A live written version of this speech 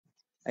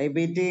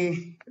IBT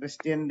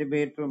Christian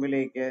debate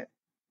റൂമിലേക്ക്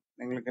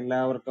നിങ്ങൾക്ക്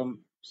എല്ലാവർക്കും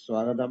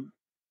സ്വാഗതം.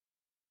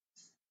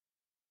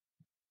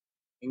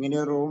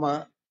 ഇങ്ങനെയൊരു റൂം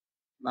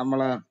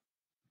നമ്മള്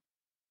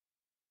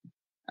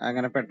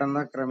അങ്ങനെ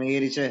പെട്ടെന്ന്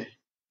ക്രമീകരിച്ച്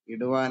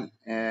ഇടുവാൻ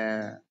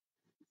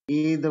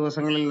ഈ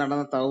ദിവസങ്ങളിൽ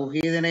നടന്ന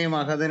തൗഹീദിനെയും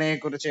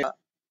അഹദിനെയും കുറിച്ച്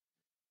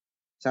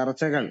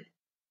ചർച്ചകൾ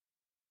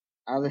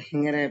അത്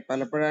ഇങ്ങനെ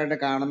പലപ്പോഴായിട്ട്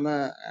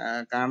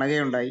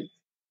കാണുകയുണ്ടായി.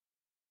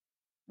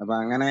 അപ്പൊ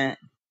അങ്ങനെ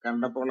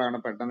കണ്ടപ്പോഴാണ്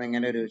പെട്ടെന്ന്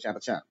ഇങ്ങനെ ഒരു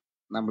ചർച്ച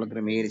നമ്മൾ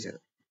ക്രമീകരിച്ചത്.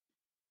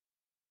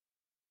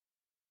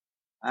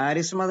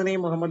 ആരിസ് മദനി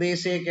മുഹമ്മദ്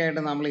ഈസയൊക്കെ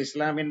ആയിട്ട് നമ്മൾ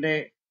ഇസ്ലാമിന്റെ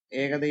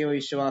ഏകദൈവ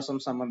വിശ്വാസം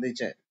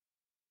സംബന്ധിച്ച്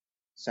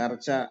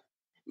ചർച്ച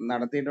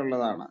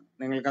നടത്തിയിട്ടുള്ളതാണ്,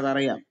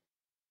 നിങ്ങൾക്കതറിയാം.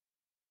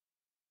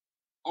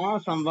 ആ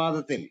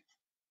സംവാദത്തിൽ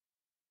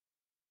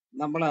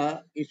നമ്മള്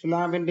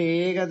ഇസ്ലാമിന്റെ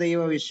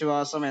ഏകദൈവ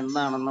വിശ്വാസം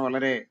എന്താണെന്ന്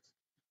വളരെ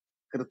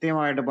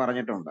കൃത്യമായിട്ട്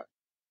പറഞ്ഞിട്ടുണ്ട്.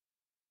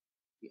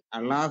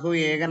 അള്ളാഹു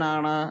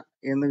ഏകനാണ്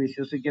എന്ന്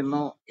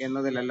വിശ്വസിക്കുന്നു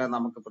എന്നതിലല്ല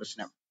നമുക്ക്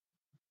പ്രശ്നം.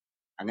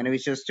 അങ്ങനെ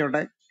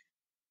വിശ്വസിച്ചോട്ടെ,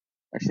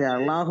 പക്ഷെ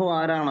അള്ളാഹു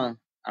ആരാണ്?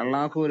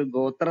 അള്ളാഹു ഒരു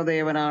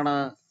ഗോത്രദേവനാണ്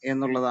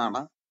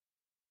എന്നുള്ളതാണ്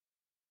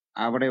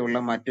അവിടെയുള്ള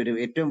മറ്റൊരു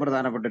ഏറ്റവും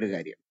പ്രധാനപ്പെട്ട ഒരു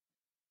കാര്യം.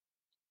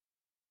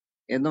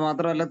 എന്ന്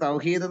മാത്രമല്ല,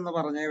 തൗഹീദ് എന്ന്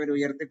പറഞ്ഞവർ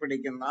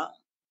ഉയർത്തിപ്പിടിക്കുന്ന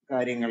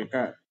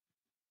കാര്യങ്ങൾക്ക്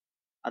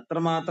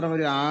അത്രമാത്രം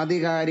ഒരു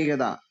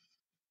ആധികാരികത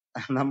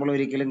നമ്മൾ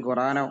ഒരിക്കലും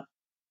ഖുറാനോ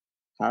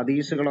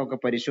ഹദീസുകളോ ഒക്കെ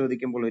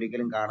പരിശോധിക്കുമ്പോൾ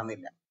ഒരിക്കലും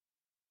കാണുന്നില്ല.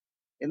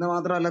 എന്ന്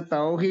മാത്രമല്ല,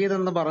 തൗഹീദ്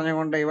എന്ന്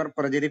പറഞ്ഞുകൊണ്ട് ഇവർ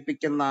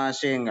പ്രചരിപ്പിക്കുന്ന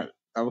ആശയങ്ങൾ,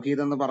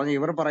 തൗഹീദ് എന്ന് പറഞ്ഞ്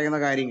ഇവർ പറയുന്ന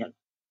കാര്യങ്ങൾ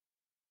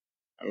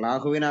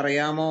അള്ളാഹുവിന്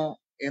അറിയാമോ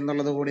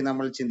എന്നുള്ളത് കൂടി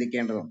നമ്മൾ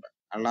ചിന്തിക്കേണ്ടതുണ്ട്.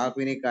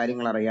 അള്ളാഹുവിന് ഈ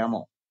കാര്യങ്ങൾ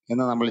അറിയാമോ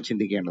എന്ന് നമ്മൾ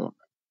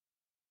ചിന്തിക്കേണ്ടതുണ്ട്.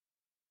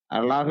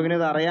 അള്ളാഹുവിന്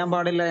ഇത് അറിയാൻ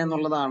പാടില്ല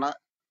എന്നുള്ളതാണ്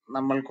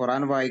നമ്മൾ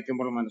ഖുറാൻ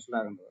വായിക്കുമ്പോൾ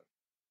മനസ്സിലാകുന്നത്,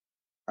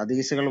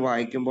 ഹദീസുകൾ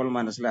വായിക്കുമ്പോൾ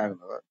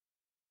മനസ്സിലാകുന്നത്.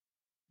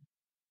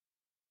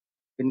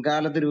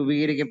 പിൻകാലത്ത്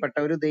രൂപീകരിക്കപ്പെട്ട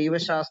ഒരു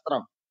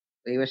ദൈവശാസ്ത്രവും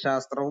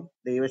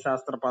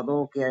ദൈവശാസ്ത്ര പദവും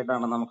ഒക്കെ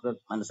ആയിട്ടാണ് നമുക്ക്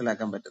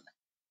മനസ്സിലാക്കാൻ പറ്റുന്നത്.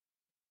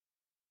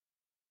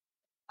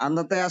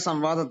 അന്നത്തെ ആ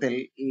സംവാദത്തിൽ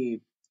ഈ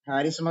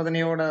ഹാരിസ്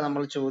മദനിയോട്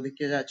നമ്മൾ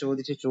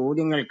ചോദിച്ച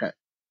ചോദ്യങ്ങൾക്ക്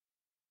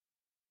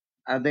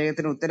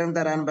അദ്ദേഹത്തിന് ഉത്തരം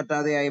തരാൻ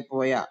പറ്റാതെയായി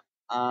പോയ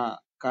ആ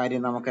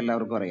കാര്യം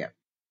നമുക്കെല്ലാവർക്കും അറിയാം.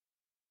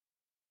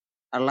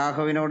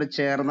 അള്ളാഹുവിനോട്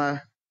ചേർന്ന്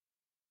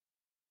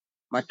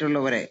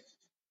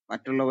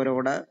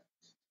മറ്റുള്ളവരോട്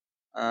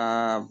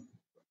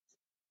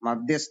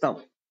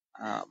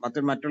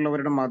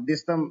മറ്റുള്ളവരുടെ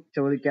മധ്യസ്ഥം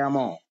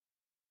ചോദിക്കാമോ,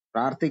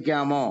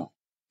 പ്രാർത്ഥിക്കാമോ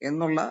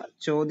എന്നുള്ള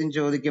ചോദ്യം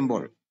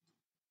ചോദിക്കുമ്പോൾ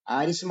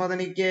ഹാരിസ്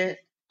മദനിക്ക്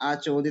ആ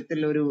ചോദ്യത്തിൽ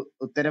ഒരു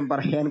ഉത്തരം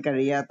പറയാൻ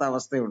കഴിയാത്ത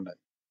അവസ്ഥയുണ്ട്.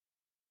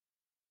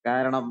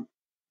 കാരണം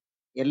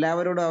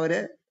എല്ലാവരോടും അവര്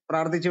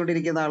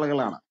പ്രാർത്ഥിച്ചുകൊണ്ടിരിക്കുന്ന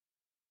ആളുകളാണ്.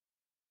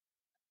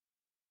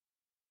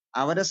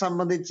 അവരെ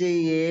സംബന്ധിച്ച്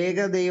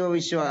ഏകദൈവ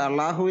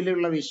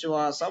അള്ളാഹുവിലുള്ള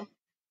വിശ്വാസം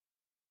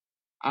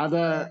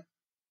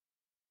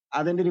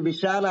അതിന്റെ ഒരു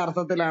വിശാല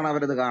അർത്ഥത്തിലാണ്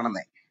അവരത്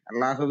കാണുന്നത്.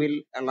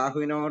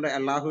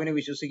 അള്ളാഹുവിനെ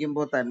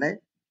വിശ്വസിക്കുമ്പോൾ തന്നെ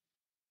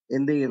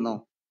എന്ത് ചെയ്യുന്നു?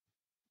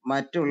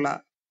 മറ്റുള്ള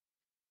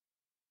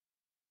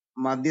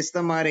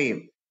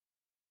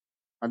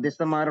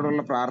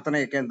മധ്യസ്ഥന്മാരോടുള്ള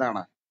പ്രാർത്ഥനയൊക്കെ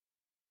എന്താണ്?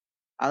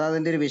 അത്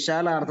അതിന്റെ ഒരു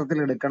വിശാല അർത്ഥത്തിൽ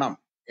എടുക്കണം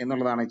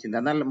എന്നുള്ളതാണ് ചിന്ത.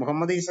 എന്നാൽ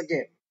മുഹമ്മദ്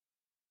ഈസയ്ക്ക്,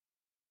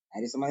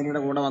 ഹാരിസ്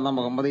മദനിയുടെ കൂടെ വന്ന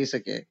മുഹമ്മദ്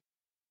ഈസയ്ക്ക്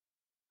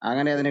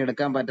അങ്ങനെ അതിനെ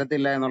എടുക്കാൻ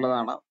പറ്റത്തില്ല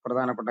എന്നുള്ളതാണ്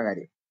പ്രധാനപ്പെട്ട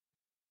കാര്യം.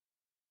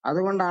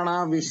 അതുകൊണ്ടാണ് ആ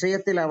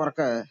വിഷയത്തിൽ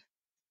അവർക്ക്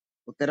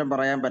ഉത്തരം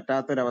പറയാൻ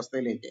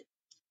പറ്റാത്തൊരവസ്ഥയിലേക്ക്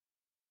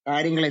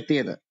കാര്യങ്ങൾ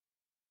എത്തിയത്.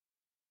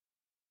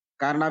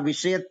 കാരണം ആ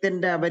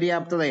വിഷയത്തിന്റെ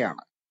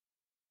അപര്യാപ്തതയാണ്.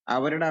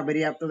 അവരുടെ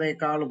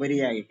അപര്യാപ്തതയേക്കാൾ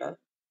ഉപരിയായിട്ട്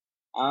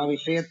ആ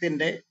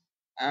വിഷയത്തിന്റെ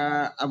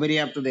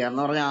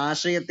അപര്യാപ്തതയാന്ന് പറഞ്ഞ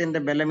ആശയത്തിന്റെ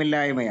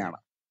ബലമില്ലായ്മയാണ്.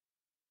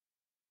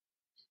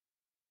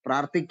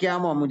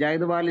 പ്രാർത്ഥിക്കാമോ?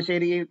 മുജാഹിദ്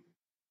ബാലുശ്ശേരി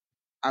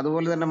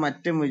അതുപോലെ തന്നെ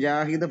മറ്റ്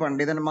മുജാഹിദ്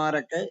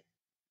പണ്ഡിതന്മാരൊക്കെ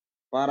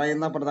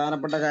പറയുന്ന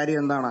പ്രധാനപ്പെട്ട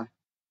കാര്യം എന്താണ്?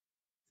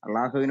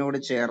 അള്ളാഹുവിനോട്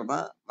ചേർന്ന്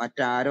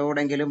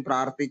മറ്റാരോടെങ്കിലും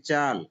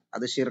പ്രാർത്ഥിച്ചാൽ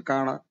അത്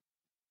ശിർക്കാണ്,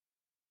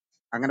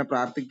 അങ്ങനെ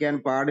പ്രാർത്ഥിക്കാൻ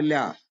പാടില്ല.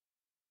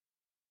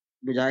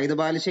 മുജാഹിദ്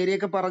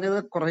ബാലുശ്ശേരിയൊക്കെ പറഞ്ഞത്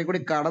കുറെ കൂടി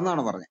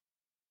കടന്നാണ് പറഞ്ഞത്.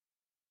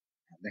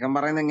 അദ്ദേഹം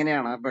പറയുന്നത്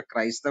എങ്ങനെയാണ്? ഇപ്പൊ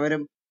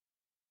ക്രൈസ്തവരും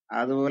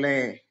അതുപോലെ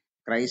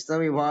ക്രൈസ്തവ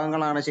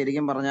വിഭാഗങ്ങളാണ്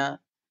ശരിക്കും പറഞ്ഞ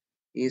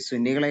ഈ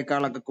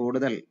സുന്നികളെക്കാളൊക്കെ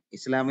കൂടുതൽ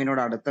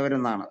ഇസ്ലാമിനോട്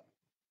അടുത്തവരെന്നാണ്.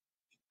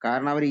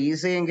 കാരണം അവർ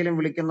ഈസയെങ്കിലും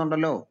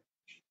വിളിക്കുന്നുണ്ടല്ലോ.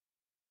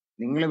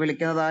 നിങ്ങൾ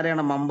വിളിക്കുന്നത്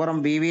ആരെയാണ്? മമ്പറം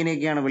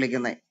ബീവിനെയൊക്കെയാണ്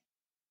വിളിക്കുന്നത്.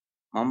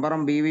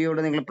 മമ്പറം ബീവിയോട്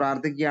നിങ്ങൾ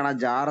പ്രാർത്ഥിക്കുകയാണ്,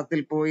 ജാറത്തിൽ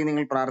പോയി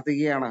നിങ്ങൾ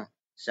പ്രാർത്ഥിക്കുകയാണ്,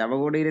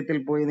 ശവകുടീരത്തിൽ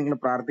പോയി നിങ്ങൾ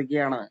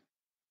പ്രാർത്ഥിക്കുകയാണ്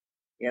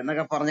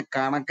എന്നൊക്കെ പറഞ്ഞ്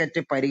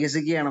കണക്കറ്റ്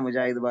പരിഹസിക്കുകയാണ്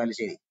മുജാഹിദ്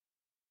ബാലുശ്ശേരി.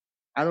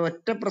 അത്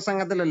ഒറ്റ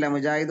പ്രസംഗത്തിലല്ല,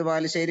 മുജാഹിദ്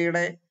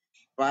ബാലുശ്ശേരിയുടെ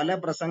പല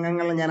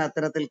പ്രസംഗങ്ങളും ഞാൻ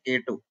അത്തരത്തിൽ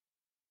കേട്ടു.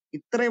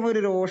 ഇത്രയും ഒരു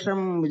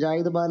രോഷം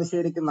മുജാഹിദ്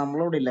ബാലുശ്ശേരിക്ക്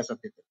നമ്മളോടില്ല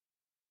സത്യത്തിൽ.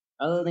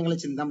 അത്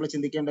നമ്മൾ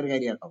ചിന്തിക്കേണ്ട ഒരു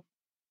കാര്യം കേട്ടോ.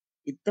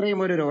 ഇത്രയും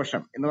ഒരു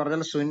രോഷം എന്ന്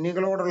പറഞ്ഞാൽ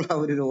സുന്നികളോടുള്ള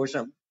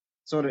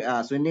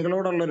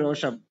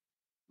രോഷം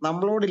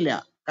നമ്മളോടില്ല.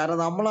 കാരണം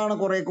നമ്മളാണ്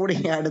കുറെ കൂടി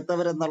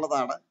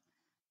അടുത്തവരെന്നുള്ളതാണ്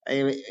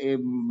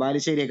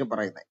ബാലുശ്ശേരിയൊക്കെ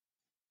പറയുന്നത്.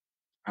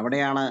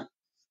 അവിടെയാണ്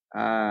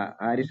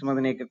ഹാരിസ്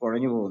മദനിയൊക്കെ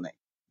കുഴഞ്ഞു പോകുന്നത്.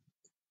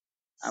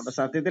 അപ്പൊ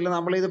സത്യത്തിൽ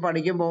നമ്മൾ ഇത്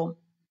പഠിക്കുമ്പോൾ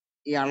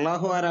ഈ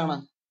അള്ളാഹു ആരാണ്?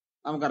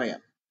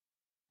 നമുക്കറിയാം.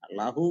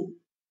 അള്ളാഹു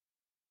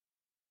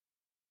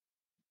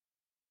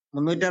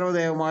 360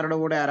 ദേവന്മാരുടെ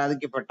കൂടെ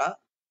ആരാധിക്കപ്പെട്ട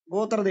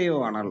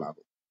ഗോത്രദൈവമാണ്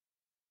അള്ളാഹു.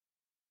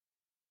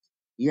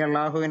 ഈ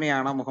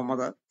അള്ളാഹുവിനെയാണ്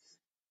മുഹമ്മദ്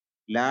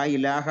ലാ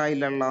ഇലാഹ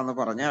ഇല്ലല്ലാ എന്ന്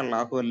പറഞ്ഞ്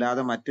അള്ളാഹു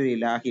അല്ലാതെ മറ്റൊരു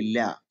ഇലാഹില്ല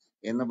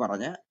എന്ന്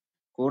പറഞ്ഞ്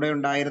കൂടെ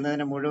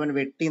ഉണ്ടായിരുന്നതിനെ മുഴുവൻ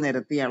വെട്ടി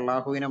നിരത്തി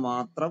അള്ളാഹുവിനെ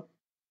മാത്രം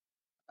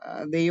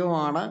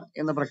ദൈവമാണ്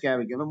എന്ന്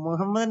പ്രഖ്യാപിക്കുന്നു.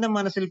 മുഹമ്മദിന്റെ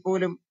മനസ്സിൽ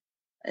പോലും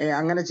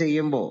അങ്ങനെ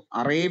ചെയ്യുമ്പോൾ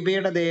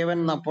അറേബ്യയുടെ ദേവൻ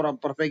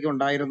അപ്പുറത്തേക്ക്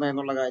ഉണ്ടായിരുന്നു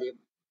എന്നുള്ള കാര്യം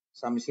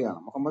സംശയമാണ്.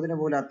 മുഹമ്മദിന്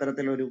പോലും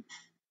അത്തരത്തിലൊരു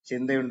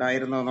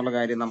ചിന്തയുണ്ടായിരുന്നു എന്നുള്ള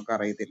കാര്യം നമുക്ക്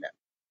അറിയത്തില്ല,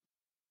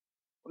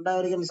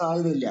 ഉണ്ടായിരിക്കാൻ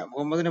സാധ്യതയില്ല.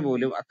 മുഹമ്മദിന്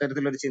പോലും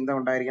അത്തരത്തിലൊരു ചിന്ത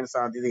ഉണ്ടായിരിക്കാൻ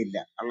സാധ്യതയില്ല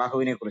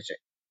അള്ളാഹുവിനെ കുറിച്ച്.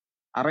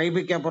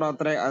 അറേബ്യക്കപ്പുറം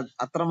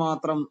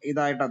അത്രമാത്രം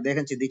ഇതായിട്ട്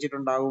അദ്ദേഹം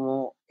ചിന്തിച്ചിട്ടുണ്ടാകുമോ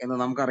എന്ന്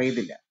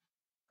നമുക്കറിയത്തില്ല.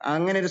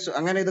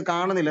 അങ്ങനെ ഇത്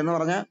കാണുന്നില്ല എന്ന്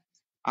പറഞ്ഞാൽ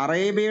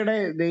അറേബ്യയുടെ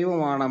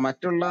ദൈവമാണ്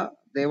മറ്റുള്ള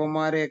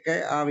ദേവന്മാരെയൊക്കെ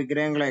ആ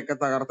വിഗ്രഹങ്ങളെയൊക്കെ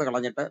തകർത്ത്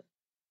കളഞ്ഞിട്ട്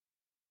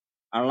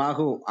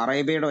അള്ളാഹു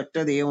അറേബ്യയുടെ ഒറ്റ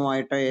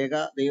ദൈവമായിട്ട് ഏക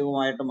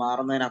ദൈവമായിട്ട്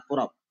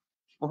മാറുന്നതിനപ്പുറം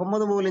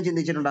മുഹമ്മദ് പോലും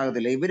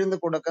ചിന്തിച്ചിട്ടുണ്ടാകത്തില്ല. ഇവരിന്ന്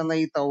കൊടുക്കുന്ന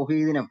ഈ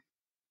തൗഹീദിനും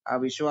ആ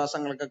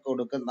വിശ്വാസങ്ങൾക്ക്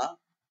കൊടുക്കുന്ന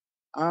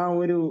ആ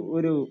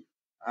ഒരു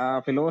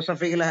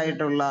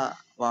ഫിലോസഫിക്കലായിട്ടുള്ള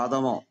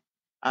വാദമോ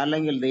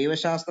അല്ലെങ്കിൽ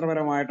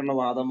ദൈവശാസ്ത്രപരമായിട്ടുള്ള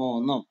വാദമോ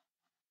ഒന്നും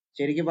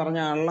ശരിക്കും പറഞ്ഞ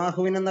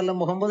അള്ളാഹുവിനെന്നല്ല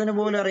മുഹമ്മദിന്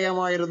പോലും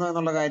അറിയാമായിരുന്നു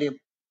എന്നുള്ള കാര്യം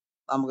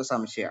നമുക്ക്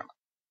സംശയമാണ്.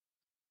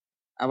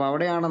 അപ്പൊ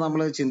അവിടെയാണ്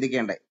നമ്മൾ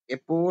ചിന്തിക്കേണ്ടത്.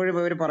 എപ്പോഴും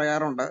ഇവർ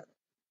പറയാറുണ്ട്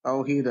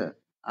തൗഹീദ്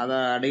അത്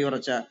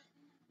അടിയുറച്ച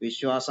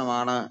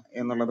വിശ്വാസമാണ്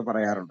എന്നുള്ളത്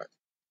പറയാറുണ്ട്.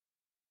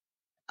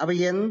 അപ്പൊ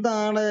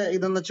എന്താണ്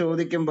ഇതെന്ന്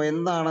ചോദിക്കുമ്പോ,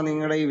 എന്താണ്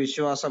നിങ്ങളുടെ ഈ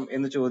വിശ്വാസം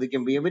എന്ന്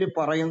ചോദിക്കുമ്പോ ഇവര്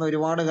പറയുന്ന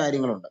ഒരുപാട്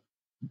കാര്യങ്ങളുണ്ട്.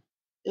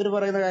 ഇവർ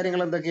പറയുന്ന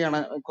കാര്യങ്ങൾ എന്തൊക്കെയാണ്?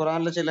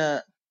 ഖുറാനിലെ ചില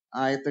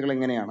ആയത്തുകൾ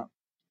എങ്ങനെയാണ്?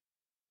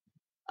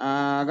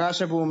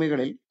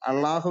 ആകാശഭൂമികളിൽ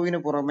അള്ളാഹുവിന്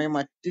പുറമെ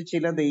മറ്റു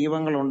ചില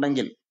ദൈവങ്ങൾ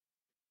ഉണ്ടെങ്കിൽ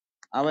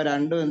അവ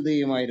രണ്ടും എന്ത്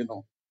ചെയ്യുമായിരുന്നു?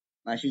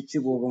 നശിച്ചു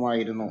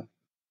പോകുമായിരുന്നു.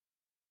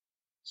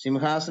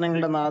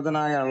 സിംഹാസനങ്ങളുടെ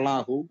നാഥനായ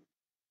അള്ളാഹു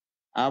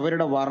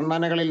അവരുടെ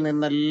വർണ്ണനകളിൽ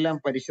നിന്നെല്ലാം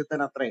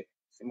പരിശുദ്ധനത്രേ.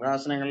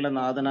 സിംഹാസനങ്ങളുടെ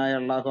നാഥനായ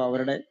അള്ളാഹു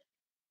അവരുടെ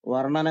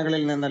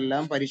വർണ്ണനകളിൽ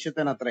നിന്നെല്ലാം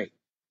പരിശുദ്ധനത്രേ.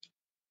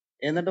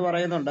 എന്നിട്ട്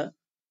പറയുന്നുണ്ട്,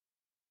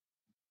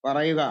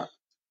 പറയുക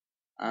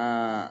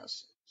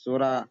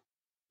സൂറ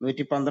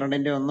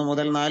 112 1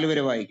 മുതൽ 4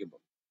 വരെ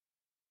വായിക്കുമ്പോൾ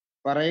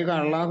പറയുക,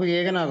 അള്ളാഹു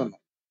ഏകനാകുന്നു,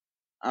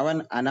 അവൻ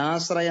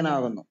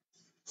അനാശ്രയനാകുന്നു,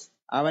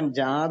 അവൻ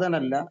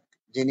ജാതനല്ല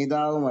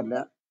ജനിതാവുമല്ല,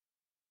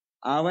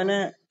 അവന്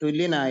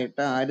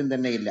തുല്യനായിട്ട് ആരും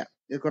തന്നെ ഇല്ല.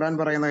 ഇത് ഖുർആൻ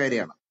പറയുന്ന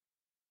കാര്യമാണ്.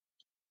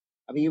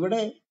 അപ്പൊ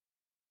ഇവിടെ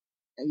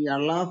ഈ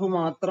അള്ളാഹു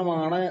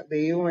മാത്രമാണ്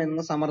ദൈവം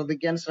എന്ന്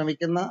സമർത്ഥിക്കാൻ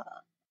ശ്രമിക്കുന്ന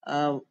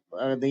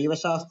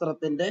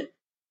ദൈവശാസ്ത്രത്തിന്റെ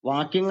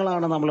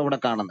വാക്യങ്ങളാണ് നമ്മൾ ഇവിടെ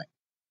കാണുന്നത്.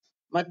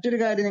 മറ്റൊരു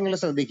കാര്യം നിങ്ങൾ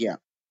ശ്രദ്ധിക്കുക,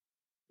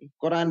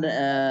 ഖുറാന്റെ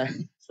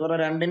സൂറ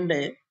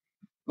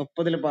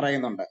 2:30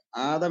 പറയുന്നുണ്ട്,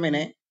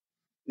 ആദമിനെ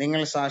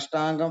നിങ്ങൾ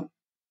സാഷ്ടാംഗം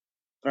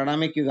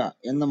പ്രണമിക്കുക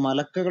എന്ന്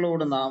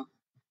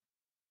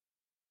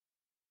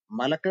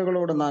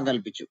മലക്കുകളോട് നാം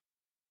കൽപ്പിച്ചു.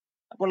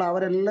 അപ്പോൾ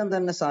അവരെല്ലാം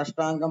തന്നെ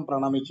സാഷ്ടാംഗം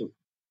പ്രണമിച്ചു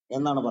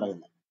എന്നാണ്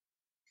പറയുന്നത്.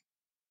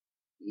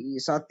 ഈ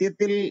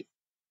സത്യത്തിൽ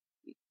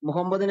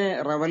മുഹമ്മദിന്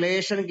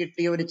റെവലേഷൻ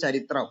കിട്ടിയ ഒരു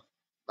ചരിത്രം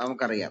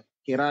നമുക്കറിയാം.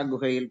 ഹിറാ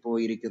ഗുഹയിൽ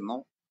പോയിരിക്കുന്നു,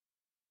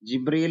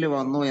 ജിബ്രീൽ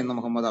വന്നു എന്ന്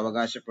മുഹമ്മദ്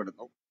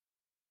അവകാശപ്പെടുന്നു.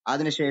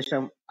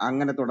 അതിനുശേഷം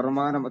അങ്ങനെ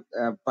തുടർമാനം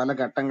പല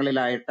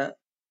ഘട്ടങ്ങളിലായിട്ട്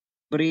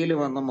ജിബ്രീൽ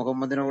വന്ന്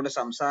മുഹമ്മദിനോട്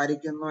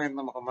സംസാരിക്കുന്നു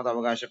എന്ന് മുഹമ്മദ്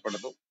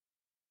അവകാശപ്പെടുന്നു.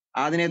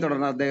 അതിനെ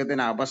തുടർന്ന്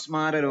അദ്ദേഹത്തിന്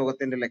അപസ്മാര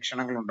രോഗത്തിന്റെ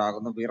ലക്ഷണങ്ങൾ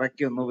ഉണ്ടാകുന്നു,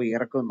 വിറയ്ക്കുന്നു,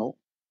 വിയർക്കുന്നു.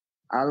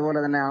 അതുപോലെ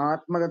തന്നെ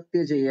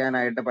ആത്മഹത്യ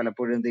ചെയ്യാനായിട്ട്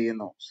പലപ്പോഴും എന്ത്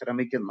ചെയ്യുന്നു?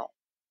 ശ്രമിക്കുന്നു.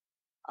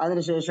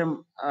 അതിനുശേഷം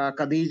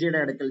ഖദീജയുടെ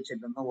അടുക്കൽ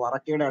ചെല്ലുന്നു,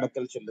 വറക്കയുടെ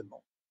അടുക്കൽ ചെല്ലുന്നു.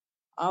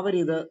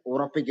 അവരിത്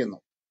ഉറപ്പിക്കുന്നു,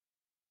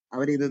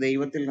 അവരിത്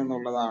ദൈവത്തിൽ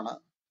നിന്നുള്ളതാണ്,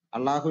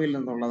 അള്ളാഹുവിൽ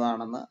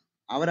നിന്നുള്ളതാണെന്ന്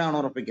അവരാണ്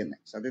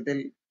ഉറപ്പിക്കുന്നത്. സത്യത്തിൽ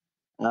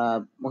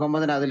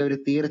മുഹമ്മദിന് അതിലൊരു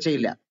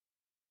തീർച്ചയില്ല.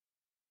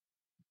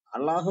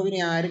 അള്ളാഹുവിനെ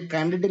ആരും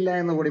കണ്ടിട്ടില്ല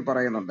എന്ന് കൂടി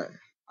പറയുന്നുണ്ട്.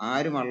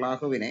 ആരും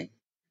അള്ളാഹുവിനെ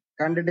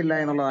കണ്ടിട്ടില്ല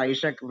എന്നുള്ളത്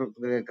ആയിഷ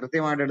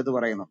കൃത്യമായിട്ട് എടുത്ത്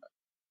പറയുന്നുണ്ട്.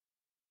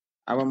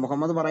 അപ്പൊ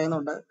മുഹമ്മദ്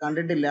പറയുന്നുണ്ട്,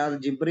 കണ്ടിട്ടില്ല, അത്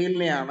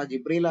ജിബ്രീലിനെയാണ്,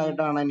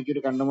 ജിബ്രീലായിട്ടാണ്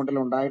എനിക്കൊരു കണ്ടുമുട്ടൽ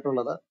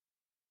ഉണ്ടായിട്ടുള്ളത്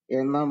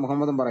എന്ന്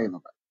മുഹമ്മദും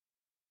പറയുന്നുണ്ട്.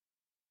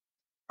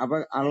 അപ്പൊ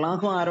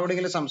അള്ളാഹു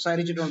ആരോടെങ്കിലും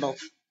സംസാരിച്ചിട്ടുണ്ടോ?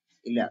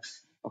 ഇല്ല.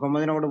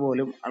 മുഹമ്മദിനോട്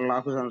പോലും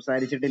അള്ളാഹു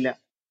സംസാരിച്ചിട്ടില്ല.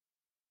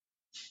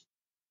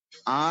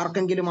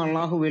 ആർക്കെങ്കിലും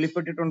അള്ളാഹു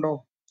വെളിപ്പെട്ടിട്ടുണ്ടോ?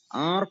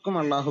 ആർക്കും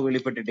അള്ളാഹു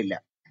വെളിപ്പെട്ടിട്ടില്ല.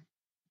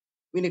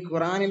 ഇനി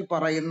ഖുറാനിൽ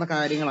പറയുന്ന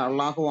കാര്യങ്ങൾ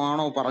അള്ളാഹു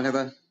ആണോ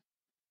പറഞ്ഞത്?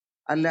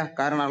 അല്ല.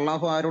 കാരണം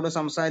അള്ളാഹു ആരോട്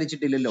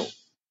സംസാരിച്ചിട്ടില്ലല്ലോ,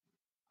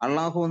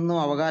 അള്ളാഹു ഒന്നും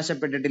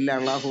അവകാശപ്പെട്ടിട്ടില്ല,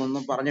 അള്ളാഹു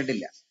ഒന്നും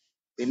പറഞ്ഞിട്ടില്ല.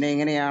 പിന്നെ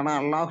എങ്ങനെയാണ്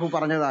അള്ളാഹു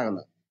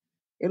പറഞ്ഞതാകുന്നത്?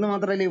 എന്ന്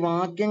മാത്രമല്ല, ഈ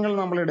വാക്യങ്ങൾ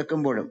നമ്മൾ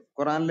എടുക്കുമ്പോഴും,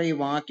 ഖുറാനിലെ ഈ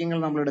വാക്യങ്ങൾ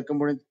നമ്മൾ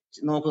എടുക്കുമ്പോഴും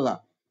നോക്കുക,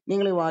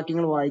 നിങ്ങൾ ഈ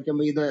വാക്യങ്ങൾ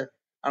വായിക്കുമ്പോൾ ഇത്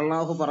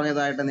അള്ളാഹു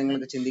പറഞ്ഞതായിട്ട്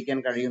നിങ്ങൾക്ക് ചിന്തിക്കാൻ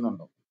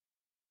കഴിയുന്നുണ്ടോ?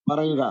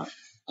 പറയുക,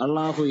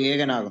 അള്ളാഹു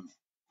ഏകനാകുന്നു,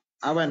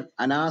 അവൻ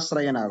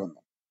അനാശ്രയനാകുന്നു,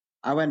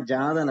 അവൻ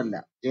ജാതനല്ല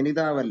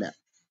ജനിതാവല്ല,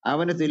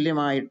 അവന്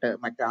തുല്യമായിട്ട്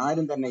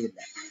മറ്റാരും തന്നെ ഇല്ല.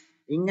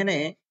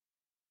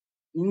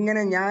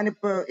 ഇങ്ങനെ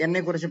ഞാനിപ്പോ എന്നെ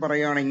കുറിച്ച്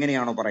പറയുകയാണ്,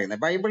 ഇങ്ങനെയാണോ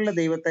പറയുന്നത്? ബൈബിളിലെ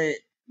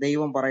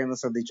ദൈവം പറയുന്നത്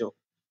ശ്രദ്ധിച്ചോ?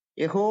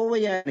 യഹോവ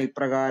ഞാൻ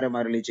ഇപ്രകാരം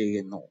അരുളി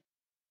ചെയ്യുന്നു,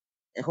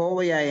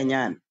 യഹോവയായ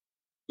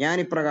ഞാൻ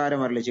ഇപ്രകാരം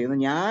അരുളി ചെയ്യുന്നു,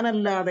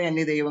 ഞാനല്ലാതെ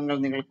അന്യ ദൈവങ്ങൾ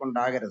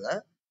നിങ്ങൾക്കുണ്ടാകരുത്,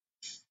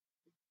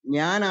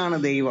 ഞാനാണ്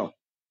ദൈവം,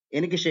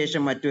 എനിക്ക്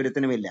ശേഷം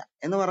മറ്റൊരുത്തനുമില്ല.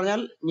 എന്ന്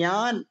പറഞ്ഞാൽ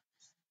ഞാൻ,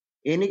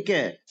 എനിക്ക്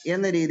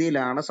എന്ന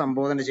രീതിയിലാണ്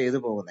സംബോധന ചെയ്തു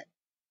പോകുന്നത്.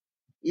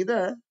 ഇത്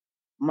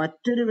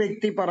മറ്റൊരു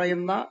വ്യക്തി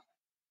പറയുന്ന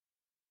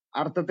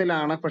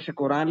അർത്ഥത്തിലാണ് പക്ഷെ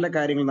ഖുറാനിലെ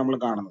കാര്യങ്ങൾ നമ്മൾ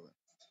കാണുന്നത്.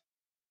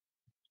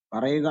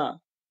 പറയുക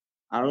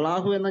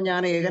അള്ളാഹു എന്ന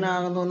ഞാൻ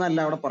ഏകനാകുന്നു എന്നല്ല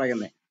അവിടെ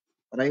പറയുന്നത്.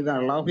 പറയുക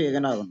അള്ളാഹു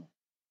ഏകനാകുന്നു,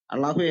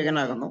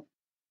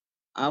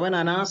 അവൻ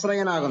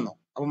അനാശ്രയനാകുന്നു.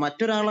 അപ്പൊ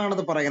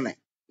മറ്റൊരാളാണത് പറയുന്നത്.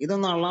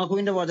 ഇതൊന്നും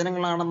അള്ളാഹുവിന്റെ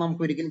വചനങ്ങളാണെന്ന്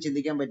നമുക്ക് ഒരിക്കലും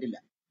ചിന്തിക്കാൻ പറ്റില്ല.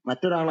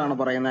 മറ്റൊരാളാണ്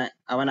പറയുന്നത്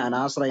അവൻ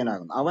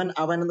അനാശ്രയനാകുന്നു.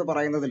 അവൻ എന്ന്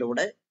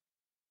പറയുന്നതിലൂടെ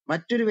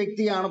മറ്റൊരു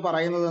വ്യക്തിയാണ്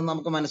പറയുന്നതെന്ന്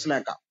നമുക്ക്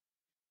മനസ്സിലാക്കാം.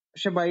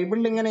 പക്ഷെ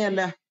ബൈബിളിൽ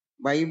ഇങ്ങനെയല്ല.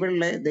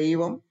 ബൈബിളിലെ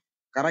ദൈവം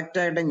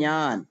കറക്റ്റായിട്ട്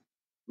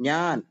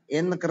ഞാൻ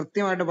എന്ന്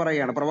കൃത്യമായിട്ട്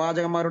പറയുകയാണ്.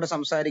 പ്രവാചകന്മാരോട്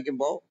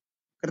സംസാരിക്കുമ്പോൾ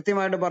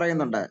കൃത്യമായിട്ട്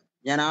പറയുന്നുണ്ട്,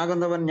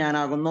 ഞാനാകുന്നവൻ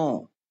ഞാനാകുന്നു,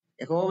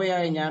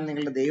 യഹോവയായ ഞാൻ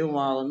നിങ്ങളുടെ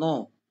ദൈവമാകുന്നു,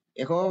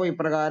 യഹോവ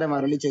ഇപ്രകാരം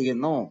അരുളി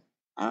ചെയ്യുന്നു.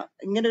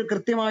 ഇങ്ങനെ ഒരു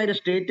കൃത്യമായൊരു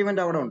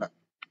സ്റ്റേറ്റ്മെന്റ് അവിടെ ഉണ്ട്.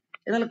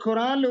 എന്നാൽ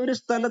ഖുറാനിൽ ഒരു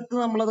സ്ഥലത്ത്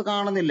നമ്മളത്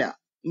കാണുന്നില്ല.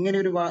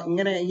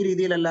 ഇങ്ങനെ ഈ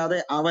രീതിയിലല്ലാതെ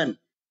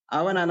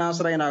അവൻ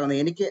അനാശ്രയനാകുന്നു.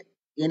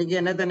 എനിക്ക്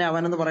എന്നെ തന്നെ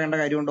അവൻ എന്ന് പറയേണ്ട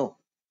കാര്യമുണ്ടോ?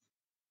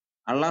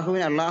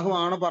 അള്ളാഹു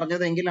ആണ്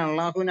പറഞ്ഞതെങ്കിൽ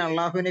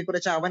അള്ളാഹുവിനെ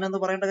കുറിച്ച് അവൻ എന്ന്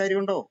പറയേണ്ട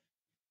കാര്യമുണ്ടോ?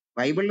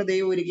 ബൈബിളിലെ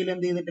ദൈവം ഒരിക്കലും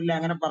എന്ത് ചെയ്തിട്ടില്ല,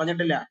 അങ്ങനെ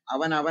പറഞ്ഞിട്ടില്ല.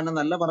 അവൻ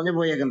എന്നല്ല പറഞ്ഞു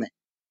പോയേക്കുന്നേ,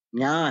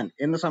 ഞാൻ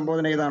എന്ന്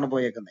സംബോധന ചെയ്താണ്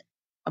പോയേക്കുന്നത്.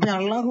 അപ്പൊ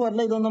അള്ളാഹു അല്ല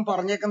ഇതൊന്നും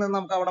പറഞ്ഞേക്കുന്നത്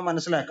നമുക്ക് അവിടെ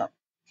മനസ്സിലാക്കാം.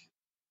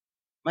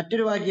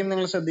 മറ്റൊരു വാക്യം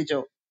നിങ്ങൾ ശ്രദ്ധിച്ചോ?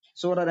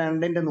 സൂറ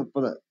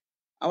 2:30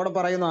 അവിടെ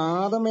പറയുന്നു,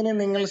 ആദമിനെ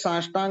നിങ്ങൾ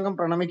സാഷ്ടാംഗം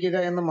പ്രണമിക്കുക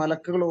എന്ന്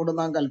മലക്കുകളോട്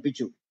നാം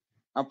കൽപ്പിച്ചു,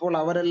 അപ്പോൾ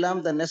അവരെല്ലാം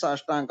തന്നെ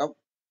സാഷ്ടാംഗം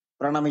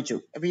പ്രണമിച്ചു.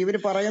 അപ്പൊ ഇവര്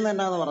പറയുന്നത്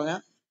എന്നാന്ന് പറഞ്ഞാൽ,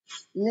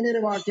 ഇങ്ങനെ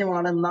ഒരു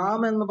വാക്യമാണ് നാം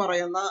എന്ന്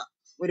പറയുന്ന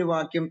ഒരു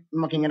വാക്യം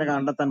നമുക്ക് ഇങ്ങനെ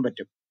കണ്ടെത്താൻ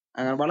പറ്റും.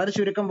 വളരെ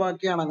ചുരുക്കം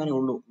വാക്യമാണ് അങ്ങനെ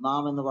ഉള്ളൂ.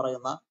 നാം എന്ന്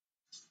പറയുന്ന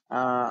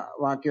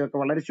വാക്യമൊക്കെ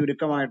വളരെ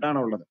ചുരുക്കമായിട്ടാണ്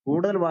ഉള്ളത്.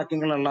 കൂടുതൽ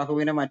വാക്യങ്ങൾ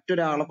അള്ളാഹുവിനെ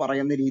മറ്റൊരാൾ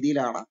പറയുന്ന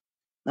രീതിയിലാണ്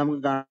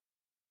നമുക്ക്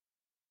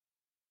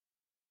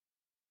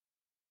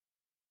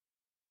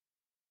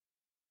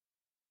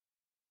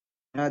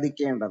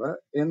ആരാധിക്കേണ്ടത്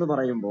എന്ന്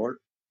പറയുമ്പോൾ,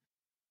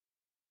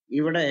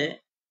 ഇവിടെ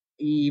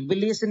ഈ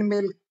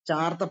ഇബ്ലീസിന്മേൽ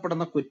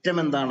ചാർത്തപ്പെടുന്ന കുറ്റം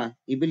എന്താണ്?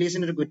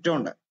 ഇബ്ലീസിനൊരു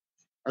കുറ്റമുണ്ട്.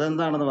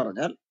 അതെന്താണെന്ന്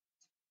പറഞ്ഞാൽ,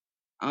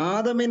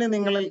 ആദമിനെ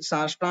നിങ്ങളിൽ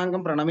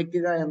സാഷ്ടാംഗം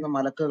പ്രണമിക്കുക എന്ന്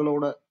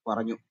മലക്കുകളോട്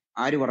പറഞ്ഞു.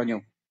 ആര് പറഞ്ഞു?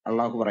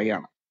 അള്ളാഹു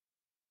പറയാണ്.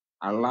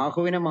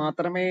 അള്ളാഹുവിനെ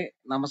മാത്രമേ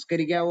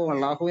നമസ്കരിക്കാവൂ,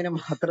 അള്ളാഹുവിനെ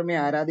മാത്രമേ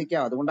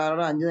ആരാധിക്കാവൂ.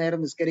 അതുകൊണ്ടാണ് 5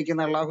 നേരം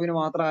നിസ്കരിക്കുന്ന അള്ളാഹുവിന്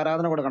മാത്രം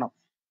ആരാധന കൊടുക്കണം.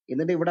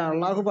 എന്നിട്ട് ഇവിടെ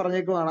അള്ളാഹു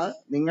പറഞ്ഞേക്കുവാണ്,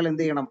 നിങ്ങൾ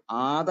എന്ത് ചെയ്യണം?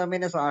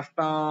 ആദമിനെ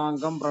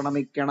സാഷ്ടാംഗം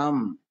പ്രണമിക്കണം.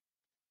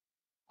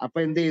 അപ്പൊ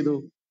എന്ത് ചെയ്തു?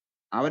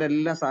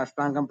 അവരെല്ലാം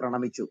സാഷ്ടാംഗം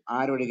പ്രണമിച്ചു.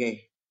 ആരൊഴികെ?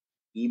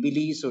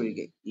 ഇബിലീസ്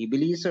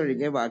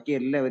ഒഴികെ ബാക്കി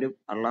എല്ലാവരും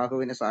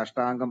അള്ളാഹുവിനെ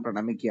സാഷ്ടാംഗം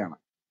പ്രണമിക്കുകയാണ്.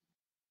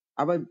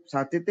 അപ്പൊ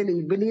സത്യത്തിൽ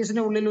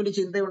ഇബിലീസിന് ഉള്ളിൽ ഒരു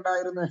ചിന്ത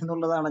ഉണ്ടായിരുന്നു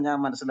എന്നുള്ളതാണ് ഞാൻ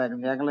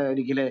മനസ്സിലാക്കുന്നത്. ഞങ്ങൾ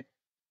ഒരിക്കല്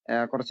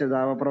കുറച്ച്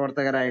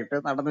ദൈവപ്രവർത്തകരായിട്ട്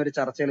നടന്നൊരു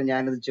ചർച്ചയിൽ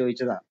ഞാനിത്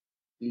ചോദിച്ചതാ.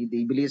 ഈ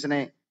ഇബിലീസിന്റെ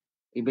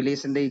ഈ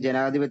ഇബിലീസിന്റെ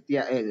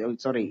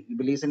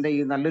ഈ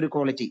നല്ലൊരു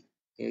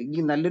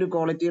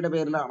ക്വാളിറ്റിയുടെ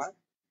പേരിലാണ്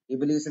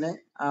ഇബിലീസിനെ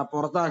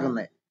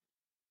പുറത്താക്കുന്നത്,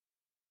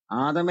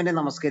 ആദമിനെ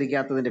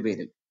നമസ്കരിക്കാത്തതിന്റെ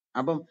പേരിൽ.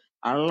 അപ്പം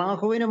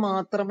അള്ളാഹുവിന്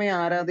മാത്രമേ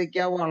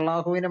ആരാധിക്കാവൂ,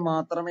 അള്ളാഹുവിനെ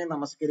മാത്രമേ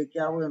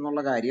നമസ്കരിക്കാവൂ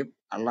എന്നുള്ള കാര്യം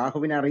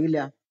അള്ളാഹുവിനെ അറിയില്ല.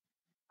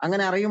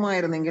 അങ്ങനെ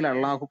അറിയുമായിരുന്നെങ്കിൽ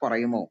അള്ളാഹു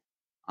പറയുമോ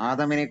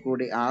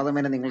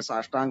ആദമിനെ നിങ്ങൾ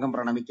സാഷ്ടാംഗം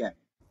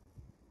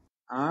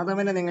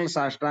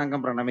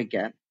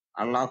പ്രണമിക്കാൻ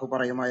അള്ളാഹു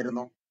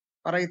പറയുമായിരുന്നു?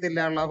 പറയത്തില്ല.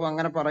 അള്ളാഹു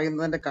അങ്ങനെ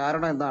പറയുന്നതിന്റെ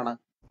കാരണം എന്താണ്?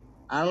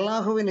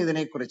 അള്ളാഹുവിന്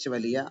ഇതിനെക്കുറിച്ച്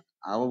വലിയ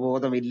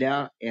അവബോധമില്ല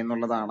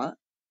എന്നുള്ളതാണ്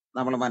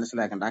നമ്മൾ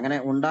മനസ്സിലാക്കേണ്ടത്. അങ്ങനെ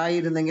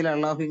ഉണ്ടായിരുന്നെങ്കിൽ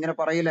അള്ളാഹു ഇങ്ങനെ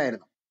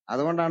പറയില്ലായിരുന്നു.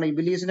 അതുകൊണ്ടാണ്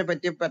ഇബിലീസിനെ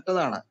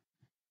പറ്റതാണ്.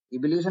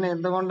 ഇബിലീസിനെ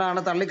എന്തുകൊണ്ടാണ്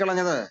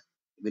തള്ളിക്കളഞ്ഞത്?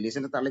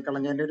 ഇബിലീസിനെ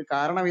തള്ളിക്കളഞ്ഞതിന്റെ ഒരു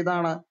കാരണം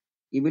ഇതാണ്.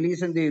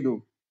 ഇബിലീസ് എന്ത് ചെയ്തു?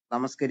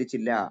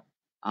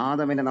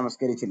 ആദമിനെ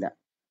നമസ്കരിച്ചില്ല.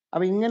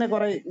 അപ്പൊ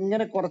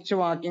ഇങ്ങനെ കുറച്ച്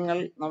വാക്യങ്ങൾ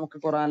നമുക്ക്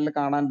ഖുറാനിൽ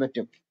കാണാൻ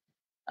പറ്റും.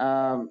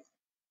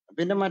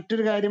 പിന്നെ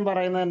മറ്റൊരു കാര്യം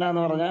പറയുന്നത്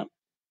എന്നാന്ന് പറഞ്ഞാൽ,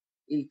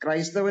 ഈ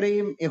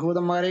ക്രൈസ്തവരെയും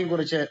യഹൂദന്മാരെയും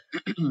കുറിച്ച്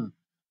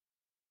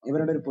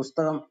ഇവരുടെ ഒരു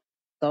പുസ്തകം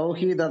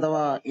തൗഹീദ്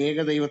അഥവാ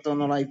ഏകദൈവത്വം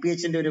എന്നുള്ള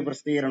IPHന്റെ ഒരു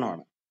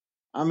പ്രസിദ്ധീകരണമാണ്.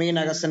 അമീൻ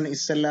അഗസൻ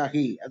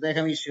ഇസ്സല്ലാഹി,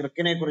 അദ്ദേഹം ഈ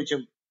ഷിർക്കിനെ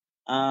കുറിച്ചും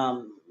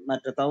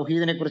മറ്റേ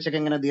തൗഹീദിനെ കുറിച്ചൊക്കെ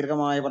ഇങ്ങനെ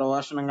ദീർഘമായ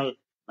പ്രഭാഷണങ്ങൾ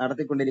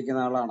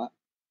നടത്തിക്കൊണ്ടിരിക്കുന്ന ആളാണ്.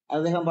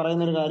 അദ്ദേഹം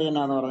പറയുന്ന ഒരു കാര്യം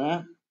എന്നാന്ന് പറഞ്ഞാൽ,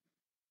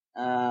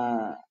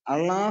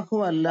 അള്ളാഹു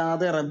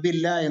അല്ലാതെ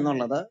റബ്ബില്ല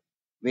എന്നുള്ളത്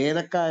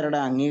വേദക്കാരുടെ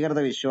അംഗീകൃത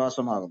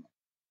വിശ്വാസമാകുന്നു.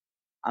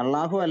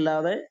 അള്ളാഹു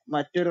അല്ലാതെ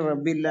മറ്റൊരു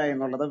റബ്ബില്ല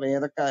എന്നുള്ളത്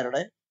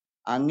വേദക്കാരുടെ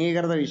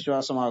അംഗീകൃത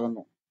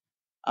വിശ്വാസമാകുന്നു.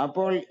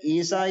 അപ്പോൾ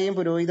ഈസായും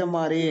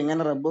പുരോഹിതന്മാരെയും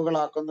എങ്ങനെ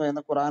റബ്ബുകളാക്കുന്നു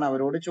എന്ന് ഖുർആൻ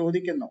അവരോട്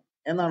ചോദിക്കുന്നു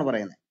എന്നാണ്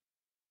പറയുന്നത്.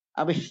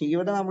 അപ്പൊ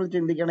ഇവിടെ നമ്മൾ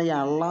ചിന്തിക്കണം, ഈ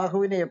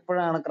അള്ളാഹുവിനെ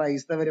എപ്പോഴാണ്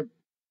ക്രൈസ്തവരും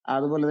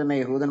അതുപോലെ തന്നെ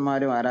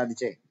യഹൂദന്മാരും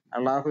ആരാധിച്ചേ?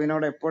 അള്ളാഹുവിനെ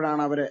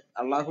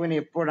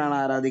എപ്പോഴാണ്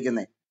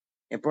ആരാധിക്കുന്നത്?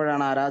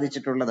 എപ്പോഴാണ്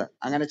ആരാധിച്ചിട്ടുള്ളത്?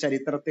 അങ്ങനെ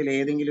ചരിത്രത്തിൽ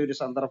ഏതെങ്കിലും ഒരു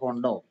സന്ദർഭം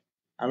ഉണ്ടോ?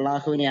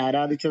 അള്ളാഹുവിനെ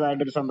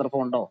ആരാധിച്ചതായിട്ടൊരു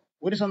സന്ദർഭം ഉണ്ടോ?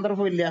 ഒരു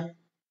സന്ദർഭവും ഇല്ല.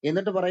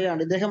 എന്നിട്ട്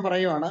ഇദ്ദേഹം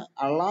പറയുവാണ്,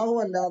 അള്ളാഹു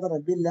അല്ലാതെ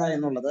റബ്ബില്ല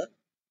എന്നുള്ളത്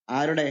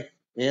ആരുടെ?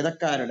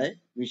 വേദക്കാരുടെ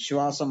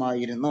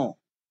വിശ്വാസമായിരുന്നു.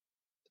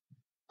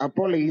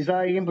 അപ്പോൾ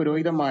ഈസായിയും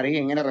പുരോഹിതന്മാരെയും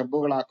എങ്ങനെ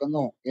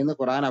റബ്ബുകളാക്കുന്നു എന്ന്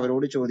ഖുർആൻ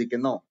അവരോട്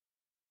ചോദിക്കുന്നു.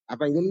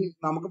 അപ്പൊ ഇതിൽ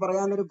നമുക്ക്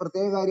പറയാനൊരു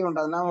പ്രത്യേക കാര്യമുണ്ട്.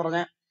 അതെന്നാ പറഞ്ഞ,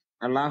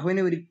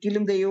 അള്ളാഹുവിനെ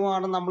ഒരിക്കലും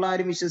ദൈവമാണെന്ന് നമ്മൾ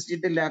ആരും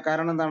വിശ്വസിച്ചിട്ടില്ല.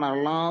 കാരണം എന്താണ്?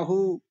 അള്ളാഹു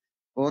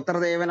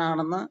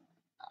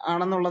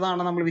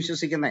ആണെന്നുള്ളതാണ് നമ്മൾ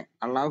വിശ്വസിക്കുന്നത്.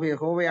 അള്ളാഹു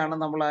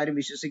യഹോവയാണെന്ന് നമ്മൾ ആരും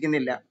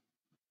വിശ്വസിക്കുന്നില്ല.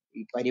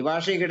 ഈ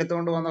പരിഭാഷയൊക്കെ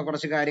എടുത്തുകൊണ്ട് വന്ന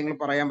കുറച്ച് കാര്യങ്ങൾ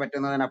പറയാൻ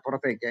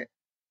പറ്റുന്നതിനപ്പുറത്തേക്ക്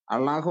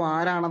അള്ളാഹു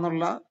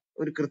ആരാണെന്നുള്ള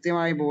ഒരു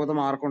കൃത്യമായ ബോധം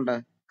ആർക്കുണ്ട്?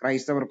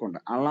 ക്രൈസ്തവർക്കുണ്ട്.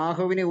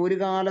 അള്ളാഹുവിനെ ഒരു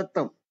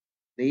കാലത്തും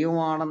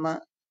ദൈവമാണെന്ന്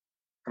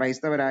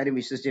ക്രൈസ്തവരാരും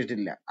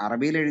വിശ്വസിച്ചിട്ടില്ല.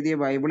 അറബിയിൽ എഴുതിയ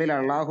ബൈബിളിൽ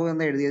അള്ളാഹു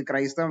എന്ന് എഴുതിയത്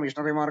ക്രൈസ്തവ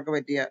മിഷണറിമാർക്ക്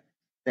പറ്റിയ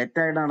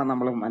തെറ്റായിട്ടാണ്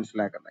നമ്മൾ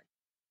മനസ്സിലാക്കുന്നത്.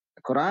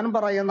 ഖുർആൻ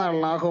പറയുന്ന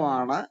അള്ളാഹു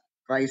ആണ്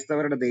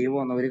ക്രൈസ്തവരുടെ ദൈവം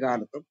എന്ന് ഒരു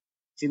കാലത്തും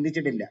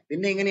ചിന്തിച്ചിട്ടില്ല.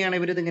 പിന്നെ എങ്ങനെയാണ്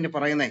ഇവരിതിങ്ങനെ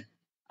പറയുന്നത്?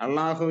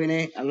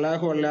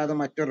 അള്ളാഹു അല്ലാതെ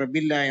മറ്റൊരു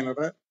റബ്ബില്ല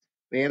എന്നത്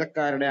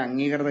വേദക്കാരുടെ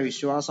അംഗീകൃത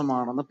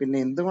വിശ്വാസമാണെന്ന് പിന്നെ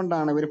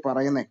എന്തുകൊണ്ടാണ് ഇവർ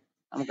പറയുന്നത്?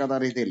 നമുക്കത്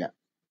അറിയത്തില്ല.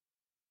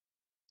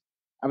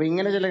 അപ്പൊ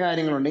ഇങ്ങനെ ചില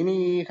കാര്യങ്ങളുണ്ട്. ഇനി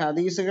ഈ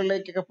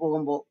ഹദീസുകളിലേക്കൊക്കെ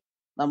പോകുമ്പോൾ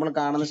നമ്മൾ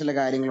കാണുന്ന ചില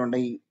കാര്യങ്ങളുണ്ട്.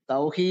 ഈ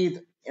തൗഹീദ്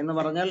എന്ന്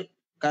പറഞ്ഞാൽ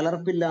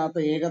കലർപ്പില്ലാത്ത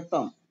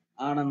ഏകത്വം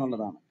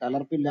ആണെന്നുള്ളതാണ്.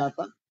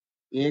 കലർപ്പില്ലാത്ത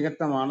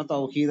ഏകത്വമാണ്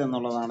തൗഹീദ്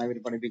എന്നുള്ളതാണ് ഇവർ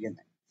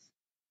പഠിപ്പിക്കുന്നത്.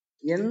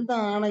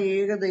 എന്താണ്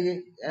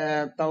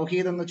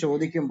തൗഹീദ് എന്ന്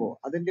ചോദിക്കുമ്പോൾ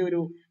അതിന്റെ ഒരു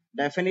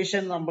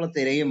ഡെഫിനിഷൻ നമ്മൾ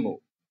തിരയുമ്പോൾ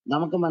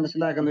നമുക്ക്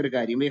മനസ്സിലാക്കുന്ന ഒരു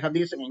കാര്യം, ഈ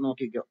ഹദീസുകൾ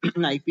നോക്കിക്കോ.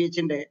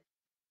 IPHന്റെ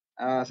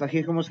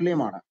സഹീഹ്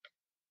മുസ്ലിമാണ്.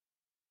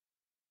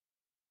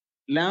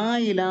 ലാ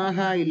ഇലാഹ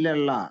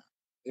ഇല്ലല്ലാ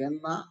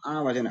എന്ന ആ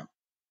വചനം.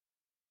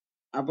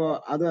 അപ്പോ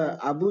അത്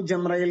അബു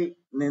ജംറയിൽ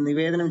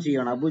നിവേദനം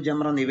ചെയ്യണം. അബു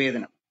ജംറ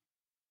നിവേദനം,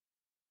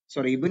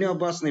 ഇബ്നു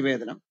അബ്ബാസ്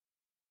നിവേദനം.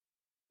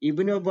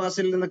 ഇബ്നു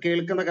അബ്ബാസിൽ നിന്ന്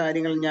കേൾക്കുന്ന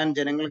കാര്യങ്ങൾ ഞാൻ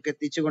ജനങ്ങൾക്ക്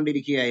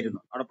എത്തിച്ചുകൊണ്ടിരിക്കുകയായിരുന്നു.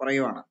 അവിടെ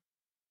പറയുവാണ്,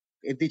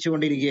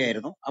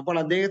 എത്തിച്ചുകൊണ്ടിരിക്കുകയായിരുന്നു. അപ്പോൾ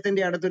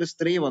അദ്ദേഹത്തിന്റെ അടുത്തൊരു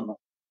സ്ത്രീ വന്നു.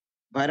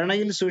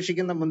 ഭരണയിൽ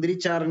സൂക്ഷിക്കുന്ന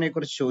മുന്തിരിച്ചാറിനെ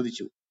കുറിച്ച്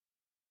ചോദിച്ചു.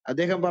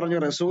 അദ്ദേഹം പറഞ്ഞു,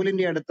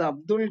 റസൂലിന്റെ അടുത്ത്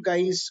അബ്ദുൽ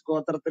ഖൈസ്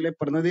ഗോത്രത്തിലെ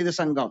പ്രതിനിധി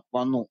സംഘം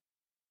വന്നു.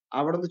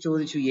 അവിടുന്ന്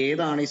ചോദിച്ചു,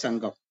 ഏതാണ് ഈ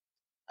സംഘം,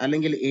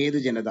 അല്ലെങ്കിൽ ഏത്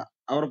ജനത?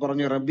 അവർ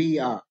പറഞ്ഞു, റബിയ.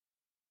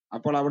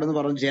 അപ്പോൾ അവിടുന്ന്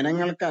പറഞ്ഞു,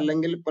 ജനങ്ങൾക്ക്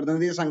അല്ലെങ്കിൽ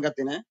പ്രതിനിധി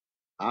സംഘത്തിന്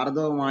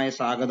ആർദവമായ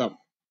സ്വാഗതം.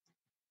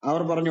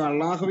 അവർ പറഞ്ഞു,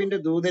 അള്ളാഹുവിന്റെ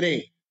ദൂതരെ,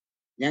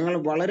 ഞങ്ങൾ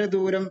വളരെ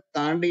ദൂരം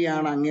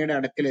താണ്ടിയാണ് അങ്ങയുടെ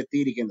അടുക്കൽ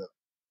എത്തിയിരിക്കുന്നത്.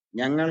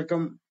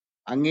 ഞങ്ങൾക്കും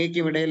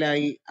അങ്ങേക്കും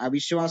ഇടയിലായി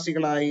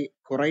അവിശ്വാസികളായി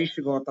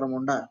ഖുറൈശ്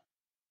ഗോത്രമുണ്ട്.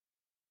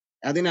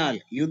 അതിനാൽ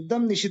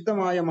യുദ്ധം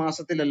നിഷിദ്ധമായ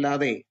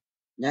മാസത്തിലല്ലാതെ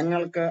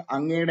ഞങ്ങൾക്ക്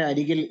അങ്ങയുടെ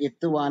അരികിൽ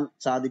എത്തുവാൻ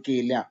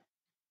സാധിക്കുകയില്ല.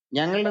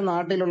 ഞങ്ങളുടെ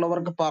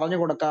നാട്ടിലുള്ളവർക്ക് പറഞ്ഞു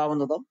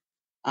കൊടുക്കാവുന്നതും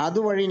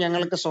അതുവഴി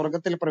ഞങ്ങൾക്ക്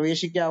സ്വർഗത്തിൽ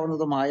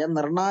പ്രവേശിക്കാവുന്നതുമായ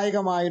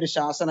നിർണായകമായ ഒരു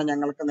ശാസന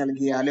ഞങ്ങൾക്ക്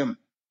നൽകിയാലും.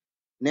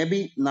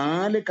 നബി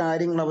 4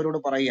 കാര്യങ്ങൾ അവരോട്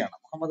പറയുകയാണ്.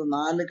 മുഹമ്മദ്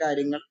 4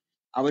 കാര്യങ്ങൾ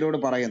അവരോട്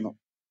പറയുന്നു.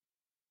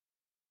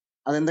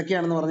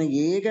 അതെന്തൊക്കെയാണെന്ന് പറഞ്ഞ്,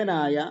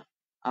 ഏകനായ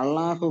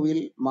അള്ളാഹുവിൽ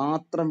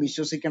മാത്രം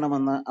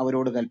വിശ്വസിക്കണമെന്ന്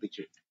അവരോട്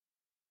കൽപ്പിച്ചു.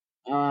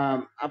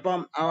 അപ്പം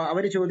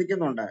അവര്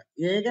ചോദിക്കുന്നുണ്ട്,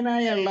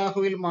 ഏകനായ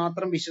അള്ളാഹുവിൽ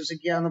മാത്രം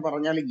വിശ്വസിക്കുക എന്ന്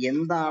പറഞ്ഞാൽ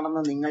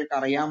എന്താണെന്ന്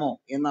നിങ്ങൾക്കറിയാമോ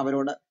എന്ന്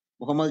അവരോട്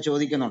മുഹമ്മദ്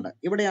ചോദിക്കുന്നുണ്ട്.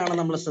 ഇവിടെയാണ്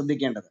നമ്മൾ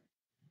ശ്രദ്ധിക്കേണ്ടത്.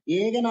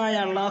 ഏകനായ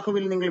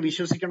അള്ളാഹുവിൽ നിങ്ങൾ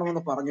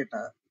വിശ്വസിക്കണമെന്ന്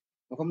പറഞ്ഞിട്ട്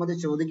മുഹമ്മദ്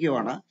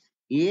ചോദിക്കുവാണ്,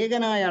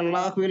 ഏകനായ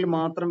അള്ളാഹുവിൽ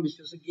മാത്രം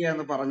വിശ്വസിക്കുക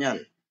എന്ന് പറഞ്ഞാൽ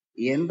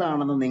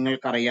എന്താണെന്ന്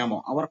നിങ്ങൾക്കറിയാമോ?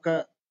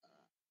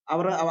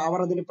 അവർ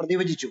അതിന്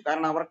പ്രതിവചിച്ചു.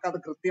 കാരണം അവർക്ക് അത്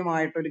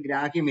കൃത്യമായിട്ടൊരു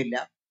ഗ്രാഹ്യമില്ല.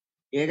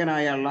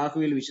 ഏകനായ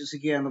അള്ളാഹുവിൽ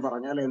വിശ്വസിക്കുക എന്ന്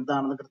പറഞ്ഞാൽ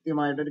എന്താണെന്ന്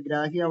കൃത്യമായിട്ടൊരു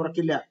ഗ്രാഹ്യം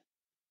അവർക്കില്ല.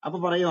 അപ്പൊ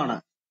പറയുവാണ്,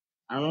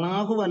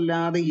 അള്ളാഹു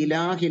അല്ലാതെ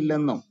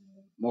ഇലാഹില്ലെന്നും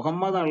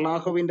മുഹമ്മദ്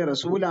അള്ളാഹുവിന്റെ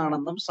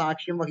റസൂലാണെന്നും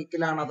സാക്ഷ്യം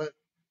വഹിക്കലാണത്.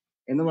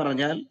 എന്ന്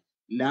പറഞ്ഞാൽ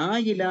ലാ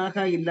ഇലാഹ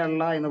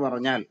ഇല്ലല്ലാ എന്ന്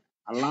പറഞ്ഞാൽ,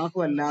 അള്ളാഹു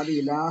അല്ലാതെ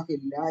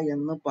ഇലാഹില്ല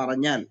എന്ന്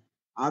പറഞ്ഞാൽ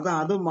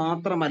അത്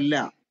മാത്രമല്ല,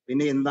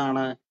 പിന്നെ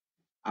എന്താണ്?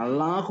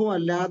 അള്ളാഹു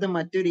അല്ലാതെ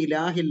മറ്റൊരു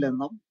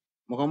ഇലാഹില്ലെന്നും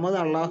മുഹമ്മദ്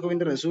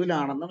അള്ളാഹുവിന്റെ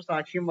റസൂലാണെന്നും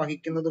സാക്ഷ്യം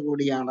വഹിക്കുന്നത്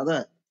കൂടിയാണത്.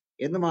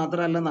 എന്ന്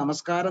മാത്രമല്ല,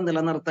 നമസ്കാരം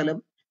നിലനിർത്തലും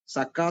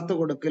സക്കാത്ത്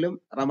കൊടുക്കലും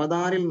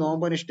റമദാനിൽ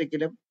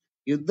നോമ്പനുഷ്ഠിക്കലും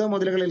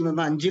യുദ്ധമുതലുകളിൽ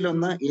നിന്ന്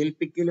 5-1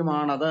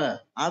 ഏൽപ്പിക്കലുമാണത്.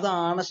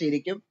 അതാണ്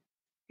ശരിക്കും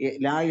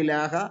ലാ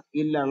ഇലാഹ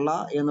ഇല്ലല്ലാ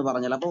എന്ന്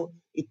പറഞ്ഞാൽ. അപ്പോ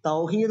ഈ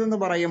തൗഹീദ് എന്ന്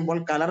പറയുമ്പോൾ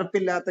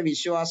കലർപ്പില്ലാത്ത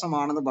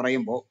വിശ്വാസമാണെന്ന്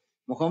പറയുമ്പോൾ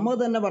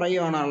മുഹമ്മദ് തന്നെ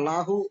പറയുകയാണ്,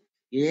 അള്ളാഹു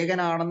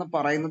ഏകനാണെന്ന്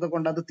പറയുന്നത്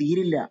കൊണ്ട് അത്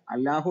തീരില്ല,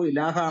 അല്ലാഹു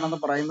ഇലാഹാണെന്ന്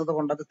പറയുന്നത്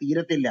കൊണ്ട് അത്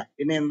തീരത്തില്ല.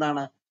 പിന്നെ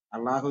എന്താണ്?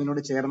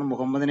 അള്ളാഹുവിനോട് ചേർന്ന്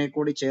മുഹമ്മദിനെ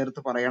കൂടി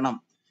ചേർത്ത് പറയണം.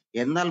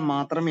 എന്നാൽ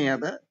മാത്രമേ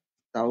അത്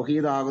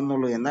തൗഹീദ്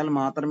ആകുന്നുള്ളൂ. എന്നാൽ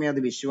മാത്രമേ അത്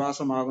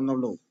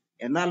വിശ്വാസമാകുന്നുള്ളൂ.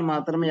 എന്നാൽ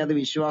മാത്രമേ അത്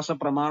വിശ്വാസ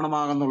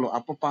പ്രമാണമാകുന്നുള്ളൂ.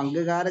 അപ്പൊ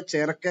പങ്കുകാരെ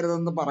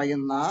ചേർക്കരുതെന്ന്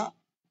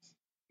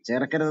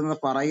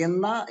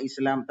പറയുന്ന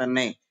ഇസ്ലാം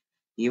തന്നെ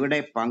ഇവിടെ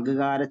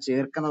പങ്കുകാരെ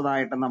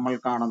ചേർക്കുന്നതായിട്ട് നമ്മൾ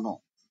കാണുന്നു.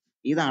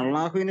 ഇത്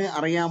അള്ളാഹുവിന്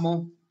അറിയാമോ?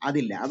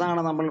 അതില്ല.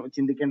 അതാണ് നമ്മൾ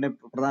ചിന്തിക്കേണ്ട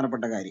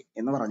പ്രധാനപ്പെട്ട കാര്യം.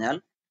 എന്ന് പറഞ്ഞാൽ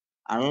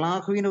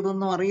അള്ളാഹുവിന്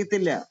ഇതൊന്നും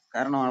അറിയത്തില്ല.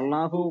 കാരണം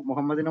അള്ളാഹു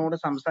മുഹമ്മദിനോട്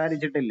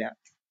സംസാരിച്ചിട്ടില്ല.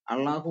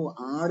 അള്ളാഹു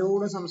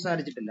ആരോടും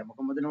സംസാരിച്ചിട്ടില്ല.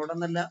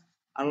 മുഹമ്മദിനോടെന്നല്ല,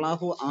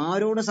 അള്ളാഹു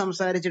ആരോടും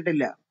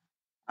സംസാരിച്ചിട്ടില്ല.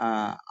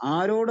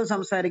 ആരോടും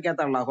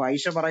സംസാരിക്കാത്ത അള്ളാഹു.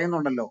 ആയിഷ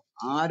പറയുന്നുണ്ടല്ലോ,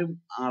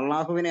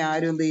 അള്ളാഹുവിനെ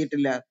ആരും എന്ത്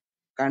ചെയ്തിട്ടില്ല?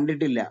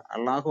 കണ്ടിട്ടില്ല.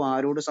 അള്ളാഹു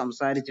ആരോട്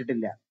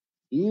സംസാരിച്ചിട്ടില്ല.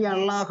 ഈ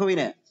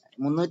അള്ളാഹുവിന്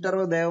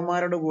 360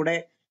 ദേവന്മാരോട് കൂടെ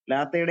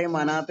ലാത്തയുടെയും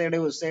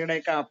മനാത്തയുടെയും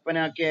ഉസ്സയുടെയും ഒക്കെ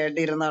അപ്പനൊക്കെ ആയിട്ട്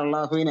ഇരുന്ന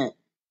അള്ളാഹുവിന്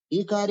ഈ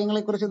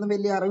കാര്യങ്ങളെ കുറിച്ചൊന്നും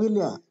വലിയ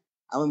അറിവില്ല.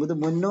 അവൻ ഇത്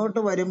മുന്നോട്ട്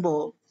വരുമ്പോ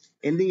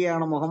എന്ത്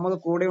ചെയ്യാണ്? മുഹമ്മദ്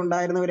കൂടെ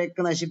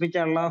ഉണ്ടായിരുന്നവരെയൊക്കെ നശിപ്പിച്ച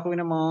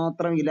അള്ളാഹുവിനെ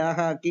മാത്രം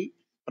ഇലാഹാക്കി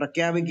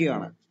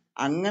പ്രഖ്യാപിക്കുകയാണ്.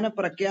 അങ്ങനെ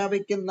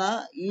പ്രഖ്യാപിക്കുന്ന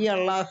ഈ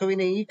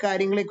അള്ളാഹുവിനെ ഈ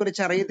കാര്യങ്ങളെ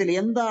കുറിച്ച് അറിയത്തില്ല.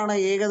 എന്താണ്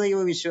ഏകദൈവ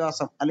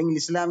വിശ്വാസം അല്ലെങ്കിൽ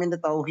ഇസ്ലാമിന്റെ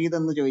തൗഹീദ്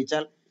എന്ന്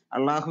ചോദിച്ചാൽ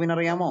അള്ളാഹുവിന്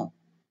അറിയാമോ?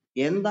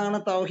 എന്താണ്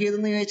തൗഹീദ്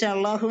എന്ന് ചോദിച്ചാൽ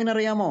അള്ളാഹുവിന്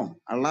അറിയാമോ?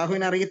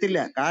 അള്ളാഹുവിന് അറിയത്തില്ല.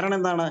 കാരണം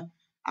എന്താണ്?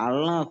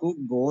 അള്ളാഹു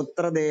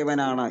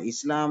ഗോത്രദേവനാണ്.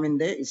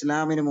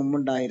 ഇസ്ലാമിന്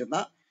മുമ്പുണ്ടായിരുന്ന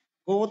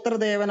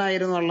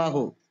ഗോത്രദേവനായിരുന്നു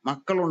അള്ളാഹു.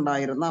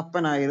 മക്കളുണ്ടായിരുന്ന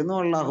അപ്പനായിരുന്നു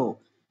അള്ളാഹു.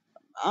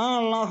 ആ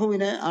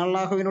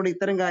അള്ളാഹുവിനോട്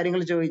ഇത്തരം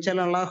കാര്യങ്ങൾ ചോദിച്ചാൽ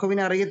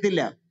അള്ളാഹുവിനെ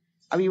അറിയത്തില്ല.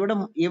 അപ്പൊ ഇവിടെ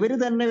ഇവര്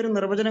തന്നെ ഒരു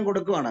നിർവചനം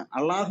കൊടുക്കുവാണ്.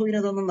 അള്ളാഹുവിനെ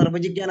ഇതൊന്നും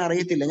നിർവചിക്കാൻ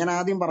അറിയത്തില്ല. ഞാൻ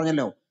ആദ്യം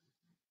പറഞ്ഞല്ലോ,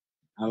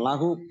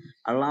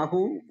 അള്ളാഹു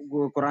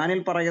ഖുറാനിൽ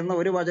പറയുന്ന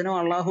ഒരു വചനവും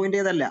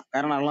അള്ളാഹുവിൻ്റെതല്ല.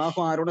 കാരണം അള്ളാഹു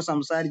ആരോട്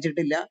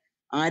സംസാരിച്ചിട്ടില്ല,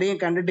 ആരെയും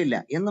കണ്ടിട്ടില്ല.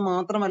 എന്ന്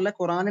മാത്രമല്ല,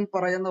 ഖുറാനിൽ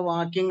പറയുന്ന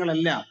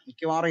വാക്യങ്ങളെല്ലാം,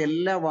 മിക്കവാറും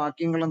എല്ലാ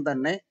വാക്യങ്ങളും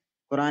തന്നെ,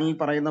 ഖുറാനിൽ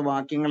പറയുന്ന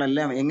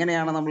വാക്യങ്ങളെല്ലാം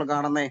എങ്ങനെയാണ് നമ്മൾ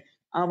കാണുന്നത്?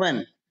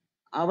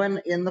 അവൻ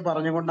എന്ന്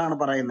പറഞ്ഞുകൊണ്ടാണ്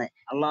പറയുന്നത്.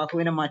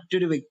 അള്ളാഹുവിനെ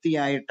മറ്റൊരു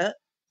വ്യക്തിയായിട്ട്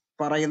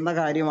പറയുന്ന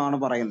കാര്യമാണ്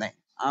പറയുന്നത്.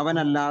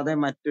 അവനല്ലാതെ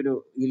മറ്റൊരു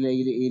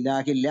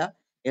ഇലാഹില്ല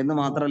എന്ന്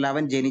മാത്രമല്ല,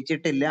 അവൻ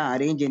ജനിച്ചിട്ടില്ല,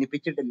 ആരെയും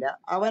ജനിപ്പിച്ചിട്ടില്ല.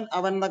 അവൻ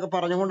എന്നൊക്കെ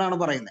പറഞ്ഞുകൊണ്ടാണ്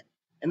പറയുന്നത്.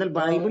 എന്നാൽ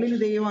ബൈബിളിൽ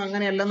ദൈവം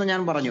അങ്ങനെയല്ലെന്ന്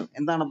ഞാൻ പറഞ്ഞു.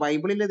 എന്താണ്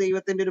ബൈബിളിലെ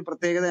ദൈവത്തിന്റെ ഒരു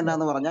പ്രത്യേകത?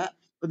 എന്താന്ന് പറഞ്ഞാൽ,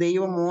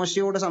 ദൈവം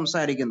മോശയോട്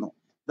സംസാരിക്കുന്നു,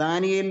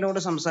 ദാനിയേലിനോട്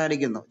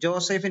സംസാരിക്കുന്നു,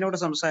 ജോസഫിനോട്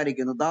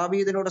സംസാരിക്കുന്നു,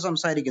 ദാവീദിനോട്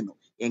സംസാരിക്കുന്നു.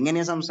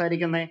 എങ്ങനെയാ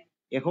സംസാരിക്കുന്നത്?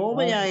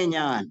 യഹോവയായ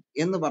ഞാൻ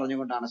എന്ന്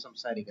പറഞ്ഞുകൊണ്ടാണ്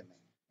സംസാരിക്കുന്നത്.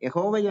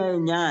 യഹോവയായ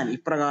ഞാൻ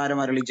ഇപ്രകാരം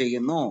അരുളി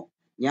ചെയ്യുന്നു,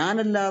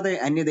 ഞാനല്ലാതെ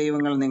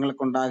അന്യദൈവങ്ങൾ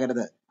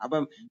നിങ്ങൾക്കുണ്ടാകരുത്.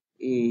 അപ്പം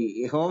ഈ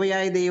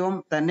യഹോവയായ ദൈവം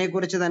തന്നെ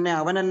കുറിച്ച് തന്നെ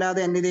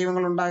അവനല്ലാതെ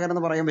അന്യദൈവങ്ങൾ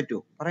ഉണ്ടാകരുതെന്ന് പറയാൻ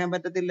പറ്റുമോ? പറയാൻ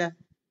പറ്റത്തില്ല.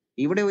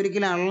 ഇവിടെ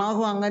ഒരിക്കലും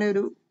അള്ളാഹു അങ്ങനെ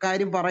ഒരു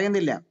കാര്യം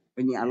പറയുന്നില്ല.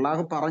 ഇനി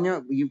അള്ളാഹു പറഞ്ഞ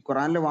ഈ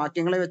ഖുറാനിലെ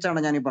വാക്യങ്ങളെ വെച്ചാണ്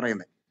ഞാൻ ഈ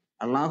പറയുന്നത്.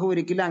 അള്ളാഹു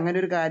ഒരിക്കലും അങ്ങനെ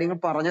ഒരു കാര്യങ്ങൾ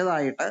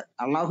പറഞ്ഞതായിട്ട്,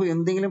 അള്ളാഹു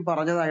എന്തെങ്കിലും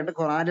പറഞ്ഞതായിട്ട്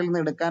ഖുറാനിൽ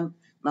നിന്ന് എടുക്കാൻ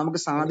നമുക്ക്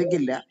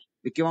സാധിക്കില്ല.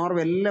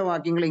 മിക്കവാറും എല്ലാ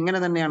വാക്യങ്ങളും ഇങ്ങനെ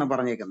തന്നെയാണ്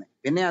പറഞ്ഞേക്കുന്നത്.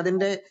 പിന്നെ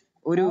അതിന്റെ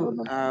ഒരു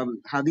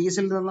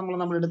ഹദീസിൽ നിന്ന്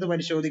നമ്മൾ എടുത്ത്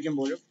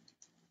പരിശോധിക്കുമ്പോഴും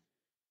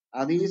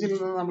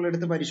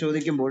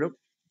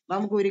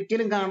നമുക്ക്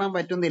ഒരിക്കലും കാണാൻ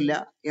പറ്റുന്നില്ല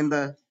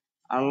എന്ത്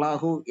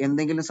അള്ളാഹു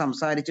എന്തെങ്കിലും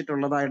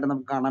സംസാരിച്ചിട്ടുള്ളതായിട്ട്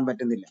നമുക്ക് കാണാൻ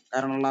പറ്റുന്നില്ല.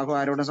 കാരണം അള്ളാഹു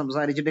ആരോടും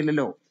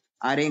സംസാരിച്ചിട്ടില്ലല്ലോ,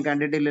 ആരെയും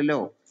കണ്ടിട്ടില്ലല്ലോ.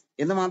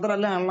 എന്ന്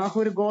മാത്രമല്ല, അള്ളാഹു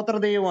ഒരു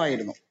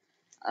ഗോത്രദൈവമായിരുന്നു.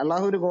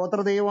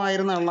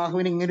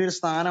 അള്ളാഹുവിന് ഇങ്ങനെ ഒരു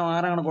സ്ഥാനം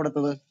ആരാണ്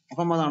കൊടുത്തത്?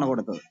 മുഹമ്മദാണ്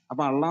കൊടുത്തത്.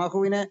 അപ്പൊ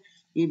അള്ളാഹുവിന്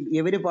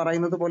ഇവര്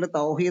പറയുന്നത് പോലെ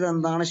തൗഹീദ്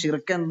എന്താണ്,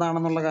 ശിർക്ക്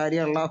എന്താണെന്നുള്ള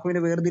കാര്യം അള്ളാഹുവിന്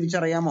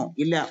വേർതിരിച്ചറിയാമോ?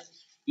 ഇല്ല.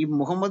 ഈ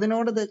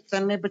മുഹമ്മദിനോട്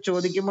തന്നെ ഇപ്പൊ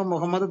ചോദിക്കുമ്പോൾ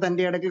മുഹമ്മദ്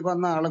തന്റെ ഇടയ്ക്ക്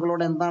വന്ന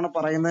ആളുകളോട് എന്താണ്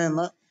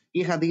പറയുന്നതെന്ന്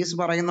ഈ ഹദീസ്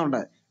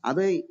പറയുന്നുണ്ട്.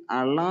 അത്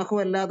അള്ളാഹു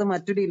അല്ലാതെ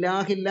മറ്റൊരു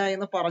ഇലാഹില്ല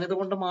എന്ന് പറഞ്ഞത്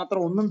കൊണ്ട് മാത്രം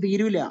ഒന്നും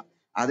തീരൂല.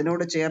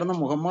 അതിനോട് ചേർന്ന്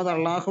മുഹമ്മദ്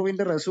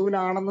അള്ളാഹുവിന്റെ റസൂൽ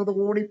ആണെന്നത്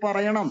കൂടി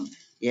പറയണം.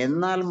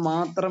 എന്നാൽ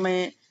മാത്രമേ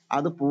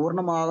അത്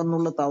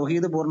പൂർണ്ണമാകുന്നുള്ളൂ,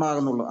 തൗഹീദ്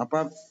പൂർണ്ണമാകുന്നുള്ളൂ.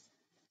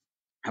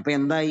 അപ്പൊ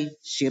എന്തായി?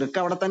 ശിർക്ക്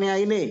അവിടെ തന്നെ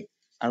ആയില്ലേ?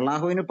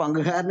 അള്ളാഹുവിന്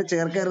പങ്കുകാരന്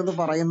ചേർക്കരുത്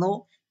പറയുന്നു.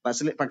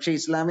 പക്ഷെ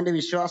ഇസ്ലാമിന്റെ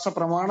വിശ്വാസ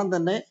പ്രമാണം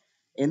തന്നെ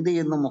എന്ത്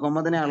ചെയ്യുന്നു?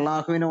 മുഹമ്മദിനെ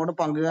അള്ളാഹുവിനോട്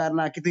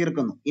പങ്കുകാരനാക്കി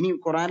തീർക്കുന്നു. ഇനി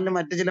ഖുറാനിൽ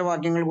മറ്റു ചില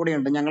വാക്യങ്ങൾ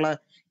കൂടിയുണ്ട്. ഞങ്ങള്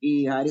ഈ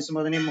ഹാരിസ്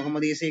മദനിയും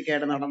മുഹമ്മദ് ഈസയൊക്കെ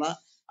ആയിട്ട് നടന്ന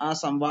ആ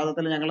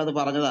സംവാദത്തിൽ ഞങ്ങളത്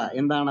പറഞ്ഞതാ.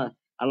 എന്താണ്?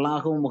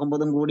 അള്ളാഹുവും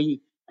മുഹമ്മദും കൂടി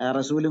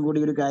റസൂലും കൂടി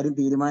ഒരു കാര്യം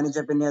തീരുമാനിച്ച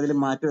പിന്നെ അതിൽ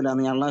മാറ്റമില്ല.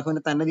 നീ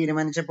അള്ളാഹുവിനെ തന്നെ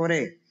തീരുമാനിച്ച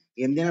പോരെ,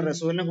 എന്തിനാ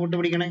റസൂലിനെ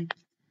കൂട്ടുപിടിക്കണേ?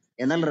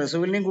 എന്നാൽ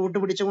റസൂലിനെയും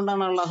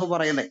കൂട്ടുപിടിച്ചുകൊണ്ടാണ് അള്ളാഹു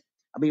പറയുന്നത്.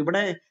 അപ്പൊ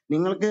ഇവിടെ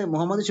നിങ്ങൾക്ക്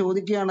മുഹമ്മദ്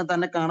ചോദിക്കുകയാണ്,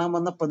 തന്നെ കാണാൻ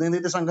വന്ന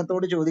പ്രതിനിധി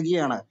സംഘത്തോട്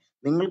ചോദിക്കുകയാണ്,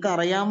 നിങ്ങൾക്ക്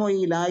അറിയാമോ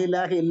ഈ ലാ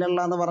ഇലാഹ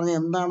ഇല്ലല്ലാഹ് എന്ന് പറഞ്ഞ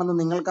എന്താണെന്ന്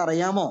നിങ്ങൾക്ക്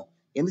അറിയാമോ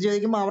എന്ന്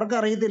ചോദിക്കുമ്പോൾ അവർക്ക്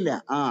അറിയത്തില്ല.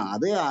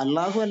 അത്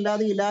അള്ളാഹു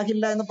അല്ലാതെ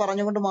ഇലാഹില്ല എന്ന്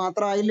പറഞ്ഞുകൊണ്ട്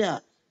മാത്രമായില്ല,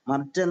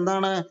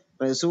 മറ്റെന്താണ്?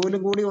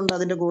 റസൂലും കൂടി ഉണ്ട്,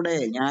 അതിന്റെ കൂടെ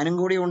ഞാനും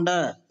കൂടി ഉണ്ട്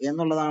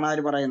എന്നുള്ളതാണ്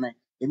ആര് പറയുന്നത്?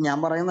 ഇത് ഞാൻ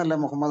പറയുന്നല്ല,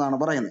 മുഹമ്മദാണ്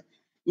പറയുന്നത്.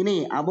 ഇനി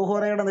അബൂ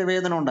ഹുറൈറയുടെ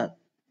നിവേദനമുണ്ട്.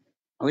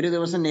 ഒരു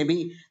ദിവസം നബി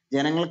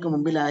ജനങ്ങൾക്ക്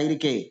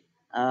മുമ്പിലായിരിക്കെ,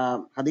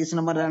 ഹദീസ്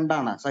നമ്പർ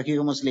 2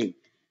 സഹീഹ് മുസ്ലിം,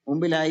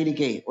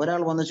 മുമ്പിലായിരിക്കെ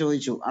ഒരാൾ വന്ന്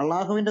ചോദിച്ചു,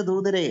 അള്ളാഹുവിന്റെ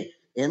ദൂതരെ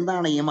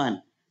എന്താണ് ഈമാൻ?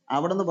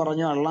 അവിടുന്ന്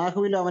പറഞ്ഞു,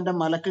 അള്ളാഹുവിലും അവന്റെ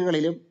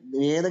മലക്കുകളിലും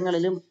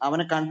വേദങ്ങളിലും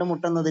അവനെ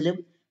കണ്ടുമുട്ടുന്നതിലും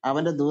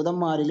അവന്റെ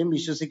ദൂതന്മാരിലും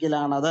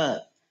വിശ്വസിക്കലാണത്.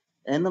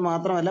 എന്ന്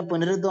മാത്രമല്ല,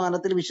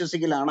 പുനരുദ്ധാനത്തിൽ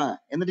വിശ്വസിക്കലാണ്.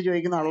 എന്നിട്ട്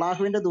ചോദിക്കുന്നു,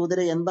 അള്ളാഹുവിന്റെ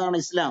ദൂതരെ എന്താണ്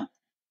ഇസ്ലാം?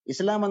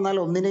 ഇസ്ലാം എന്നാൽ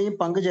ഒന്നിനെയും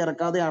പങ്കു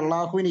ചേർക്കാതെ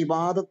അള്ളാഹുവിന്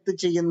ഇബാദത്ത്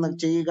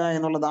ചെയ്യുക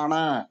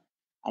എന്നുള്ളതാണ്.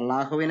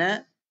 അള്ളാഹുവിന്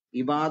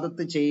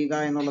ഇബാദത്ത് ചെയ്യുക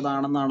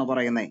എന്നുള്ളതാണെന്നാണ്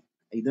പറയുന്നത്.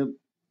 ഇത്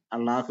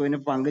അള്ളാഹുവിന്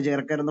പങ്കു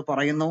ചേർക്കരുതെന്ന്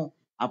പറയുന്നു.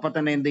 അപ്പൊ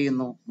തന്നെ എന്ത്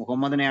ചെയ്യുന്നു?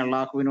 മുഹമ്മദിനെ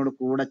അള്ളാഹുവിനോട്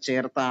കൂടെ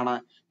ചേർത്താണ്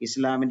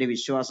ഇസ്ലാമിന്റെ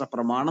വിശ്വാസ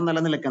പ്രമാണം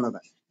നിലനിൽക്കുന്നത്.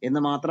 എന്ന്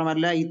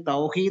മാത്രമല്ല, ഈ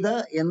തൗഹീദ്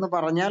എന്ന്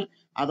പറഞ്ഞാൽ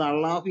അത്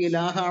അള്ളാഹു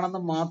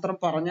ഇലാഹാണെന്ന് മാത്രം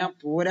പറഞ്ഞാൽ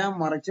പോരാ,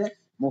 മറിച്ച്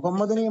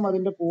മുഹമ്മദിനെയും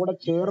അതിന്റെ കൂടെ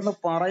ചേർന്ന്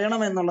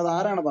പറയണം എന്നുള്ളത്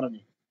ആരാണ്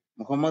പറഞ്ഞത്?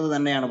 മുഹമ്മദ്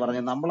തന്നെയാണ്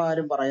പറഞ്ഞത്,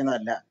 നമ്മളാരും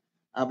പറയുന്നതല്ല.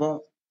 അപ്പൊ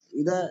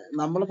ഇത്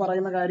നമ്മൾ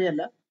പറയുന്ന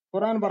കാര്യമല്ല,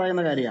 ഖുർആൻ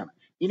പറയുന്ന കാര്യമാണ്.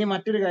 ഇനി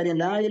മറ്റൊരു കാര്യം,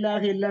 ലാ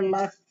ഇലാഹ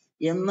ഇല്ലല്ലാഹ്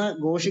എന്ന്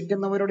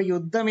ഘോഷിക്കുന്നവരോട്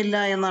യുദ്ധമില്ല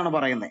എന്നാണ്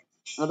പറയുന്നത്.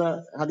 അത്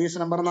ഹദീസ്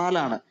നമ്പർ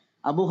 4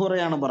 അബൂ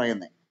ഹുറയാണ്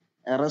പറയുന്നത്.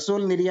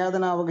 റസൂൽ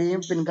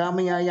നിര്യാതനാവുകയും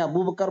പിൻഗാമിയായി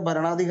അബൂബക്കർ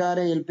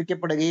ഭരണാധികാരം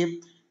ഏൽപ്പിക്കപ്പെടുകയും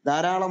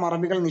ധാരാളം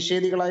അറബികൾ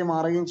നിഷേധികളായി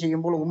മാറുകയും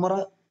ചെയ്യുമ്പോൾ ഉമർ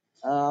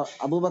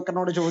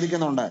അബൂബക്കറിനോട്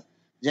ചോദിക്കുന്നുണ്ട്,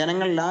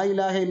 ജനങ്ങൾ ലാ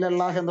ഇലാഹ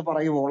ഇല്ലല്ലാഹ് എന്ന്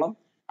പറയുവോളം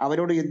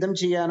അവരോട് യുദ്ധം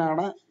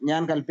ചെയ്യാനാണ്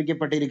ഞാൻ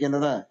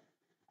കൽപ്പിക്കപ്പെട്ടിരിക്കുന്നത്.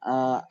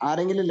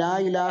 ആരെങ്കിലും ലാ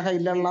ഇലാഹ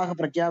ഇല്ലല്ലാഹ്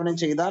പ്രഖ്യാപനം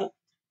ചെയ്താൽ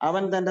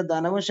അവൻ തന്റെ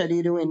ധനവും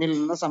ശരീരവും എന്നിൽ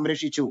നിന്ന്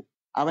സംരക്ഷിച്ചു,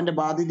 അവന്റെ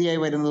ബാധ്യതയായി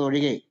വരുന്നത്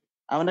ഒഴികെ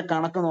അവന്റെ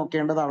കണക്ക്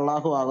നോക്കേണ്ടത്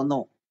അള്ളാഹു ആകുന്നു.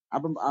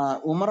 അപ്പം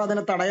ഉമർ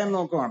അതിനെ തടയാൻ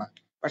നോക്കുവാണ്.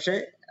 പക്ഷെ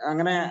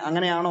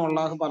അങ്ങനെയാണോ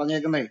അള്ളാഹു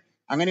പറഞ്ഞേക്കുന്നത്?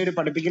 അങ്ങനെ ഒരു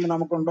പഠിപ്പിക്കൽ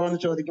നമുക്കുണ്ടോ എന്ന്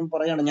ചോദിക്കുമ്പോൾ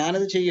പറയാണ്,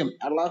 ഞാനത് ചെയ്യും.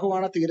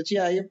 അള്ളാഹുവാണ്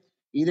തീർച്ചയായും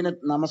ഇതിന്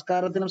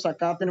നമസ്കാരത്തിനും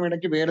സക്കാത്തിനും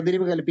ഇടയ്ക്ക്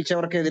വേർതിരിവ്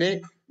കൽപ്പിച്ചവർക്കെതിരെ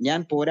ഞാൻ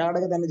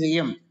പോരാടുക തന്നെ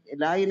ചെയ്യും.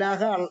 ലാ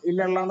ഇലാഹ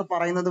ഇല്ലല്ലാഹ് എന്ന്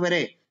പറയുന്നത്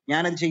വരെ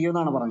ഞാനത് ചെയ്യും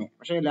എന്നാണ് പറഞ്ഞത്.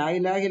 പക്ഷെ ലാ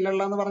ഇലാഹ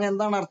ഇല്ലല്ലാഹ് എന്ന് പറഞ്ഞ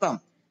എന്താണ് അർത്ഥം?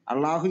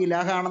 അള്ളാഹു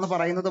ഇലാഹ ആണെന്ന്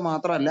പറയുന്നത്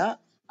മാത്രമല്ല,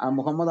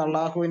 മുഹമ്മദ്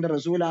അള്ളാഹുവിന്റെ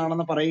റസൂൽ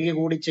ആണെന്ന് പറയുക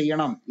കൂടി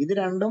ചെയ്യണം. ഇത്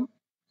രണ്ടും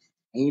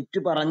ഏറ്റു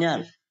പറഞ്ഞാൽ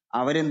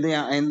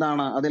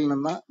എന്താണ് അതിൽ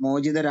നിന്ന്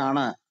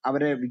മോചിതരാണ്,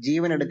 അവരെ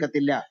ജീവൻ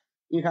എടുക്കത്തില്ല.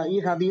 ഈ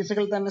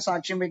ഹദീസുകൾ തന്നെ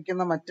സാക്ഷ്യം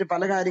വെക്കുന്ന മറ്റ്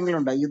പല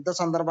കാര്യങ്ങളുണ്ട്. യുദ്ധ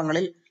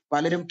സന്ദർഭങ്ങളിൽ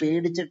പലരും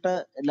പേടിച്ചിട്ട്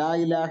ലാ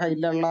ഇലാഹ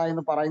ഇല്ലല്ലാഹ്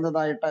എന്ന്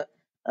പറയുന്നതായിട്ട്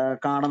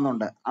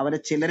കാണുന്നുണ്ട്. അവരെ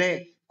ചിലരെ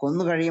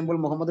കൊന്നു കഴിയുമ്പോൾ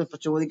മുഹമ്മദ്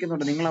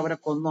ചോദിക്കുന്നുണ്ട്, നിങ്ങൾ അവരെ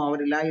കൊന്നു, അവർ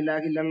ലാ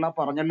ഇലാഹ ഇല്ലല്ലാഹ്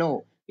പറഞ്ഞല്ലോ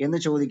എന്ന്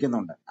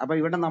ചോദിക്കുന്നുണ്ട്. അപ്പൊ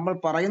ഇവിടെ നമ്മൾ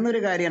പറയുന്ന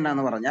ഒരു കാര്യം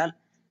എന്താന്ന് പറഞ്ഞാൽ,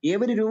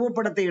 ഇവര്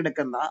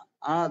രൂപപ്പെടുത്തിയെടുക്കുന്ന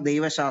ആ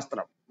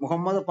ദൈവശാസ്ത്രം,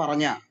 മുഹമ്മദ്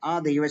പറഞ്ഞ ആ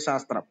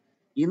ദൈവശാസ്ത്രം,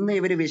 ഇന്ന്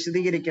ഇവര്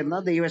വിശദീകരിക്കുന്ന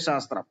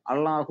ദൈവശാസ്ത്രം,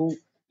 അള്ളാഹു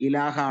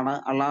ഇലാഹാണ്,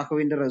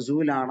 അള്ളാഹുവിന്റെ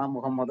റസൂലാണ്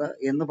മുഹമ്മദ്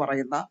എന്ന്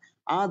പറയുന്ന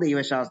ആ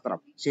ദൈവശാസ്ത്രം,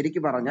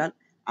 ശരിക്കു പറഞ്ഞാൽ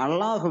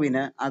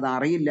അള്ളാഹുവിന് അത്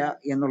അറിയില്ല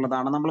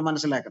എന്നുള്ളതാണ് നമ്മൾ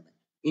മനസ്സിലാക്കുന്നത്.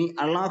 ഈ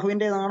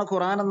അള്ളാഹുവിൻ്റെതാണ്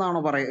ഖുറാൻ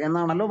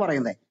എന്നാണല്ലോ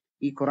പറയുന്നത്.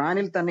 ഈ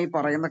ഖുറാനിൽ തന്നെ ഈ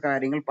പറയുന്ന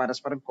കാര്യങ്ങൾ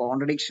പരസ്പരം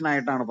കോൺട്രഡിക്ഷൻ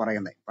ആയിട്ടാണ്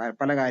പറയുന്നത്.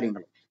 പല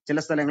കാര്യങ്ങളും ചില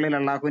സ്ഥലങ്ങളിൽ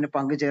അള്ളാഹുവിന്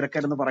പങ്കു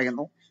ചേർക്കരുതെന്ന്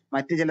പറയുന്നു,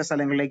 മറ്റു ചില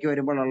സ്ഥലങ്ങളിലേക്ക്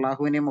വരുമ്പോൾ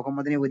അള്ളാഹുവിനെയും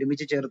മുഹമ്മദിനെയും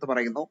ഒരുമിച്ച് ചേർത്ത്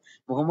പറയുന്നു.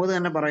 മുഹമ്മദ്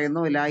തന്നെ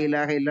പറയുന്നു ലാ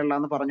ഇലാഹ ഇല്ലല്ലാഹ്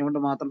എന്ന് പറഞ്ഞുകൊണ്ട്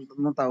മാത്രം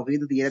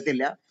തൗഹീദ്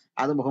തീരത്തില്ല,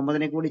 അത്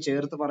മുഹമ്മദിനെ കൂടി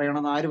ചേർത്ത്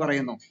പറയണമെന്ന് ആര്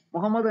പറയുന്നു?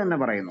 മുഹമ്മദ് തന്നെ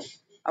പറയുന്നു.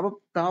 അപ്പൊ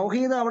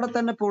തൗഹീദ് അവിടെ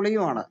തന്നെ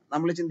പൊളിയുവാണ്.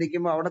 നമ്മൾ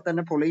ചിന്തിക്കുമ്പോൾ അവിടെ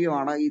തന്നെ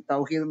പൊളിയുവാണ് ഈ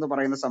തൗഹീദ് എന്ന്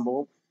പറയുന്ന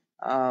സംഭവം.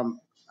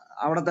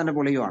 അവിടെ തന്നെ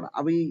പൊളിയുവാണ്.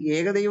 അപ്പൊ ഈ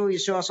ഏകദൈവ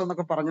വിശ്വാസം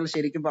എന്നൊക്കെ പറഞ്ഞാൽ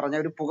ശരിക്കും പറഞ്ഞ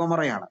ഒരു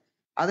പുകമറയാണ്.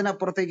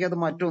 അതിനപ്പുറത്തേക്ക് അത്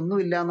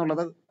മറ്റൊന്നുമില്ല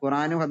എന്നുള്ളത്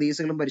ഖുറാനും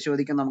ഹദീസുകളും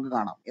പരിശോധിക്കാൻ നമുക്ക്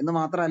കാണാം. എന്ന്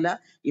മാത്രമല്ല,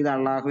 ഇത്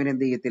അള്ളാഹുവിനെ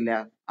എന്ത് ചെയ്യത്തില്ല,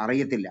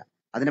 അറിയത്തില്ല.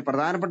 അതിന്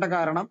പ്രധാനപ്പെട്ട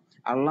കാരണം,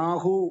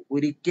 അള്ളാഹു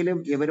ഒരിക്കലും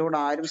ഇവരോട്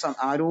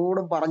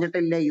ആരോടും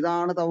പറഞ്ഞിട്ടില്ല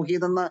ഇതാണ്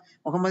തൗഹീദ് എന്ന്.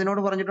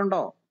 മുഹമ്മദിനോട്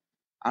പറഞ്ഞിട്ടുണ്ടോ?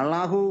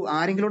 അള്ളാഹു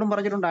ആരെങ്കിലോടും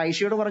പറഞ്ഞിട്ടുണ്ടോ?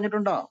 ആയിഷയോട്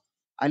പറഞ്ഞിട്ടുണ്ടോ?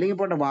 അല്ലെങ്കിൽ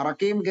പോട്ടെ,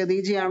 വറക്കയും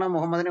ഖദീജയാണ്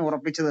മുഹമ്മദിനെ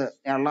ഉറപ്പിച്ചത്.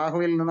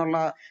 അള്ളാഹുവിൽ നിന്നുള്ള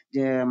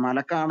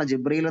മലക്കാണ്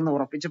ജിബ്രീൽ എന്ന്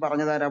ഉറപ്പിച്ച്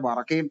പറഞ്ഞതാരാ?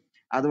 വറക്കയും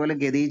അതുപോലെ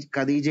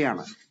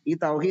ഖദീജയാണ്. ഈ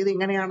തൗഹീദ്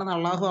ഇങ്ങനെയാണെന്ന്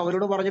അള്ളാഹു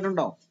അവരോട്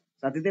പറഞ്ഞിട്ടുണ്ടോ?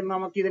 സത്യത്തിൽ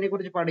നമുക്ക് ഇതിനെ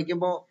കുറിച്ച്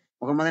പഠിക്കുമ്പോൾ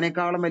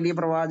മുഹമ്മദിനേക്കാളും വലിയ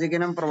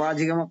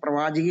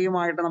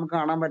പ്രവാചികയുമായിട്ട് നമുക്ക്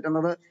കാണാൻ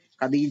പറ്റുന്നത്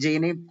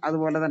ഖദീജയെയും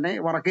അതുപോലെ തന്നെ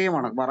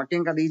വറക്കയുമാണ്.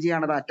 വറക്കയും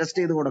ഖദീജയാണ് അത് അറ്റസ്റ്റ്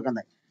ചെയ്ത്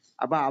കൊടുക്കുന്നത്.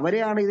 അപ്പൊ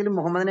അവരെയാണ് ഇതിൽ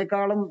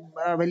മുഹമ്മദിനേക്കാളും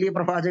വലിയ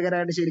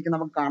പ്രവാചകരായിട്ട് ശരിക്കും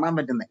നമുക്ക് കാണാൻ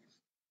പറ്റുന്നത്.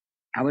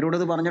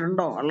 അവരോടത്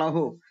പറഞ്ഞിട്ടുണ്ടോ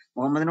അള്ളാഹു?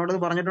 മുഹമ്മദിനോടത്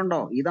പറഞ്ഞിട്ടുണ്ടോ?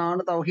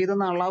 ഇതാണ് തൗഹീദ്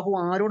എന്ന് അള്ളാഹു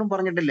ആരോടും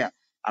പറഞ്ഞിട്ടില്ല.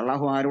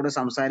 അള്ളാഹു ആരോടും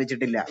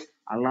സംസാരിച്ചിട്ടില്ല.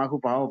 അള്ളാഹു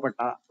പാവപ്പെട്ട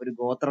ഒരു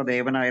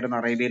ഗോത്രദേവനായിരുന്ന,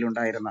 അറേബ്യയിൽ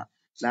ഉണ്ടായിരുന്ന,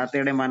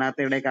 ലാത്തയുടെ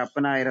മനാത്തയുടെയൊക്കെ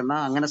അപ്പനായിരുന്ന,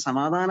 അങ്ങനെ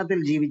സമാധാനത്തിൽ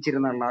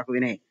ജീവിച്ചിരുന്ന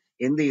അള്ളാഹുവിനെ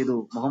എന്ത് ചെയ്തു?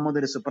 മുഹമ്മദ്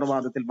ഒരു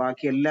സുപ്രഭാതത്തിൽ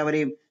ബാക്കി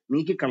എല്ലാവരെയും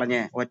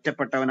നീക്കിക്കളഞ്ഞ്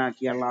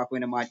ഒറ്റപ്പെട്ടവനാക്കി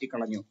അള്ളാഹുവിനെ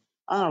മാറ്റിക്കളഞ്ഞു.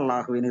 ആ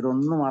അള്ളാഹുവിന്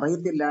ഇതൊന്നും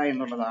അറിയത്തില്ല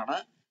എന്നുള്ളതാണ്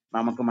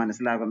നമുക്ക്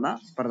മനസ്സിലാകുന്ന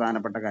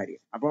പ്രധാനപ്പെട്ട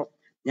കാര്യം. അപ്പോ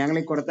ഞങ്ങൾ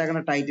ഈ കൊടുത്തേക്കുന്ന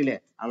ടൈറ്റില്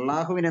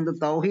അള്ളാഹുവിന് എന്ത്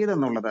തൗഹീദ്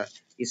എന്നുള്ളത്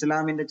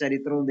ഇസ്ലാമിന്റെ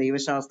ചരിത്രവും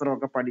ദൈവശാസ്ത്രവും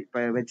ഒക്കെ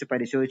വെച്ച്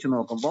പരിശോധിച്ച്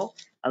നോക്കുമ്പോൾ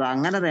അത്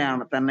അങ്ങനെ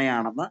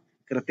തന്നെയാണെന്ന്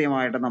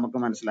കൃത്യമായിട്ട് നമുക്ക്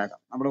മനസ്സിലാക്കാം.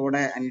 നമ്മുടെ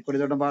കൂടെ അനിൽ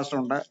കൊടിത്തോട്ടം പാസ്റ്റർ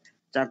ഉണ്ട്,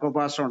 ചാക്കോ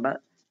പാസ്റ്റർ ഉണ്ട്.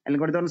 അനിൽ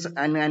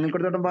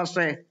കൊടിത്തോട്ടം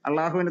പാസ്റ്ററെ,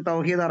 അള്ളാഹുവിന്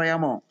തൗഹീദ്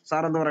അറിയാമോ?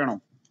 സാർ എന്ത് പറയണം?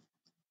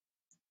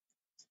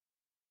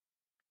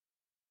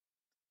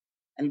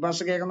 അനിൽ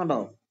പാസ്റ്റർ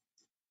കേൾക്കുന്നുണ്ടോ?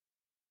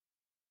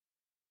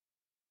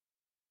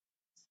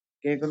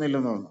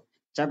 കേൾക്കുന്നില്ലെന്ന് തോന്നുന്നു.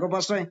 ചാക്കോ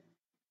പാസ്റ്ററെ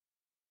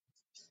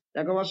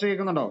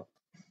കേൾക്കുന്നുണ്ടോ?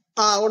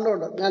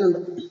 ഉണ്ട്, ഞാനുണ്ട്.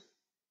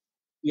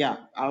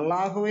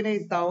 അള്ളാഹുവിന് ഈ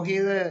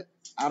തൗഹീദ്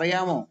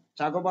അറിയാമോ?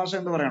 ചാക്കോ പാസ്റ്റർ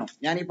എന്ത് പറയണം?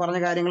 ഞാൻ ഈ പറഞ്ഞ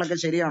കാര്യങ്ങളൊക്കെ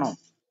ശരിയാണോ?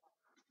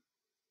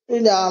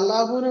 ഇല്ല,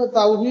 അള്ളാഹുവിന്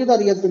തൗഹീദ്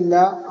അറിയത്തില്ല,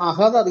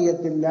 അഹദ്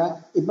അറിയത്തില്ല.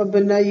 ഇപ്പൊ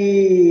പിന്നെ ഈ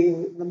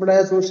നമ്മുടെ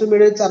സോഷ്യൽ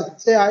മീഡിയയിൽ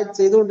ചർച്ച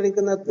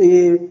ചെയ്തുകൊണ്ടിരിക്കുന്ന ഈ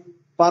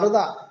പർദ,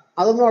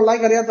 അതൊന്നും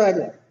അള്ളാഹ്ക്ക് അറിയാത്ത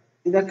കാര്യമാണ്.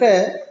 ഇതൊക്കെ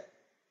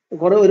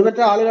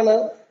ഒരുപറ്റ ആളുകള്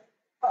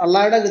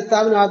അള്ളാഹയുടെ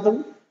കിതാബിനകത്തും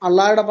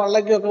അള്ളാഹയുടെ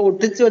പള്ളയ്ക്കും ഒക്കെ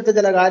ഒട്ടിച്ചു വെച്ച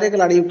ചില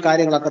കാര്യങ്ങളാണ് ഈ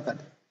കാര്യങ്ങളൊക്കെ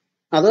തന്നെ.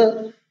 അത്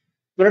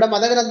ഇവരുടെ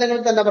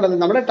മതഗ്രന്ഥങ്ങളിൽ തന്നെ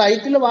പറയുന്നത്. നമ്മുടെ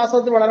ടൈറ്റിൽ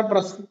വാസ്തവത്തിൽ വളരെ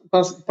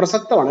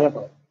പ്രസക്തമാണ്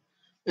കേട്ടോ.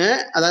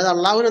 അതായത്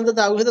അള്ളാഹുവിന് എന്ത്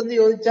തൗഹീദ് എന്ന്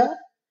ചോദിച്ചാൽ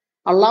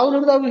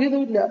അള്ളാഹുവിനൊരു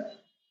തൗഹീദും ഇല്ല.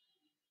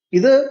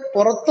 ഇത്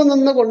പുറത്തു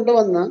നിന്ന്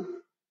കൊണ്ടുവന്ന്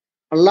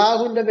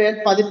അള്ളാഹുവിന്റെ മേൽ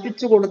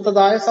പതിപ്പിച്ചു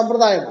കൊടുത്തതായ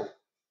സമ്പ്രദായമാണ്.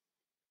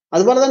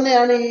 അതുപോലെ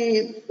തന്നെയാണ് ഈ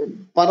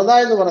പർദ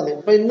എന്ന് പറഞ്ഞത്.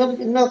 ഇപ്പൊ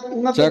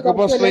ഇന്നത്തെ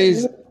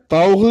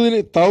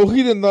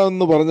തൗഹീദ്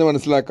എന്താണെന്ന് പറഞ്ഞ്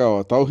മനസ്സിലാക്കാവോ?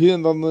 തൗഹീദ്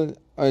എന്താന്ന്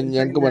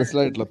ഞങ്ങൾക്ക്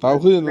മനസ്സിലായിട്ടില്ല.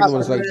 തൗഹീദ് എന്താന്ന്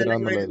മനസ്സിലാക്കി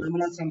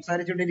തരാന്നുള്ളത്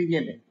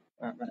സംസാരിച്ചോണ്ടിരിക്കുകയല്ലേ?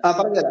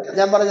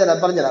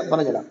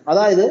 പറഞ്ഞുതരാം.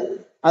 അതായത്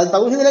അത്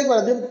തൗഹീദിലേക്ക്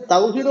പറഞ്ഞു.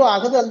 തൗഹീദും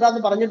അഹദും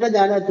എന്താന്ന് പറഞ്ഞിട്ട്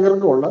ഞാൻ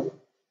തീർക്കുള്ളൂ.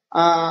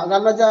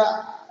 കാരണം വെച്ചാൽ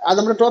അത്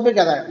നമ്മുടെ ടോപ്പിക്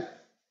അതാണ്.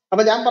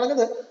 അപ്പൊ ഞാൻ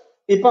പറഞ്ഞത്,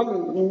 ഇപ്പം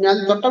ഞാൻ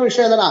തൊട്ട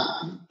വിഷയം ഏതാണ്?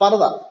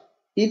 പർദ.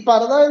 ഈ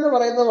പർദ എന്ന്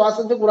പറയുന്നത്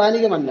വാസ്തവത്തിൽ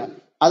ഖുറാനികമല്ല,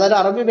 അതൊരു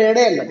അറബി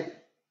വേടയല്ല.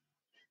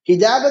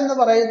 ഹിജാബ് എന്ന്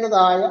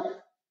പറയുന്നതായ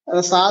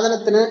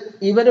സാധനത്തിന്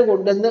ഇവര്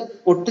കൊണ്ടുവന്ന്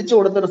ഒട്ടിച്ചു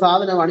കൊടുത്തൊരു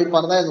സാധനമാണ് ഈ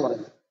പർദ എന്ന്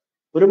പറയുന്നത്.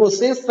 ഒരു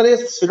മുസ്ലിം സ്ത്രീ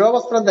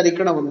ശിരോവസ്ത്രം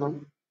ധരിക്കണമെന്നും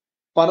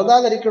പർദ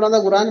ധരിക്കണമെന്ന്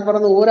ഖുറാൻ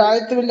പറയുന്ന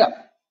ഒരായത്തുമില്ല.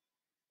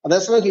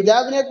 അതേസമയം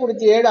ഹിജാബിനെ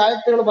കുറിച്ച് 7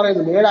 ആയത്തുകൾ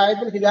പറയുന്നുണ്ട്. 7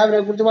 ആയത്തിൽ ഹിജാബിനെ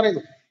കുറിച്ച്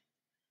പറയുന്നു.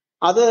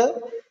 അത്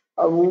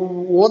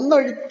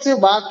ഒന്നൊഴിച്ച്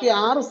ബാക്കി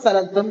 6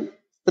 സ്ഥലത്തും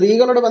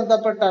സ്ത്രീകളോട്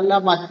ബന്ധപ്പെട്ടല്ല,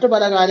 മറ്റു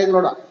പല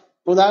കാര്യങ്ങളോടാണ്.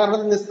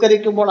 ഉദാഹരണത്തിന്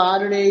നിസ്കരിക്കുമ്പോൾ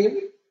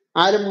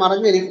ആരും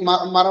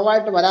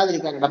മറവായിട്ട്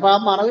വരാതിരിക്കാനുണ്ട്. അപ്പൊ ആ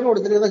മറവിന്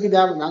കൊടുത്തിരിക്കുന്ന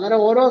ഹിജാബ്. അങ്ങനെ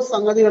ഓരോ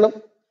സംഗതികളും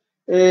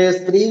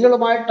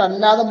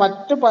സ്ത്രീകളുമായിട്ടല്ലാതെ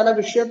മറ്റു പല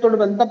വിഷയത്തോട്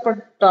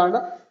ബന്ധപ്പെട്ടാണ്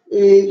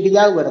ഈ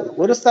ഹിജാബ് വരുന്നത്.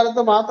 ഒരു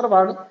സ്ഥലത്ത്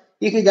മാത്രമാണ്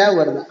ഈ ഹിജാബ്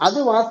വരുന്നത്. അത്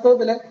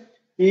വാസ്തവത്തില്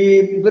ഈ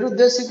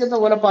ഇവരുദ്ദേശിക്കുന്ന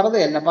പോലെ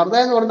പർദയല്ല. പർദ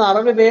എന്ന് പറയുന്ന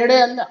അറബി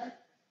വേടയല്ല.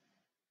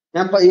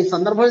 ഞാൻ ഈ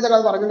സന്ദർഭത്തിൽ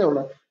അത് പറഞ്ഞതേ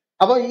ഉള്ളൂ.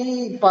 അപ്പൊ ഈ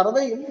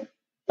പർദയും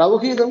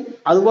തൗഹീദും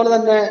അതുപോലെ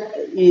തന്നെ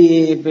ഈ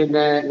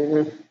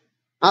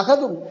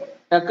അഹദും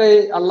ഒക്കെ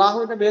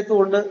അള്ളാഹുവിന്റെ മേത്ത്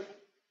കൊണ്ട്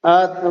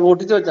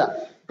ഒട്ടിച്ചു വെച്ചാ.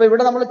 ഇപ്പൊ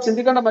ഇവിടെ നമ്മൾ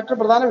ചിന്തിക്കേണ്ട മറ്റൊരു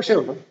പ്രധാന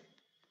വിഷയമുണ്ട്.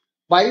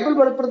 ബൈബിൾ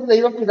വെളിപ്പെടുത്തുന്ന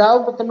ദൈവം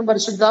പിതാവും പുത്രനും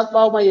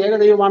പരിശുദ്ധാത്മാവുമായി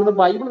ഏകദൈവമാണെന്ന്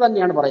ബൈബിൾ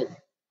തന്നെയാണ് പറയുന്നത്.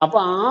 അപ്പൊ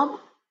ആ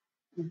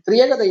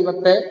ത്രിയേക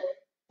ദൈവത്തെ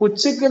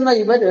പുച്ഛിക്കുന്ന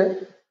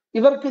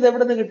ഇവർക്ക് ഇത്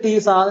എവിടെ നിന്ന് കിട്ടി ഈ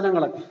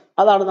സാധനങ്ങളൊക്കെ?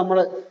 അതാണ് നമ്മൾ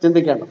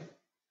ചിന്തിക്കേണ്ടത്.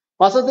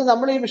 വാസ്തവത്തിൽ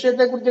നമ്മൾ ഈ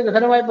വിഷയത്തെക്കുറിച്ച്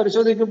ഗഹനമായി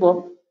പരിശോധിക്കുമ്പോൾ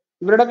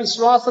ഇവരുടെ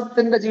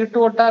വിശ്വാസത്തിന്റെ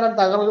ചീട്ടുകൊട്ടാരം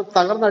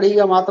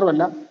തകർന്നടിയുക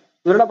മാത്രമല്ല,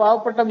 ഇവരുടെ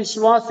പാവപ്പെട്ട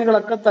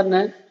വിശ്വാസികളൊക്കെ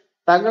തന്നെ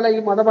തങ്ങളെ ഈ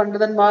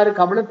മതപണ്ഡിതന്മാർ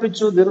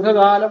കബളിപ്പിച്ചു,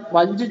 ദീർഘകാലം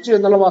വഞ്ചിച്ചു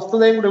എന്നുള്ള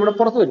വസ്തുതയും കൂടി ഇവിടെ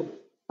പുറത്തു വരും.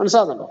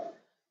 മനസ്സിലാകുന്നുണ്ടോ?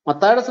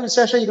 മത്തായിയുടെ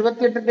സുവിശേഷം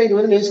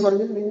 28:20 യേശു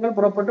പറഞ്ഞു, നിങ്ങൾ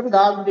പുറപ്പെട്ട്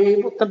പിതാവിന്റെയും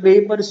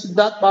പുത്രന്റെയും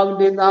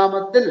പരിശുദ്ധാത്മാവിന്റെയും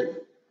നാമത്തിൽ.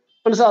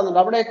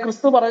 മനസ്സിലാകുന്നുണ്ടോ? അവിടെ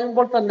ക്രിസ്തു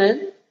പറയുമ്പോൾ തന്നെ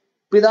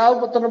പിതാവ്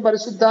പുത്രനും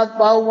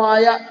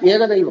പരിശുദ്ധാത്മാവുമായ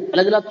ഏകദൈവം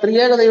അല്ലെങ്കിൽ ആ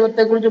ത്രിയേക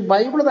ദൈവത്തെ കുറിച്ച്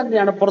ബൈബിൾ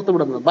തന്നെയാണ്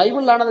പുറത്തുവിടുന്നത്.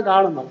 ബൈബിളിലാണ് അത്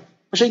കാണുന്നത്.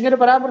 പക്ഷെ ഇങ്ങനെ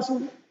പരാമർശം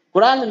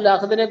ഖുറാനില്ല.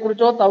 അഹദിനെ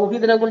കുറിച്ചോ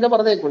തൗഹീദിനെ കുറിച്ചോ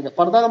പർദയെക്കുറിച്ചോ.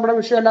 പർദ നമ്മുടെ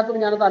വിഷയമല്ലാത്തത്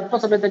ഞാനത്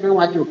അല്പസമയത്തേക്ക്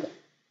മാറ്റിവെക്കാം.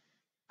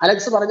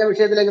 അലക്സ് പറഞ്ഞ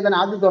വിഷയത്തിലേക്ക് തന്നെ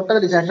ആദ്യം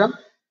തൊട്ടതിന് ശേഷം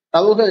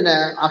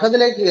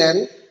അഹദിലേക്ക്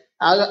കയറി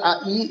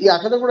ഈ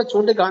അഹദ് കൂടെ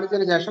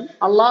ചൂണ്ടിക്കാണിച്ചതിന് ശേഷം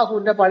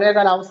അള്ളാഹുവിന്റെ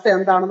പഴയകാല അവസ്ഥ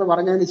എന്താണെന്ന്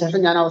പറഞ്ഞതിന് ശേഷം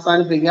ഞാൻ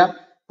അവസാനിപ്പിക്കാം.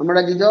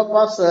 നമ്മുടെ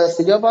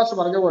സിജോ പാസ്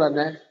പറഞ്ഞ പോലെ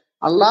തന്നെ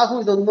അള്ളാഹു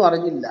ഇതൊന്നും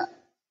അറിഞ്ഞില്ല,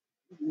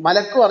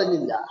 മലക്കും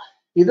അറിഞ്ഞില്ല.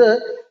 ഇത്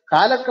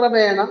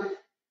കാലക്രമേണ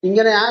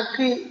ഇങ്ങനെ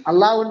ആക്കി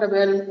അള്ളാഹുവിന്റെ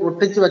പേരിൽ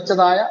ഒട്ടിച്ചു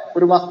വെച്ചതായ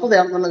ഒരു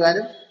വസ്തുതയാണെന്നുള്ള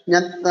കാര്യം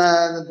ഞാൻ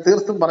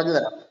തീർത്തും പറഞ്ഞു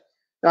തരാം.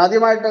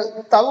 ആദ്യമായിട്ട്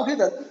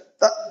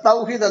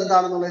തൗഹീദ്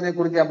എന്താണെന്നുള്ളതിനെ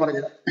കുറിച്ച് ഞാൻ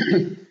പറഞ്ഞുതരാം.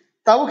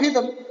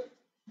 തൗഹീദം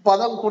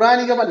പദം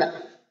ഖുറാനികമല്ല.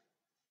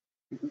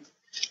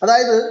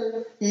 അതായത്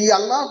ഈ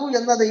അള്ളാഹു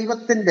എന്ന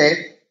ദൈവത്തിന്റെ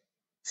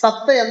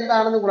സത്ത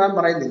എന്താണെന്ന് ഖുറാൻ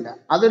പറയുന്നില്ല.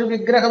 അതൊരു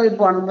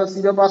വിഗ്രഹബിംബമാണ്.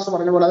 സിജോപാസ്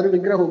പറഞ്ഞ പോലെ അതൊരു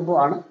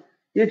വിഗ്രഹബിംബമാണ്.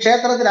 ഈ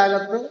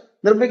ക്ഷേത്രത്തിനകത്ത്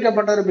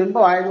നിർമ്മിക്കപ്പെട്ട ഒരു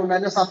ബിംബം ആയതുകൊണ്ട്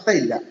തന്നെ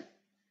സത്തയില്ല.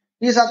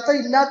 ഈ സത്ത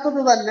ഇല്ലാത്തത്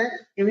തന്നെ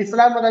ഈ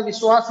ഇസ്ലാം മത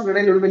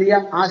വിശ്വാസികളിൽ ഒരു വലിയ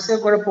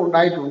ആശയക്കുഴപ്പം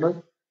ഉണ്ടായിട്ടുണ്ട്.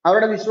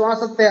 അവരുടെ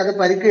വിശ്വാസത്തെ അത്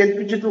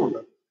പരിക്കേൽപ്പിച്ചിട്ടുമുണ്ട്.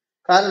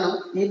 കാരണം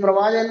ഈ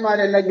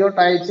പ്രവാചകന്മാരെല്ലാം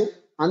ഇങ്ങോട്ട് അയച്ച്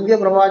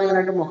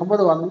അന്ത്യപ്രവാചകനായിട്ട്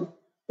മുഹമ്മദ് വന്നു.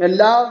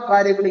 എല്ലാ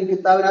കാര്യങ്ങളും ഈ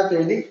കിതാബിനകത്ത്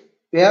എഴുതി.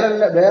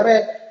 വേറെ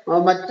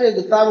മറ്റ്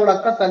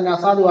കിതാബുകളൊക്കെ തന്നെ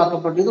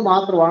അസാധുവാക്കപ്പെട്ടു. ഇത്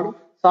മാത്രമാണ്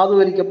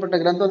സാധൂകരിക്കപ്പെട്ട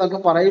ഗ്രന്ഥം എന്നൊക്കെ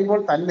പറയുമ്പോൾ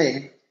തന്നെ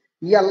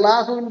ഈ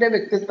അള്ളാഹുവിന്റെ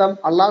വ്യക്തിത്വം,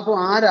 അള്ളാഹു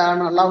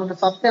ആരാണ്, അള്ളാഹുവിന്റെ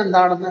സത്യം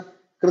എന്താണെന്ന്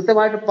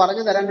കൃത്യമായിട്ട്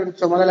പറഞ്ഞു തരേണ്ട ഒരു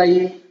ചുമതല ഈ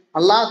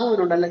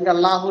അള്ളാഹുവിനുണ്ട്, അല്ലെങ്കിൽ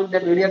അള്ളാഹുവിന്റെ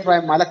മീഡിയേറ്ററായ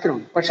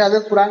മലക്കിനുണ്ട്. പക്ഷെ അത്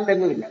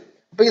ഖുറാനിലെങ്ങുമില്ല.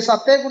 അപ്പൊ ഈ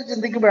സത്തയെക്കുറിച്ച്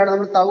ചിന്തിക്കുമ്പോഴാണ്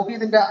നമ്മൾ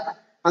തൗഹീദിന്റെ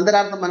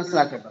അന്തരാർത്ഥം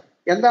മനസ്സിലാക്കേണ്ടത്.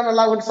 എന്താണ്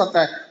അള്ളാഹുവിന്റെ സത്ത?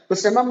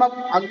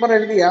 അക്ബർ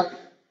എഴുതിയ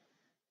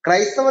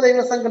ക്രൈസ്തവ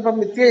ദൈവസങ്കല്പം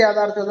നിത്യ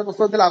യാഥാർത്ഥ്യം എന്ന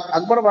പുസ്തകത്തിൽ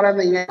അക്ബർ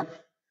പറയുന്ന ഇങ്ങനെ,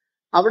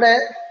 അവിടെ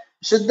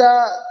ശുദ്ധ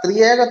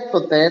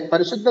ത്രിയേകത്വത്തെ,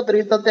 പരിശുദ്ധ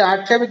ത്രിത്വത്തെ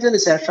ആക്ഷേപിച്ചതിന്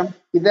ശേഷം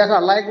ഇദ്ദേഹം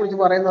അള്ളാഹെ കുറിച്ച്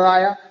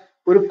പറയുന്നതായ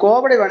ഒരു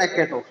കോമഡി വേണേ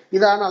കേട്ടോ.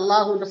 ഇതാണ്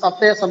അള്ളാഹുവിന്റെ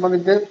സത്തയെ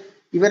സംബന്ധിച്ച്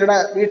ഇവരുടെ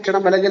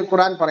വീക്ഷണം അല്ലെങ്കിൽ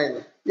ഖുറാൻ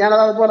പറയുന്നത്.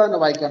 ഞാനത് അതുപോലെ തന്നെ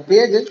വായിക്കാം.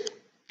 പേജ്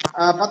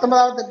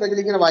 19-ാമത്തെ പേജിൽ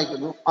ഇങ്ങനെ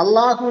വായിക്കുന്നു: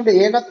 അള്ളാഹുവിന്റെ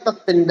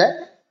ഏകത്വത്തിന്റെ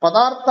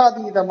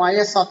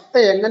പദാർത്ഥാതീതമായ സത്ത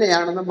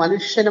എങ്ങനെയാണെന്ന്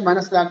മനുഷ്യന്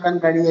മനസ്സിലാക്കാൻ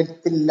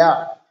കഴിയത്തില്ല.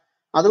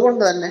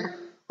 അതുകൊണ്ട് തന്നെ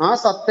ആ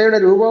സത്തയുടെ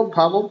രൂപവും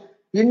ഭാവവും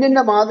ഇന്നിന്ന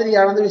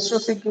മാതിരിയാണെന്ന്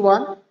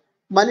വിശ്വസിക്കുവാൻ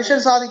മനുഷ്യൻ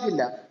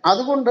സാധിക്കില്ല.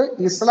 അതുകൊണ്ട്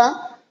ഇസ്ലാം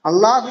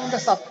അള്ളാഹുവിന്റെ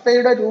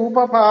സത്തയുടെ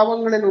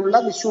രൂപഭാവങ്ങളിലുള്ള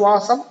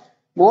വിശ്വാസം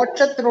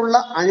മോക്ഷത്തിനുള്ള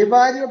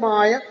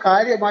അനിവാര്യമായ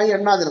കാര്യമായി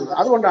എണ്ണാതിരുന്നത്.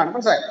 അതുകൊണ്ടാണ്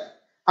മനസ്സിലായത്.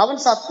 അവൻ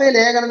സത്തയിൽ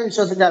ഏകനെന്ന്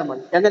വിശ്വസിച്ചാൽ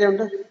മതി.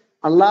 എങ്ങനെയുണ്ട്?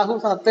 അള്ളാഹു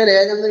സത്തയിൽ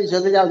ഏകനെന്ന്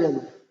വിശ്വസിച്ചാൽ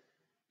മതി.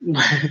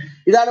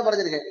 ഇതാണ്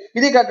പറഞ്ഞിരിക്കുന്നത്.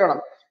 ഇത്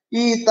കേട്ടോണം.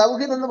 ഈ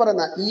തൗഹീദ് എന്ന്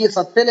പറയുന്ന ഈ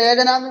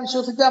സത്യലേഖനാന്ന്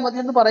വിശ്വസിച്ചാൽ മതി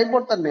എന്ന്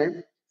പറയുമ്പോൾ തന്നെ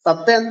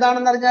സത്ത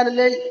എന്താണെന്ന്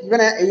അറിഞ്ഞാലല്ലേ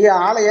ഈ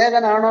ആൾ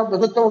ഏകനാണോ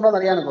ബഹുത്വം ഉണ്ടോ എന്ന്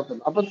അറിയാനൊക്കെ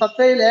പറ്റും. അപ്പൊ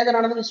സത്തയിൽ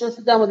ഏകനാണെന്ന്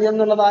വിശ്വസിച്ചാൽ മതി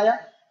എന്നുള്ളതായ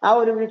ആ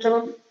ഒരു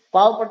വീക്ഷണം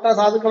പാവപ്പെട്ട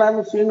സാധുക്കളായ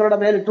മുസ്ലിങ്ങളുടെ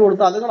മേൽ ഇട്ട്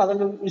കൊടുത്ത് അതുങ്ങൾ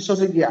അതൊക്കെ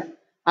വിശ്വസിക്കുക.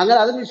 അങ്ങനെ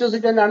അത്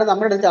വിശ്വസിക്കാനാണ്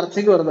നമ്മുടെ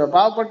ചർച്ചയ്ക്ക് വരുന്നത്.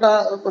 പാവപ്പെട്ട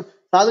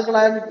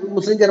സാധുക്കളായ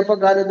മുസ്ലിം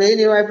ചെറുപ്പക്കാർ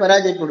ദയനീയമായി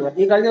പരാജയപ്പെടുക.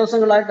 ഈ കഴിഞ്ഞ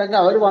ദിവസങ്ങളായിട്ടൊക്കെ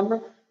അവർ വന്ന്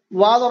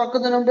വാ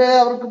തുറക്കുന്നതിന് മുമ്പേ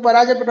അവർക്ക്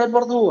പരാജയപ്പെട്ടവർ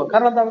പുറത്തു പോവുക.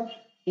 കാരണം എന്താണ്?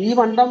 ഈ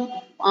മണ്ടം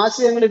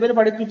ആശയങ്ങൾ ഇവർ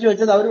പഠിപ്പിച്ചു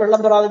വെച്ചത് അവർ വെള്ളം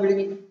പെറാതെ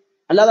വിഴുങ്ങി.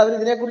 അല്ലാതെ അവർ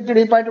ഇതിനെക്കുറിച്ച്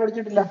ഡീപ്പായിട്ട്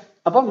പഠിച്ചിട്ടില്ല.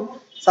 അപ്പം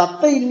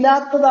സത്ത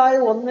ഇല്ലാത്തതായ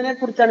ഒന്നിനെ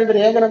കുറിച്ചാണ് ഇവർ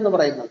ഏകൻ എന്ന്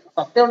പറയുന്നത്.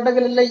 സത്ത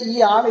ഉണ്ടെങ്കിലല്ലേ ഈ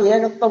ആൾ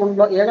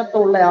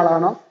ഏകത്വമുള്ള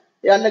ആളാണോ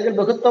അല്ലെങ്കിൽ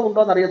ബഹുത്വം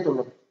ഉണ്ടോ എന്ന്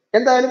അറിയത്തുള്ളൂ.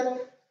 എന്തായാലും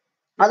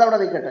അതവിടെ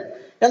നിൽക്കട്ടെ.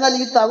 എന്നാൽ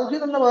ഈ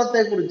തൗഹീദ് എന്ന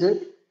പദത്തെ കുറിച്ച്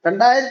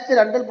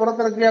 2002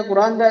 പുറത്തിറക്കിയ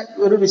ഖുറാന്റെ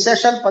ഒരു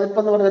വിശേഷാൽ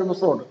പതിപ്പെന്ന് പറയുന്ന ഒരു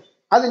പുസ്തകമുണ്ട്.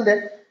 അതിന്റെ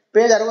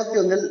പേജ്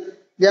 61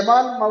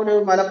 ജമാൽ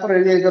മൗലവി മലപ്പുറം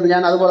എഴുതിയിരിക്കുന്നത്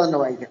ഞാൻ അതുപോലെ തന്നെ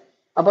വായിക്കാം.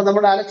 അപ്പൊ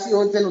നമ്മുടെ അലക്സ്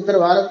ചോദിച്ചതിന്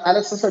ഉത്തരവ്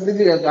അലക്സ്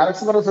ശ്രദ്ധിച്ച് കേൾക്കുക.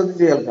 അലക്സ് പറഞ്ഞ്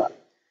ശ്രദ്ധിച്ച് കേൾക്കുക.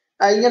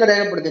 ഇങ്ങനെ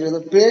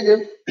രേഖപ്പെടുത്തിയിരിക്കുന്നത് പേജ്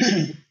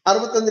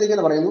 61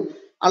 ഇങ്ങനെ പറയുന്നു: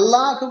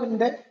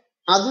 അള്ളാഹുവിന്റെ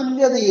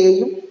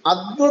അതുല്യതയെയും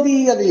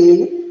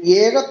അദ്വിതീയതയെയും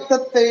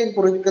ഏകത്വത്തെയും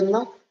കുറിക്കുന്ന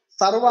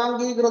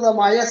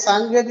സർവാംഗീകൃതമായ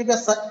സാങ്കേതിക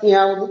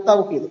സംജ്ഞയാവുന്നു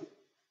തൗഹീദ്.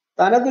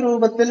 തനത്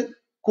രൂപത്തിൽ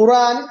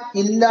ഖുർആൻ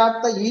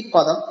ഇല്ലാത്ത ഈ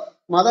പദം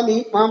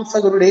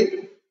മതമീമാംസകരുടെയും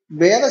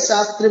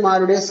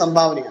വേദശാസ്ത്രിമാരുടെയും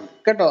സംഭാവനയാണ്.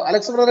 കേട്ടോ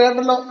അലക്സ് ബ്രദർ,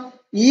 കേട്ടല്ലോ?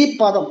 ഈ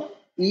പദം,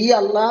 ഈ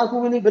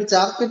അള്ളാഹുവിന് ഇവർ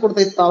ചാർത്തി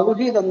കൊടുത്ത ഈ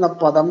തൗഹീദ് എന്ന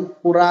പദം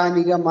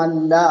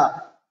ഖുറാനികമല്ല.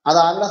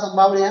 അതാരുടെ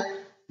സംഭാവനയാ?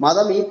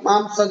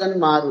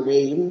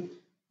 മതമീമാംസകന്മാരുടെയും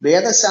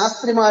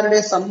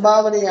വേദശാസ്ത്രിമാരുടെയും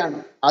സംഭാവനയാണ്.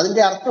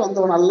 അതിന്റെ അർത്ഥം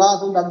എന്താണ്?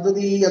 അള്ളാഹുവിന്റെ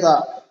അദ്വിതീയത,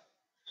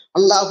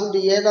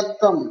 അള്ളാഹുവിന്റെ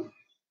ഏകത്വം,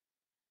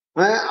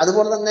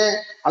 അതുപോലെ തന്നെ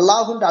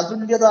അള്ളാഹുവിന്റെ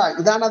അതുല്യത.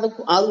 ഇതാണ് അത്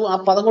ആ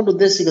പദം കൊണ്ട്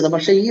ഉദ്ദേശിക്കുന്നത്.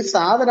 പക്ഷെ ഈ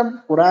സാധനം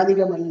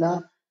ഖുറാനികമല്ല,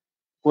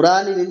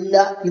 ഖുറാനിലില്ല.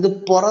 ഇത്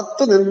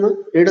പുറത്തു നിന്ന്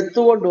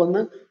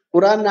എടുത്തുകൊണ്ടുവന്ന്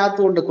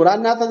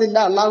ഖുറാനകത്തതില്ല,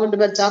 അള്ളാഹുവിന്റെ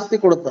പേര് ചാർത്തി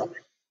കൊടുത്ത.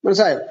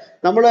 മനസ്സിലായോ?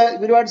 നമ്മള്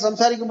ഇവരുമായിട്ട്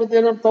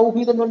സംസാരിക്കുമ്പോഴത്തേനും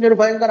തൗഹീദ് എന്ന് പറഞ്ഞൊരു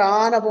ഭയങ്കര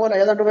ആന പോലെ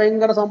ഏതാണ്ട്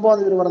ഭയങ്കര സംഭവം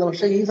ഇവർ പറഞ്ഞത്.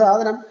 പക്ഷെ ഈ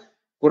സാധനം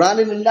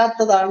ഖുറാനിൽ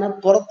ഇല്ലാത്തതാണ്,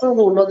 പുറത്തു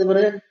നിന്ന് കൊണ്ടുവന്ന്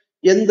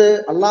ഇവര്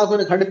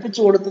അള്ളാഹുവിന് ഘടിപ്പിച്ചു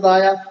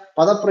കൊടുത്തതായ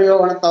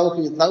പദപ്രയോഗമാണ്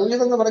തൗഹീദ്.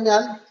 തൗഹീദ് എന്ന്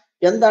പറഞ്ഞാൽ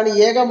എന്താണ്?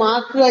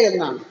 ഏകമാക്കുക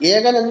എന്നാണ്.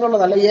 ഏകൻ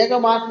എന്നുള്ളതല്ല,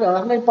 ഏകമാക്കുക.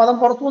 കാരണം ഈ പദം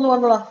പുറത്തുനിന്ന്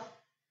വന്നതാ.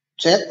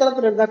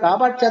 ക്ഷേത്രത്തിലിരുന്ന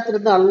കാബ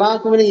ക്ഷേത്രത്തിലിരുന്ന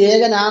അള്ളാഹുവിനെ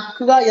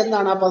ഏകനാക്കുക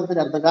എന്നാണ് ആ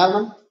പദത്തിന്റെ അർത്ഥം.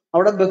 കാരണം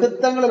അവിടെ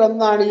ബഹുത്വങ്ങളിൽ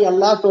ഒന്നാണ് ഈ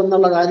അള്ളാഹു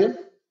എന്നുള്ള കാര്യം.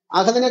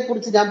 അഹദിനെ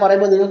കുറിച്ച് ഞാൻ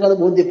പറയുമ്പോൾ നിങ്ങൾക്ക് അത്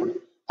ബോധ്യപ്പെടും.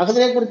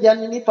 അഹദിനെ കുറിച്ച് ഞാൻ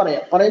ഇനി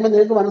പറയുമ്പോൾ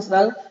നിങ്ങൾക്ക്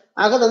മനസ്സിലാകും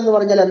അഹദ് എന്ന്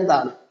പറഞ്ഞാൽ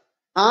എന്താണ്.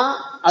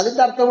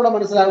 അതിന്റെ അർത്ഥം കൂടെ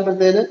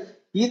മനസ്സിലാകുമ്പോഴത്തേന്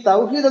ഈ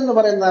തൗഹീദ് എന്ന്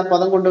പറയുന്ന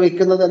പദം കൊണ്ട്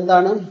വെക്കുന്നത്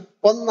എന്താണ്?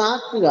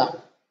 ഒന്നാക്കുക,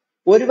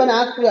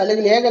 ഒരുവനാക്കുക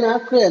അല്ലെങ്കിൽ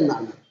ഏകനാക്കുക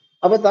എന്നാണ്.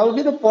 അപ്പൊ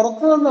തൗഹീദ്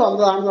പുറത്തു നിന്ന്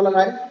വന്നതാണെന്നുള്ള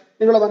കാര്യം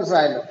നിങ്ങൾ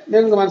മനസ്സിലായല്ലോ,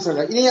 നിങ്ങൾക്ക്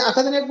മനസ്സിലാക്കാം. ഇനി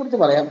അഹദിനെ കുറിച്ച്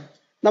പറയാം.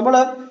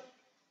 നമ്മള്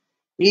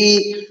ഈ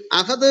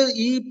അഹദ്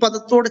ഈ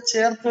പദത്തോട്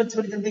ചേർത്ത് വെച്ച്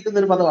ചിന്തിക്കുന്ന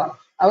ഒരു പദമാണ്.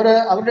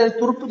 അവരുടെ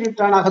തുറുപ്പ്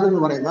ചീട്ടാണ് അഹദ്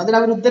എന്ന് പറയുന്നത്.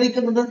 അതിനവർ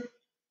ഉദ്ധരിക്കുന്നത്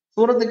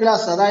സൂറത്ത്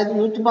ഇഖ്ലാസ്, അതായത്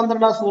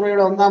 112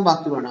 സൂറയുടെ 1-ാം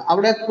വാക്യമാണ്.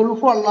 അവിടെ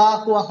കുൽഹു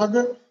അല്ലാഹു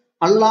അഹദ്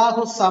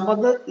അല്ലാഹു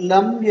സമദ്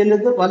ലം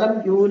യലിദ് വലം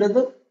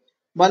യൂലദ്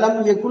വലം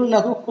യകുൽ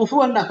ലഹു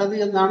കുഫുവൻ അഹദ്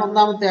എന്നാണ്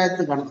 1-ാമത്തെ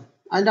ആയത്തിൽ കാണുന്നത്.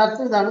 അതിന്റെ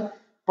അർത്ഥം ഇതാണ്: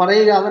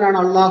 പറയുക, അവനാണ്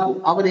അള്ളാഹു,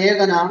 അവൻ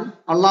ഏകനാണ്.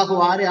 അള്ളാഹു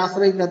ആരെ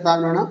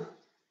ആശ്രയിക്കാത്തവനാണ്,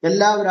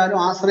 എല്ലാവരും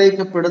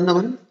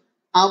ആശ്രയിക്കപ്പെടുന്നവൻ.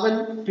 അവൻ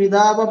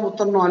പിതാവ്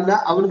പുത്രനോ അല്ല,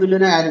 അവന്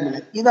തുല്യനായ ആരുമില്ല.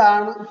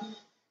 ഇതാണ്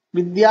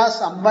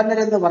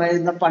വിദ്യാസമ്പന്നരെന്ന്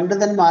പറയുന്ന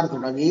പണ്ഡിതന്മാർ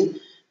തുടങ്ങി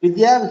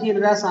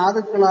വിദ്യാവിഹീനരായ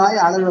സാധുക്കളായ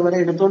ആളുകൾ വരെ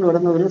എടുത്തുകൊണ്ട്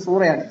വരുന്ന ഒരു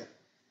സൂറയാണിത്.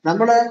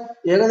 നമ്മള്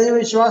ഏകദൈവ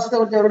വിശ്വാസത്തെ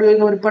കുറിച്ച് അവരോട്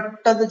ചോദിക്കുമ്പോൾ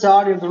പെട്ടെന്ന്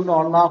ചാടി എടുത്തുണ്ടോ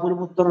അള്ളാഹുവിന്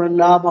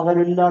പുത്രനില്ല,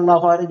 മകനില്ല,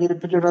 അള്ളാഹു ആരും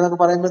ജനിപ്പിച്ചിട്ടുണ്ട് എന്നൊക്കെ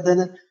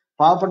പറയുമ്പോഴത്തേന്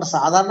പാവപ്പെട്ട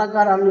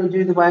സാധാരണക്കാരാണെന്ന് ചോദിച്ചു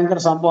ഇത് ഭയങ്കര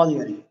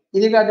സംവാദിയായിരിക്കും.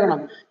 ഇനി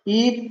കാട്ടണം,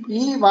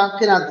 ഈ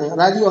വാക്കിനകത്ത്,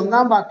 അതായത് ഈ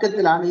 1-ാം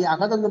വാക്യത്തിലാണ് ഈ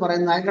അഹദ് എന്ന്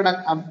പറയുന്ന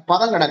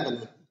പദം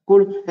കിടക്കുന്നത്.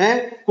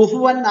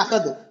 കുഫുവൻ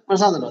അഹദ്,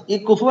 മനസ്സിലാകുന്നുണ്ടോ? ഈ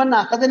കുഫുവൻ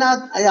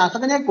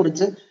അഹദിനെ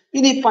കുറിച്ച്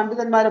ഇനി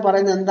പണ്ഡിതന്മാര്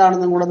പറയുന്നത്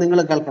എന്താണെന്നും കൂടെ നിങ്ങൾ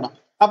കേൾക്കണം.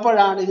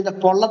 അപ്പോഴാണ് ഇതിന്റെ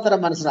പൊള്ളത്തരം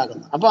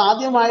മനസ്സിലാക്കുന്നത്. അപ്പൊ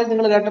ആദ്യമായി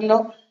നിങ്ങൾ കേട്ടല്ലോ,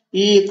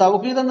 ഈ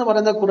തൗഹീദ് എന്ന്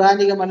പറയുന്ന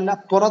ഖുറാനികമല്ല,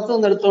 പുറത്തു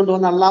നിന്ന് എടുത്തുകൊണ്ട്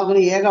വന്ന്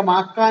അള്ളാഹുവിനെ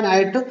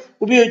ഏകമാക്കാനായിട്ട്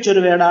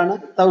ഉപയോഗിച്ചൊരു വേടാണ്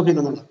തൗഹീദ്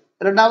എന്നുള്ളത്.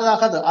 രണ്ടാമത്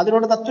അഹദ്,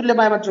 അതിനോട്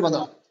തത്തുല്യമായ മറ്റൊരു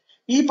പദമാണ്.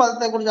 ഈ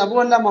പദത്തെ കുറിച്ച് അബൂ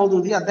അല്ല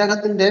മൗദൂദി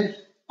അദ്ദേഹത്തിന്റെ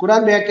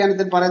ഖുറാൻ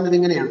വ്യാഖ്യാനത്തിൽ പറയുന്നത്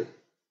ഇങ്ങനെയാണ്.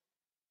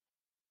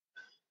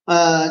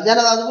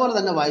 ഞാനത് അതുപോലെ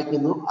തന്നെ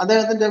വായിക്കുന്നു.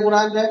 അദ്ദേഹത്തിന്റെ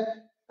ഖുറാന്റെ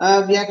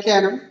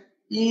വ്യാഖ്യാനം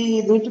ഈ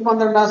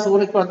 112-ാം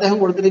സൂറയ്ക്ക് അദ്ദേഹം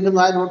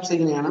കൊടുത്തിരിക്കുന്നതായ നോട്ട്സ്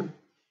ഇങ്ങനെയാണ്: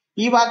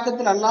 ഈ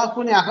വാക്യത്തിൽ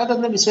അള്ളാഹുവിനെ അഹദ്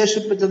എന്ന്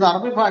വിശേഷിപ്പിച്ചത്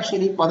അറബി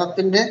ഭാഷയിൽ ഈ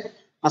പദത്തിന്റെ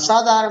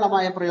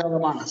അസാധാരണമായ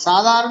പ്രയോഗമാണ്.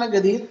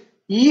 സാധാരണഗതിയിൽ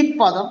ഈ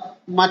പദം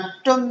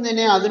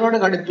മറ്റൊന്നിനെ അതിനോട്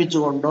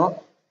ഘടിപ്പിച്ചുകൊണ്ടോ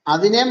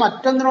അതിനെ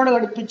മറ്റൊന്നിനോട്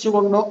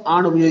ഘടിപ്പിച്ചുകൊണ്ടോ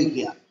ആണ്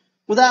ഉപയോഗിക്കുക.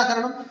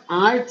 ഉദാഹരണം,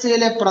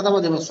 ആഴ്ചയിലെ പ്രഥമ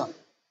ദിവസം,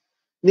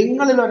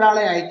 നിങ്ങളിൽ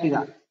ഒരാളെ അയക്കുക.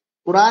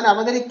 ഖുർആൻ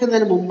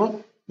അവതരിക്കുന്നതിന് മുമ്പ്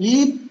ഈ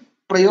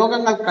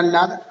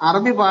പ്രയോഗങ്ങൾക്കല്ലാതെ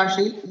അറബി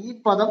ഭാഷയിൽ ഈ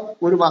പദം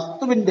ഒരു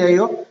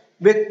വസ്തുവിന്റെയോ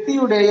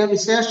വ്യക്തിയുടെയോ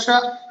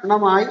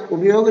വിശേഷണമായി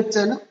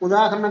ഉപയോഗിച്ചതിന്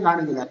ഉദാഹരണം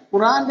കാണിക്കുക.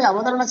 ഖുർആന്റെ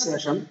അവതരണ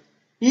ശേഷം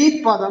ഈ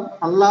പദം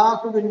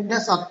അള്ളാഹുവിന്റെ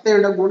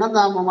സത്തയുടെ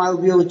ഗുണനാമമായി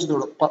ഉപയോഗിച്ചു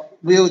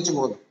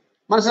പോകുന്നു.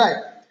 മനസ്സിലായോ?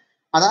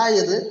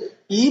 അതായത്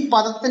ഈ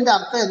പദത്തിന്റെ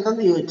അർത്ഥം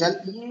എന്തെന്ന് ചോദിച്ചാൽ,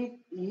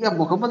 ഈ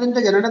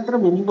മുഹമ്മദിന്റെ ജനനത്തിന്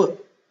മുമ്പ്,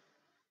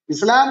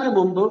 ഇസ്ലാമിന്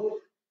മുമ്പ്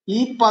ഈ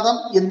പദം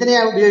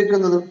എന്തിനെയാണ്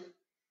ഉപയോഗിക്കുന്നത്?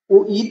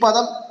 ഈ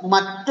പദം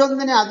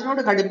മറ്റൊന്നിനെ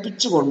അതിനോട്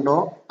ഘടിപ്പിച്ചുകൊണ്ടോ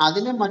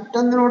അതിനെ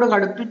മറ്റൊന്നിനോട്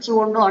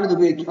ഘടിപ്പിച്ചുകൊണ്ടോ ആണ് ഇത്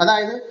ഉപയോഗിക്കുക.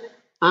 അതായത്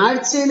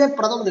ആഴ്ചയിലെ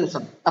പ്രഥമ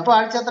ദിവസം. അപ്പൊ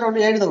ആഴ്ച എത്ര ഉണ്ട്?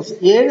 7 ദിവസം.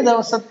 7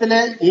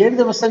 ദിവസത്തിലെ 7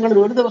 ദിവസങ്ങളിൽ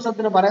ഒരു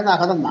ദിവസത്തിന് പറയുന്ന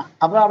അഹതെന്നാ.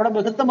 അപ്പൊ അവിടെ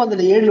ബഹുത്വം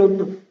വന്നില്ല,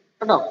 7-1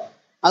 കേട്ടോ.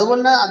 അതുപോലെ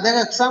തന്നെ അദ്ദേഹം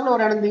എക്സാമ്പിൾ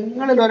പറയാണ്,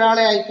 നിങ്ങളിൽ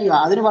ഒരാളെ അയക്കുക,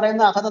 അതിന്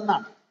പറയുന്ന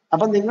അഹതെന്നാണ്.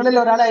 അപ്പൊ നിങ്ങളിൽ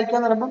ഒരാളെ അയക്കുക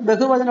എന്ന് പറയുമ്പോൾ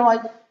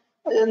ബഹുവചനമായി.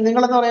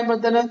 നിങ്ങളെന്ന്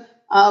പറയുമ്പോഴത്തേന്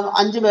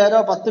 5 പേരോ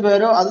 10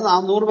 പേരോ അത്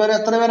 100 പേരോ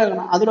എത്ര പേരോ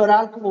കാണാം,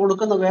 അതിലൊരാൾക്ക്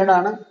കൊടുക്കുന്ന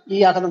വേടാണ് ഈ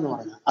അഹതെന്ന്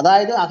പറയുന്നത്.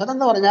 അതായത്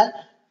അഹതെന്ന് പറഞ്ഞാൽ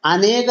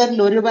അനേകരിൽ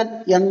ഒരുവൻ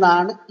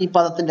എന്നാണ് ഈ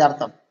പദത്തിന്റെ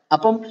അർത്ഥം.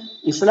 അപ്പം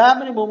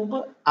ഇസ്ലാമിന് മുമ്പ്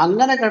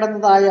അങ്ങനെ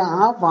കിടന്നതായ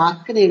ആ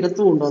വാക്കിനെ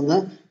എടുത്തുകൊണ്ടുവന്ന്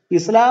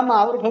ഇസ്ലാം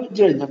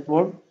ആവിർഭവിച്ചു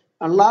കഴിഞ്ഞപ്പോൾ,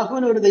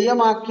 അള്ളാഹുവിനെ ഒരു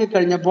ദൈവമാക്കി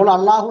കഴിഞ്ഞപ്പോൾ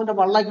അള്ളാഹുവിന്റെ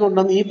വള്ളയ്ക്ക്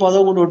കൊണ്ടുവന്ന് ഈ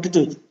പദവും കൊണ്ട് ഒട്ടിച്ചു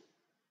വെച്ചു.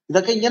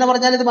 ഇതൊക്കെ ഇങ്ങനെ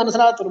പറഞ്ഞാൽ ഇത്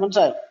മനസ്സിലാകത്തുള്ളൂ,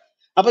 മനസ്സിലായോ?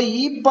 അപ്പൊ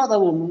ഈ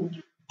പദവും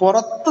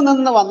പുറത്തു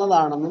നിന്ന്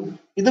വന്നതാണെന്നും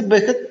ഇത്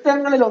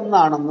ബഹുത്വങ്ങളിൽ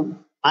ഒന്നാണെന്നും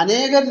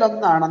അനേകരിൽ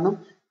ഒന്നാണെന്നും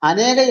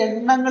അനേക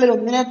എണ്ണങ്ങളിൽ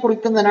ഒന്നിനെ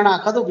കുറിക്കുന്നതിനാണ്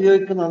അഹദ്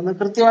ഉപയോഗിക്കുന്നതെന്ന്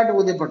കൃത്യമായിട്ട്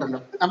ബോധ്യപ്പെട്ടല്ലോ.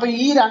 അപ്പൊ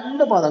ഈ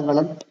 2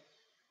 പദങ്ങളും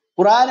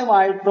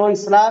ഖുറാനുമായിട്ടോ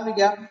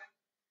ഇസ്ലാമിക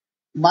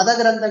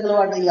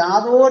മതഗ്രന്ഥങ്ങളുമായിട്ട്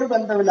യാതൊരു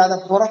ബന്ധമില്ലാതെ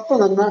പുറത്തു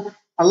നിന്ന്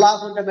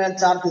അള്ളാഹുവിന്റെ മേൽ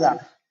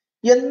ചാർത്തിയതാണ്.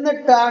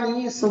 എന്നിട്ടാണ്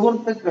ഈ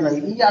സുഹൃത്തുക്കള്,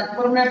 ഈ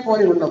അക്ബറിനെ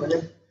പോലെയുള്ളവര്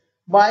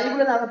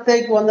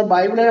ബൈബിളിനകത്തേക്ക് വന്ന്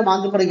ബൈബിളിനെ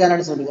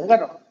മാന്തിപ്പറിക്കാനായിട്ട് ശ്രമിക്കുന്നത്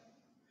കേട്ടോ.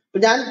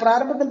 ഞാൻ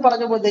പ്രാരംഭത്തിൽ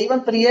പറഞ്ഞ പോലെ ദൈവം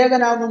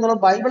ത്രിയേകനാണെന്നുള്ള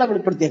ബൈബിളെ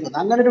വെളിപ്പെടുത്തിയേക്കുന്നത്.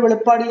 അങ്ങനെ ഒരു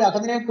വെളിപ്പാട് ഈ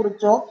അഹദിനെ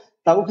കുറിച്ചോ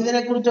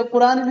തൗഹീദിനെ കുറിച്ചോ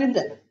ഖുറാനിലില്ല.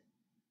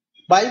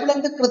 ബൈബിൾ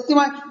എന്ത്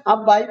കൃത്യമായി ആ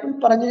ബൈബിൾ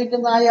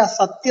പറഞ്ഞിരിക്കുന്നതായ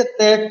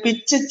സത്യത്തെ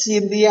പിച്ച്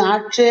ചീന്തി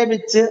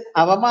ആക്ഷേപിച്ച്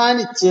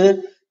അപമാനിച്ച്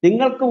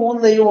നിങ്ങൾക്ക് 3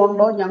 ദൈവം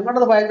ഉണ്ടോ,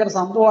 ഞങ്ങളുടെ ഭയങ്കര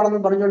സംഭവമാണെന്ന്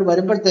പറഞ്ഞുകൊണ്ട്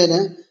വരുമ്പോഴത്തേന്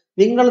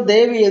നിങ്ങൾ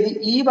ദയവ് ചെയ്ത്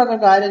ഈ വക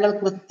കാര്യങ്ങൾ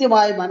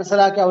കൃത്യമായി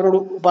മനസ്സിലാക്കി അവരോട്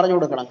പറഞ്ഞു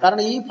കൊടുക്കണം.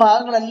 കാരണം ഈ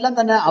ഭാഗങ്ങളെല്ലാം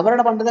തന്നെ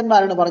അവരുടെ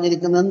പണ്ഡിതന്മാരാണ്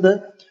പറഞ്ഞിരിക്കുന്നത്. എന്ത്?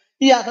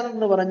 ഈ അഹദ്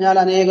എന്ന് പറഞ്ഞാൽ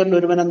അനേകരിൽ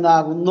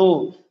ഒരുവനെന്നാകുന്നു,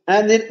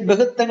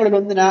 ബഹുത്വങ്ങളിൽ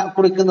ഒന്നിനെ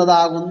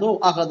കുറിക്കുന്നതാകുന്നു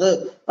അഹദ്.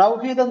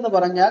 തൗഹീദ് എന്ന്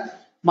പറഞ്ഞാൽ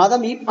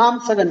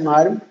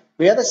മതമീമാംസകന്മാരും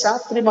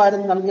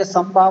വേദശാസ്ത്രിമാരും നൽകിയ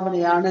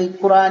സംഭാവനയാണ്,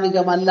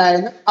 ഖുറാനികമല്ല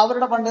എന്ന്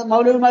അവരുടെ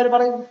മൗലവിമാർ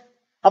പറയുന്നു.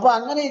 അപ്പൊ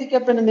അങ്ങനെ ഇരിക്കെ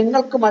പിന്നെ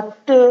നിങ്ങൾക്ക്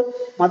മറ്റ്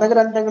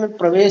മതഗ്രന്ഥങ്ങളിൽ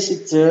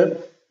പ്രവേശിച്ച്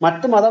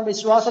മറ്റ്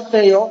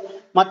മതവിശ്വാസത്തെയോ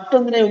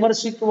മറ്റൊന്നിനെ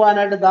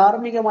വിമർശിക്കുവാനായിട്ട്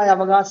ധാർമ്മികമായ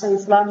അവകാശം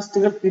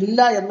ഇസ്ലാമിസ്റ്റുകൾക്ക്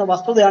ഇല്ല എന്ന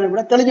വസ്തുതയാണ്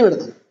ഇവിടെ തെളിഞ്ഞു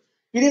വരുന്നത്.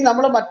 ഇനി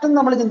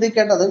നമ്മൾ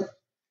ചിന്തിക്കേണ്ടത്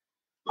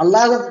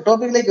അള്ളാഹു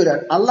ടോപ്പിക്കിലേക്ക് വരാൻ.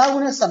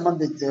 അള്ളാഹുവിനെ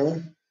സംബന്ധിച്ച്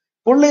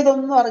പുള്ളി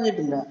ഇതൊന്നും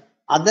അറിഞ്ഞിട്ടില്ല.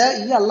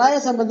 ഈ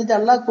അള്ളാഹയെ സംബന്ധിച്ച്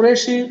അള്ളാഹ്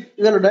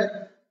ഖുറൈശികളുടെ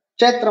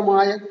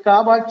ക്ഷേത്രമായ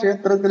കാബ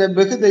ക്ഷേത്രത്തിലെ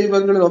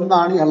ബഹുദൈവങ്ങളിൽ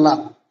ഒന്നാണ് ഈ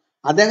അള്ളാഹ്.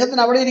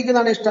 അദ്ദേഹത്തിന് അവിടെ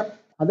ഇരിക്കുന്നതാണ് ഇഷ്ടം.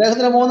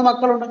 അദ്ദേഹത്തിന് 3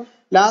 മക്കളുണ്ട്,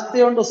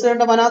 ലാത്തിയുണ്ട്,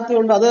 ഉസ്സയുണ്ട്,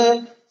 മനാത്തിയുണ്ട്. അത്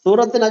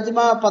സൂറത്ത് നജ്മ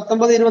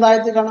 19-20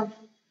 ആയത്തിൽ കാണാം.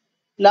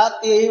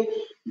 ലാത്തിയെയും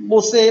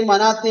മുസ്സയെയും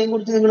മനാത്തിയെയും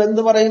കുറിച്ച് നിങ്ങൾ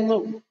എന്ത് പറയുന്നു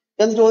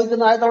എന്ന്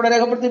ചോദിക്കുന്ന ആയത്ത് അവിടെ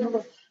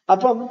രേഖപ്പെടുത്തിയിട്ടുണ്ട്.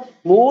 അപ്പം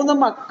 3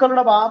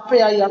 മക്കളുടെ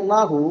ബാപ്പയായി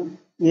അള്ളാഹു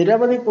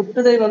നിരവധി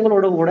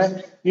കുട്ടുദൈവങ്ങളോടുകൂടെ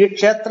ഈ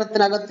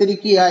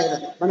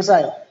ക്ഷേത്രത്തിനകത്തിരിക്കുകയായിരുന്നു.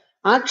 മനസ്സിലായോ?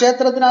 ആ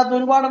ക്ഷേത്രത്തിനകത്ത്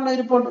ഒരുപാടെണ്ണം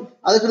ഇരിപ്പുണ്ട്.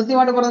 അത്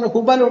കൃത്യമായിട്ട് പറഞ്ഞത്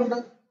ഹുബലുണ്ട്,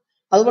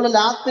 അതുപോലെ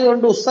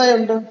ലാത്തയുണ്ട്,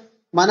 ഉസ്സയുണ്ട്,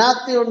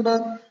 മനാത്തിയുണ്ട്,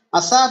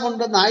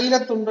 അസാബുണ്ട്,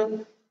 നായിലത്തുണ്ട്,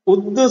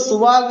 ഉദ്,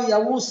 സുവാഗ്,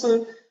 യവൂസ്,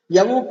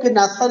 യവൂക്ക്,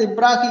 നസർ,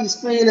 ഇബ്രാഹിം,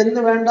 ഇസ്മയിൽ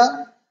എന്ന് വേണ്ട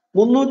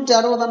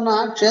 360 ആ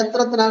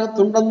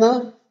ക്ഷേത്രത്തിനകത്തുണ്ടെന്ന്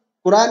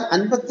ഖുറാൻ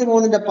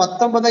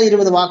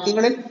 53-19-20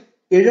 വാക്യങ്ങളിൽ,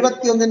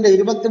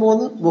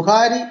 71-23,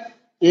 ബുഖാരി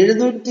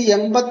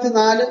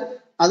 784,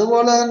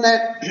 അതുപോലെ തന്നെ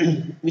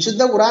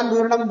വിശുദ്ധ ഖുറാൻ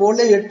വിവരണം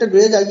വോളിയം 8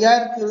 പേജ്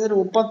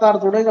 5236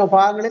 തുടങ്ങിയ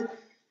ഭാഗങ്ങളിൽ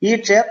ഈ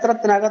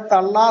ക്ഷേത്രത്തിനകത്ത്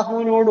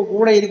അള്ളാഹുവിനോട്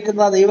കൂടെ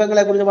ഇരിക്കുന്ന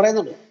ദൈവങ്ങളെ കുറിച്ച്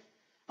പറയുന്നുണ്ട്.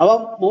 അപ്പം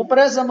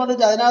മൂപ്പരെ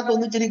സംബന്ധിച്ച് അതിനകത്ത്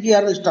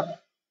ഒന്നിച്ചിരിക്കുകയായിരുന്നു ഇഷ്ടം.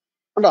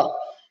 ഉണ്ടോ?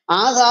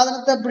 ആ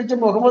സാധനത്തെ പിടിച്ച്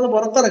മുഹമ്മദ്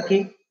പുറത്തിറക്കി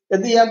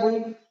എന്ത് ചെയ്യാൻ പോയി?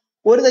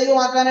 ഒരു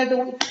ദൈവമാക്കാനായിട്ട്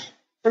പോയി.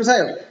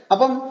 മനസ്സിലായോ?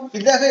 അപ്പം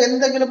ഇദ്ദേഹം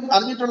എന്തെങ്കിലും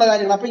അറിഞ്ഞിട്ടുള്ള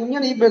കാര്യങ്ങൾ. അപ്പൊ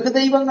ഇങ്ങനെ ഈ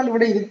ബഹുദൈവങ്ങൾ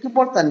ഇവിടെ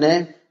ഇരിക്കുമ്പോൾ തന്നെ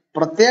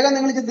പ്രത്യേകം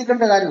നിങ്ങൾ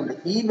ചിന്തിക്കേണ്ട കാര്യമുണ്ട്.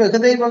 ഈ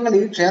ബഹുദൈവങ്ങൾ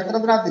ഈ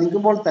ക്ഷേത്രത്തിനകത്ത്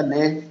ഇരിക്കുമ്പോൾ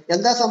തന്നെ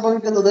എന്താ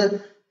സംഭവിക്കുന്നത്?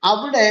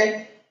 അവിടെ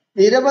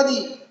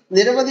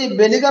നിരവധി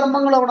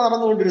ബലികർമ്മങ്ങൾ അവിടെ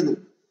നടന്നുകൊണ്ടിരുന്നു.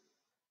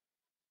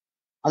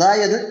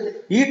 അതായത്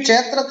ഈ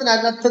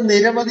ക്ഷേത്രത്തിനകത്ത്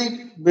നിരവധി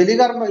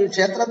ഈ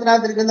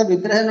ക്ഷേത്രത്തിനകത്തിരിക്കുന്ന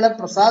വിഗ്രഹങ്ങളെ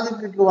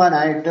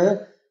പ്രസാദിപ്പിക്കുവാനായിട്ട്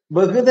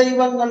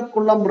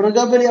ബഹുദൈവങ്ങൾക്കുള്ള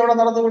മൃഗബലി അവിടെ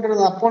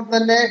നടന്നുകൊണ്ടിരുന്നത്. അപ്പോൾ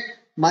തന്നെ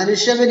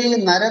മനുഷ്യബലി,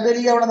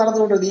 നരബലി അവിടെ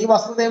നടന്നുകൊണ്ടിരുന്നത്. ഈ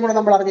വസ്തുതയും കൂടെ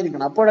നമ്മൾ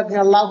അറിഞ്ഞിരിക്കണം. അപ്പോഴൊക്കെ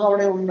അള്ളാഹു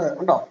അവിടെ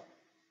ഉണ്ടോ?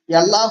 ഈ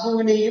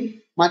അള്ളാഹുവിനെയും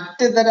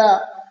മറ്റിതര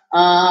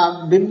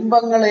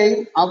ബിംബങ്ങളെയും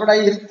അവിടെ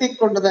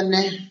ഇരുത്തിക്കൊണ്ട്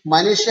തന്നെ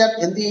മനുഷ്യർ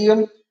എന്ത് ചെയ്യും?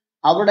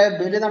 അവിടെ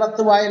ബലി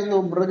നടത്തുമായിരുന്നു,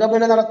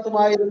 മൃഗബലി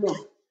നടത്തുമായിരുന്നു.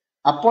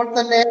 അപ്പോൾ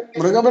തന്നെ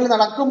മൃഗബലി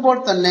നടക്കുമ്പോൾ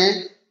തന്നെ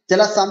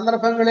ചില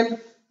സന്ദർഭങ്ങളിൽ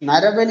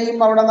നരബലിയും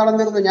അവിടെ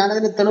നടന്നിരുന്നു.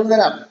 ഞാനതിന് തെളിവ്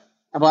തരാം.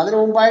 അപ്പൊ അതിനു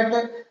മുമ്പായിട്ട്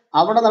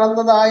അവിടെ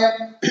നടന്നതായ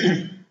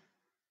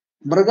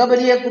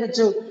മൃഗബലിയെ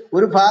കുറിച്ച്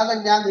ഒരു ഭാഗം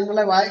ഞാൻ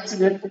നിങ്ങളെ വായിച്ചു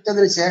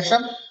കേൾപ്പിച്ചതിന്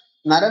ശേഷം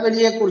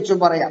നരബലിയെ കുറിച്ചും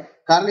പറയാം.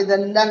 കാരണം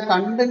ഇതെല്ലാം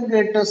കണ്ടും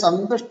കേട്ട്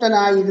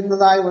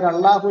സന്തുഷ്ടനായിരുന്നതായ ഒരു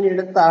അള്ളാഹുവിനെ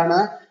എടുത്താണ്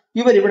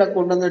ഇവരിവിടെ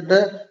കൊണ്ടുവന്നിട്ട്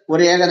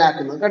ഒരു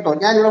ഏകനാക്കുന്നത് കേട്ടോ.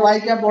 ഞാനിവിടെ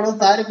വായിക്കാൻ പോകുന്നത്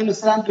താരിഖുൽ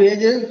ഇസ്ലാം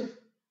പേജ്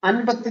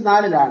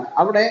 54-ലാണ്.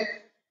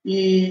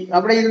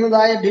 അവിടെ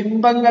ഇരുന്നതായ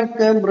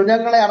ബിംബങ്ങൾക്ക്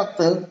മൃഗങ്ങളെ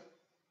അറുത്ത്,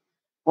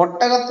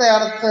 ഒട്ടകത്തെ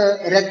അറുത്ത്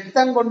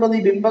രക്തം കൊണ്ടുവന്ന്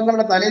ഈ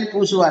ബിംബങ്ങളുടെ തലയിൽ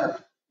പൂശുവാനും.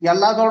 ഈ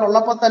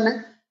അള്ളാഹുവോടുള്ളപ്പോൾ തന്നെ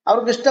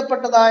അവർക്ക്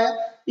ഇഷ്ടപ്പെട്ടതായ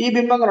ഈ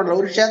ബിംബങ്ങളുണ്ട്.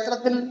 ഒരു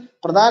ക്ഷേത്രത്തിൽ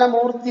പ്രധാന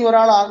മൂർത്തി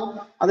ഒരാളാകും,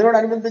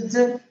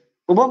 അതിനോടനുബന്ധിച്ച്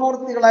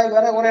ഉപമൂർത്തികളായി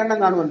വേറെ കുറെ എണ്ണം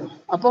കാണുമല്ലോ.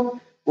 അപ്പം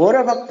ഓരോ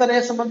ഭക്തരെ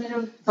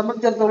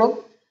സംബന്ധിച്ചിടത്തോളം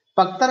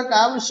ഭക്തർക്ക്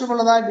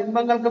ആവശ്യമുള്ളതായ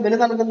ബിംബങ്ങൾക്ക് ബലി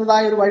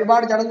നൽകുന്നതായ ഒരു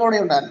വഴിപാട് ചടങ്ങോടെ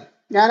ഉണ്ടായിരുന്നു.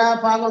 ഞാൻ ആ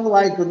ഭാഗം ഒന്ന്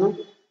വായിക്കുന്നു.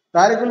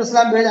 താരിഖുൽ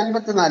ഇസ്ലാം പേജ്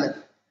 54.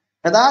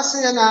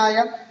 യഥാസ്ഥനായ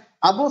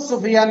അബു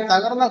സുഫിയാൻ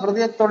തകർന്ന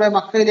ഹൃദയത്തോടെ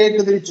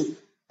മക്കയിലേക്ക് തിരിച്ചു.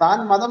 താൻ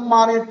മതം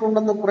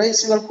മാറിയിട്ടുണ്ടെന്ന്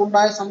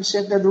ഖുറൈശികൾക്കുണ്ടായ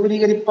സംശയത്തെ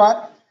ദൂരീകരിപ്പാൻ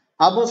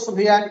അബു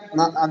സുഫിയാൻ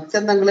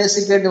അത്യന്തം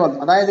ക്ലേശിക്കേണ്ടി വന്നു.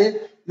 അതായത്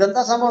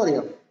ഇതെന്താ സംഭവം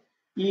അറിയാം?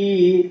 ഈ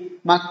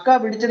മക്ക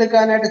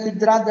പിടിച്ചെടുക്കാനായിട്ട്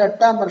ഹിജ്റാത്ത്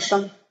 8-ാം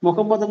വർഷം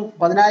മുഹമ്മദും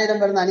 10,000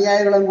 വരുന്ന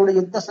അനുയായികളും കൂടി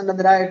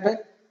യുദ്ധസന്നദ്ധരായിട്ട്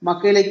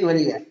മക്കയിലേക്ക്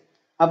വരികയാണ്.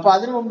 അപ്പൊ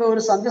അതിനു മുമ്പ്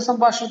ഒരു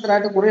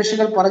സന്ധ്യസംഭാഷണത്തിനായിട്ട്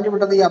ഖുറൈശികൾ പറഞ്ഞു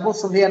വിട്ടത് ഈ അബു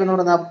സുഫിയാൻ എന്ന്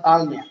പറയുന്ന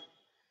ആളിനെയാണ്.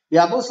 ഈ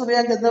അബു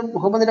സുഫിയാൻ ചെന്ന്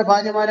മുഹമ്മദിന്റെ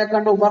ഭാര്യമാരെ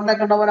കണ്ട് ഉമറിനെ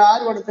കണ്ടവർ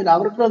ആരും അടുത്തില്ല.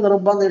 അവർക്ക്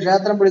നിർബന്ധം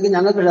ക്ഷേത്രം പിടിക്കും,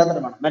 ഞങ്ങൾക്ക്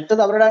ക്ഷേത്രം വേണം.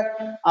 മറ്റത്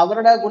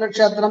അവരുടെ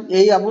കുലക്ഷേത്രം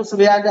ഈ അബു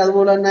സുഫിയാന്റെ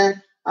അതുപോലെ തന്നെ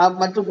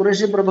മറ്റു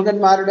ഖുറൈശി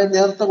പ്രമുഖന്മാരുടെ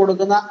നേതൃത്വം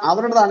കൊടുക്കുന്ന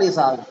അവരുടേതാണ് ഈ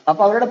സാധനം.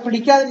 അപ്പൊ അവരുടെ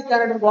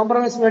പിടിക്കാതിരിക്കാനായിട്ട് ഒരു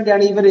കോംപ്രമൈസിന്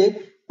വേണ്ടിയാണ് ഇവര്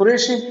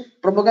ഖുറൈശി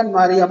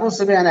പ്രമുഖന്മാർ ഈ അബു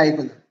സുഫിയാൻ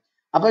അയക്കുന്നത്.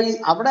 അപ്പൊ ഈ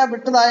അവിടെ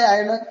വിട്ടതായ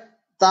അയാള്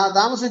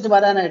താമസിച്ച്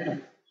വരാനായിട്ട്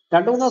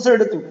 2-3 ദിവസം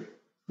എടുത്തു.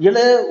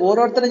 ഇയാള്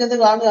ഓരോരുത്തരും ചെന്ന്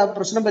കാണുക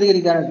പ്രശ്നം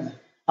പരിഹരിക്കാനായിട്ട്.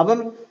 അപ്പം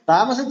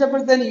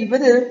താമസിച്ചപ്പോഴത്തേന്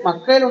ഇവര്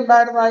മക്കയിൽ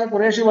ഉണ്ടായിരുന്നതായ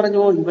ഖുറൈശി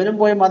പറഞ്ഞു, ഇവരും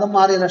പോയി മതം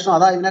മാറിയ ലക്ഷണം,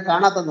 അതാ ഇതിനെ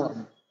കാണാത്തെന്ന്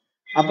പറഞ്ഞു.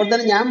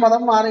 അപ്പോഴത്തേന് ഞാൻ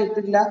മതം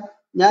മാറിയിട്ടില്ല,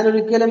 ഞാൻ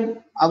ഒരിക്കലും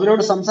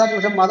അവരോട് സംസാരിച്ച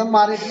പക്ഷെ മതം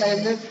മാറിയിട്ടില്ല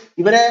എന്ന്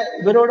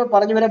ഇവരോട്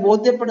പറഞ്ഞവരെ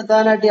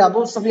ബോധ്യപ്പെടുത്താനായിട്ട് ഈ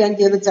അബൂ സുഫിയാൻ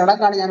ചെയ്ത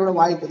ചടങ്ങാണ് ഞാനിവിടെ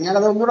വായിക്കുന്നത്.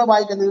 ഞാനത് ഒന്നുകൂടെ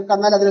വായിക്കുന്നത്, നിങ്ങൾക്ക്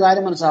എന്നാൽ അതിന്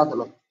കാര്യം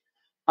മനസ്സിലാകത്തുള്ളൂ.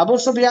 അബൂ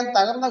സുഫിയാൻ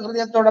തകർന്ന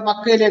ഹൃദയത്തോടെ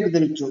മക്കയിലേക്ക്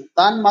തിരിച്ചു.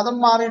 താൻ മതം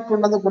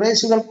മാറിയിട്ടുണ്ടെന്ന്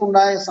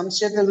ഖുറൈശികൾക്കുണ്ടായ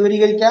സംശയത്തെ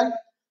ദൂരീകരിക്കാൻ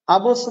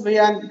അബൂ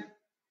സുഫിയാൻ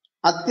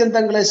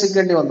അത്യന്തം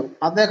ക്ലേശിക്കേണ്ടി വന്നു.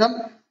 അദ്ദേഹം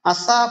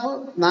അസാഫ്,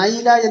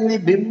 നായില എന്നീ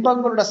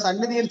ബിംബങ്ങളുടെ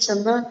സന്നിധിയിൽ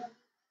ചെന്ന്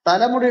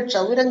തലമുടി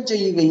ക്ഷൗരം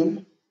ചെയ്യുകയും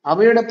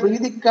അവയുടെ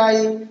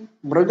പ്രീതിക്കായി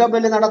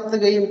മൃഗബലി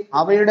നടത്തുകയും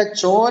അവയുടെ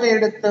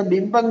ചോരയെടുത്ത്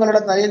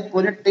ബിംബങ്ങളുടെ തലയിൽ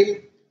പുരട്ടി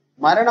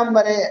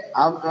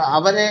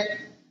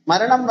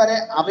മരണം വരെ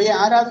അവയെ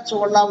ആരാധിച്ചു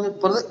കൊള്ളാമെന്ന്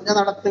പ്രതിജ്ഞ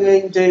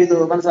നടത്തുകയും ചെയ്തു.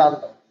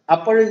 മനസ്സിലാകുന്നു.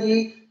 അപ്പോൾ ഈ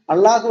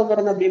അള്ളാഹു എന്ന്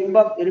പറയുന്ന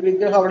ബിംബം, ഒരു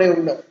വിഗ്രഹം അവിടെ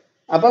ഉണ്ട്.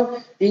 അപ്പം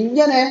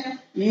ഇങ്ങനെ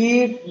ഈ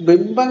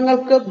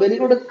ബിംബങ്ങൾക്ക് ബലി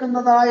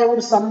കൊടുക്കുന്നതായ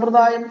ഒരു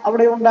സമ്പ്രദായം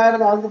അവിടെ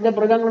ഉണ്ടായിരുന്നു. അതിന്റെ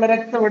മൃഗങ്ങളുടെ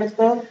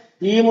രക്തമെടുത്ത്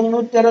ഈ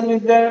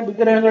 360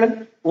 വിഗ്രഹങ്ങളിൽ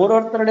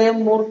ഓരോരുത്തരുടെയും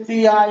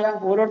മൂർത്തിയായ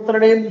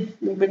ഓരോരുത്തരുടെയും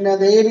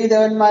ദേവീ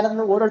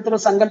ദേവന്മാരെന്ന്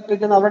ഓരോരുത്തരും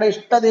സങ്കല്പിക്കുന്ന അവരുടെ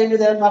ഇഷ്ടദേവീ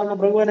ദേവന്മാർക്ക്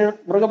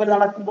മൃഗബലി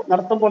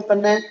നടത്തുമ്പോൾ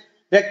തന്നെ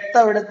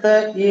രക്തമെടുത്ത്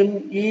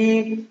ഈ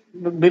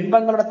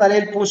ബിംബങ്ങളുടെ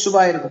തലയിൽ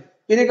പൂശുമായിരുന്നു.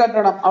 ഇനി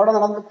കെട്ടണം, അവിടെ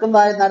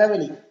നടക്കുന്നതായ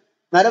നരബലി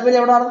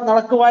അവിടെ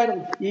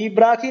നടക്കുമായിരുന്നു. ഈ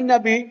ഇബ്രാഹിം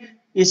നബി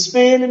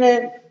ഇസ്മയിലിനെ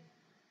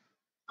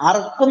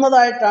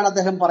അറക്കുന്നതായിട്ടാണ്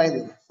അദ്ദേഹം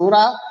പറയുന്നത്. സൂറ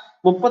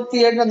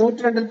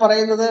 37-102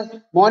 പറയുന്നത്,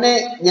 മോനെ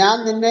ഞാൻ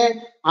നിന്നെ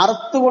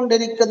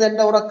അറുത്തുകൊണ്ടിരിക്കുന്നത്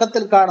എന്റെ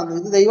ഉറക്കത്തിൽ കാണുന്നു.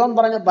 ഇത് ദൈവം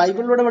പറഞ്ഞ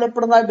ബൈബിളിലൂടെ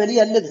വെളിപ്പെടുന്ന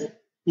ബലിയല്ലത്.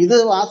 ഇത്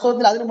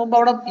വാസ്തവത്തിൽ അതിനു മുമ്പ്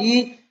അവിടെ ഈ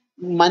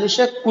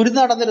മനുഷ്യ കുരു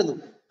നടന്നിരുന്നു.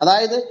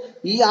 അതായത്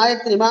ഈ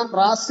ആയത്തിൽ ഇമാം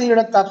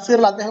റാസിയുടെ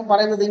തഫ്സീറിൽ അദ്ദേഹം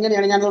പറയുന്നത്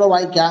ഇങ്ങനെയാണ്, ഞാനിവിടെ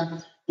വായിക്കാം.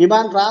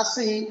 ഇമാം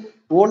റാസി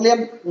വോള്യം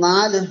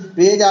 4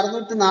 പേജ്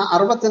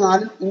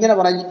 664 ഇങ്ങനെ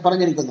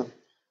പറഞ്ഞിരിക്കുന്നു.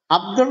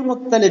 അബ്ദുൽ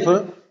മുത്തലിഫ്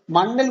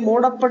മണ്ണിൽ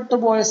മൂടപ്പെട്ടു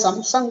പോയ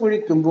സംസം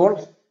കുഴിക്കുമ്പോൾ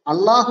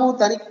അള്ളാഹു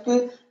തനിക്ക്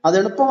അത്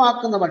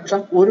എളുപ്പമാക്കുന്ന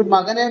പക്ഷം ഒരു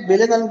മകനെ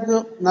ബലി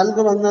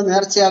നൽകുമെന്ന്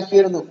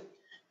നേർച്ചയാക്കിയിരുന്നു.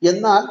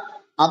 എന്നാൽ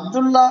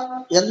അബ്ദുള്ള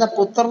എന്ന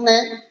പുത്രനെ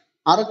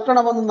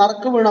അറുക്കണമെന്ന്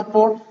നറുക്ക്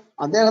വീണപ്പോൾ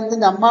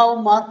അദ്ദേഹത്തിന്റെ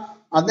അമ്മാവന്മാർ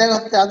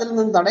അദ്ദേഹത്തെ അതിൽ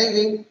നിന്ന്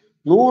തടയുകയും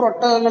 100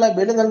 ഒട്ടകങ്ങളെ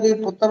ബലി നൽകി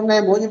പുത്രനെ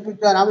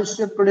മോചിപ്പിക്കാൻ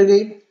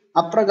ആവശ്യപ്പെടുകയും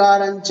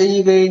അപ്രകാരം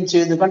ചെയ്യുകയും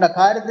ചെയ്തു. കണ്ട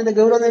കാര്യത്തിന്റെ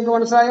ഗൗരവം നിങ്ങൾക്ക്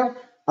മനസ്സിലായോ?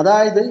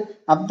 അതായത്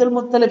അബ്ദുൽ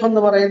മുത്തലിഫ്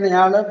എന്ന്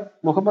പറയുന്നയാള്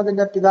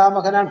മുഹമ്മദിന്റെ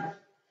പിതാമഹനാണ്.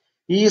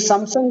 ഈ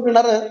സംസം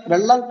കിണറ്,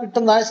 വെള്ളം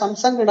കിട്ടുന്നതായ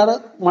സംസം കിണറ്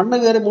മണ്ണ്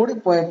കയറി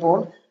മൂടിപ്പോയപ്പോൾ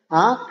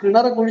ആ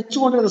കിണറ്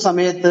കുഴിച്ചുകൊണ്ടിരുന്ന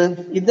സമയത്ത്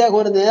ഇദ്ദേഹം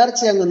ഒരു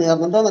നേർച്ച അങ്ങ്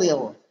നേർന്നു.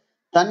 എന്താണെന്നറിയാമോ?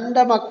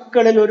 തന്റെ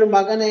മക്കളിൽ ഒരു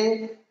മകനെ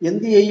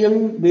എന്ത് ചെയ്യും,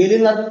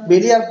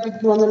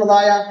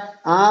 ബലിയർപ്പിക്കുമെന്നുള്ളതായ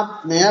ആ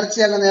നേർച്ച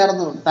അങ്ങ്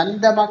നേർന്നു.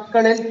 തന്റെ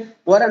മക്കളിൽ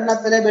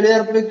ഒരെണ്ണത്തിനെ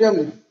ബലിയർപ്പിക്കും.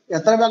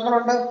 എത്ര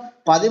മക്കളുണ്ട്?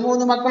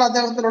 13 മക്കൾ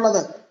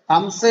അദ്ദേഹത്തിനുള്ളത്.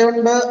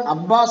 ഹംസയുണ്ട്,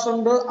 അബ്ബാസ്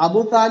ഉണ്ട്,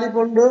 അബു താലിബ്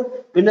ഉണ്ട്,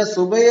 പിന്നെ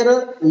സുബൈർ,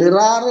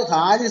 ലിറാർ,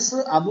 ഹാരിസ്,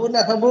 അബു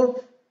ലഹബ്,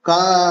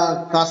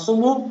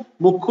 കസുമു,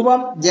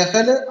 മുഖ്വം,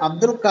 ജഹല്,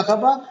 അബ്ദുൽ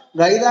കഹബ,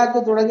 ഗൈദാക്ക്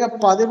തുടങ്ങിയ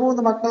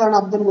 13 മക്കളാണ്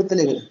അബ്ദുൽ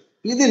മുത്തലിബിന്.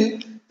 ഇതിൽ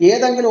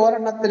ഏതെങ്കിലും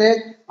ഒരെണ്ണത്തിനെ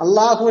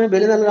അള്ളാഹുവിന്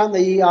ബലി നൽകാൻ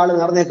ഈ ആള്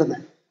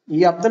നേർന്നേക്കുന്നത്. ഈ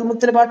അബ്ദുൽ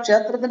മുത്തലിബ് ആ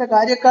ക്ഷേത്രത്തിന്റെ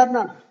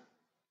കാര്യക്കാരനാണ്.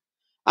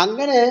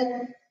 അങ്ങനെ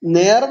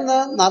നേർന്ന്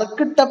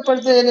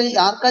നറുക്കിട്ടപ്പോഴത്തേന്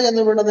ആർക്കാ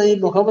ചെന്ന് വീണത്? ഈ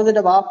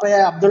മുഹമ്മദിന്റെ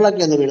വാപ്പയായ അബ്ദുള്ളക്ക്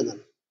ചെന്ന് വീഴുന്നത്.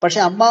 പക്ഷെ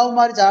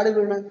അമ്മാവന്മാർ ചാടി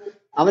വീണ്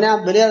അവനെ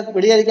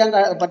ബലിയരിക്കാൻ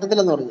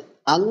പറ്റത്തില്ലെന്ന് പറഞ്ഞു.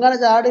 അങ്ങനെ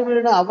ചാടി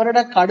വീണ്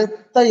അവരുടെ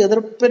കടുത്ത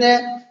എതിർപ്പിനെ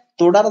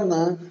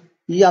തുടർന്ന്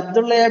ഈ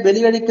അബ്ദുള്ളയെ ബലി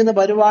കഴിക്കുന്ന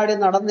പരിപാടി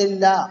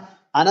നടന്നില്ല.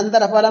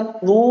 അനന്തരഫലം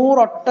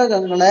 100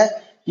 ഒട്ടകങ്ങളെ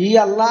ഈ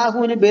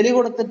അള്ളാഹുവിന് ബലി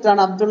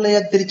കൊടുത്തിട്ടാണ് അബ്ദുള്ളയെ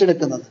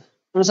തിരിച്ചെടുക്കുന്നത്.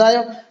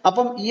 മനസ്സിലായോ?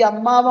 അപ്പം ഈ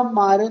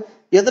അമ്മാവന്മാര്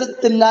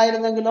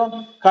എതിർത്തില്ലായിരുന്നെങ്കിലോ,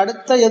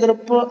 കടുത്ത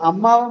എതിർപ്പ്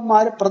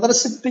അമ്മാവന്മാര്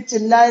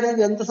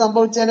പ്രദർശിപ്പിച്ചില്ലായിരുന്നെങ്കിൽ എന്ത്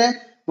സംഭവിച്ചേനെ?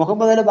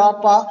 മുഹമ്മദിന്റെ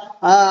ബാപ്പ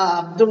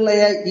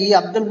അബ്ദുള്ളയെ ഈ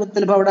അബ്ദുൽ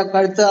മുത്തലിബ് അവിടെ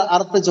കഴുത്ത്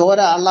അറുത്ത് ചോര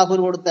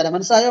അള്ളാഹുവിന് കൊടുത്തരാം.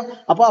 മനസ്സിലായോ?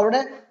 അപ്പൊ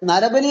അവിടെ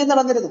നരബലി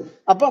നടന്നിരുന്നു.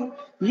 അപ്പം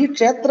ഈ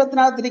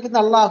ക്ഷേത്രത്തിനകത്തിരിക്കുന്ന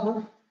അള്ളാഹു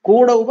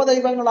കൂടെ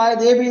ഉപദൈവങ്ങളായ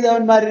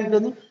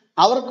ദേവീദേവന്മാരിരിക്കുന്നു.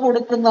 അവർക്ക്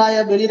കൊടുക്കുന്നതായ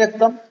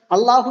ബലിരക്തം,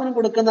 അള്ളാഹുവിന്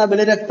കൊടുക്കുന്ന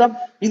ബലിരക്തം,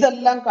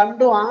 ഇതെല്ലാം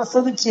കണ്ടു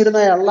ആസ്വദിച്ചിരുന്ന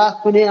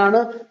അള്ളാഹുവിനെയാണ്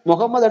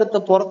മുഹമ്മദ് എടുത്ത്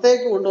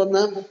പുറത്തേക്ക്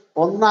കൊണ്ടുവന്ന്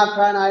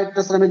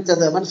ഒന്നാക്കാനായിട്ട്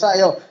ശ്രമിച്ചത്.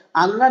 മനസ്സിലായോ?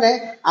 അങ്ങനെ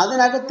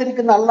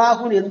അതിനകത്തിരിക്കുന്ന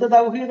അള്ളാഹുവിന് എന്ത്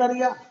തൗഹീദ്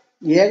അറിയാം?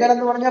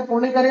 ഏകനെന്ന് പറഞ്ഞാൽ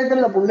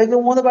പുള്ളിക്കറിയത്തില്ല. പുള്ളിക്ക്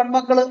 3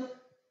 പെൺമക്കള്.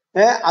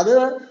 അത്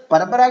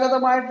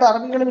പരമ്പരാഗതമായിട്ട്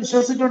അറബികൾ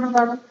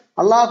വിശ്വസിച്ചുകൊണ്ടിരുന്നതാണ്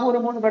അള്ളാഹുവിന്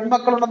 3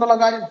 പെൺമക്കളുണ്ടെന്നുള്ള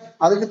കാര്യം.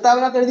 അത്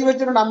കിതാബിനകത്ത് എഴുതി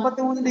വെച്ചിട്ടുണ്ട്.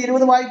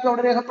 53-20 വായിക്കും,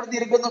 അവിടെ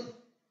രേഖപ്പെടുത്തിയിരിക്കുന്നു.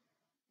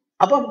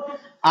 അപ്പം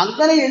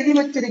അങ്ങനെ എഴുതി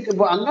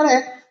വെച്ചിരിക്കുമ്പോ അങ്ങനെ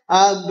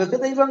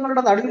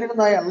ബഹുദൈവങ്ങളുടെ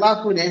നടുവിലിരുന്നായ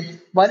അള്ളാഹുവിനെ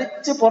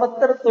വലിച്ചു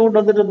പുറത്തെടുത്ത്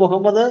കൊണ്ടുവന്നിട്ട്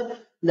മുഹമ്മദ്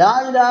ലാ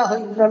ഇലാഹ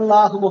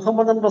ഇല്ലല്ലാഹു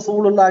മുഹമ്മദൻ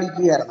റസൂലുള്ളാഹി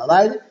അടിക്കുകയായിരുന്നു.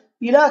 അതായത്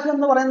ഇലാഹ്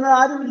എന്ന് പറയുന്നത്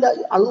ആരുമില്ല,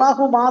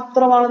 അള്ളാഹു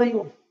മാത്രമാണ്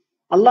ദൈവം,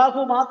 അള്ളാഹു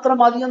മാത്രം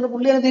മതി എന്ന്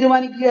പുള്ളിയെ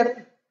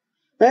തീരുമാനിക്കുകയായിരുന്നു.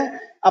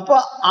 അപ്പൊ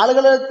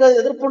ആളുകൾക്ക്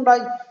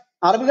എതിർപ്പുണ്ടായി,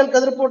 അറബികൾക്ക്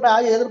എതിർപ്പുണ്ടായി. ആ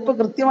എതിർപ്പ്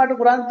കൃത്യമായിട്ട്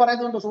ഖുർആൻ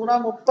പറയുന്നുണ്ട്. സൂറ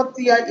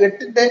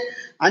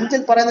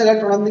 38:5 പറയുന്നത്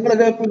കേട്ടോ, നിങ്ങൾ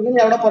കേൾക്കും.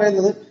 ഇങ്ങനെ അവിടെ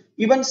പറയുന്നത്,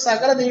 ഇവൻ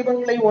സകല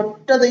ദൈവങ്ങളെയും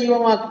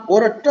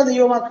ഒരൊറ്റ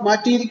ദൈവമാക്കി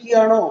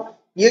മാറ്റിയിരിക്കുകയാണോ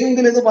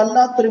എങ്കിൽ ഇത്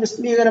വല്ലാത്തൊരു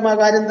വിസ്മയകരമായ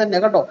കാര്യം തന്നെ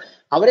കേട്ടോ.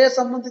 അവരെ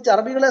സംബന്ധിച്ച്,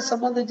 അറബികളെ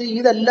സംബന്ധിച്ച്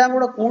ഇതെല്ലാം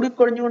കൂടെ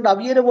കൂടിക്കൊഴിഞ്ഞുകൊണ്ട്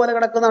അവിയല് പോലെ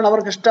കിടക്കുന്നതാണ്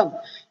അവർക്ക് ഇഷ്ടം.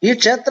 ഈ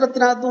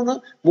ക്ഷേത്രത്തിനകത്തു നിന്ന്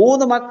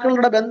 3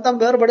 മക്കളുടെ ബന്ധം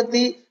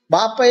വേർപെടുത്തി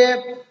ബാപ്പയെ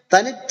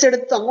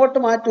തനിച്ചെടുത്ത് അങ്ങോട്ട്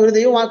മാറ്റി ഒരു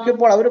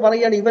ദൈവമാക്കിയപ്പോൾ അവർ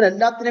പറയുകയാണ് ഇവൻ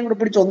എല്ലാത്തിനെയും കൂടെ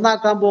പിടിച്ച്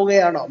ഒന്നാക്കാൻ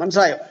പോവുകയാണോ?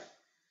 മനസ്സിലായോ?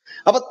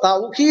 അപ്പൊ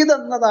തൗഹീദ്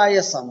എന്നതായ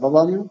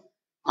സംഭവം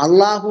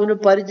അള്ളാഹുവിന്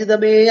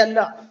പരിചിതമേ അല്ല,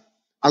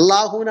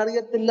 അള്ളാഹുവിന്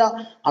അറിയത്തില്ല.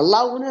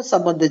 അള്ളാഹുവിനെ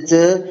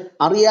സംബന്ധിച്ച്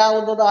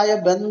അറിയാവുന്നതായ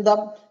ബന്ധം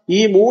ഈ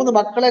 3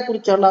 മക്കളെ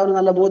കുറിച്ച് അള്ളാഹുവിന്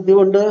നല്ല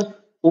ബോധ്യമുണ്ട്.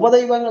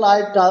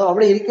 ഉപദൈവങ്ങളായിട്ട്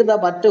അവിടെ ഇരിക്കുന്ന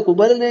മറ്റ്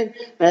കുബലിനെ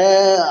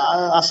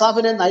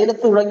അസാഫിനെ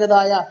നൈലത്ത്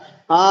തുടങ്ങിയതായ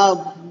ആ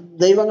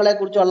ദൈവങ്ങളെ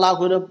കുറിച്ച്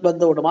അള്ളാഹുവിന്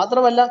ബന്ധമുണ്ട്.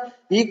 മാത്രമല്ല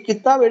ഈ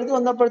കിതാബ് എഴുതി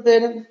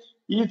വന്നപ്പോഴത്തേനും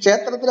ഈ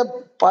ക്ഷേത്രത്തിലെ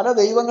പല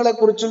ദൈവങ്ങളെ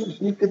കുറിച്ചും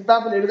ഈ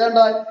കിതാബിൽ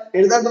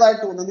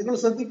എഴുതേണ്ടതായിട്ട് വന്നു. നിങ്ങൾ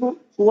ശ്രദ്ധിക്കൂ,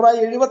 സൂറ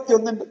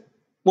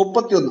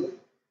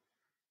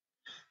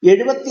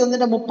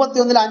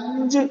 71:31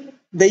 5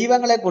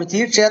 ദൈവങ്ങളെ കുറിച്ച്,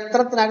 ഈ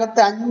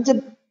ക്ഷേത്രത്തിനകത്ത് 5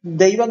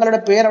 ദൈവങ്ങളുടെ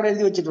പേര് അവിടെ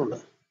എഴുതി വെച്ചിട്ടുണ്ട്.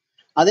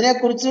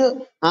 അതിനെക്കുറിച്ച്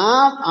ആ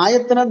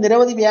ആയത്തിന്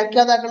നിരവധി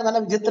വ്യാഖ്യാതാക്കൾ നല്ല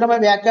വിചിത്രമായ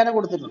വ്യാഖ്യാനം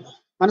കൊടുത്തിട്ടുണ്ട്.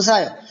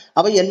 മനസ്സിലായോ?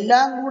 അപ്പൊ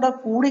എല്ലാം കൂടെ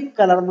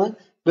കൂടിക്കലർന്ന്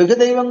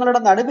ബഹുദൈവങ്ങളുടെ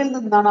നടുവിൽ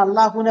നിന്നാണ്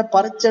അള്ളാഹുവിനെ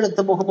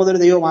പറിച്ചെടുത്ത് മുഹമ്മദ് ഒരു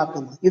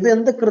ദൈവമാക്കുന്നത്. ഇത്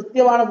എന്ത്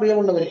കൃത്യമാണ്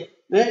പ്രിയമുള്ളവരെ!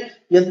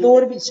 എന്തോ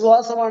ഒരു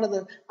വിശ്വാസമാണിത്,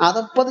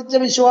 അതപ്പതിച്ച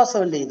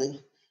വിശ്വാസമല്ലേ ഇത്.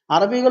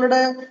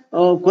 അറബികളുടെ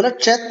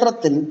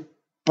കുലക്ഷേത്രത്തിൽ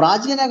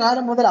പ്രാചീന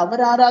കാലം മുതൽ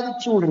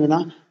അവരാരാധിച്ചുകൊണ്ടിരുന്ന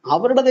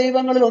അവരുടെ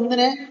ദൈവങ്ങളിൽ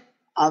ഒന്നിനെ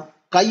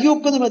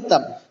കയ്യൂക്ക്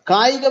നിമിത്തം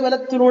കായിക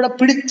ബലത്തിലൂടെ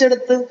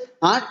പിടിച്ചെടുത്ത്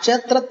ആ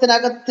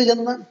ക്ഷേത്രത്തിനകത്ത്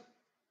ചെന്ന്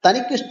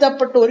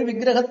തനിക്കിഷ്ടപ്പെട്ട ഒരു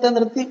വിഗ്രഹത്തെ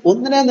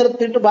ഒന്നിനെ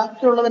നിർത്തിയിട്ട്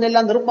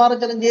ബാക്കിയുള്ളതിനെല്ലാം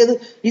നിർമ്മാർജ്ജനം ചെയ്ത്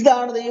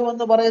ഇതാണ് ദൈവം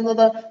എന്ന്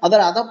പറയുന്നത്.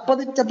 അതൊരു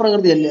അതപ്പതിച്ച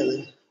പ്രകൃതിയല്ലേ അത്?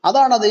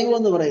 അതാണ് ദൈവം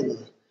എന്ന്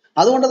പറയുന്നത്.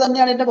 അതുകൊണ്ട്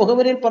തന്നെയാണ് എന്റെ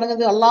ബഹുബലിയിൽ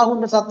പറഞ്ഞത്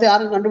അള്ളാഹുവിന്റെ സത്യം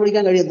ആരും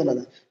കണ്ടുപിടിക്കാൻ കഴിയത്തില്ലത്.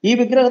 ഈ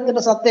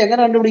വിഗ്രഹത്തിന്റെ സത്യം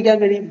എങ്ങനെ കണ്ടുപിടിക്കാൻ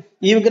കഴിയും?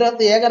 ഈ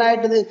വിഗ്രഹത്തെ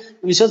ഏകനായിട്ട്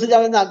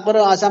വിശ്വസിച്ചാവുന്ന അക്ബർ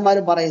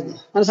ആശാന്മാരും പറയുന്നു.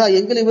 മനസ്സിലായി?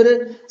 എങ്കിൽ ഇവര്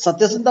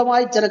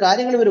സത്യസന്ധമായി ചില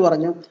കാര്യങ്ങൾ ഇവർ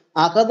പറഞ്ഞു.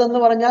 അഹദ് എന്ന്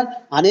പറഞ്ഞാൽ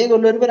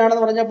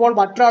അനേകൊല്ലൊരുവനാണെന്ന് പറഞ്ഞപ്പോൾ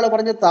മറ്റൊരാൾ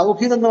പറഞ്ഞ്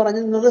തൗഹീദ് എന്ന്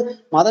പറയുന്നത്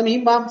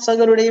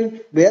മതമീമാംസകരുടെയും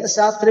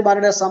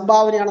വേദശാസ്ത്രിമാരുടെ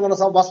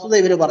സംഭാവനയാണെന്നുള്ള വസ്തുത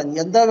ഇവര് പറഞ്ഞു.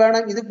 എന്താ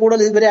വേണം? ഇത്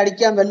കൂടുതൽ ഇവരെ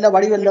അടിക്കാൻ വല്ല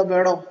വടി വല്ലതും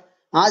വേണോ?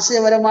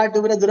 ആശയപരമായിട്ട്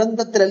ഇവരെ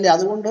ദുരന്തത്തിലല്ലേ.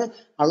 അതുകൊണ്ട്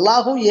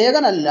അള്ളാഹു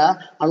ഏകനല്ല,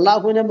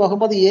 അള്ളാഹുവിനെ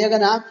മുഹമ്മദ്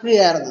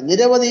ഏകനാക്കുകയായിരുന്നു.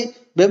 നിരവധി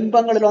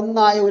ബിംബങ്ങളിൽ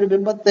ഒന്നായ ഒരു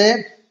ബിംബത്തെ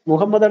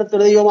മുഹമ്മദ്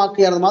എടുത്ത്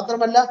ദൈവമാക്കുകയായിരുന്നു.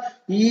 മാത്രമല്ല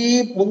ഈ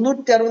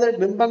 360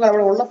 ബിംബങ്ങൾ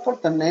അവിടെ ഉള്ളപ്പോൾ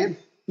തന്നെ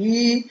ഈ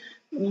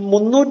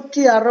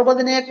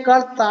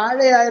 360-നേക്കാൾ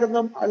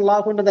താഴെയായിരുന്നു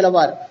അള്ളാഹുവിന്റെ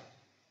നിലവാരം.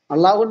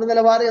 അള്ളാഹുവിന്റെ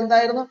നിലവാരം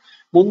എന്തായിരുന്നു?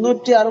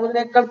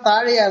 360-നേക്കാൾ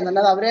താഴെയായിരുന്നു.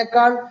 അല്ലാതെ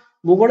അവരെക്കാൾ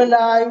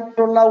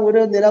മുകളിലായിട്ടുള്ള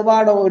ഒരു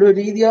നിലപാടോ ഒരു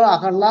രീതിയോ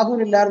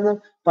അള്ളാഹുവിനില്ലായിരുന്നു.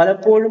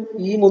 പലപ്പോഴും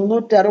ഈ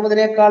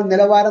 360-നേക്കാൾ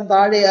നിലവാരം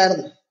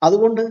താഴെയായിരുന്നു.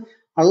 അതുകൊണ്ട്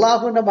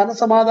അള്ളാഹുവിന്റെ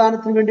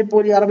മനസമാധാനത്തിന് വേണ്ടി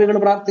പോലും അറബികൾ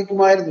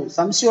പ്രാർത്ഥിക്കുമായിരുന്നു.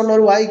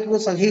 സംശയമുള്ളവർ വായിക്കൂ,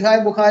 സഹീഹായ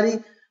ബുഖാരി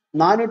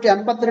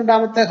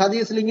 452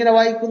 ഹദീസിൽ ഇങ്ങനെ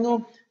വായിക്കുന്നു.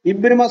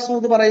 ഇബ്നു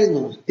മസ്ഊദ്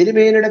പറയുന്നു,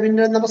 തിരുമേനിയുടെ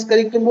പിന്നിൽ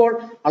നമസ്കരിക്കുമ്പോൾ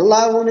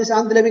അള്ളാഹുവിന്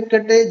ശാന്തി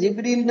ലഭിക്കട്ടെ,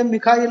 ജിബ്രീലിനും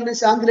മിഖായിലിനും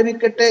ശാന്തി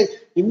ലഭിക്കട്ടെ,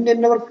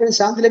 ഇന്നവർക്ക്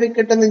ശാന്തി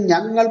ലഭിക്കട്ടെ എന്ന്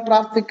ഞങ്ങൾ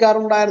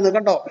പ്രാർത്ഥിക്കാറുണ്ടായിരുന്നു.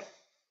 കേട്ടോ,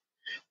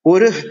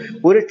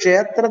 ഒരു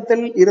ക്ഷേത്രത്തിൽ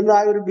ഇരുന്ന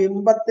ആ ഒരു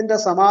ബിംബത്തിന്റെ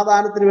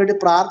സമാധാനത്തിന് വേണ്ടി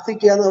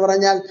പ്രാർത്ഥിക്കുക എന്ന്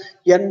പറഞ്ഞാൽ,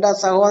 എന്റെ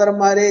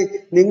സഹോദരന്മാരെ,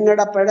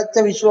 നിങ്ങളുടെ പിഴച്ച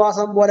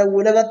വിശ്വാസം പോലെ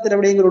ഉലകത്തിൽ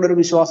എവിടെയെങ്കിലും ഒരു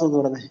വിശ്വാസം എന്ന്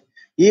പറഞ്ഞത്.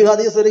 ഈ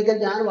ഹദീസ് ഒരിക്കൽ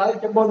ഞാൻ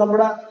വായിച്ചപ്പോൾ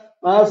നമ്മുടെ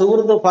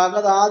സുഹൃത്ത്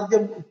ഭഗത്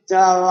ആദ്യം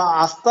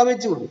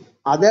അസ്തമിച്ചു പോയി.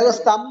 അദ്ദേഹം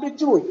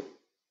സ്തംഭിച്ചു പോയി.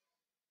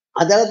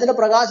 അദ്ദേഹത്തിന്റെ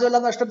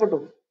പ്രകാശമെല്ലാം നഷ്ടപ്പെട്ടു.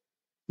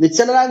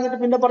 നിശ്ചലരായിട്ട്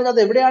പിന്നെ പറഞ്ഞത്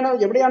എവിടെയാണ്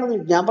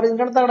ഞാൻ പറഞ്ഞു,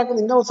 ഇന്നടത്ത്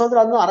കിടക്കുന്നത് ഇന്ന പുസ്തകത്തിൽ.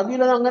 അന്ന്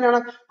അറബിയിലൊന്നും അങ്ങനെയാണ്,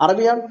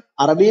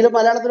 അറബിയിലും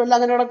മലയാളത്തിലും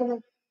അങ്ങനെ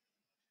കിടക്കുന്നത്.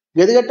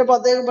 ഗതികെട്ടപ്പോ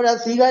അദ്ദേഹം പറയാം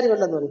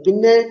സ്വീകാര്യമല്ലെന്ന് പറയും.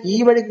 പിന്നെ ഈ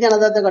വഴിക്ക് ഞാൻ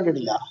അദ്ദേഹത്തെ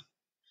കണ്ടിട്ടില്ല.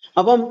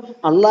 അപ്പം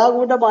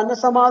അള്ളാഹുവിന്റെ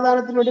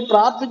മനസമാധാനത്തിന് വേണ്ടി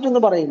പ്രാർത്ഥിച്ചു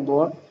എന്ന്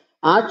പറയുമ്പോൾ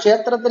ആ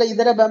ക്ഷേത്രത്തിലെ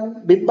ഇതര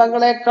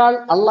ബിംബങ്ങളെക്കാൾ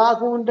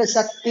അള്ളാഹുവിന്റെ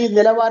ശക്തി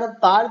നിലവാരം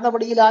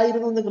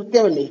താഴ്ന്നപടിയിലായിരുന്നു എന്ന്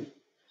കൃത്യമല്ലേ?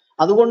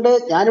 അതുകൊണ്ട്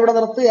ഞാനിവിടെ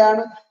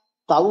നിർത്തുകയാണ്.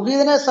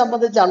 തൗഹീദിനെ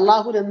സംബന്ധിച്ച്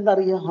അള്ളാഹുവിന്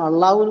എന്തറിയാം?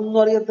 അള്ളാഹുവിനൊന്നും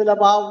അറിയത്തില്ല,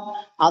 പാവം.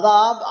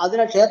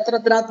 അതിനെ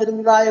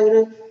ക്ഷേത്രത്തിനകത്തിരുന്നതായ ഒരു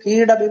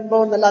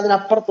കീടബിംബം എന്നല്ല,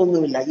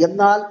 അതിനപ്പുറത്തൊന്നുമില്ല.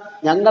 എന്നാൽ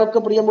ഞങ്ങൾക്ക്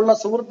പ്രിയമുള്ള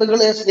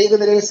സുഹൃത്തുക്കളെ,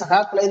 സ്നേഹിതരെ,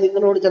 സഹാക്കളെ,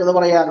 നിങ്ങളോട് ചിലത്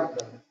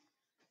പറയാനുണ്ട്.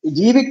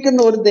 ജീവിക്കുന്ന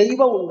ഒരു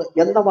ദൈവമുണ്ട്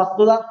എന്ന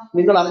വസ്തുത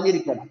നിങ്ങൾ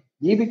അറിഞ്ഞിരിക്കണം.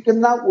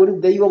 ജീവിക്കുന്ന ഒരു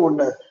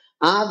ദൈവമുണ്ട്.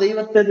 ആ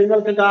ദൈവത്തെ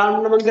നിങ്ങൾക്ക്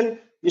കാണണമെങ്കിൽ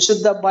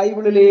വിശുദ്ധ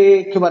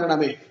ബൈബിളിലേക്ക്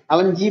വരണമേ.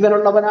 അവൻ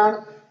ജീവനുള്ളവനാണ്,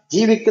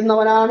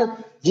 ജീവിക്കുന്നവനാണ്,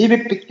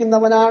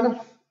 ജീവിപ്പിക്കുന്നവനാണ്.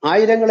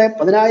 ആയിരങ്ങളെ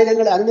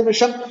പതിനായിരങ്ങളെ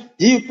അനുനിമിഷം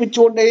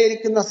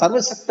ജീവിപ്പിച്ചുകൊണ്ടേയിരിക്കുന്ന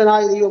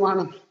സർവശക്തനായ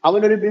ദൈവമാണ്.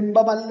 അവനൊരു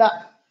ബിംബമല്ല,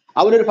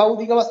 അവനൊരു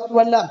ഭൗതിക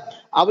വസ്തുവല്ല,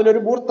 അവനൊരു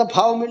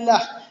മൂർത്തഭാവമില്ല.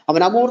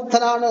 അവൻ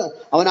അമൂർത്തനാണ്,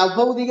 അവൻ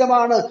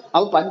അഭൗതികമാണ്,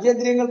 അവൻ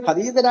പഞ്ചേന്ദ്രിയങ്ങൾക്ക്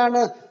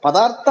അതീതനാണ്,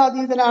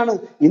 പദാർത്ഥാതീതനാണ്,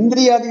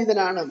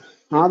 ഇന്ദ്രിയാതീതനാണ്.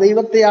 ആ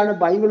ദൈവത്തെയാണ്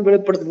ബൈബിൾ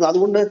വെളിപ്പെടുത്തുന്നത്.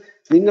 അതുകൊണ്ട്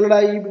നിങ്ങളുടെ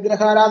ഈ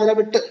വിഗ്രഹാരാധന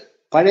വിട്ട്,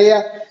 പഴയ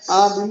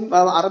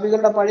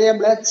അറബികളുടെ പഴയ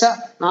മ്ലേച്ഛ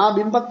ആ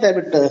ബിംബത്തെ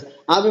വിട്ട്,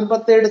 ആ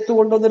ബിംബത്തെ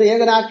എടുത്തുകൊണ്ടൊന്നൊരു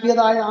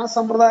ഏകനാക്കിയതായ ആ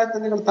സമ്പ്രദായത്തെ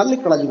നിങ്ങൾ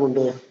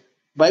തള്ളിക്കളഞ്ഞുകൊണ്ട്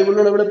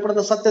ബൈബിളിലൂടെ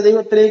വെളിപ്പെടുന്ന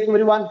സത്യദൈവത്തിലേക്ക്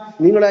വരുവാൻ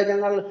നിങ്ങളെ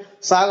ഞങ്ങൾ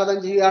സ്വാഗതം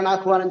ചെയ്യുകയാണ്,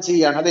 ആഹ്വാനം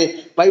ചെയ്യുകയാണ്. അതെ,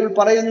 ബൈബിൾ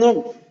പറയുന്നു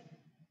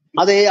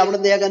അതേ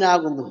അവിടുന്ന്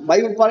ഏകനാകുന്നു.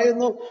 ബൈബിൾ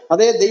പറയുന്നു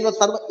അതേ ദൈവ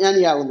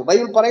സർവജ്ഞാനിയാകുന്നു.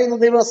 ബൈബിൾ പറയുന്നു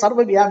ദൈവ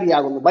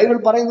സർവ്വവ്യാപിയാകുന്നു. ബൈബിൾ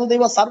പറയുന്നു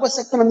ദൈവ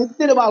സർവശക്തനും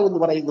നിത്യനുമാകുന്നു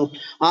പറയുന്നു.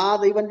 ആ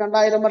ദൈവം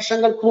 2000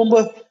 വർഷങ്ങൾക്ക്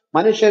മുമ്പ്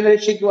മനുഷ്യനെ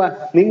രക്ഷിക്കുവാൻ,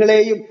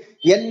 നിങ്ങളെയും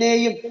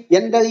എന്നെയും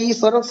എന്റെ ഈ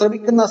സ്വരം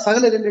ശ്രമിക്കുന്ന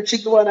സകലരും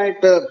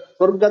രക്ഷിക്കുവാനായിട്ട്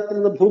സ്വർഗത്തിൽ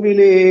നിന്ന്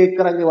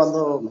ഭൂമിയിലേക്ക് ഇറങ്ങി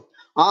വന്നു.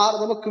 ആർ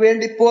നമുക്ക്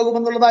വേണ്ടി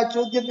പോകുമെന്നുള്ളതായ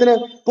ചോദ്യത്തിന്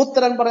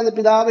പുത്രൻ പറയുന്നു,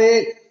 പിതാവേ,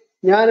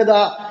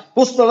 ഞാനിതാ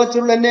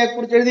പുസ്തകത്തിലുള്ള എന്നെ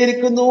കുറിച്ച്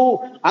എഴുതിയിരിക്കുന്നു,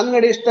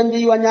 അങ്ങയുടെ ഇഷ്ടം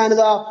ചെയ്യുവാൻ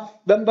ഞാനിതാ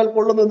വെമ്പൽ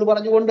കൊള്ളുന്നു എന്ന്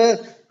പറഞ്ഞുകൊണ്ട്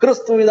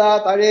ക്രിസ്തു ഇതാ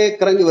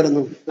താഴേക്ക് ഇറങ്ങി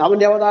വരുന്നു.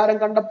 അവന്റെ അവതാരം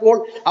കണ്ടപ്പോൾ,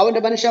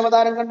 അവന്റെ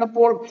മനുഷ്യാവതാരം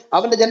കണ്ടപ്പോൾ,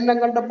 അവന്റെ ജന്മം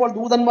കണ്ടപ്പോൾ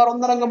ദൂതന്മാർ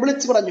ഒന്നടങ്കം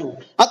വിളിച്ചു പറഞ്ഞു,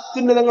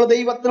 അത്യുന്നതങ്ങൾ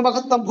ദൈവത്തിന്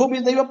മഹത്വം,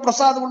 ഭൂമിയിൽ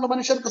ദൈവപ്രസാദമുള്ള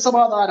മനുഷ്യർക്ക്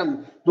സമാധാനം.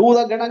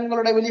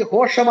 ദൂതഗണങ്ങളുടെ വലിയ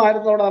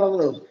ഘോഷമായിരുന്നു അവിടെ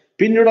നടന്നത്.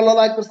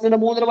 പിന്നീടുള്ളതായ ക്രിസ്തുവിന്റെ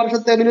 3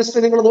 വർഷത്തെ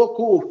മിനിസ്ട്രി നിങ്ങൾ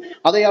നോക്കൂ.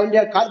 അതെ,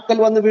 അവന്റെ കാൽക്കൽ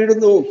വന്ന്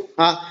വീഴുന്നു.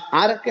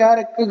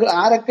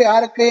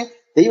 ആരൊക്കെ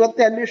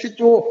ദൈവത്തെ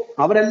അന്വേഷിച്ചു,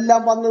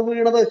 അവരെല്ലാം വന്ന്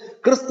വീണത്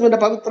ക്രിസ്തുവിന്റെ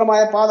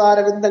പവിത്രമായ പാതാര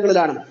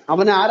ബിന്ദങ്ങളിലാണ്.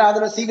 അവനെ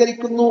ആരാധന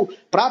സ്വീകരിക്കുന്നു,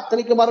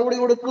 പ്രാർത്ഥനയ്ക്ക് മറുപടി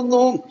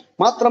കൊടുക്കുന്നു.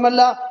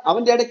 മാത്രമല്ല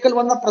അവന്റെ അടുക്കൽ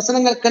വന്ന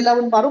പ്രശ്നങ്ങൾക്കെല്ലാം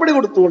അവൻ മറുപടി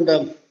കൊടുത്തുകൊണ്ട്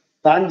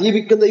താൻ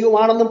ജീവിക്കുന്ന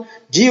ദൈവമാണെന്നും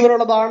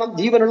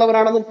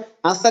ജീവനുള്ളവനാണെന്നും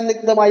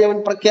അസന്നിഗ്ധമായി അവൻ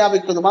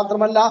പ്രഖ്യാപിക്കുന്നു.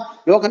 മാത്രമല്ല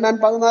യോഹന്നാൻ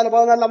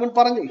 14:14 അവൻ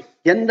പറഞ്ഞു,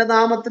 എന്റെ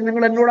നാമത്തിൽ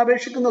നിങ്ങൾ എന്നോട്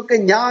അപേക്ഷിക്കുന്നതൊക്കെ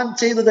ഞാൻ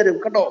ചെയ്തു തരും.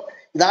 കേട്ടോ,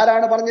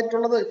 ഇതാരാണ്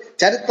പറഞ്ഞിട്ടുള്ളത്?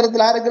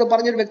 ചരിത്രത്തിൽ ആരെങ്കിലും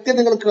പറഞ്ഞൊരു വ്യക്തിയെ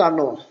നിങ്ങൾക്ക്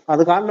കാണണോ?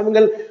 അത്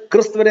കാണണമെങ്കിൽ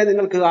ക്രിസ്തുവിനെ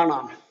നിങ്ങൾക്ക്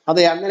കാണാം.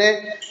 അതെ, അങ്ങനെ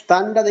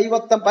തന്റെ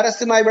ദൈവത്വം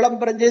പരസ്യമായി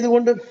വിളംബരം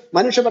ചെയ്തുകൊണ്ട്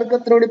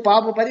മനുഷ്യവർഗത്തിനോട്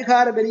പാപ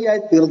പരിഹാര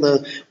ബലിയായി തീർന്ന്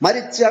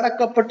മരിച്ച്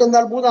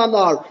അടക്കപ്പെട്ടുന്നാൽ 3-ാം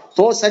നാൾ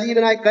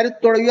സ്വശരീരനായി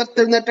കരുത്തോടെ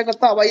ഉയർത്തെഴുന്നേറ്റ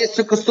കർത്താവ്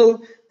യേശു ക്രിസ്തു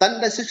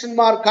തന്റെ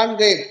ശിഷ്യന്മാർ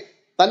കാണുകയും,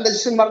 തന്റെ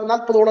ശിഷ്യന്മാർക്ക്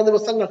 40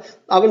 ദിവസങ്ങൾ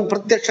അവൻ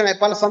പ്രത്യക്ഷനായി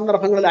പല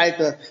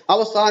സന്ദർഭങ്ങളിലായിട്ട്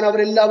അവസാനം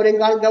അവരെല്ലാവരെയും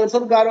കാണുക അവൻ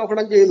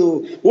സ്വർഗാരോഹണം ചെയ്തു.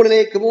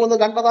 മുകളിലേക്ക് പോകുന്നു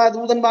കണ്ടതായ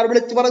ദൂതന്മാർ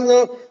വിളിച്ചു പറഞ്ഞു,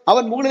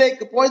 അവൻ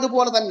മുകളിലേക്ക്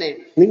പോയതുപോലെ തന്നെ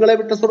നിങ്ങളെ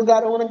വിട്ട്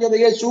സ്വർഗാരോഹണം ചെയ്ത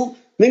യേശു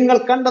നിങ്ങൾ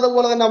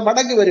കണ്ടതുപോലെ തന്നെ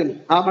മടങ്ങി വരും.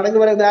 ആ മടങ്ങി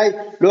വരുന്നതായി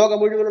ലോകം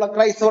മുഴുവനുള്ള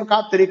ക്രൈസ്തവർ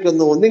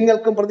കാത്തിരിക്കുന്നു.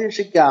 നിങ്ങൾക്കും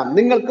പ്രതീക്ഷിക്കാം.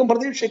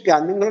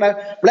 നിങ്ങളുടെ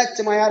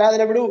മ്ലേച്ഛമായ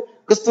ആരാധന വിടൂ,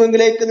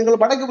 ക്രിസ്തുവിലേക്ക് നിങ്ങൾ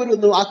മടങ്ങി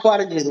വരുന്നു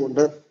ആഹ്വാനം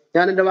ചെയ്തുകൊണ്ട്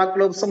ഞാൻ എന്റെ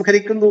വാക്കുകൾ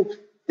സംഹരിക്കുന്നു.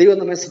 ദൈവം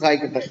നമ്മെ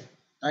സഹായിക്കട്ടെ.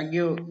 Thank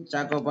you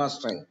Chacko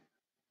pastor.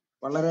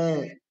 വളരെ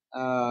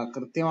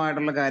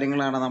കൃത്യമായിട്ടുള്ള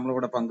കാര്യങ്ങളാണ്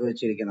നമ്മളിവിടെ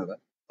പങ്കുവച്ചിരിക്കുന്നത്.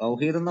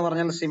 തൗഹീദ് എന്ന്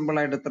പറഞ്ഞാൽ സിമ്പിൾ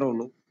ആയിട്ട് ഇത്രേ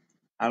ഉള്ളൂ,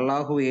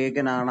 അള്ളാഹു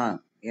ഏകനാണ്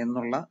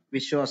എന്നുള്ള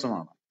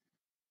വിശ്വാസമാണ്.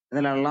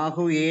 എന്നാൽ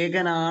അള്ളാഹു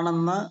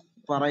ഏകനാണെന്ന്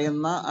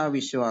പറയുന്ന ആ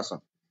വിശ്വാസം,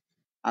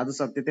 അത്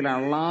സത്യത്തിൽ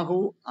അള്ളാഹു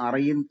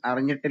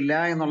അറിഞ്ഞിട്ടില്ല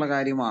എന്നുള്ള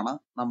കാര്യമാണ്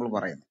നമ്മൾ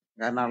പറയുന്നത്.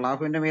 കാരണം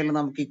അള്ളാഹുവിന്റെ മേൽ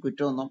നമുക്ക് ഈ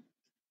കുറ്റമൊന്നും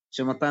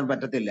ചുമത്താൻ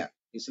പറ്റത്തില്ല.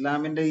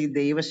 ഇസ്ലാമിന്റെ ഈ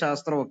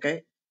ദൈവശാസ്ത്രമൊക്കെ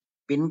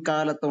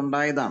പിൻകാലത്ത്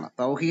ഉണ്ടായതാണ്.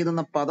 തൗഹീദ്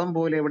എന്ന പദം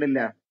പോലും എവിടെ ഇല്ല,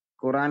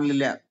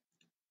 ഖുറാനിലില്ല.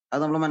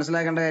 അത് നമ്മൾ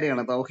മനസ്സിലാക്കേണ്ട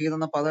കാര്യമാണ്. തൗഹീദ്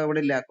എന്ന പദം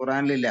എവിടെ ഇല്ല,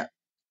 ഖുറാനിലില്ല.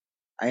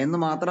 എന്ന്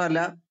മാത്രമല്ല,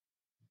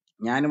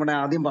 ഞാനിവിടെ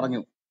ആദ്യം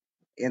പറഞ്ഞു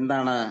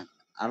എന്താണ്,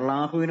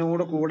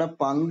 അള്ളാഹുവിനോട് കൂടെ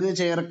പങ്കു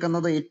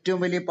ചേർക്കുന്നത്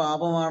ഏറ്റവും വലിയ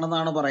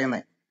പാപമാണെന്നാണ്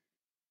പറയുന്നത്.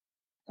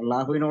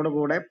 അള്ളാഹുവിനോട്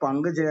കൂടെ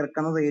പങ്കു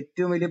ചേർക്കുന്നത്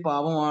ഏറ്റവും വലിയ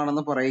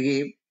പാപമാണെന്ന്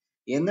പറയുകയും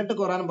എന്നിട്ട്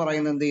ഖുറാൻ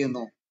പറയുന്നത് എന്ത്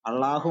ചെയ്യുന്നു,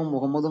 അള്ളാഹുവും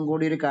മുഹമ്മദും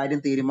കൂടി ഒരു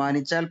കാര്യം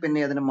തീരുമാനിച്ചാൽ പിന്നെ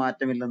അതിന്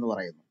മാറ്റമില്ലെന്ന്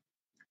പറയുന്നു.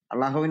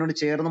 അള്ളാഹുവിനോട്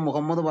ചേർന്ന്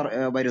മുഹമ്മദ്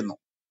വരുന്നു.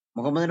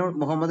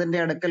 മുഹമ്മദിന്റെ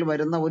അടുക്കൽ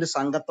വരുന്ന ഒരു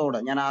സംഘത്തോട്,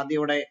 ഞാൻ ആദ്യം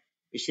ഇവിടെ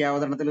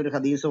വിഷയാവതരണത്തിൽ ഒരു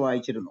ഹദീസ്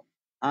വായിച്ചിരുന്നു.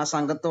 ആ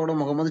സംഘത്തോട്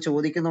മുഹമ്മദ്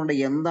ചോദിക്കുന്നുണ്ട്,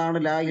 എന്താണ്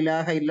ലാ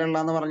ഇലാഹ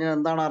ഇല്ലല്ലാഹ് എന്ന് പറഞ്ഞാൽ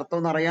എന്താണ് അർത്ഥം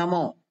എന്ന്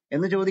അറിയാമോ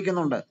എന്ന്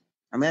ചോദിക്കുന്നുണ്ട്.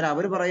 അന്നേരം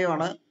അവര്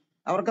പറയുവാണ്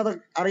അവർക്കത്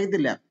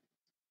അറിയത്തില്ല.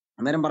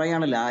 അന്നേരം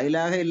പറയാണ്, ലാ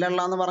ഇലാഹ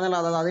ഇല്ലല്ലാഹ് എന്ന് പറഞ്ഞാൽ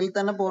അത് അതിൽ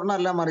തന്നെ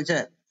പൂർണ്ണമല്ല, മറിച്ച്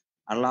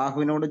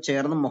അള്ളാഹുവിനോട്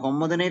ചേർന്ന്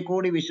മുഹമ്മദിനെ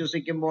കൂടി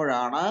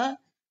വിശ്വസിക്കുമ്പോഴാണ്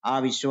ആ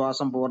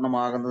വിശ്വാസം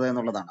പൂർണ്ണമാകുന്നത്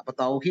എന്നുള്ളതാണ്. അപ്പൊ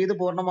തൗഹീദ്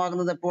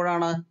പൂർണ്ണമാകുന്നത്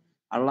എപ്പോഴാണ്?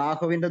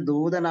 അള്ളാഹുവിന്റെ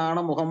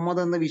ദൂതനാണ്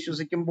മുഹമ്മദ് എന്ന്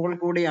വിശ്വസിക്കുമ്പോൾ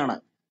കൂടിയാണ്.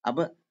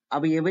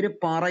 അപ്പൊ ഇവര്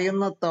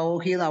പറയുന്ന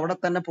തൗഹീദ് അവിടെ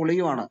തന്നെ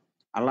പൊളിയുവാണ്.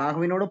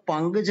 അള്ളാഹുവിനോട്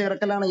പങ്കു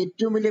ചേർക്കലാണ്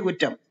ഏറ്റവും വലിയ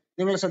കുറ്റം.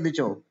 നിങ്ങൾ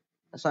ശ്രദ്ധിച്ചോ?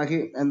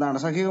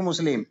 സഹീഹ്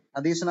മുസ്ലിം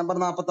ഹദീസ് നമ്പർ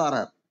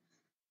 46.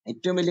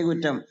 ഏറ്റവും വലിയ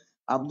കുറ്റം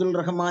അബ്ദുൽ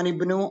റഹ്മാൻ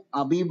ഇബ്നു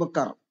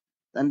അബീബക്കർ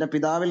തന്റെ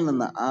പിതാവിൽ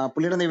നിന്ന്,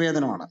 പുള്ളിയുടെ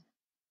നിവേദനമാണ്,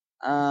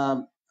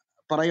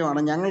 പറയുവാണ്,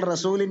 ഞങ്ങൾ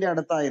റസൂലിന്റെ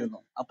അടുത്തായിരുന്നു.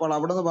 അപ്പോൾ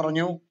അവിടുന്ന്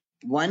പറഞ്ഞു,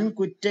 വൻ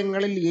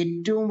കുറ്റങ്ങളിൽ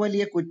ഏറ്റവും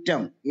വലിയ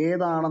കുറ്റം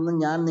ഏതാണെന്ന്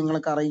ഞാൻ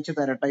നിങ്ങൾക്ക് അറിയിച്ചു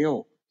തരട്ടെയോ?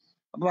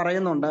 അപ്പൊ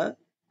പറയുന്നുണ്ട്,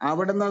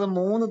 അവിടുന്ന് അത്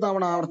 3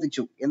 തവണ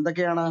ആവർത്തിച്ചു.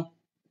 എന്തൊക്കെയാണ്?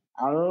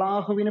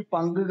 അള്ളാഹുവിന്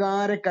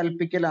പങ്കുകാരെ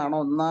കൽപ്പിക്കലാണ്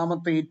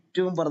ഒന്നാമത്തെ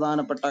ഏറ്റവും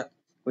പ്രധാനപ്പെട്ട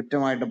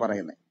കുറ്റമായിട്ട്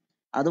പറയുന്നത്.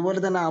 അതുപോലെ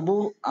തന്നെ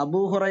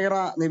അബൂ ഹുറൈറ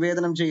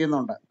നിവേദനം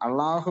ചെയ്യുന്നുണ്ട്,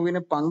 അള്ളാഹുവിന്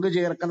പങ്കു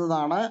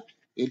ചേർക്കുന്നതാണ്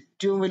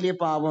ഏറ്റവും വലിയ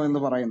പാപം എന്ന്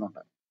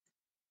പറയുന്നുണ്ട്.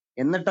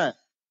 എന്നിട്ട്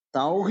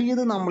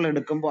തൗഹീദ് നമ്മൾ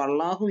എടുക്കുമ്പോൾ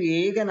അള്ളാഹു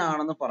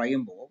ഏകനാണെന്ന്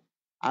പറയുമ്പോൾ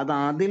അത്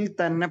അതിൽ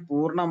തന്നെ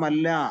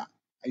പൂർണ്ണമല്ല.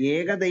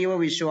 ഏകദൈവ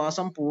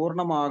വിശ്വാസം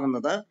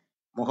പൂർണ്ണമാകുന്നത്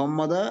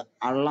മുഹമ്മദ്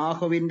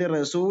അള്ളാഹുവിന്റെ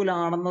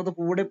റസൂലാണെന്നത്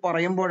കൂടി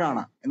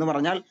പറയുമ്പോഴാണ്. എന്ന്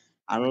പറഞ്ഞാൽ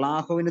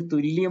അള്ളാഹുവിന്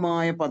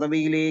തുല്യമായ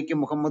പദവിയിലേക്ക്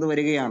മുഹമ്മദ്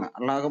വരികയാണ്.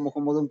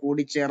 മുഹമ്മദും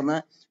കൂടി ചേർന്ന്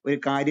ഒരു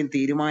കാര്യം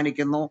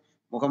തീരുമാനിക്കുന്നു.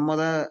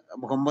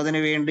 മുഹമ്മദിന്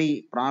വേണ്ടി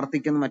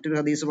പ്രാർത്ഥിക്കുന്നു. മറ്റൊരു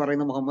ഹദീസ്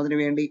പറയുന്നു, മുഹമ്മദിന്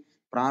വേണ്ടി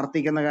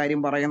പ്രാർത്ഥിക്കുന്ന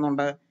കാര്യം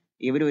പറയുന്നുണ്ട്.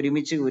 ഇവർ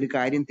ഒരുമിച്ച് ഒരു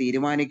കാര്യം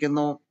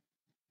തീരുമാനിക്കുന്നു.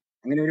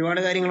 അങ്ങനെ ഒരുപാട്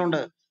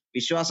കാര്യങ്ങളുണ്ട്.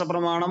 വിശ്വാസ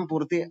പ്രമാണം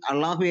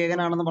അള്ളാഹു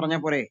ഏകനാണെന്ന്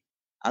പറഞ്ഞാൽ പോരെ?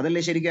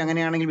 അതല്ലേ ശരിക്കും?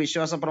 അങ്ങനെയാണെങ്കിൽ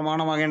വിശ്വാസ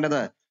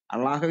പ്രമാണമാകേണ്ടത്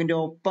അള്ളാഹുവിന്റെ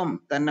ഒപ്പം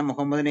തന്നെ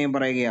മുഹമ്മദിനെയും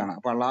പറയുകയാണ്.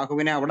 അപ്പൊ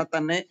അള്ളാഹുവിനെ അവിടെ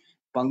തന്നെ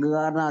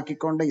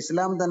പങ്കുകാരനാക്കിക്കൊണ്ട്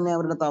ഇസ്ലാം തന്നെ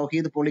അവരുടെ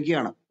തൗഹീദ്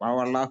പൊളിക്കുകയാണ്.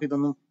 അള്ളാഹു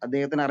ഇതൊന്നും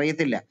അദ്ദേഹത്തിന്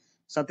അറിയത്തില്ല.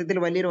 സത്യത്തിൽ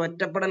വലിയൊരു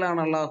ഒറ്റപ്പെടലാണ്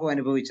അള്ളാഹു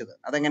അനുഭവിച്ചത്.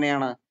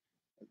 അതെങ്ങനെയാണ്?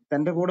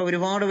 തന്റെ കൂടെ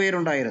ഒരുപാട്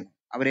പേരുണ്ടായിരുന്നു,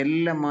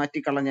 അവരെല്ലാം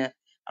മാറ്റിക്കളഞ്ഞ്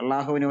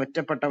അള്ളാഹുവിനെ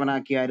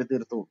ഒറ്റപ്പെട്ടവനാക്കി ആര്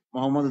തീർത്തു?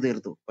 മുഹമ്മദ്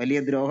തീർത്തു. വലിയ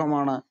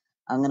ദ്രോഹമാണ്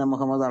അങ്ങനെ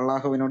മുഹമ്മദ്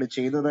അള്ളാഹുവിനോട്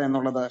ചെയ്തത്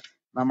എന്നുള്ളത്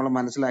നമ്മൾ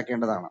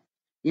മനസ്സിലാക്കേണ്ടതാണ്.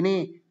 ഇനി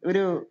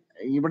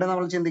ഇവിടെ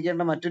നമ്മൾ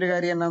ചിന്തിക്കേണ്ട മറ്റൊരു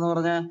കാര്യം എന്നാന്ന്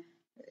പറഞ്ഞാൽ,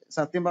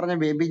 സത്യം പറഞ്ഞ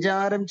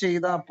വ്യഭിചാരം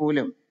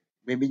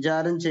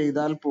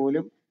ചെയ്താൽ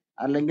പോലും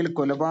അല്ലെങ്കിൽ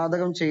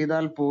കൊലപാതകം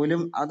ചെയ്താൽ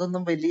പോലും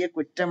അതൊന്നും വലിയ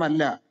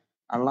കുറ്റമല്ല.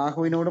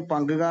 അള്ളാഹുവിനോട്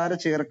പങ്കുകാരെ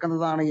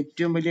ചേർക്കുന്നതാണ്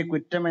ഏറ്റവും വലിയ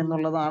കുറ്റം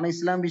എന്നുള്ളതാണ്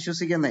ഇസ്ലാം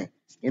വിശ്വസിക്കുന്നത്.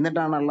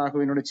 എന്നിട്ടാണ്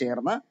അള്ളാഹുവിനോട്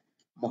ചേർന്ന്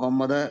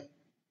മുഹമ്മദ്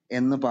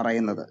എന്ന്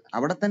പറയുന്നത്.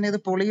 അവിടെ തന്നെ ഇത്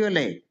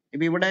പൊളിയുമല്ലേ?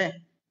 ഇപ്പൊ ഇവിടെ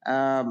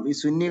ഈ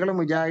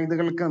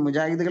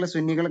മുജാഹിദുകൾ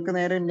സുന്നികൾക്ക്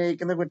നേരെ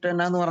ഉന്നയിക്കുന്ന കുറ്റം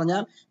എന്നാന്ന്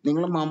പറഞ്ഞാൽ,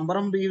 നിങ്ങൾ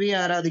മമ്പറം ബീവിയെ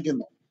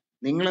ആരാധിക്കുന്നു,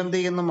 നിങ്ങൾ എന്ത്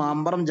ചെയ്യുന്നു?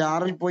 മമ്പറം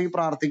ജാറിൽ പോയി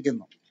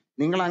പ്രാർത്ഥിക്കുന്നു,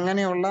 നിങ്ങൾ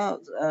അങ്ങനെയുള്ള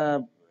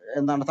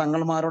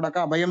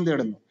തങ്ങൾമാരോടൊക്കെ അഭയം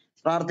തേടുന്നു,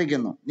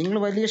 പ്രാർത്ഥിക്കുന്നു, നിങ്ങൾ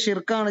വലിയ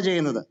ഷിർക്കാണ്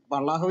ചെയ്യുന്നത്. അപ്പൊ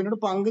അള്ളാഹുവിനോട്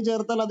പങ്കു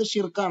ചേർത്താൽ അത്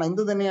ഷിർക്കാണ്.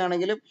 എന്ത്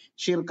തന്നെയാണെങ്കിലും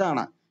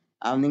ഷിർക്കാണ്.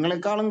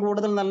 നിങ്ങളെക്കാളും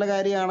കൂടുതൽ നല്ല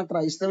കാര്യമാണ്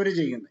ക്രൈസ്തവര്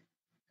ചെയ്യുന്നത്.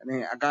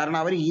 കാരണം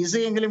അവർ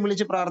ഈസയെങ്കിലും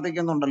വിളിച്ച്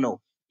പ്രാർത്ഥിക്കുന്നുണ്ടല്ലോ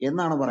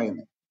എന്നാണ്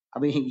പറയുന്നത്.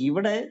 അപ്പൊ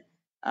ഇവിടെ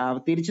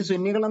തിരിച്ച്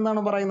സുന്നികൾ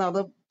എന്താണ് പറയുന്നത്?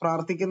 അത്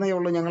പ്രാർത്ഥിക്കുന്നേ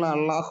ഉള്ളൂ, ഞങ്ങൾ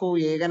അള്ളാഹു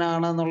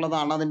ഏകനാണ്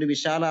എന്നുള്ളതാണ് അതിന്റെ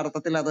വിശാല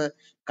അർത്ഥത്തിൽ അത്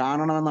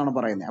കാണണമെന്നാണ്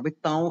പറയുന്നത്. അപ്പൊ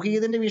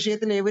തൗഹീദിന്റെ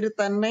വിഷയത്തിൽ ഇവര്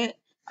തന്നെ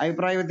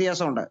അഭിപ്രായ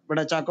വ്യത്യാസമുണ്ട്.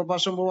 ഇവിടെ ചാക്കോ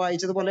പാസ്റ്റർ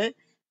വായിച്ചതുപോലെ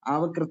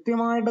അവർ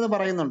കൃത്യമായിട്ടത്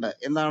പറയുന്നുണ്ട്.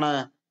 എന്താണ്?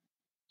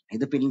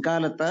 ഇത്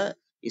പിൻകാലത്ത്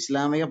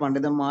ഇസ്ലാമിക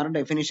പണ്ഡിതന്മാർ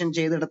ഡെഫിനിഷൻ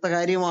ചെയ്തെടുത്ത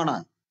കാര്യമാണ്.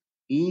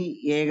 ഈ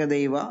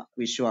ഏകദൈവ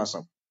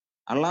വിശ്വാസം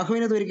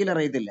അള്ളാഹുവിന് ഇത് ഒരിക്കലും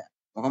അറിയത്തില്ല.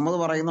 മുഹമ്മദ്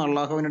പറയുന്നു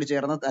അള്ളാഹുവിനോട്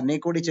ചേർന്ന് തന്നെ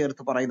കൂടി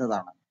ചേർത്ത്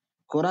പറയുന്നതാണ്.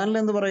 ഖുറാനിൽ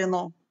എന്ത്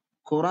പറയുന്നു?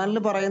 ഖുറാനിൽ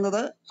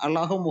പറയുന്നത്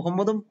അള്ളാഹു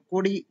മുഹമ്മദും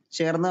കൂടി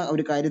ചേർന്ന്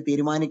ഒരു കാര്യം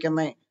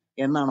തീരുമാനിക്കുന്നേ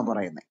എന്നാണ്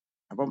പറയുന്നത്.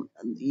 അപ്പം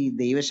ഈ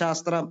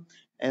ദൈവശാസ്ത്രം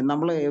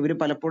ഇവര്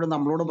പലപ്പോഴും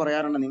നമ്മളോട്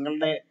പറയാറുണ്ട്,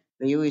 നിങ്ങളുടെ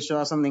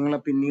ദൈവവിശ്വാസം നിങ്ങൾ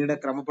പിന്നീട്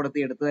ക്രമപ്പെടുത്തി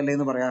എടുത്തതല്ലേ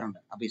എന്ന് പറയാറുണ്ട്.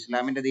 അപ്പൊ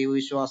ഇസ്ലാമിന്റെ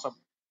ദൈവവിശ്വാസം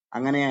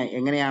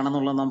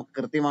എങ്ങനെയാണെന്നുള്ളത് നമുക്ക്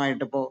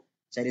കൃത്യമായിട്ട് ഇപ്പോ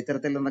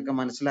ചരിത്രത്തിൽ നിന്നൊക്കെ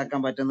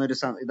മനസ്സിലാക്കാൻ പറ്റുന്ന ഒരു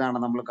ഇതാണ്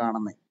നമ്മൾ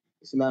കാണുന്നത്.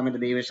 ഇസ്ലാമിന്റെ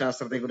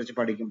ദൈവശാസ്ത്രത്തെ കുറിച്ച്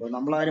പഠിക്കുമ്പോൾ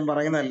നമ്മളാരും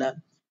പറയുന്നതല്ല,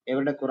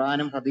 എവരുടെ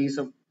ഖുറാനും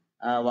ഹദീസും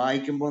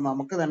വായിക്കുമ്പോൾ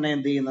നമുക്ക് തന്നെ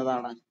എന്ത്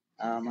ചെയ്യുന്നതാണ്,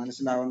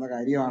 മനസ്സിലാവുന്ന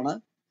കാര്യമാണ്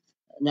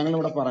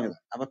ഞങ്ങളിവിടെ പറഞ്ഞത്.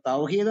 അപ്പൊ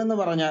തൗഹീദ് എന്ന്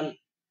പറഞ്ഞാൽ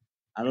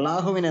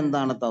അള്ളാഹുവിന്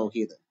എന്താണ്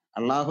തൗഹീദ്?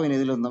 അള്ളാഹുവിന്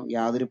ഇതിലൊന്നും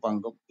യാതൊരു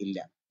പങ്കും ഇല്ല.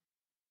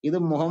 ഇത്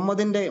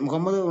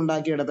മുഹമ്മദ്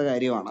ഉണ്ടാക്കിയെടുത്ത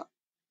കാര്യമാണ്.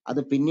 അത്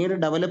പിന്നീട്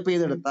ഡെവലപ്പ്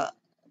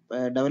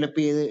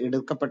ചെയ്ത്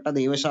എടുക്കപ്പെട്ട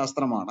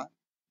ദൈവശാസ്ത്രമാണ്.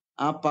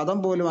 ആ പദം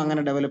പോലും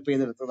അങ്ങനെ ഡെവലപ്പ്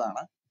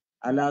ചെയ്തെടുത്തതാണ്.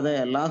 അല്ലാതെ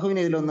അള്ളാഹുവിന്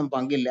ഇതിലൊന്നും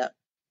പങ്കില്ല.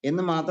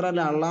 എന്ന്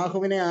മാത്രമല്ല,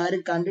 അള്ളാഹുവിനെ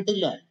ആരും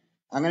കണ്ടിട്ടില്ല.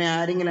 അങ്ങനെ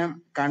ആരെങ്കിലും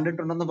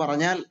കണ്ടിട്ടുണ്ടെന്ന്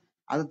പറഞ്ഞാൽ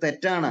അത്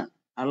തെറ്റാണ്.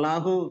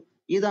 അള്ളാഹു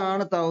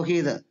ഇതാണ്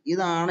തൗഹീദ്,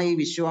 ഇതാണ് ഈ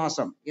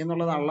വിശ്വാസം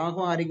എന്നുള്ളത് അള്ളാഹു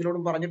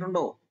ആരെങ്കിലോടും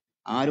പറഞ്ഞിട്ടുണ്ടോ?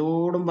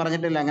 ആരോടും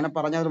പറഞ്ഞിട്ടില്ല. അങ്ങനെ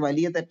പറഞ്ഞാൽ അത്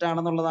വലിയ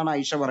തെറ്റാണെന്നുള്ളതാണ്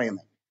ആയിഷ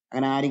പറയുന്നത്.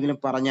 അങ്ങനെ ആരെങ്കിലും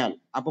പറഞ്ഞാൽ,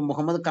 അപ്പൊ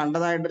മുഹമ്മദ്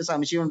കണ്ടതായിട്ടൊരു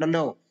സംശയം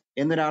ഉണ്ടല്ലോ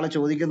എന്നൊരാൾ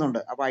ചോദിക്കുന്നുണ്ട്.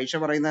 അപ്പൊ ആയിഷ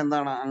പറയുന്നത്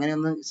എന്താണ്?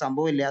 അങ്ങനെയൊന്നും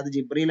സംഭവമില്ല, അത്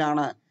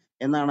ജിബ്രീലാണ്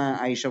എന്നാണ്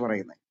ആയിഷ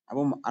പറയുന്നത്.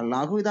 അപ്പം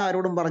അള്ളാഹു ഇത്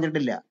ആരോടും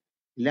പറഞ്ഞിട്ടില്ല.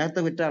 ഇല്ലാത്ത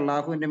കുറ്റം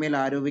അള്ളാഹുവിന്റെ മേൽ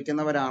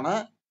ആരോപിക്കുന്നവരാണ്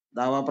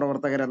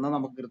ദാവാപ്രവർത്തകരെന്ന്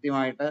നമുക്ക്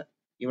കൃത്യമായിട്ട്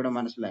ഇവിടെ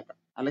മനസ്സിലാക്കാം.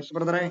 അലക്സ്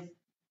ബ്രദർ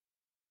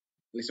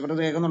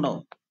കേൾക്കുന്നുണ്ടോ?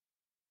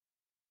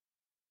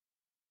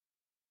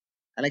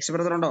 അലക്സ്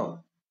ബ്രദർ ഉണ്ടോ?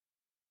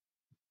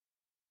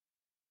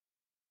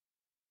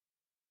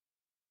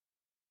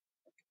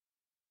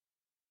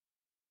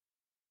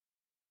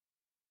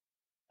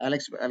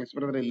 അലക്സ്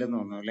ബ്രദർ ഇല്ലെന്ന്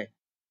തോന്നുന്നു അല്ലേ?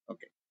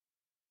 ഓക്കെ.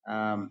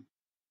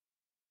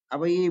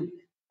 അപ്പൊ ഈ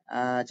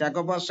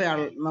ചാക്കോ പാസ്റ്റർ,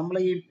 നമ്മൾ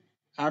ഈ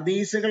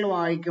ഹദീസുകൾ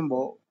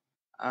വായിക്കുമ്പോൾ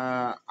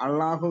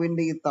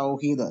അള്ളാഹുവിന്റെ ഈ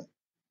തൗഹീദ്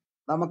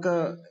നമുക്ക്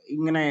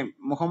ഇങ്ങനെ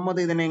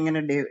മുഹമ്മദ് ഇതിനെ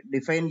ഇങ്ങനെ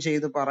ഡിഫൈൻ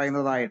ചെയ്ത്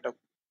പറയുന്നതായിട്ടും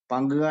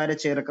പങ്കുകാരെ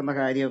ചേർക്കുന്ന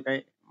കാര്യമൊക്കെ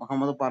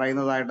മുഹമ്മദ്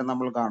പറയുന്നതായിട്ടും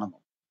നമ്മൾ കാണുന്നു.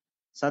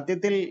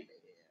 സത്യത്തിൽ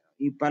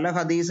ഈ പല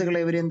ഹദീസുകൾ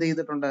ഇവർ എന്ത്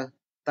ചെയ്തിട്ടുണ്ട്?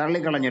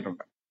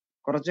 തള്ളിക്കളഞ്ഞിട്ടുണ്ട്.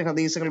 കുറച്ച്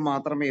ഹദീസുകൾ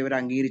മാത്രമേ ഇവർ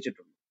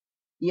അംഗീകരിച്ചിട്ടുള്ളൂ.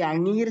 ഈ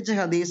അംഗീകരിച്ച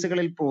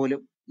ഹദീസുകളിൽ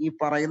പോലും ഈ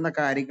പറയുന്ന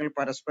കാര്യങ്ങൾ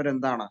പരസ്പരം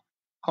എന്താണ്?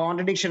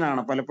 കോൺട്രഡിക്ഷൻ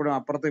ആണ്. പലപ്പോഴും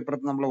അപ്പുറത്തും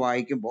ഇപ്പുറത്തും നമ്മൾ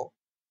വായിക്കുമ്പോൾ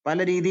പല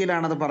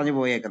രീതിയിലാണ് അത് പറഞ്ഞു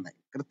പോയേക്കുന്നത്.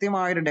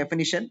 കൃത്യമായൊരു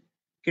ഡെഫിനിഷൻ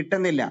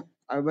കിട്ടുന്നില്ല.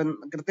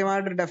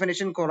 കൃത്യമായിട്ടൊരു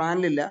ഡെഫിനിഷൻ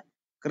ഖുറാനിലില്ല,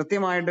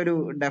 കൃത്യമായിട്ടൊരു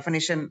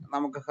ഡെഫിനിഷൻ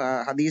നമുക്ക്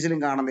ഹദീസിലും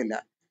കാണുന്നില്ല.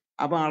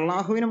 അപ്പൊ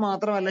അള്ളാഹുവിന്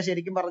മാത്രമല്ല,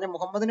 ശരിക്കും പറഞ്ഞ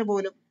മുഹമ്മദിന്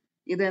പോലും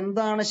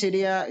ഇതെന്താണ്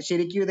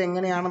ശരിക്കും ഇത്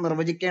എങ്ങനെയാണ്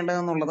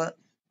നിർവചിക്കേണ്ടതെന്നുള്ളത്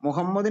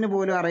മുഹമ്മദിന്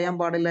പോലും അറിയാൻ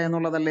പാടില്ല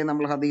എന്നുള്ളതല്ലേ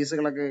നമ്മൾ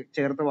ഹദീസുകളൊക്കെ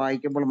ചേർത്ത്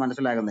വായിക്കുമ്പോൾ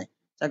മനസ്സിലാകുന്നത്.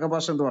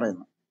 ചക്കപാഷ എന്ത്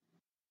പറയുന്നു?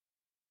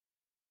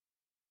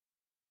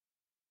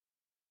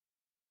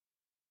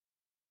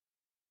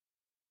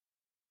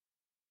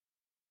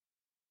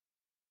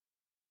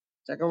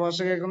 ചക്കപാഷ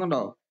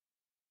കേൾക്കുന്നുണ്ടോ?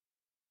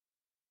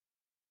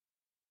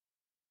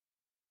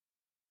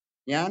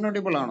 ഞാൻ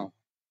ഒഡിബിൾ ആണോ?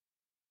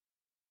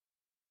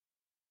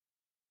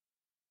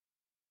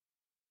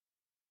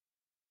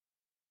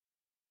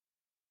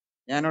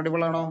 ഞാൻ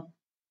ഒഡിബിൾ ആണോ?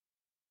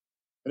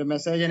 ഒരു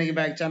മെസ്സേജ് എനിക്ക്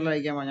ബാക്ക് ചാനൽ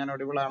അയക്കാമോ ഞാൻ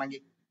ഒഡിബിൾ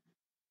ആണെങ്കിൽ?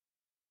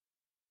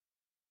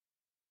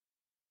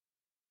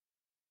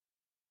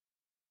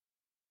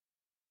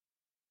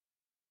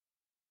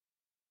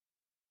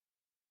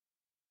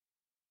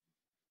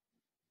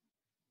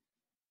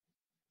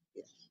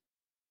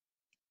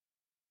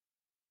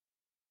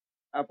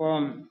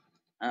 അപ്പം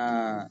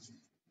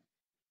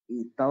ഈ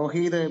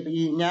തൗഹീദ്,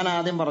 ഞാൻ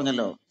ആദ്യം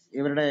പറഞ്ഞല്ലോ,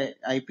 ഇവരുടെ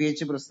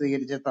IPH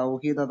പ്രസിദ്ധീകരിച്ച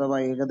തൗഹീദ് അഥവാ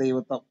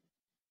ഏകദൈവത്വം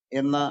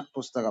എന്ന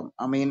പുസ്തകം,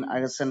 അമീൻ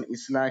അഹസൻ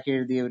ഇസ്ലാഹി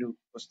എഴുതിയ ഒരു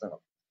പുസ്തകം,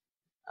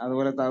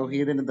 അതുപോലെ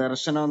തൗഹീദിന്റെ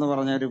ദർശനം എന്ന്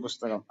പറഞ്ഞ ഒരു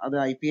പുസ്തകം, അത്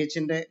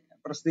IPHന്റെ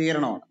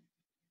പ്രസിദ്ധീകരണമാണ്.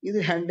 ഇത്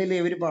രണ്ടിൽ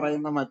ഇവർ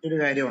പറയുന്ന മറ്റൊരു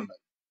കാര്യമുണ്ട്.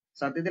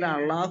 സത്യത്തിൽ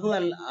അള്ളാഹു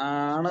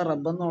ആണ്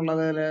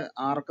റബ്ബെന്നുള്ളതിൽ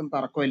ആർക്കും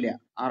തർക്കമില്ല.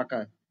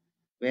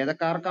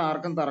 വേദക്കാർക്ക്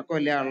ആർക്കും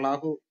തർക്കമില്ല.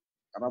 അള്ളാഹു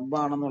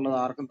റബ്ബാണെന്നുള്ളത്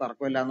ആർക്കും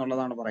തർക്കമില്ല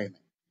എന്നുള്ളതാണ്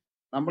പറയുന്നത്.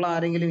 നമ്മൾ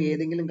ആരെങ്കിലും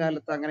ഏതെങ്കിലും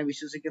കാലത്ത് അങ്ങനെ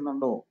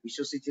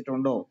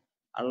വിശ്വസിച്ചിട്ടുണ്ടോ?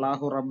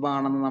 അള്ളാഹു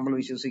റബ്ബാണെന്ന് നമ്മൾ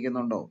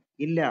വിശ്വസിക്കുന്നുണ്ടോ?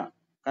 ഇല്ല.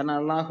 കാരണം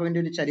അള്ളാഹുവിന്റെ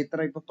ഒരു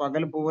ചരിത്രം ഇപ്പൊ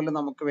പകൽ പോലെ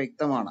നമുക്ക്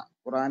വ്യക്തമാണ്.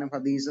 ഖുറാനും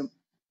ഹദീസും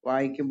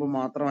വായിക്കുമ്പോൾ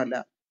മാത്രമല്ല,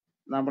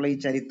 നമ്മൾ ഈ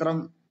ചരിത്രം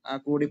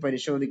കൂടി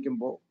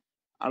പരിശോധിക്കുമ്പോൾ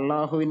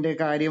അള്ളാഹുവിന്റെ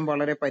കാര്യം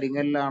വളരെ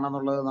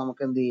പരിങ്ങലിലാണെന്നുള്ളത്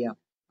നമുക്ക് എന്ത് ചെയ്യാം?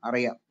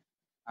 അറിയാം.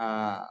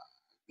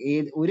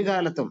 ഒരു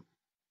കാലത്തും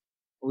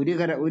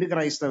ഒരു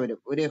ക്രൈസ്തവരും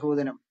ഒരു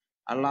യഹൂദനും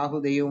അള്ളാഹു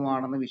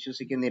ദൈവമാണെന്ന്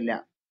വിശ്വസിക്കുന്നില്ല.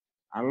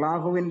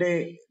 അള്ളാഹുവിന്റെ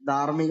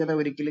ധാർമ്മികത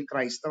ഒരിക്കലും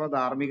ക്രൈസ്തവ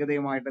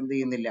ധാർമ്മികതയുമായിട്ട് എന്ത്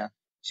ചെയ്യുന്നില്ല?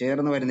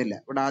 ചേർന്ന് വരുന്നില്ല.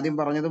 ഇവിടെ ആദ്യം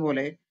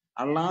പറഞ്ഞതുപോലെ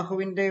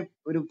അള്ളാഹുവിന്റെ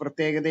ഒരു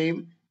പ്രത്യേകതയും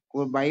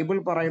ബൈബിൾ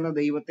പറയുന്ന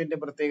ദൈവത്തിന്റെ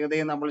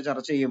പ്രത്യേകതയും നമ്മൾ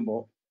ചർച്ച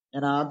ചെയ്യുമ്പോൾ,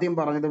 ഞാൻ ആദ്യം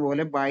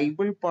പറഞ്ഞതുപോലെ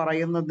ബൈബിൾ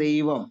പറയുന്ന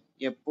ദൈവം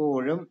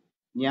എപ്പോഴും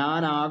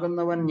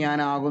ഞാനാകുന്നവൻ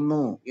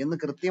ഞാനാകുന്നു എന്ന്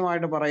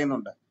കൃത്യമായിട്ട്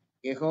പറയുന്നുണ്ട്.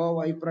 യഹോവ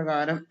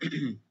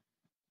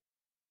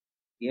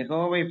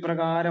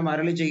ഇപ്രകാരം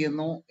അരുളി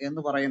ചെയ്യുന്നു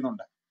എന്ന്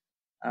പറയുന്നുണ്ട്.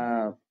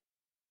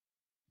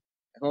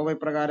 യഹോവ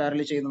ഇപ്രകാരം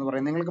അരുളി ചെയ്യുന്നു എന്ന്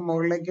പറയും. നിങ്ങൾക്ക്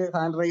മുകളിലേക്ക്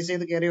ഹാൻഡ് റൈസ്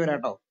ചെയ്ത് കയറി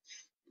വരാട്ടോ.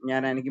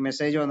 എനിക്ക്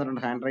മെസ്സേജ്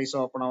വന്നിട്ടുണ്ട്, ഹാൻഡ് റൈസ്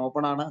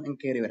ഓപ്പൺ ആണ്,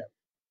 നിങ്ങൾക്ക് കയറി വരാം.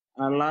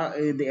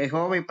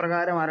 യഹോവ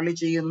ഇപ്രകാരം അരുളി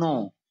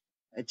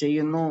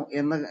ചെയ്യുന്നു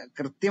എന്ന്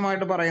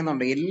കൃത്യമായിട്ട്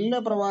പറയുന്നുണ്ട്. എല്ലാ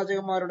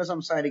പ്രവാചകന്മാരോട്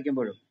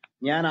സംസാരിക്കുമ്പോഴും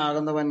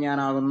ഞാനാകുന്നവൻ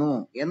ഞാനാകുന്നു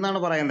എന്നാണ്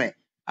പറയുന്നത്.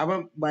 അപ്പൊ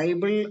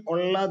ബൈബിൾ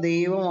ഉള്ള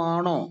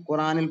ദൈവമാണോ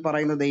ഖുറാനിൽ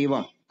പറയുന്ന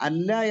ദൈവം?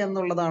 അല്ല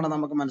എന്നുള്ളതാണ്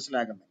നമുക്ക്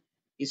മനസ്സിലാക്കുന്നത്.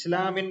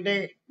 ഇസ്ലാമിന്റെ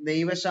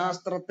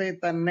ദൈവശാസ്ത്രത്തെ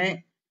തന്നെ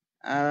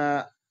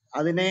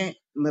അതിനെ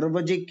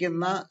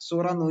നിർവചിക്കുന്ന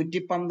സൂറ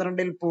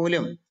 112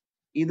 പോലും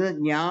ഇത്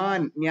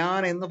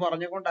ഞാൻ എന്ന്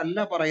പറഞ്ഞുകൊണ്ടല്ല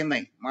പറയുന്നേ,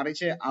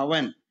 മറിച്ച്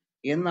അവൻ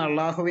എന്ന്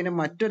അള്ളാഹുവിന്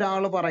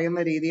മറ്റൊരാൾ പറയുന്ന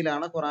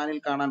രീതിയിലാണ് ഖുറാനിൽ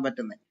കാണാൻ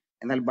പറ്റുന്നത്.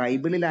 എന്നാൽ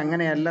ബൈബിളിൽ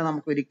അങ്ങനെയല്ല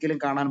നമുക്ക് ഒരിക്കലും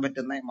കാണാൻ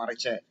പറ്റുന്നത്.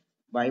 മറിച്ച്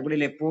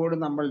ബൈബിളിൽ എപ്പോഴും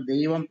നമ്മൾ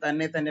ദൈവം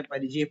തന്നെ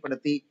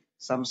പരിചയപ്പെടുത്തി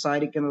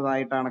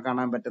സംസാരിക്കുന്നതായിട്ടാണ്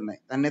കാണാൻ പറ്റുന്നത്.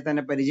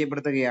 തന്നെ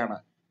പരിചയപ്പെടുത്തുകയാണ്,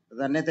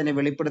 തന്നെ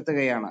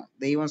വെളിപ്പെടുത്തുകയാണ്,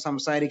 ദൈവം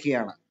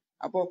സംസാരിക്കുകയാണ്.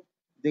 അപ്പോ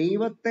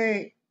ദൈവത്തെ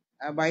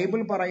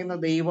ബൈബിൾ പറയുന്ന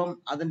ദൈവം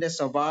അതിന്റെ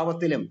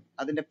സ്വഭാവത്തിലും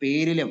അതിന്റെ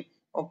പേരിലും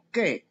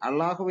ഒക്കെ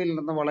അള്ളാഹുവിൽ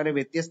നിന്ന് വളരെ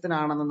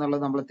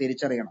വ്യത്യസ്തനാണെന്നുള്ളത് നമ്മൾ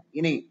തിരിച്ചറിയണം.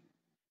 ഇനി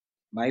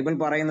ബൈബിൾ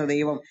പറയുന്ന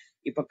ദൈവം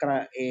ഇപ്പൊ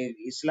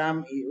ഇസ്ലാം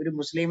ഒരു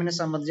മുസ്ലിമിനെ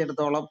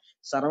സംബന്ധിച്ചിടത്തോളം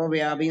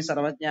സർവ്വവ്യാപിയും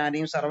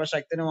സർവജ്ഞാനിയും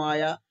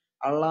സർവശക്തനുമായ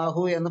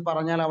അള്ളാഹു എന്ന്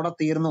പറഞ്ഞാൽ അവിടെ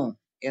തീർന്നു.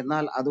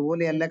 എന്നാൽ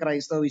അതുപോലെയല്ല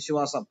ക്രൈസ്തവ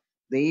വിശ്വാസം.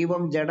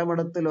 ദൈവം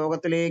ജഡമെടുത്ത്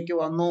ലോകത്തിലേക്ക്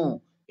വന്നു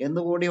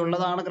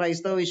എന്നുകൂടിയുള്ളതാണ്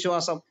ക്രൈസ്തവ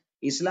വിശ്വാസം.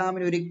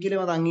 ഇസ്ലാമിന് ഒരിക്കലും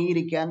അത്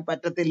അംഗീകരിക്കാൻ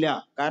പറ്റത്തില്ല.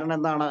 കാരണം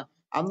എന്താണ്?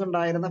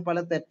 അന്നുണ്ടായിരുന്ന പല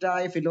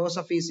തെറ്റായ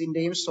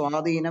ഫിലോസഫീസിന്റെയും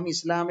സ്വാധീനം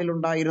ഇസ്ലാമിൽ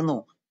ഉണ്ടായിരുന്നു.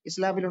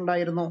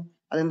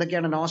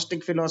 അതെന്തൊക്കെയാണ്?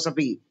 നോസ്റ്റിക്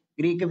ഫിലോസഫി,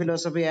 ഗ്രീക്ക്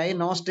ഫിലോസഫിയായ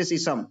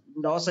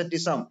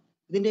ഡോസറ്റിസം,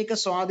 ഇതിന്റെയൊക്കെ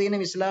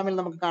സ്വാധീനം ഇസ്ലാമിൽ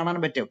നമുക്ക് കാണാൻ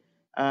പറ്റും.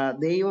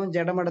 ദൈവം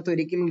ജഡമെടുത്ത്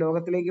ഒരിക്കലും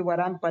ലോകത്തിലേക്ക്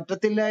വരാൻ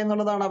പറ്റത്തില്ല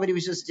എന്നുള്ളതാണ് അവർ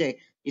വിശ്വസിച്ചത്.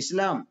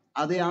 ഇസ്ലാം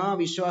ആ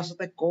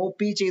വിശ്വാസത്തെ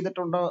കോപ്പി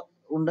ചെയ്തിട്ടുണ്ടോ?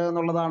 ഉണ്ട്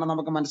എന്നുള്ളതാണ്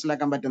നമുക്ക്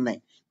മനസ്സിലാക്കാൻ പറ്റുന്നത്.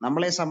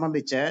 നമ്മളെ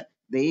സംബന്ധിച്ച്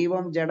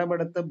ദൈവം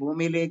ജഡമെടുത്ത്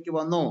ഭൂമിയിലേക്ക്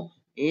വന്നു.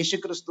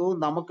 യേശുക്രിസ്തു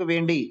നമുക്ക്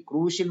വേണ്ടി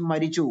ക്രൂശിൽ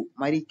മരിച്ചു.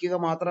 മരിക്കുക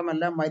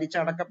മാത്രമല്ല,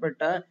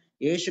 മരിച്ചടക്കപ്പെട്ട്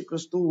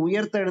യേശുക്രിസ്തു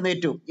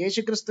ഉയർത്തെഴുന്നേറ്റു.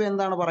 യേശുക്രിസ്തു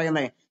എന്താണ്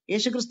പറയുന്നത്?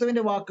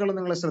 യേശുക്രിസ്തുവിന്റെ വാക്കുകൾ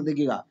നിങ്ങൾ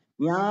ശ്രദ്ധിക്കുക.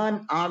 ഞാൻ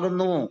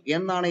ആകുന്നു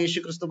എന്നാണ്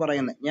യേശുക്രിസ്തു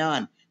പറയുന്നത്.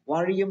 ഞാൻ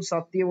വഴിയും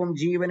സത്യവും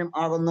ജീവനും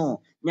ആകുന്നു.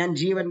 ഞാൻ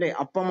ജീവന്റെ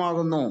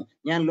അപ്പമാകുന്നു.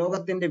 ഞാൻ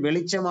ലോകത്തിന്റെ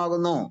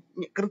വെളിച്ചമാകുന്നു.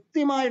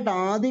 കൃത്യമായിട്ട്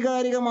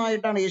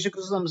ആധികാരികമായിട്ടാണ്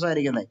യേശുക്രിസ്തു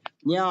സംസാരിക്കുന്നത്.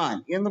 ഞാൻ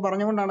എന്ന്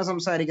പറഞ്ഞുകൊണ്ടാണ്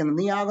സംസാരിക്കുന്നത്.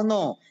 നീ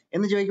ആകുന്നോ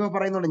എന്ന് ചോദിക്കുമ്പോൾ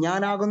പറയുന്നുണ്ട്,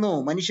 ഞാനാകുന്നു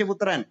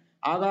മനുഷ്യപുത്രൻ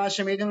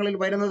ആകാശമേഘങ്ങളിൽ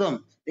വരുന്നതും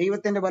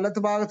ദൈവത്തിന്റെ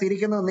വലത്തുഭാഗത്ത്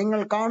ഇരിക്കുന്നതും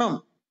നിങ്ങൾ കാണും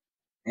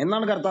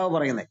എന്നാണ് കർത്താവ്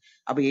പറയുന്നത്.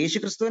 അപ്പൊ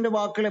യേശുക്രിസ്തുവിന്റെ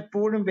വാക്കുകൾ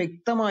എപ്പോഴും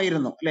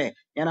വ്യക്തമായിരുന്നു, അല്ലെ?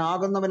 ഞാൻ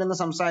ആകുന്നവനെന്ന്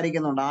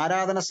സംസാരിക്കുന്നുണ്ട്,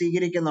 ആരാധന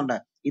സ്വീകരിക്കുന്നുണ്ട്.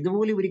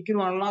 ഇതുപോലെ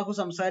ഒരിക്കലും അള്ളാഹു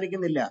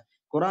സംസാരിക്കുന്നില്ല.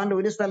 ഖുറാന്റെ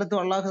ഒരു സ്ഥലത്തും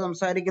അള്ളാഹു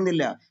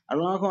സംസാരിക്കുന്നില്ല.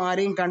 അള്ളാഹു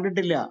ആരെയും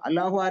കണ്ടിട്ടില്ല.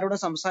 അള്ളാഹു ആരോടും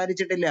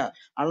സംസാരിച്ചിട്ടില്ല.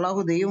 അള്ളാഹു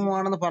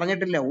ദൈവമാണെന്ന്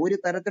പറഞ്ഞിട്ടില്ല. ഒരു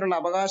തരത്തിലുള്ള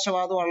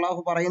അവകാശവാദവും അള്ളാഹു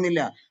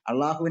പറയുന്നില്ല.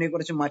 അള്ളാഹുവിനെ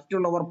കുറിച്ച്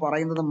മറ്റുള്ളവർ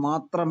പറയുന്നത്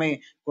മാത്രമേ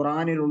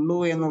ഖുറാനിൽ ഉള്ളൂ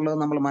എന്നുള്ളത്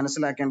നമ്മൾ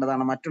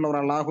മനസ്സിലാക്കേണ്ടതാണ്. മറ്റുള്ളവർ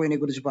അള്ളാഹുവിനെ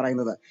കുറിച്ച്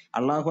പറയുന്നത്,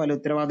 അള്ളാഹു അല്ല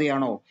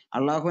ഉത്തരവാദിയാണോ?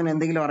 അള്ളാഹുവിന്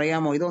എന്തെങ്കിലും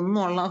അറിയാമോ?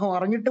 ഇതൊന്നും അള്ളാഹു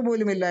അറിഞ്ഞിട്ട്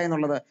പോലുമില്ല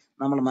എന്നുള്ളത്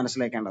നമ്മൾ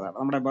മനസ്സിലാക്കേണ്ടതാണ്.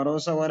 നമ്മുടെ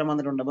ബറോസ ഓരം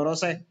വന്നിട്ടുണ്ട്.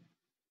 ബറോസ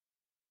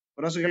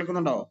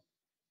കേൾക്കുന്നുണ്ടോ?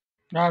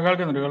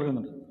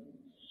 കേൾക്കുന്നുണ്ട്.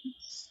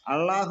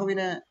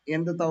 അള്ളാഹുവിന്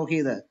എന്ത്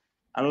തൗഹീദ്?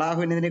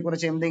 അള്ളാഹുവിന്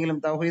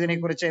തൗഹീദിനെ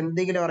കുറിച്ച്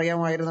എന്തെങ്കിലും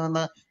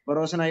അറിയാമായിരുന്നുവെന്ന്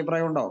ബറോസിന്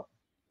അഭിപ്രായം ഉണ്ടോ?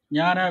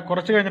 ഞാൻ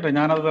കുറച്ച് കഴിഞ്ഞിട്ട്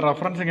ഞാനത്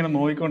റെഫറൻസ് ഇങ്ങനെ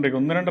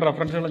നോക്കിക്കൊണ്ടിരിക്കും. 1-2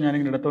 റെഫറൻസുകൾ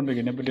ഞാനിങ്ങനെ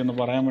എടുത്തോണ്ടിരിക്കും ഇതിനെ പറ്റി ഒന്ന്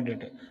പറയാൻ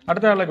വേണ്ടിയിട്ട്.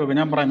 അടുത്ത ആളിലേക്ക് വെക്കും.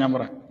 ഞാൻ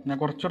പറയാം. ഞാൻ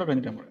കുറച്ചുകൂടെ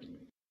കഴിഞ്ഞിട്ട് ഞാൻ പറയാം.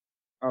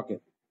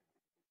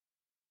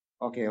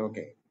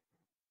 ഓക്കെ.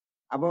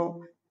 അപ്പോ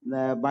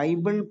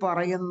ബൈബിൾ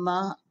പറയുന്ന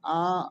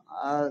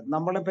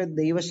നമ്മളിപ്പോ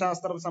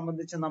ദൈവശാസ്ത്രം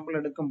സംബന്ധിച്ച് നമ്മൾ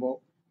എടുക്കുമ്പോൾ,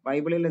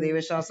 ബൈബിളിലെ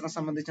ദൈവശാസ്ത്രം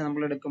സംബന്ധിച്ച്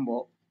നമ്മൾ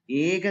എടുക്കുമ്പോൾ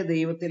ഏക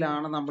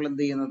ദൈവത്തിലാണ് നമ്മൾ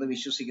എന്ത് ചെയ്യുന്നത്?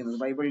 വിശ്വസിക്കുന്നത്.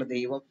 ബൈബിളിലെ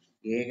ദൈവം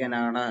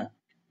ഏകനാണ്.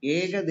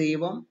 ഏക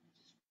ദൈവം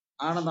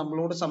ആണ്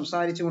നമ്മളോട്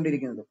സംസാരിച്ചു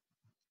കൊണ്ടിരിക്കുന്നത്.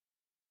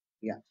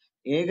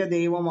 ഏക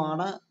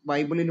ദൈവമാണ്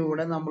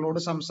ബൈബിളിലൂടെ നമ്മളോട്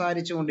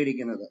സംസാരിച്ചു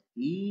കൊണ്ടിരിക്കുന്നത്.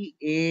 ഈ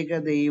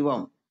ഏക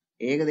ദൈവം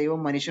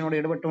മനുഷ്യനോട്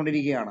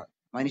ഇടപെട്ടുകൊണ്ടിരിക്കുകയാണ്,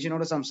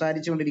 മനുഷ്യനോട്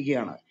സംസാരിച്ചു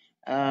കൊണ്ടിരിക്കുകയാണ്.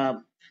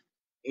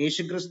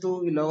 യേശുക്രിസ്തു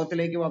ഈ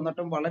ലോകത്തിലേക്ക്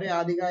വന്നിട്ടും വളരെ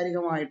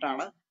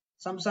ആധികാരികമായിട്ടാണ്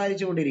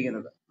സംസാരിച്ചു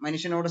കൊണ്ടിരിക്കുന്നത്,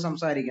 മനുഷ്യനോട്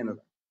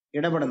സംസാരിക്കുന്നത്,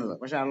 ഇടപെടുന്നത്.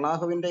 പക്ഷെ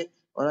അള്ളാഹുവിന്റെ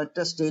ഒരൊറ്റ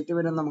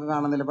സ്റ്റേറ്റ്മെന്റും നമുക്ക്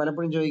കാണുന്നില്ല.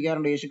 പലപ്പോഴും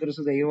ചോദിക്കാറുണ്ട്,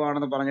 യേശുക്രിസ്തു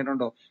ദൈവമാണെന്ന്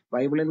പറഞ്ഞിട്ടുണ്ടോ?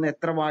 ബൈബിളിൽ നിന്ന്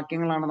എത്ര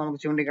വാക്യങ്ങളാണ് നമുക്ക്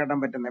ചൂണ്ടിക്കാട്ടാൻ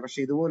പറ്റുന്നത്? പക്ഷെ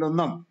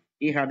ഇതുപോലൊന്നും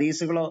ഈ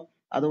ഹദീസുകളോ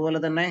അതുപോലെ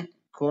തന്നെ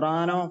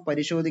ഖുറാനോ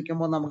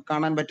പരിശോധിക്കുമ്പോൾ നമുക്ക്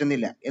കാണാൻ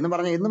പറ്റുന്നില്ല.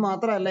 എന്ന്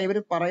മാത്രമല്ല, ഇവർ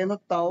പറയുന്ന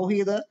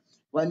തൗഹീദ്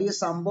വലിയ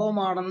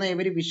സംഭവമാണെന്ന്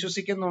ഇവർ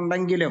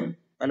വിശ്വസിക്കുന്നുണ്ടെങ്കിലും,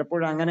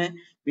 പലപ്പോഴും അങ്ങനെ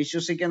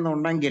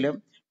വിശ്വസിക്കുന്നുണ്ടെങ്കിലും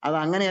അത്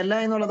അങ്ങനെയല്ല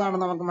എന്നുള്ളതാണ്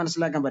നമുക്ക്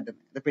മനസ്സിലാക്കാൻ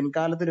പറ്റുന്നത്. ഇത്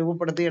പിൻകാലത്ത്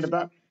രൂപപ്പെടുത്തിയെടുത്ത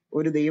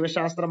ഒരു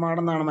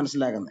ദൈവശാസ്ത്രമാണെന്നാണ്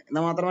മനസ്സിലാക്കുന്നത്.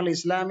 എന്ന് മാത്രമല്ല,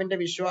 ഇസ്ലാമിന്റെ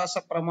വിശ്വാസ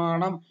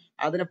പ്രമാണം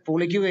അതിനെ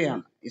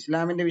പൊളിക്കുകയാണ്.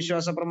 ഇസ്ലാമിന്റെ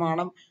വിശ്വാസ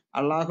പ്രമാണം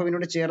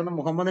അള്ളാഹുവിനോട് ചേർന്ന്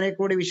മുഹമ്മദിനെ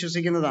കൂടി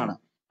വിശ്വസിക്കുന്നതാണ്.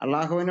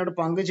 അള്ളാഹുവിനോട്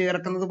പങ്കു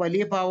ചേർക്കുന്നത്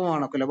വലിയ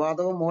പാപമാണ്.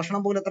 കൊലപാതകവും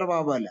മോഷണം പോലും അത്ര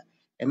പാപമല്ല.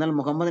 എന്നാൽ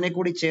മുഹമ്മദിനെ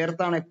കൂടി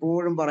ചേർത്താണ്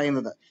എപ്പോഴും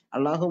പറയുന്നത്.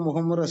 അള്ളാഹു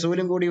മുഹമ്മദ്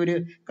റസൂലും കൂടി ഒരു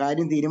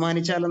കാര്യം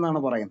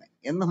തീരുമാനിച്ചാലെന്നാണ് പറയുന്നത്.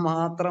 എന്ന്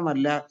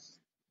മാത്രമല്ല,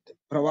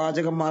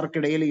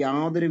 പ്രവാചകന്മാർക്കിടയിൽ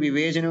യാതൊരു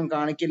വിവേചനവും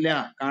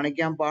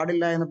കാണിക്കാൻ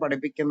പാടില്ല എന്ന്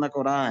പഠിപ്പിക്കുന്ന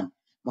ഖുർആൻ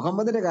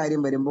മുഹമ്മദിന്റെ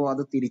കാര്യം വരുമ്പോൾ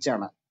അത്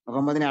തിരിച്ചാണ്.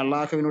 മുഹമ്മദിനെ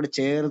അള്ളാഹുവിനോട്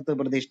ചേർത്ത്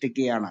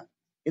പ്രതിഷ്ഠിക്കുകയാണ്.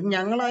 ഇത്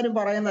ഞങ്ങളാരും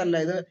പറയുന്നതല്ല,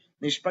 ഇത്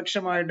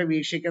നിഷ്പക്ഷമായിട്ട്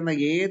വീക്ഷിക്കുന്ന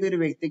ഏതൊരു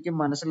വ്യക്തിക്കും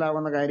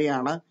മനസ്സിലാവുന്ന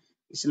കാര്യമാണ്.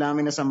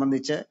 ഇസ്ലാമിനെ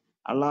സംബന്ധിച്ച്,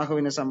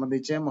 അള്ളാഹുവിനെ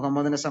സംബന്ധിച്ച്,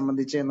 മുഹമ്മദിനെ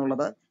സംബന്ധിച്ച്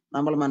എന്നുള്ളത്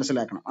നമ്മൾ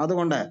മനസ്സിലാക്കണം.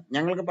 അതുകൊണ്ട്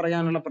ഞങ്ങൾക്ക്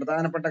പറയാനുള്ള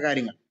പ്രധാനപ്പെട്ട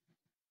കാര്യങ്ങൾ,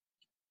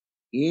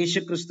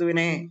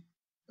 യേശുക്രിസ്തുവിനെ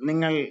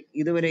നിങ്ങൾ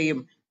ഇതുവരെയും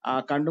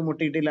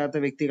കണ്ടുമുട്ടിയിട്ടില്ലാത്ത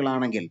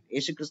വ്യക്തികളാണെങ്കിൽ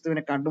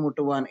യേശുക്രിസ്തുവിനെ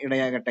കണ്ടുമുട്ടുവാൻ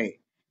ഇടയാകട്ടെ,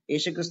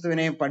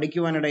 യേശുക്രിസ്തുവിനെ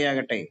പഠിക്കുവാൻ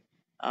ഇടയാകട്ടെ.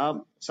 ആ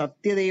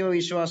സത്യദൈവ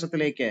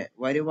വിശ്വാസത്തിലേക്ക്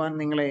വരുവാൻ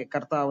നിങ്ങളെ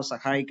കർത്താവ്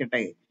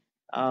സഹായിക്കട്ടെ.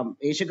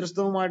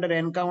 യേശുക്രിസ്തുവുമായിട്ടൊരു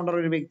എൻകൗണ്ടർ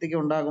ഒരു വ്യക്തിക്ക്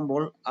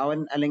ഉണ്ടാകുമ്പോൾ അവൻ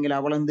അല്ലെങ്കിൽ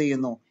അവൾ എന്ത്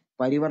ചെയ്യുന്നു?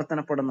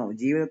 പരിവർത്തനപ്പെടുന്നു,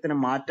 ജീവിതത്തിന്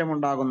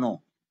മാറ്റമുണ്ടാകുന്നു.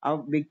 ആ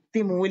വ്യക്തി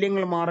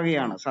മൂല്യങ്ങൾ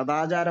മാറുകയാണ്,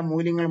 സദാചാര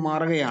മൂല്യങ്ങൾ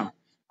മാറുകയാണ്,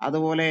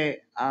 അതുപോലെ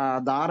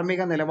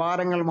ധാർമ്മിക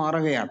നിലവാരങ്ങൾ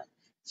മാറുകയാണ്.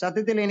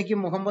 സത്യത്തിൽ എനിക്ക്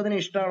മുഹമ്മദിനെ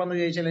ഇഷ്ടമാണെന്ന്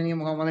ചോദിച്ചാൽ എനിക്ക്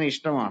മുഹമ്മദിനെ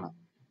ഇഷ്ടമാണ്.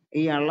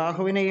 ഈ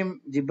അള്ളാഹുവിനെയും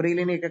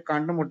ജിബ്രീലിനെയും ഒക്കെ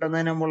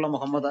കണ്ടുമുട്ടുന്നതിന് മുമ്പുള്ള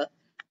മുഹമ്മദ്,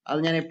 അത്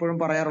ഞാൻ എപ്പോഴും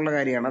പറയാറുള്ള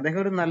കാര്യമാണ്, അദ്ദേഹം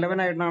ഒരു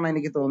നല്ലവനായിട്ടാണ്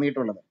എനിക്ക്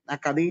തോന്നിയിട്ടുള്ളത്. ആ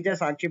ഖദീജ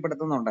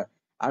സാക്ഷ്യപ്പെടുത്തുന്നുണ്ട്,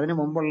 അതിനു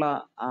മുമ്പുള്ള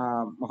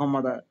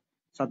മുഹമ്മദ്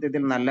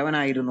സത്യത്തിൽ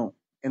നല്ലവനായിരുന്നു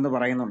എന്ന്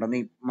പറയുന്നുണ്ട്. നീ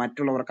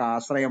മറ്റുള്ളവർക്ക്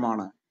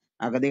ആശ്രയമാണ്,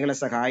 അഗതികളെ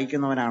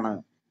സഹായിക്കുന്നവനാണ്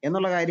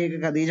എന്നുള്ള കാര്യമൊക്കെ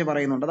ഖദീജ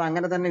പറയുന്നുണ്ട്. അത്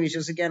അങ്ങനെ തന്നെ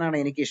വിശ്വസിക്കാനാണ്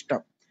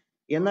എനിക്കിഷ്ടം.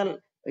 എന്നാൽ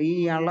ഈ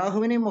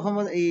അള്ളാഹുവിനെയും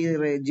ഈ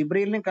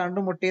ജിബ്രീലിനെയും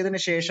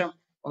കണ്ടുമുട്ടിയതിന് ശേഷം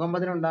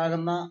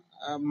മുഹമ്മദിനുണ്ടാകുന്ന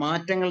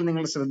മാറ്റങ്ങൾ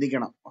നിങ്ങൾ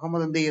ശ്രദ്ധിക്കണം.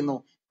 മുഹമ്മദ് എന്ത് ചെയ്യുന്നു?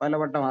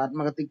 പലവട്ടം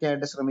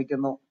ആത്മഹത്യക്കായിട്ട്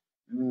ശ്രമിക്കുന്നു.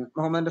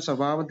 മുഹമ്മദിന്റെ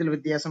സ്വഭാവത്തിൽ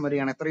വ്യത്യാസം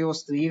വരികയാണ്. എത്രയോ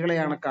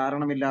സ്ത്രീകളെയാണ്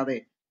കാരണമില്ലാതെ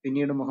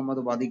പിന്നീട്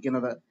മുഹമ്മദ്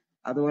വധിക്കുന്നത്.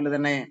 അതുപോലെ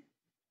തന്നെ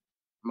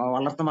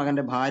വളർത്തു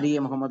മകന്റെ ഭാര്യയെ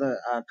മുഹമ്മദ്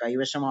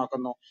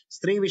കൈവശമാക്കുന്നു.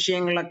 സ്ത്രീ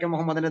വിഷയങ്ങളിലൊക്കെ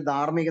മുഹമ്മദിന്റെ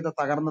ധാർമ്മികത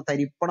തകർന്ന്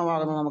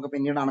തരിപ്പണമാകുന്നത് നമുക്ക്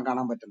പിന്നീടാണ്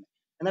കാണാൻ പറ്റുന്നത്.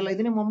 എന്നാൽ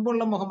ഇതിനു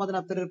മുമ്പുള്ള മുഹമ്മദിന്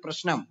അത്തരൊരു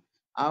പ്രശ്നം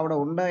അവിടെ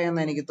ഉണ്ട് എന്ന്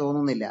എനിക്ക്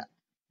തോന്നുന്നില്ല.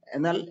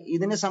 എന്നാൽ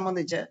ഇതിനെ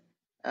സംബന്ധിച്ച്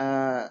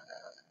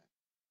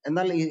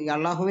എന്നാൽ ഈ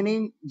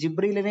അള്ളാഹുവിനെയും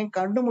ജിബ്രീലിനെയും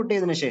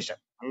കണ്ടുമുട്ടിയതിനു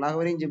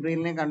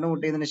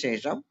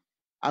ശേഷം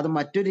അത്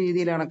മറ്റൊരു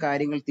രീതിയിലാണ്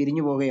കാര്യങ്ങൾ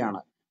തിരിഞ്ഞു പോവുകയാണ്.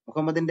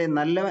 മുഹമ്മദിന്റെ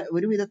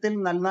ഒരു വിധത്തിൽ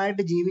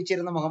നന്നായിട്ട്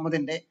ജീവിച്ചിരുന്ന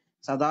മുഹമ്മദിന്റെ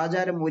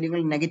സദാചാര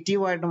മൂല്യങ്ങൾ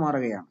നെഗറ്റീവായിട്ട്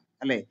മാറുകയാണ്,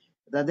 അല്ലെ?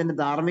 അതിന്റെ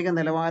ധാർമ്മിക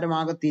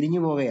നിലവാരമാകെ തിരിഞ്ഞു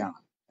പോവുകയാണ്.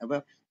 അപ്പൊ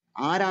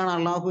ആരാണ്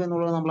അള്ളാഹു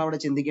എന്നുള്ളത് നമ്മൾ അവിടെ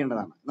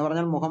ചിന്തിക്കേണ്ടതാണ്. എന്ന്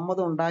പറഞ്ഞാൽ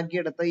മുഹമ്മദ്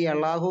ഉണ്ടാക്കിയെടുത്ത ഈ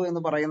അള്ളാഹു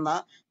എന്ന് പറയുന്ന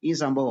ഈ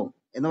സംഭവം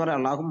എന്ന് പറയാം,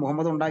 അള്ളാഹു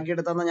മുഹമ്മദ്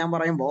ഉണ്ടാക്കിയെടുത്തെന്ന് ഞാൻ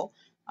പറയുമ്പോ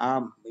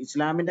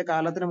ഇസ്ലാമിന്റെ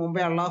കാലത്തിന്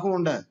മുമ്പേ അള്ളാഹു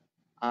ഉണ്ട്.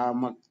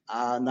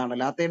 എന്താണ്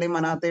ലാത്തയുടെയും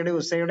മനാത്തയുടെയും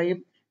ഉസ്സയുടെയും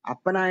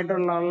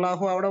അപ്പനായിട്ടുള്ള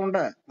അള്ളാഹു അവിടെ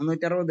ഉണ്ട്.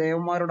 360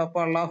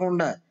 ദേവന്മാരോടൊപ്പം അള്ളാഹു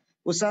ഉണ്ട്.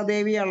 ഉസ്സ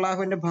ദേവി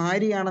അള്ളാഹുവിന്റെ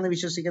ഭാര്യയാണെന്ന്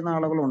വിശ്വസിക്കുന്ന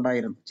ആളുകൾ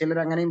ഉണ്ടായിരുന്നു. ചിലർ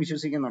അങ്ങനെയും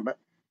വിശ്വസിക്കുന്നുണ്ട്.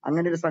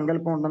 അങ്ങനെ ഒരു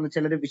സങ്കല്പം ഉണ്ടെന്ന്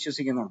ചിലർ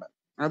വിശ്വസിക്കുന്നുണ്ട്.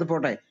 അത്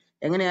പോട്ടെ,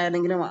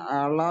 എങ്ങനെയായിരുന്നെങ്കിലും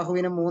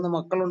അള്ളാഹുവിന് 3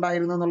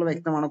 മക്കളുണ്ടായിരുന്നു എന്നുള്ളത്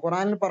വ്യക്തമാണ്.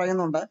 ഖുറാനിൽ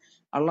പറയുന്നുണ്ട്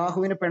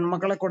അള്ളാഹുവിന്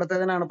പെൺമക്കളെ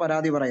കൊടുത്തതിനാണ്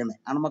പരാതി പറയുന്നത്.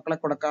 ആൺമക്കളെ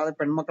കൊടുക്കാതെ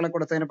പെൺമക്കളെ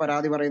കൊടുത്തതിന്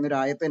പരാതി പറയുന്ന ഒരു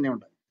ആയത്ത്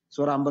തന്നെയുണ്ട്.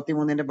 സൂറ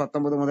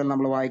 53:19 മുതൽ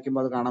നമ്മൾ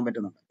വായിക്കുമ്പോൾ അത് കാണാൻ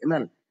പറ്റുന്നുണ്ട്.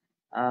 എന്നാൽ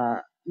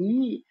ഈ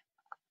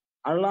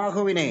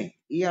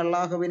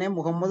അള്ളാഹുവിനെ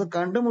മുഹമ്മദ്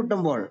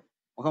കണ്ടുമുട്ടുമ്പോൾ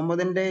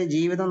മുഹമ്മദിന്റെ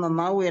ജീവിതം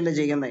നന്നാവുകയല്ല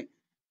ചെയ്യുന്നത്,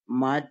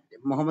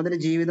 മുഹമ്മദിന്റെ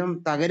ജീവിതം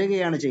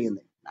തകരുകയാണ്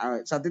ചെയ്യുന്നത്.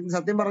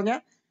 സത്യം പറഞ്ഞ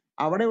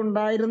അവിടെ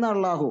ഉണ്ടായിരുന്ന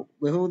അള്ളാഹു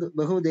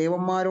ബഹു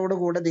ദേവന്മാരോട്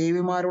കൂടെ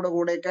ദേവിമാരോട്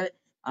കൂടെയൊക്കെ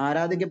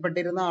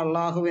ആരാധിക്കപ്പെട്ടിരുന്ന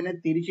അള്ളാഹുവിനെ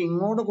തിരിച്ച്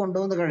ഇങ്ങോട്ട്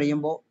കൊണ്ടുവന്ന്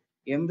കഴിയുമ്പോൾ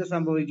എന്ത്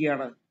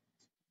സംഭവിക്കുകയാണ്?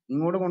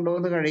 ഇങ്ങോട്ട്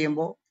കൊണ്ടുവന്ന്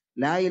കഴിയുമ്പോൾ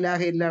ലാ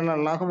ഇലാഹ ഇല്ലല്ലാഹ്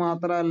അള്ളാഹു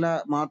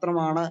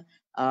മാത്രമാണ്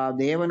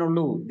ദേവനല്ല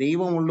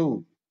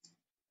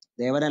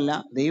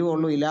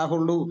ദൈവമുള്ളൂ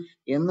ഇലാഹുള്ളൂ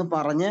എന്ന്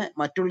പറഞ്ഞ്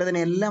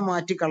മറ്റുള്ളതിനെല്ലാം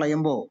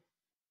മാറ്റിക്കളയുമ്പോ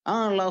ആ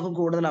അള്ളാഹു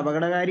കൂടുതൽ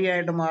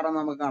അപകടകാരിയായിട്ട് മാറാൻ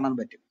നമുക്ക് കാണാൻ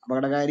പറ്റും.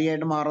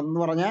 അപകടകാരിയായിട്ട്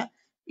മാറുന്നെന്ന് പറഞ്ഞാൽ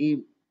ഈ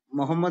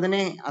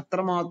മുഹമ്മദിനെ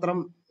അത്രമാത്രം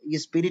ഈ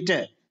സ്പിരിറ്റ്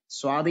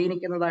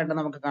സ്വാധീനിക്കുന്നതായിട്ട്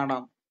നമുക്ക്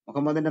കാണാം.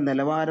 മുഹമ്മദിന്റെ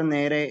നിലവാരം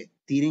നേരെ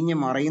തിരിഞ്ഞ്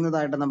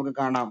മറയുന്നതായിട്ട് നമുക്ക്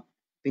കാണാം.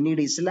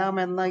 പിന്നീട് ഇസ്ലാം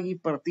എന്ന ഈ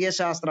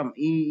പ്രത്യയശാസ്ത്രം,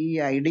 ഈ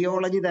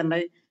ഐഡിയോളജി തന്നെ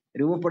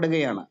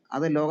രൂപപ്പെടുകയാണ്.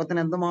 അത് ലോകത്തിന്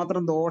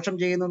എന്തുമാത്രം ദോഷം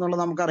ചെയ്യുന്നു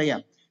എന്നുള്ളത്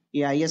നമുക്കറിയാം. ഈ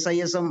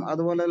ISIS-ഉം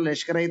അതുപോലെ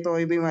ലഷ്കർ-ഇ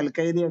തോയ്ബയും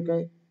അൽ-ഖൈദയും ഒക്കെ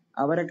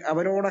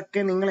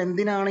അവരോടൊക്കെ നിങ്ങൾ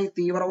എന്തിനാണ് ഈ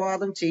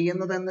തീവ്രവാദം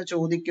ചെയ്യുന്നത് എന്ന്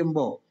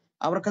ചോദിക്കുമ്പോ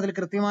അവർക്കതിൽ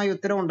കൃത്യമായ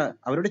ഉത്തരവുണ്ട്.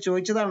 അവരോട്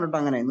ചോദിച്ചതാണ് കേട്ടോ.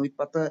 അങ്ങനെ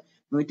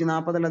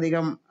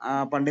 140-140-ലധികം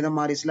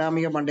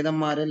ഇസ്ലാമിക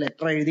പണ്ഡിതന്മാര്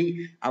ലെറ്റർ എഴുതി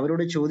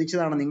അവരോട്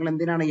ചോദിച്ചതാണ്, നിങ്ങൾ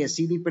എന്തിനാണ്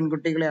യസീദി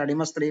പെൺകുട്ടികളെ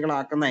അടിമ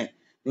സ്ത്രീകളാക്കുന്നത്,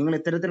 നിങ്ങൾ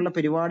ഇത്തരത്തിലുള്ള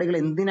പരിപാടികൾ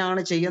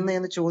എന്തിനാണ് ചെയ്യുന്നത്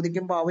എന്ന്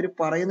ചോദിക്കുമ്പോൾ അവർ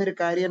പറയുന്നൊരു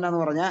കാര്യം എന്താന്ന്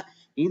പറഞ്ഞാൽ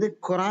ഇത്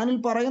ഖുറാനിൽ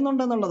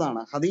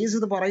പറയുന്നുണ്ടെന്നുള്ളതാണ്, ഹദീസ്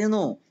ഇത്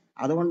പറയുന്നു,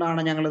 അതുകൊണ്ടാണ്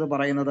ഞങ്ങൾ ഇത്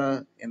പറയുന്നത്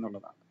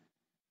എന്നുള്ളതാണ്.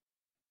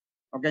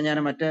 ഓക്കെ, ഞാൻ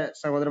മറ്റേ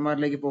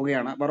സഹോദരന്മാരിലേക്ക്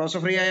പോവുകയാണ്. ബറോസ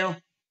ഫ്രീ ആയോ?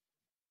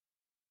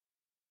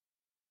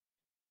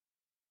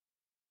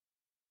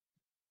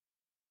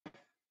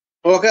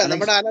 ഓക്കെ, അലക്സ്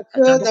നമ്മുടെ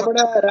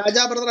നമ്മുടെ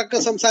രാജാ ബ്രദറൊക്കെ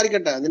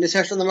സംസാരിക്കട്ടെ,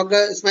 അതിനുശേഷം നമുക്ക്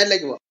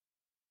ഇസ്മായിലിലേക്ക് പോവാം.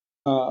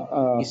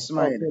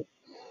 ഇസ്മായിൽ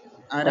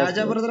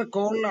രാജാ ബ്രദർ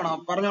കോളിലാണോ?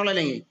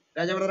 പറഞ്ഞോളല്ലേ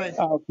രാജാ ബ്രദറെ.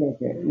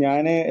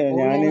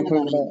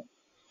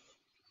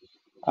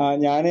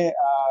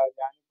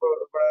 ഞാനിപ്പോ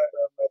ഇവിടെ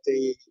മറ്റേ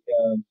ഈ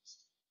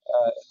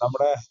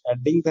നമ്മുടെ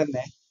ഹെഡിങ്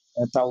തന്നെ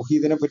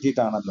തൗഹീദിനെ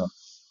പറ്റിയിട്ടാണല്ലോ.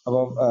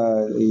 അപ്പം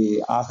ഈ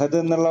അഹദ്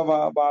എന്നുള്ള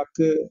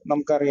വാക്ക്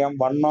നമുക്കറിയാം,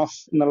 വൺ ഓഫ്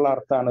എന്നുള്ള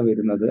അർത്ഥമാണ്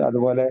വരുന്നത്.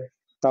 അതുപോലെ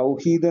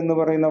തൗഹീദ് എന്ന്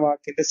പറയുന്ന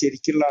വാക്കിന്റെ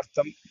ശരിക്കുള്ള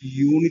അർത്ഥം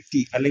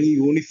യൂണിറ്റി അല്ലെങ്കിൽ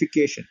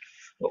യൂണിഫിക്കേഷൻ.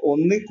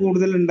 ഒന്നിൽ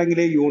കൂടുതൽ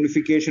ഉണ്ടെങ്കിലേ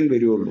യൂണിഫിക്കേഷൻ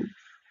വരുള്ളൂ.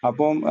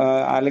 അപ്പം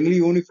അല്ലെങ്കിൽ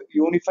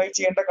യൂണിഫൈ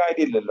ചെയ്യേണ്ട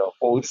കാര്യമില്ലല്ലോ.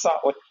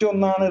 ഒറ്റ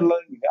ഒന്നാണ്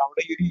ഉള്ളതെങ്കിൽ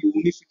അവിടെ ഈ ഒരു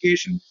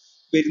യൂണിഫിക്കേഷൻ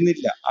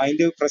വരുന്നില്ല,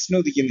 അതിന്റെ പ്രശ്നം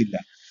ഉദിക്കുന്നില്ല.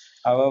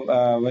 അപ്പൊ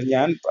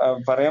ഞാൻ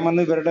പറയാൻ വന്ന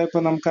ഇവരുടെ ഇപ്പൊ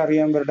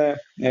നമുക്കറിയാം, ഇവരുടെ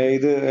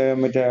ഇത്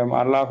മറ്റേ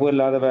അള്ളാഹു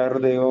അല്ലാതെ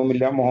വേറൊരു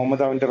ദൈവവുമില്ല,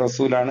 മുഹമ്മദ് അവന്റെ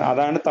റസൂലാണ്,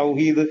 അതാണ്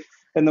തൗഹീദ്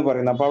എന്ന്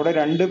പറയുന്നത്. അപ്പൊ അവിടെ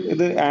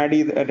ഇത് ആഡ്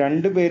ചെയ്ത്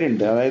 2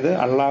 പേരുണ്ട്, അതായത്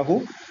അള്ളാഹു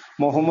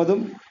മുഹമ്മദും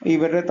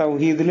ഇവരുടെ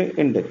തൗഹീദിൽ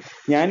ഉണ്ട്.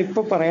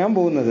 ഞാനിപ്പോ പറയാൻ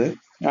പോകുന്നത്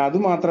അത്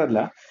മാത്രല്ല,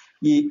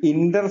 ഈ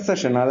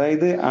ഇന്റർസെഷൻ,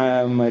 അതായത്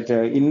മറ്റേ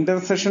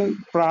ഇന്റർസെഷൻ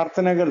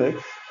പ്രാർത്ഥനകള്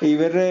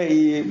ഇവരുടെ ഈ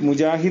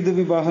മുജാഹിദ്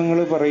വിഭാഗങ്ങൾ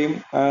പറയും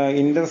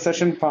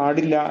ഇന്റർസെഷൻ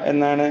പാടില്ല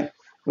എന്നാണ്,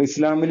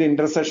 ഇസ്ലാമിൽ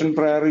ഇന്റർസെഷൻ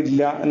പ്രയർ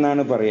ഇല്ല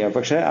എന്നാണ് പറയുക.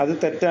 പക്ഷെ അത്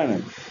തെറ്റാണ്.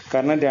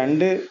 കാരണം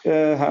 2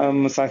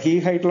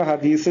 സഹീഹായിട്ടുള്ള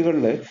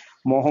ഹദീസുകളിൽ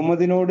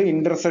മുഹമ്മദിനോട്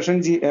ഇന്റർസെഷൻ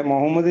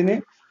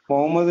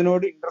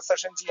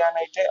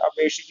ചെയ്യാനായിട്ട്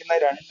അപേക്ഷിക്കുന്ന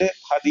 2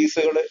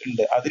 ഹദീസുകൾ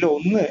ഉണ്ട്.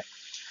 അതിലൊന്ന്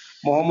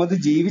മുഹമ്മദ്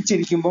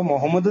ജീവിച്ചിരിക്കുമ്പോൾ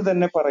മുഹമ്മദ്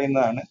തന്നെ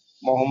പറയുന്നതാണ്,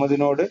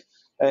 മുഹമ്മദിനോട്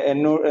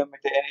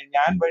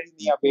ഞാൻ വഴി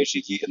നീ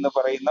അപേക്ഷിക്കുക എന്ന്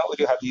പറയുന്ന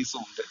ഒരു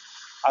ഹദീസും ഉണ്ട്.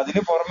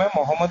 അതിന് പുറമെ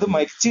മുഹമ്മദ്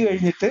മരിച്ചു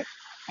കഴിഞ്ഞിട്ട്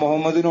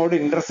മുഹമ്മദിനോട്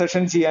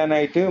ഇന്റർസെഷൻ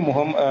ചെയ്യാനായിട്ട്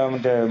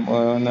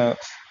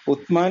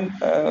ഉസ്മാൻ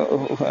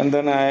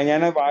എന്താണ്,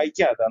 ഞാൻ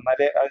വായിക്കാതെ,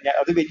 എന്നാലേ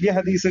അത് വലിയ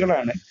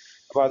ഹദീസുകളാണ്.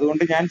 അപ്പൊ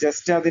അതുകൊണ്ട് ഞാൻ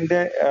ജസ്റ്റ് അതിന്റെ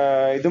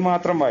ഇത്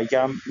മാത്രം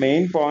വായിക്കാം,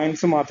 മെയിൻ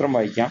പോയിന്റ്സ് മാത്രം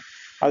വായിക്കാം.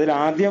 അതിൽ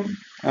ആദ്യം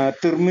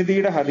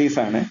തിർമിദിയുടെ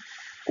ഹദീസാണ്.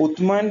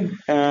 ഉസ്മാൻ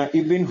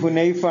ഇബിൻ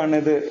ഹുനൈഫ് ആണ്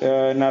ഇത്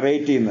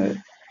നറേറ്റ് ചെയ്യുന്നത്.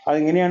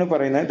 അതെങ്ങനെയാണ്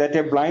പറയുന്നത്? That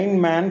A blind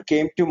man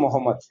came to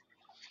Muhammad.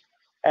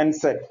 and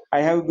said,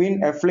 I have been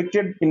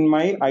afflicted in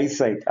my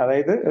eyesight.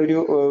 അതായത് ഒരു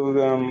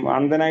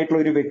അന്ധനായിട്ടുള്ള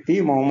ഒരു വ്യക്തി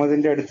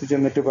മുഹമ്മദിന്റെ അടുത്ത്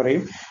ചെന്നിട്ട്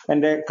പറയും,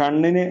 എന്റെ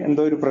കണ്ണിന്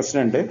എന്തോ ഒരു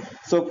പ്രശ്നമുണ്ട്,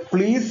 so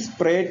please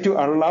pray to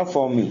Allah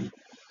for me.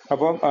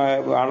 അപ്പം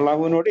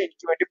അള്ളാഹുവിനോട്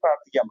എനിക്ക് വേണ്ടി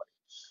പ്രാർത്ഥിക്കാൻ പറയും.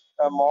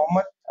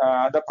 Muhammad,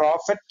 the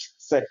prophet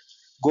said,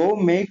 go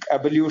make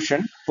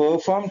ablution,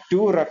 perform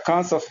 2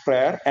 rakas of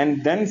prayer and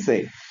then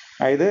say,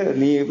 അതായത്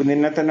നീ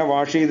നിന്നെ തന്നെ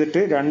വാഷ്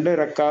ചെയ്തിട്ട് 2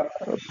 റക്ക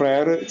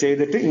പ്രയർ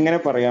ചെയ്തിട്ട് ഇങ്ങനെ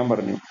പറയാൻ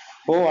പറഞ്ഞു,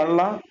 ഓ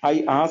അള്ളാ, I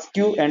ask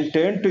you and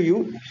turn to you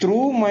through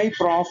my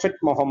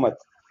prophet Muhammad,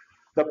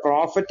 the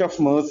prophet of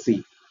Mercy.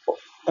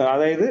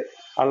 അതായത്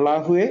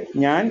അള്ളാഹുവെ,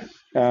 ഞാൻ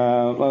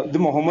ഇത്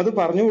മുഹമ്മദ്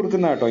പറഞ്ഞു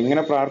കൊടുക്കുന്ന കേട്ടോ,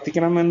 ഇങ്ങനെ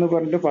പ്രാർത്ഥിക്കണം എന്ന്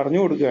പറഞ്ഞിട്ട് പറഞ്ഞു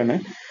കൊടുക്കുകയാണ്.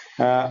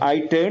 ഐ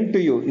ടേൺ ടു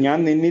യു, ഞാൻ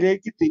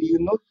നിന്നിലേക്ക്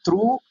തിരിയുന്നു,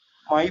 through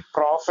my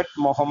prophet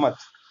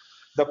Muhammad,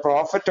 the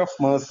prophet of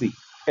Mercy.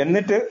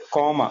 എന്നിട്ട്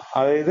കോമ,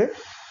 അതായത്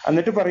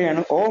എന്നിട്ട്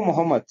പറയാണ്, ഓ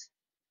Muhammad,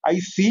 I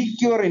seek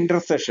your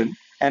intercession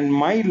and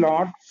my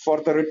Lord for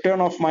the return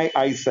of my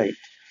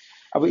eyesight.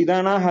 അപ്പൊ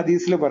ഇതാണ് ആ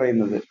ഹദീസിൽ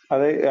പറയുന്നത്.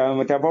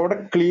 മറ്റേ അപ്പൊ അവിടെ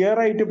ക്ലിയർ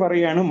ആയിട്ട്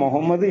പറയാണ്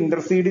മുഹമ്മദ്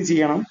ഇന്റർസീഡ്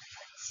ചെയ്യണം.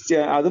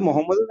 അത്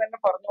മുഹമ്മദ് തന്നെ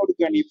പറഞ്ഞു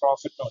കൊടുക്കുകയാണ് ഈ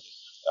പ്രോഫറ്റിനോട്.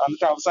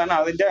 എന്നിട്ട്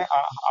അതിന്റെ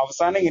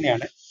അവസാനം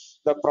ഇങ്ങനെയാണ്,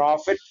 the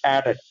prophet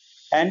added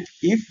and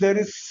if there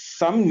is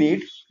some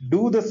need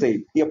do the same.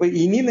 അപ്പൊ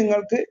ഇനി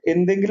നിങ്ങൾക്ക്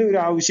എന്തെങ്കിലും ഒരു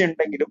ആവശ്യം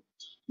ഉണ്ടെങ്കിലും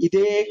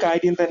ഇതേ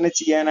കാര്യം തന്നെ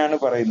ചെയ്യാനാണ്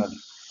പറയുന്നത്.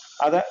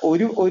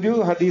 ഒരു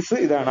ഹദീസ്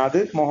ഇതാണ്. അത്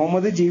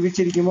മുഹമ്മദ്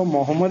ജീവിച്ചിരിക്കുമ്പോൾ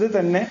മുഹമ്മദ്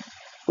തന്നെ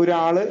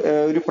ഒരാള്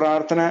ഒരു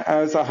പ്രാർത്ഥന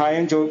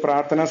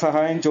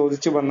സഹായം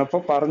ചോദിച്ചു വന്നപ്പോ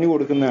പറഞ്ഞു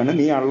കൊടുക്കുന്നതാണ്,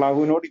 നീ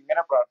അള്ളാഹുവിനോട്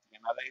ഇങ്ങനെ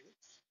പ്രാർത്ഥിക്കണം. അതായത്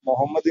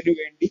മുഹമ്മദിനു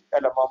വേണ്ടി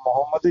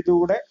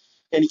മുഹമ്മദിലൂടെ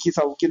എനിക്ക്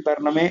സൗഖ്യം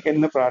തരണമേ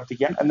എന്ന്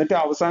പ്രാർത്ഥിക്കാൻ. എന്നിട്ട്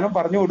അവസാനം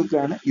പറഞ്ഞു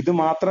കൊടുക്കുകയാണ്, ഇത്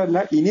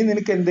മാത്രമല്ല, ഇനി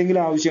നിനക്ക്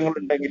എന്തെങ്കിലും ആവശ്യങ്ങൾ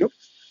ഉണ്ടെങ്കിലും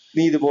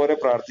നീ ഇതുപോലെ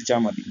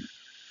പ്രാർത്ഥിച്ചാൽ മതി.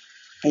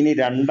 ഇനി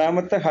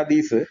രണ്ടാമത്തെ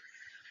ഹദീസ്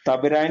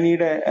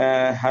തബരാനിയുടെ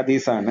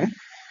ഹദീസാണ്.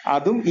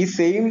 അതും ഈ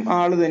സെയിം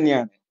ആള്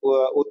തന്നെയാണ്,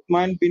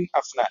 ഉത്മാൻ ബിൻ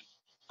അഫ്നാൻ.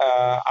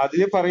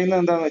 അതിൽ പറയുന്നത്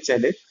എന്താന്ന്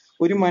വെച്ചാല്,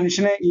 ഒരു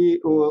മനുഷ്യനെ ഈ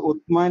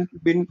ഉത്മാൻ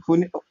ബിൻ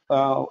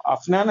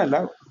അഫ്നാൻ അല്ല,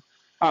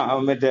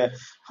 മറ്റേ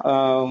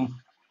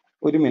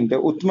ഒരു മിനിറ്റ്,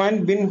 ഉത്മാൻ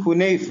ബിൻ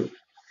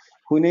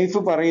ഹുനൈഫ്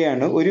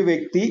പറയാണ്, ഒരു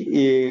വ്യക്തി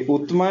ഈ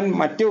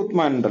മറ്റേ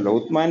ഉത്മാൻ ഉണ്ടല്ലോ,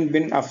 ഉത്മാൻ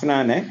ബിൻ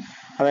അഫ്നാനെ,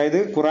 അതായത്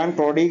ഖുറാൻ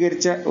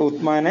ക്രോഡീകരിച്ച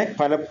ഉത്മാനെ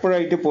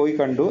പലപ്പോഴായിട്ട് പോയി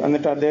കണ്ടു.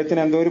 എന്നിട്ട് അദ്ദേഹത്തിന്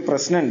എന്തോ ഒരു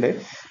പ്രശ്നമുണ്ട്,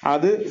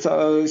 അത്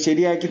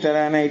ശരിയാക്കി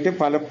തരാനായിട്ട്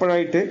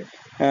പലപ്പോഴായിട്ട്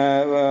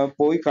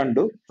പോയി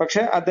കണ്ടു.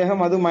 പക്ഷെ അദ്ദേഹം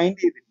അത് മൈൻഡ്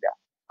ചെയ്തില്ല.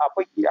 അപ്പൊ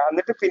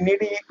എന്നിട്ട്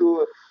പിന്നീട് ഈ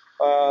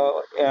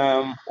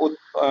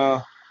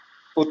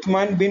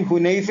ഉത്മാൻ ബിൻ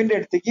ഹുനൈഫിന്റെ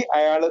അടുത്തേക്ക്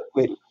അയാള്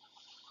വരും.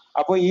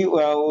 അപ്പൊ ഈ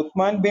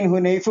ഉത്മാൻ ബിൻ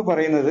ഹുനൈഫ്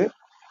പറയുന്നത്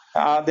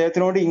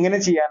അദ്ദേഹത്തിനോട് ഇങ്ങനെ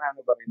ചെയ്യാനാണ്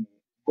പറയുന്നത്,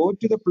 go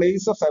to the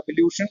place of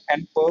ablution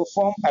and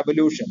perform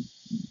ablution,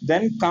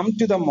 then come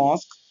to the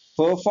mosque,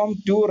 perform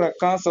 2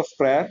 rakas of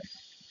prayer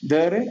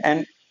therein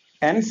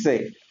and say.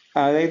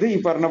 അതായത് ഈ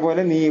പറഞ്ഞ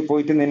പോലെ നീ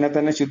പോയിട്ട് നിന്നെ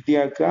തന്നെ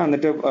ശുദ്ധിയാക്കുക,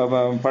 എന്നിട്ട്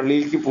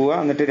പള്ളിയിലേക്ക് പോവുക,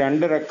 എന്നിട്ട്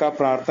 2 റക്ക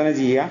പ്രാർത്ഥന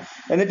ചെയ്യുക,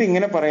 എന്നിട്ട്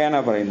ഇങ്ങനെ പറയാനാ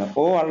പറയുന്നത്,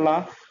 ഓ അള്ളാ,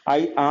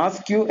 I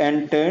ask you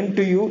and turn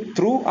to you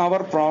through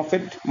our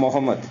prophet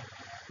Muhammad,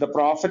 the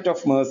prophet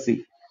of Mercy.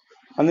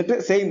 എന്നിട്ട്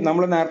സെയിം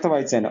നമ്മൾ നേരത്തെ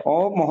വായിച്ചതാണ്, ഓ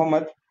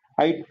Muhammad,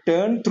 I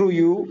turn through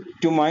U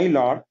to my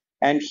Lord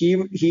and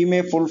he may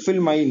fulfil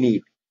my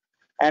need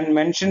and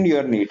mention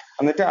your need.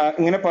 എന്നിട്ട്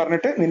ഇങ്ങനെ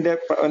പറഞ്ഞിട്ട്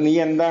നീ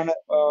എന്താണ്,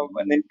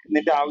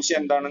 നിന്റെ ആവശ്യം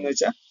എന്താണെന്ന്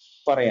വെച്ചാൽ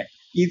പറയാൻ.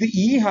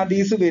 ഈ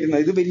ഹദീസ്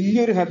വരുന്നത്, ഇത്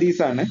വലിയൊരു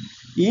ഹദീസാണ്.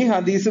 ഈ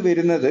ഹദീസ്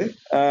വരുന്നത്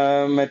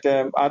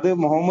അത്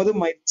മുഹമ്മദ്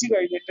മരിച്ചു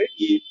കഴിഞ്ഞിട്ട്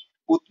ഈ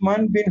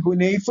ഉത്മാൻ ബിൻ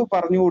ഹുനൈഫ്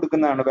പറഞ്ഞു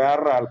കൊടുക്കുന്നതാണ്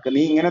വേറൊരാൾക്ക്.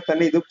 നീ ഇങ്ങനെ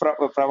തന്നെ, ഇത്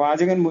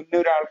പ്രവാചകൻ മുന്നേ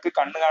ഒരാൾക്ക്,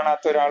 കണ്ണ്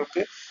കാണാത്ത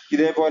ഒരാൾക്ക്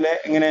ഇതേപോലെ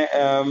ഇങ്ങനെ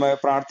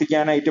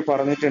പ്രാർത്ഥിക്കാനായിട്ട്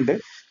പറഞ്ഞിട്ടുണ്ട്,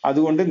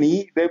 അതുകൊണ്ട് നീ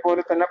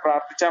ഇതേപോലെ തന്നെ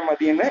പ്രാർത്ഥിച്ചാൽ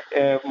മതിയെന്ന്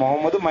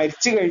മുഹമ്മദ്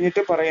മരിച്ചു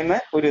കഴിഞ്ഞിട്ട് പറയുന്ന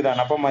ഒരു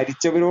ഇതാണ്. അപ്പൊ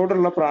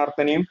മരിച്ചവരോടുള്ള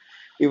പ്രാർത്ഥനയും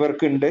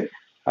ഇവർക്കുണ്ട്,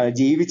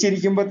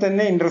 ജീവിച്ചിരിക്കുമ്പോൾ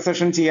തന്നെ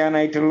ഇന്റർസെഷൻ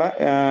ചെയ്യാനായിട്ടുള്ള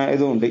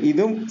ഇതുമുണ്ട്.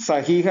 ഇതും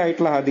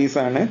സഹീഹായിട്ടുള്ള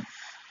ഹദീസാണ്.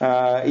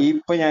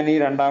 ഇപ്പൊ ഞാൻ ഈ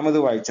രണ്ടാമത്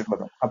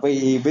വായിച്ചിട്ടുള്ളത്. അപ്പൊ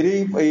ഇവര്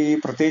ഈ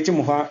പ്രത്യേകിച്ച്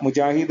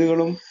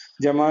മുജാഹിദുകളും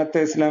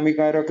ജമാഅത്തെ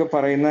ഇസ്ലാമിക്കാരൊക്കെ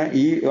പറയുന്ന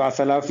ഈ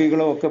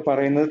അസലാഫികളും ഒക്കെ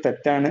പറയുന്നത്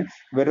തെറ്റാണ്.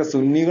 ഇവരുടെ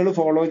സുന്നികൾ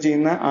ഫോളോ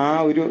ചെയ്യുന്ന ആ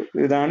ഒരു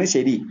ഇതാണ്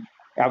ശരി,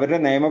 അവരുടെ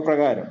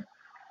നിയമപ്രകാരം.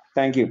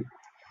 Thank you.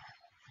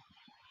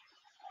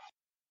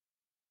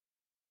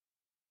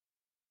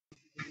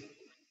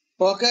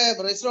 Okay,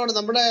 praise Lord.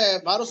 നമ്മുടെ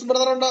ബാറൂസ്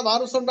ബ്രദർ ഉണ്ടോ?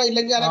 ബാറൂസ് ഉണ്ടോ?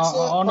 ഇല്ലെങ്കിൽ അലക്സ്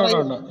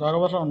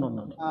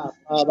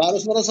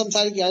ബാറൂസ് ബ്രദർ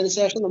സംസാരിക്കുക,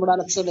 അതിനുശേഷം നമ്മുടെ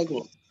അലക്സിലേക്ക്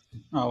പോകും.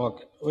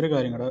 ഓക്കെ. ഒരു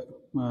കാര്യം കൂടെ,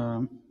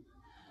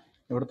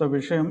 ഇവിടുത്തെ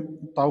വിഷയം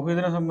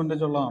തൗഹീദിനെ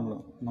സംബന്ധിച്ചുള്ളതാണല്ലോ.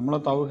 നമ്മളെ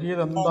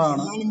തൗഹീദ്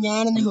എന്താണ്?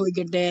 ഞാനൊന്ന്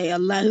ചോദിക്കട്ടെ,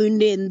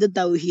 അള്ളാഹുവിന്റെ എന്ത്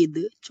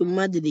തൗഹീദ്?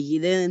 ചുമ്മാ തിരികെ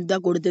ഇത് എന്താ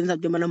കൊടുത്തതെന്ന്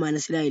സത്യം പറഞ്ഞാൽ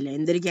മനസ്സിലായില്ല.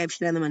 എന്തൊരു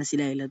ക്യാപ്ഷനാന്ന്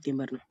മനസ്സിലായില്ല സത്യം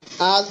പറഞ്ഞു.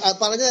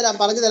 പറഞ്ഞു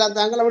തരാം.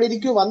 താങ്കൾ അവിടെ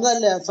ഇരിക്കൂ,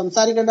 വന്നതല്ലേ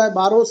സംസാരിക്കേണ്ട.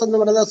 ബാറൂസ് എന്ന്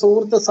പറയുന്ന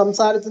സുഹൃത്ത്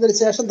സംസാരിച്ചതിന്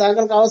ശേഷം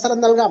താങ്കൾക്ക് അവസരം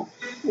നൽകാം.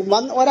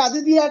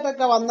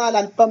 ഒരതിഥിയായിട്ടൊക്കെ വന്നാൽ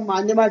അല്പം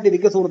മാന്യമായിട്ട്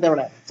ഇരിക്കും സുഹൃത്തെ,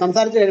 അവിടെ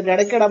സംസാരിച്ച് കഴിഞ്ഞിട്ട്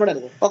ഇടയ്ക്ക്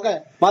ഇടപെടരുത്. ഓക്കെ,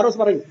 ബാറൂസ്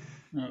പറയൂ.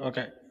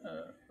 ഓക്കെ,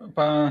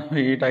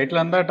 ഈ ടൈറ്റിൽ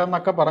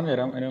എന്തായിട്ടെന്നൊക്കെ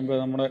പറഞ്ഞുതരാം. അതിന്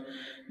മുമ്പ്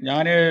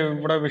ഞാൻ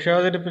ഇവിടെ വിഷയം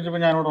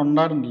അവതരിപ്പിച്ചപ്പോൾ ഞാനിവിടെ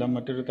ഉണ്ടായിരുന്നില്ല,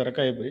 മറ്റൊരു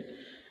തിരക്കായി പോയി.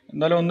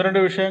 എന്തായാലും ഒന്ന് രണ്ട്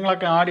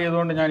വിഷയങ്ങളൊക്കെ ആഡ്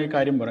ചെയ്തുകൊണ്ട് ഞാൻ ഈ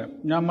കാര്യം പറയാം.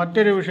 ഞാൻ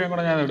മറ്റൊരു വിഷയം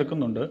കൂടെ ഞാൻ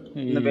എടുക്കുന്നുണ്ട്.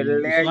 ഈ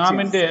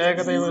ഇസ്ലാമിന്റെ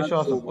ഏകദൈവ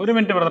വിശ്വാസം. ഒരു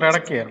മിനിറ്റ് ബ്രദർ,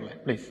 ഇടയ്ക്ക് കയറല്ലേ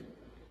പ്ലീസ്,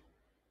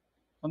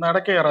 ഒന്ന്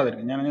ഇടയ്ക്ക്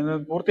കയറാതിരിക്കും. ഞാൻ ഇത്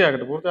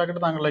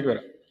പൂർത്തിയാക്കിയിട്ട് താങ്കളിലേക്ക്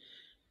വരാം.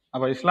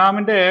 അപ്പൊ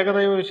ഇസ്ലാമിന്റെ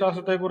ഏകദൈവ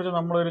വിശ്വാസത്തെ കുറിച്ച്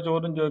നമ്മളൊരു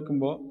ചോദ്യം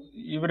ചോദിക്കുമ്പോൾ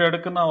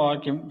ഇവരെടുക്കുന്ന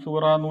വാക്യം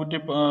സൂറ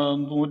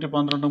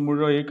 112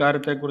 മുഴുവൻ ഈ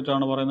കാര്യത്തെ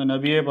കുറിച്ചാണ് പറയുന്നത്.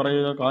 നബിയെ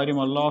പറയുക, കാര്യം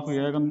അല്ലാഹു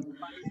ഏകൻ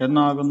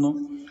എന്നാകുന്നു,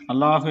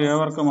 അല്ലാഹു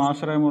ഏവർക്കും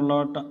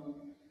ആശ്രയമുള്ളവട്ട.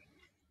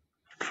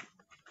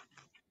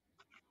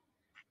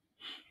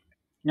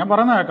 ഞാൻ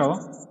പറയുന്ന കേൾക്കാവോ?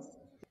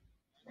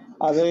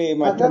 അത്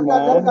മറ്റേ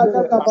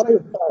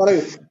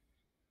പറയൂ.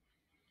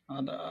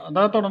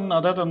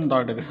 അദ്ദേഹത്തൊന്നും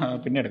താഴ്ത്തി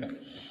പിന്നെ എടുക്കാം.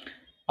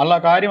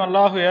 കാര്യം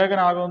അല്ലാഹു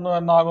ഏകനാകുന്നു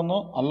എന്നാകുന്നു,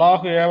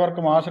 അല്ലാഹു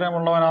ഏവർക്കും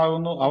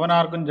ആശ്രയമുള്ളവനാകുന്നു,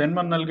 അവനാർക്കും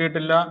ജന്മം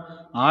നൽകിയിട്ടില്ല,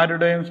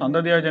 ആരുടെയും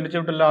സന്തതിയായി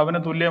ജനിച്ചിട്ടില്ല, അവന്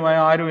തുല്യമായ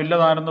ആരും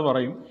ഇല്ലതാണെന്ന്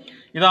പറയും.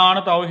 ഇതാണ്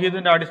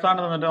തൗഹീദിന്റെ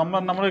അടിസ്ഥാനം.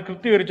 നമ്മൾ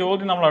കൃത്യം ഒരു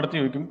ചോദ്യം നമ്മൾ അടുത്ത്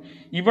ചോദിക്കും,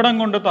 ഇവിടം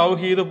കൊണ്ട്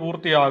തൗഹീദ്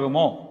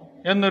പൂർത്തിയാകുമോ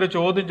എന്നൊരു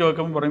ചോദ്യം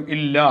ചോദിക്കുമ്പോൾ പറയും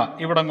ഇല്ല,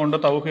 ഇവിടം കൊണ്ട്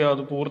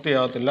തൗഹീദ്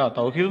പൂർത്തിയാകത്തില്ല.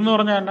 തൗഹീദ് എന്ന്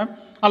പറഞ്ഞാൽ തന്നെ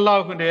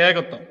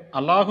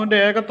അള്ളാഹുവിന്റെ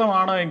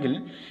ഏകത്വമാണ് എങ്കിൽ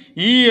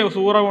ഈ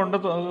സൂറ കൊണ്ട്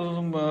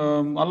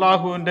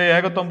അള്ളാഹുവിന്റെ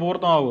ഏകത്വം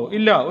പൂർണ്ണമാകുമോ?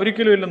 ഇല്ല,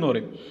 ഒരിക്കലും ഇല്ലെന്ന്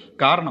പറയും.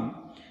 കാരണം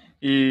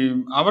ഈ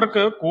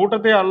അവർക്ക്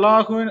കൂട്ടത്തെ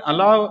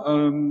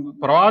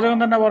പ്രവാചകൻ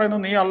തന്നെ പറയുന്നു,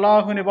 നീ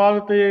അള്ളാഹുവിന്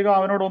ഇബാദത്ത് ചെയ്യുക,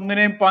 അവനോട്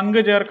ഒന്നിനെയും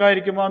പങ്കു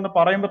ചേർക്കാതിരിക്കുമോ എന്ന്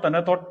പറയുമ്പോൾ തന്നെ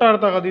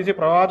തൊട്ടടുത്ത ഹദീസിൽ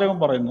പ്രവാചകൻ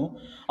പറയുന്നു,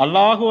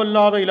 അള്ളാഹു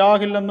അല്ലാതെ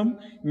ഇലാഹില്ലെന്നും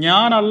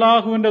ഞാൻ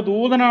അള്ളാഹുവിന്റെ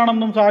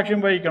ദൂതനാണെന്നും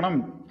സാക്ഷ്യം വഹിക്കണം,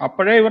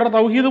 അപ്പോഴേ ഇവരുടെ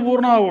തൗഹീദ്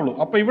പൂർണ്ണമാവുള്ളൂ.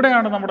 അപ്പൊ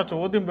ഇവിടെയാണ് നമ്മുടെ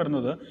ചോദ്യം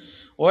വരുന്നത്.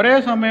 ഒരേ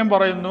സമയം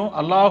പറയുന്നു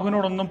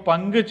അള്ളാഹുവിനോടൊന്നും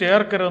പങ്കു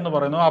ചേർക്കരുതെന്ന്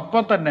പറയുന്നു, അപ്പൊ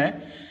തന്നെ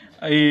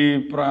ഈ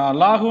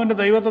അള്ളാഹുവിന്റെ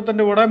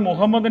ദൈവത്വത്തിന്റെ കൂടെ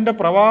മുഹമ്മദിന്റെ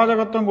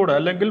പ്രവാചകത്വം കൂടെ,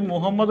 അല്ലെങ്കിൽ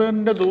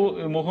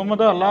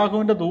മുഹമ്മദ്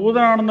അള്ളാഹുവിന്റെ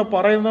ദൂതനാണെന്ന്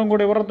പറയുന്നതും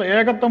കൂടെ ഇവരുടെ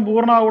ഏകത്വം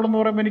പൂർണ്ണമാവുള്ളൂ എന്ന്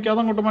പറയുമ്പോൾ എനിക്ക്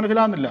അതങ്ങോട്ട്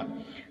മനസ്സിലാകുന്നില്ല.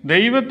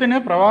 ദൈവത്തിന്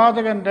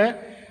പ്രവാചകന്റെ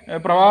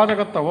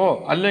പ്രവാചകത്വമോ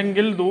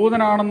അല്ലെങ്കിൽ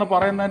ദൂതനാണെന്ന്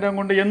പറയുന്നതിനെ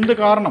കൊണ്ട് എന്ത്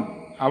കാരണം?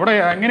 അവിടെ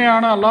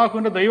എങ്ങനെയാണ്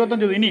അള്ളാഹുവിന്റെ ദൈവത്വം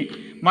ചെയ്തത്? ഇനി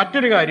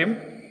മറ്റൊരു കാര്യം,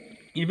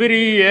 ഇവർ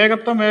ഈ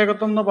ഏകത്വം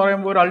എന്ന്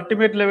പറയുമ്പോൾ ഒരു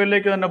അൾട്ടിമേറ്റ്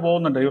ലെവലിലേക്ക് തന്നെ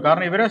പോകുന്നുണ്ട്.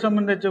 കാരണം ഇവരെ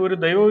സംബന്ധിച്ച്, ഒരു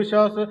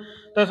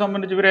ദൈവവിശ്വാസത്തെ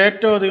സംബന്ധിച്ച് ഇവർ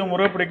ഏറ്റവും അധികം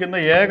മുറുകെ പിടിക്കുന്ന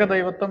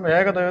ഏകദൈവത്വം.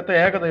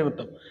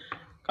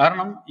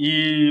 കാരണം ഈ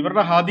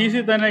ഇവരുടെ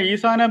ഹദീസിൽ തന്നെ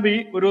ഈസാ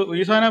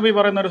നബി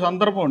പറയുന്ന ഒരു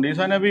സന്ദർഭമുണ്ട്.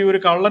 ഈസാ നബി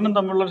ഒരു കള്ളനും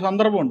തമ്മിലുള്ള ഒരു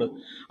സന്ദർഭമുണ്ട്.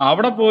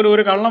 അവിടെ പോലും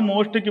ഒരു കള്ളൻ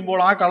മോഷ്ടിക്കുമ്പോൾ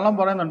ആ കള്ളൻ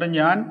പറയുന്നുണ്ട്,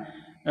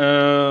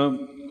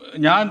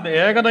 ഞാൻ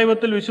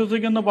ഏകദൈവത്തിൽ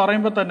വിശ്വസിക്കുന്നു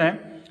പറയുമ്പോൾ തന്നെ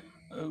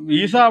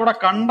ഈസ അവിടെ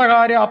കണ്ട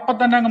കാര്യം അപ്പം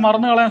തന്നെ അങ്ങ്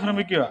മറന്നു കളയാൻ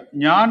ശ്രമിക്കുക.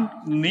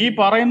 നീ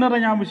പറയുന്നത്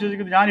ഞാൻ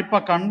വിശ്വസിക്കുന്നു, ഞാൻ ഇപ്പൊ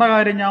കണ്ട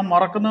കാര്യം ഞാൻ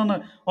മറക്കുന്നതെന്ന്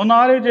ഒന്ന്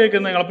ആലോചിച്ച്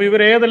നിങ്ങൾ. അപ്പൊ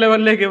ഇവർ ഏത്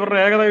ലെവലിലേക്ക് ഇവരുടെ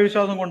ഏകദൈവ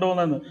വിശ്വാസം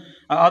കൊണ്ടുപോകുന്നതെന്ന്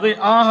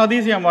ആ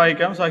ഹദീസ് ഞാൻ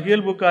വായിക്കാം.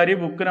 സഹീൽ ബുഖാരി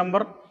ബുക്ക്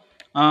നമ്പർ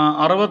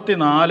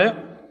 64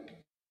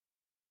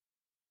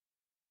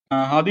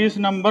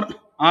 ഹദീസ് നമ്പർ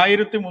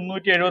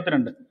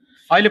 1372.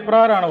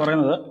 അതിലിപ്രകാരമാണ്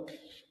പറയുന്നത്,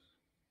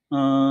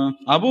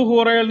 അബൂ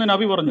ഹുറൈറയിൽ നിന്ന്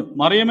നബി പറഞ്ഞു,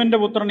 മറിയമിന്റെ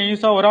പുത്രൻ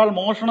ഈസ ഒരാൾ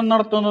മോഷണം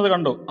നടത്തുന്നത്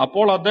കണ്ടു.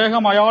 അപ്പോൾ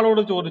അദ്ദേഹം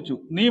അയാളോട് ചോദിച്ചു,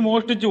 നീ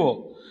മോഷ്ടിച്ചുവോ?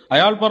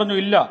 അയാൾ പറഞ്ഞു,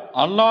 ഇല്ല,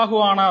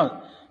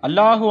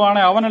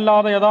 അല്ലാഹുവാണ്,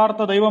 അവനല്ലാതെ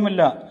യഥാർത്ഥ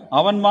ദൈവമില്ല,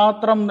 അവൻ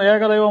മാത്രം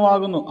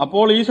ഏകദൈവമാകുന്നു.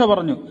 അപ്പോൾ ഈസ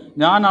പറഞ്ഞു,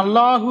 ഞാൻ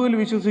അല്ലാഹുവിൽ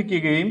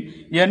വിശ്വസിക്കുകയും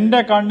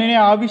എന്റെ കണ്ണിനെ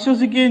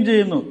അവിശ്വസിക്കുകയും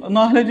ചെയ്യുന്നു.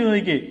 എന്നാലോചിച്ച്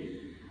നോക്കിയേ,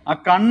 ആ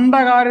കണ്ട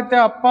കാര്യത്തെ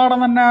അപ്പാടെ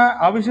തന്നെ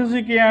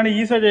അവിശ്വസിക്കുകയാണ്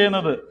ഈസ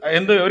ചെയ്യുന്നത്.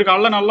 ഒരു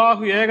കള്ളൻ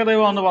അല്ലാഹു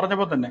ഏകദൈവം എന്ന്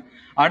പറഞ്ഞപ്പോൾ തന്നെ.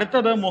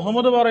 അടുത്തത്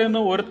മുഹമ്മദ്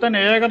പറയുന്നു, ഒരുത്തൻ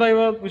ഏകദൈവ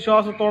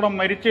വിശ്വാസത്തോടെ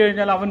മരിച്ചു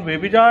കഴിഞ്ഞാൽ അവൻ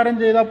വ്യഭിചാരം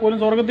ചെയ്താൽ പോലും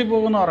സ്വർഗത്തിൽ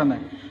പോകുമെന്ന്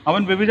പറയുന്നത്.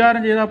 അവൻ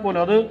വ്യഭിചാരം ചെയ്താൽ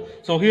പോലും. അത്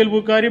സഹീൽ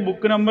ബുഖാരി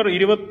ബുക്ക് നമ്പർ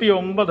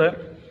 29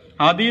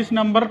 ഹദീസ്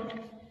നമ്പർ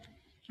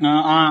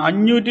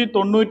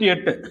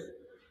 598.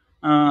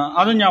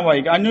 അതും ഞാൻ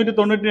വായിക്കാം.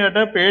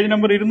 598 പേജ്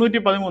നമ്പർ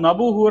 213.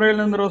 അബൂ ഹുറൈറയിൽ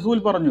നിന്ന് റസൂൽ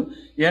പറഞ്ഞു,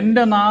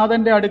 എന്റെ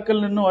നാഥന്റെ അടുക്കൽ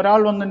നിന്ന് ഒരാൾ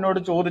വന്ന് എന്നോട്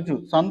ചോദിച്ചു,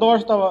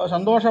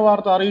 സന്തോഷ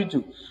വാർത്ത അറിയിച്ചു,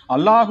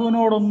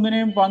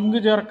 അള്ളാഹുവിനോടൊന്നിനെയും പങ്കു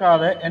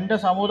ചേർക്കാതെ എന്റെ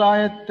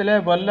സമുദായത്തിലെ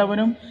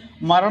വല്ലവനും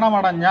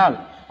മരണമടഞ്ഞാൽ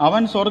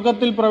അവൻ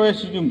സ്വർഗത്തിൽ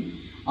പ്രവേശിക്കും.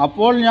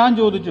 അപ്പോൾ ഞാൻ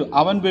ചോദിച്ചു,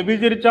 അവൻ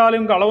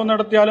വ്യഭിചരിച്ചാലും കളവ്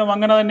നടത്തിയാലും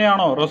അങ്ങനെ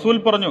തന്നെയാണോ? റസൂൽ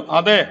പറഞ്ഞു,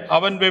 അതെ,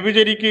 അവൻ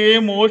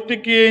വ്യഭിചരിക്കുകയും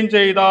മോഷ്ടിക്കുകയും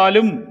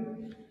ചെയ്താലും.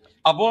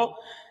 അപ്പോ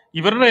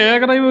ഇവരുടെ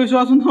ഏകദൈവ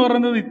വിശ്വാസം എന്ന്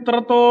പറയുന്നത്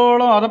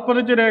ഇത്രത്തോളം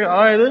അതപ്പതിച്ച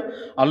അതായത്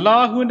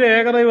അള്ളാഹുവിന്റെ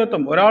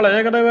ഏകദൈവത്വം, ഒരാൾ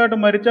ഏകദൈവമായിട്ട്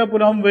മരിച്ചാൽ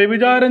പോലും അവൻ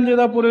വ്യഭിചാരം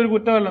ചെയ്താൽ പോലും ഒരു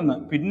കുറ്റമല്ലെന്ന്.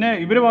 പിന്നെ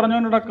ഇവർ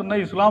പറഞ്ഞുകൊണ്ട് നടക്കുന്ന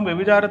ഇസ്ലാം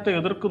വ്യഭിചാരത്തെ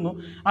എതിർക്കുന്നു.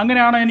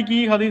 അങ്ങനെയാണ് എനിക്ക്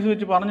ഈ ഹദീസ്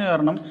വെച്ച് പറഞ്ഞു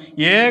തരണം,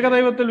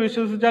 ഏകദൈവത്തിൽ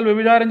വിശ്വസിച്ചാൽ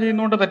വ്യഭിചാരം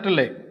ചെയ്യുന്നതുകൊണ്ട്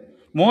തെറ്റല്ലേ?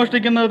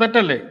 മോഷ്ടിക്കുന്നത്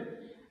തെറ്റല്ലേ?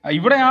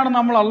 ഇവിടെയാണ്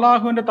നമ്മൾ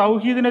അള്ളാഹുവിന്റെ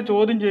തൗഹീദിനെ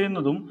ചോദ്യം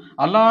ചെയ്യുന്നതും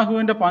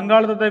അള്ളാഹുവിന്റെ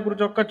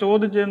പങ്കാളിത്തത്തെക്കുറിച്ചൊക്കെ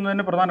ചോദ്യം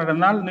ചെയ്യുന്നതിന് പ്രധാനമായിട്ട്.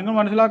 എന്നാൽ നിങ്ങൾ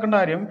മനസ്സിലാക്കേണ്ട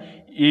കാര്യം,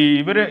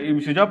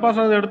 ഷിജാപ്പാസ്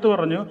അത് എടുത്തു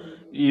പറഞ്ഞു,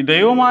 ഈ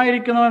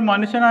ദൈവമായിരിക്കുന്നവൻ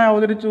മനുഷ്യനായി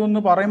അവതരിച്ചു എന്ന്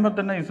പറയുമ്പോൾ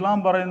തന്നെ ഇസ്ലാം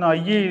പറയുന്നു,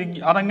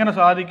 അതെങ്ങനെ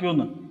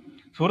സാധിക്കുമെന്ന്.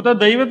 സുഹൃത്തെ,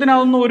 ദൈവത്തിന്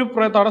അതൊന്നും ഒരു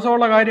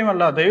തടസ്സമുള്ള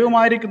കാര്യമല്ല.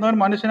 ദൈവമായിരിക്കുന്നവൻ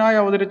മനുഷ്യനായി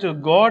അവതരിച്ചു,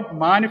 ഗോഡ്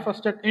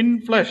മാനിഫെസ്റ്റഡ് ഇൻ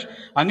ഫ്ലഷ്.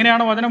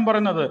 അങ്ങനെയാണ് വചനം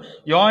പറയുന്നത്.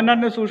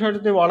 യോഹന്നാന്റെ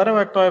സുവിശേഷത്തിൽ വളരെ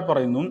വ്യക്തമായി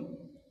പറയുന്നു,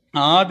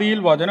 ആദിയിൽ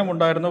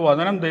വചനമുണ്ടായിരുന്നു,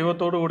 വചനം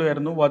ദൈവത്തോടു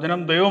കൂടിയായിരുന്നു, വചനം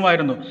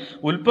ദൈവമായിരുന്നു.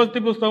 ഉൽപ്പത്തി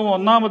പുസ്തകം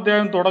 1-ാം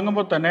അധ്യായം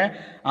തുടങ്ങുമ്പോൾ തന്നെ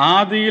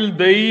ആദിയിൽ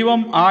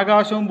ദൈവം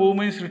ആകാശവും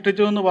ഭൂമിയും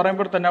സൃഷ്ടിച്ചു എന്ന്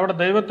പറയുമ്പോൾ തന്നെ അവിടെ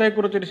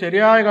ദൈവത്തെക്കുറിച്ചൊരു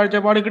ശരിയായ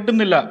കാഴ്ചപ്പാട്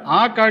കിട്ടുന്നില്ല.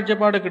 ആ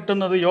കാഴ്ചപ്പാട്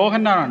കിട്ടുന്നത്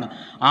യോഹന്നാനാണ്.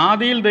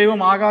 ആദിയിൽ ദൈവം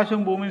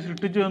ആകാശവും ഭൂമിയും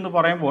സൃഷ്ടിച്ചു എന്ന്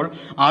പറയുമ്പോൾ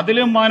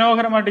അതിലും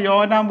മനോഹരമായിട്ട്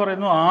യോഹന്നാൻ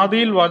പറയുന്നു,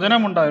 ആദിയിൽ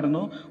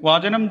വചനമുണ്ടായിരുന്നു,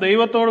 വചനം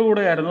ദൈവത്തോടു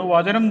കൂടെയായിരുന്നു,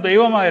 വചനം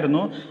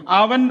ദൈവമായിരുന്നു.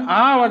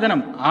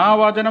 ആ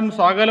വചനം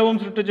സകലവും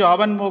സൃഷ്ടിച്ചു,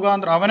 അവൻ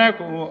മുഖാന്തരം അവനെ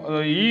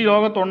ഈ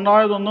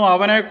ലോകത്തുണ്ടായതൊന്നും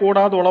അവനെ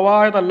കൂടാതെ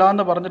ഉളവായതല്ല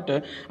എന്ന് പറഞ്ഞിട്ട്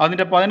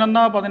അതിന്റെ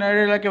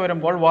 11-17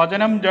 വരുമ്പോൾ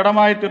വചനം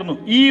ജഡമായിത്തീർന്നു,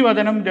 ഈ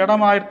വചനം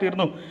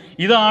ജഡമായിത്തീർന്നു.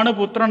 ഇതാണ്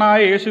പുത്രനായ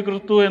യേശു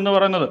ക്രിസ്തു എന്ന്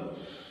പറയുന്നത്.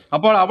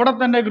 അപ്പോൾ അവിടെ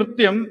തന്നെ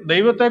കൃത്യം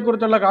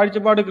ദൈവത്തെക്കുറിച്ചുള്ള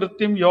കാഴ്ചപ്പാട്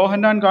കൃത്യം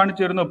യോഹന്നാൻ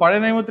കാണിച്ചു തരുന്നു.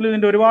 പഴയ നിയമത്തിൽ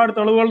ഇതിന്റെ ഒരുപാട്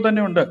തെളിവുകൾ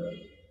തന്നെ ഉണ്ട്.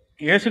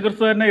 യേശു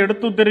ക്രിസ്തു തന്നെ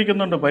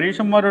എടുത്തുദ്ധരിക്കുന്നുണ്ട്,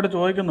 പരീക്ഷന്മാരോട്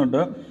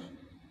ചോദിക്കുന്നുണ്ട്.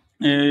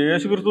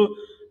 യേശു ക്രിസ്തു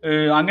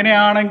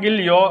അങ്ങനെയാണെങ്കിൽ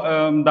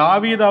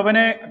ദാവീദ്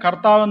അവനെ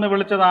കർത്താവെന്ന്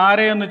വിളിച്ചത്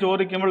ആരെയെന്ന്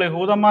ചോദിക്കുമ്പോൾ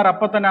യഹൂദന്മാർ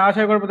അപ്പം തന്നെ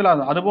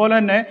ആശയക്കുഴപ്പത്തിലാണ്. അതുപോലെ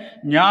തന്നെ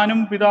ഞാനും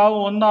പിതാവും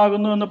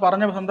ഒന്നാകുന്നു എന്ന്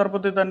പറഞ്ഞ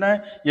സന്ദർഭത്തിൽ തന്നെ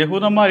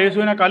യഹൂദന്മാർ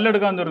യേശുവിനെ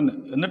കല്ലെടുക്കാൻ തുടങ്ങി.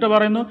 എന്നിട്ട്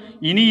പറയുന്നു,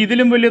 ഇനി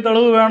ഇതിലും വലിയ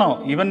തെളിവ് വേണോ,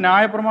 ഇവൻ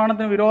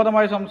ന്യായപ്രമാണത്തിന്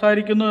വിരോധമായി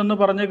സംസാരിക്കുന്നു എന്ന്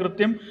പറഞ്ഞ്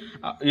കൃത്യം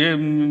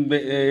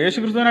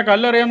യേശുക്രിസ്തുവിനെ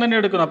കല്ലെറിയാൻ തന്നെ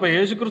എടുക്കുന്നു. അപ്പൊ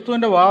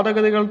യേശുക്രിസ്തുവിന്റെ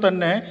വാദഗതികൾ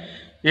തന്നെ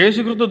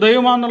യേശുക്രിസ്തു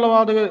ദൈവമാണെന്നുള്ള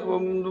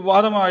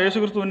വാദമാണ്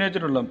യേശുക്രിസ്തു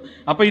ഉന്നയിച്ചിട്ടുള്ളത്.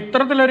 അപ്പൊ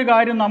ഇത്തരത്തിലൊരു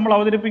കാര്യം നമ്മൾ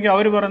അവതരിപ്പിക്കുക,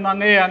 അവർ പറയുന്ന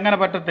അങ്ങനെ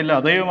പറ്റത്തില്ല,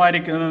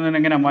 ദൈവമായിരിക്കുന്നതിന്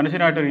എങ്ങനെ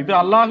മനുഷ്യനായിട്ട്. ഇത്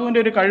അള്ളാഹുവിന്റെ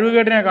ഒരു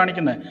കഴിവുകേടിനെ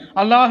കാണിക്കുന്നത്.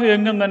 അള്ളാഹു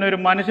എങ്ങും തന്നെ ഒരു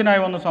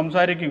മനുഷ്യനായി വന്ന്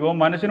സംസാരിക്കുകയോ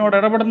മനുഷ്യനോട്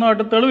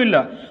ഇടപെടുന്നതായിട്ട് തെളിവില്ല.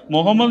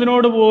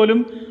 മുഹമ്മദിനോട് പോലും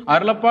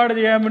അരുളപ്പാട്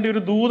ചെയ്യാൻ വേണ്ടി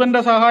ഒരു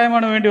ദൂതന്റെ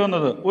സഹായമാണ് വേണ്ടി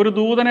വന്നത്. ഒരു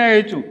ദൂതനെ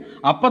അയച്ചു.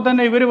 അപ്പൊ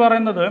തന്നെ ഇവർ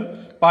പറയുന്നത്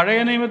പഴയ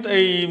നിയമത്തെ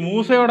ഈ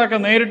മൂസയോടൊക്കെ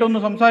നേരിട്ടൊന്ന്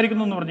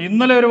സംസാരിക്കുന്നു എന്ന് പറഞ്ഞു.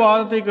 ഇന്നലെ ഒരു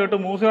വാദത്തിൽ കേട്ട്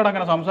മൂസയോട്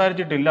അങ്ങനെ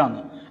സംസാരിച്ചിട്ടില്ല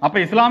എന്ന്. അപ്പൊ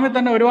ഇസ്ലാമിൽ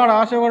തന്നെ ഒരുപാട്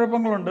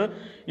ആശയക്കുഴപ്പങ്ങളുണ്ട്.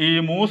 ഈ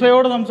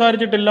മൂസയോട്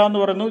സംസാരിച്ചിട്ടില്ല എന്ന്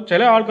പറയുന്നു,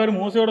 ചില ആൾക്കാർ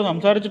മൂസയോട്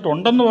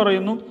സംസാരിച്ചിട്ടുണ്ടെന്ന്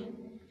പറയുന്നു,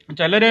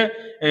 ചിലര്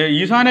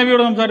ഈസാ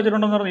നബിയോട്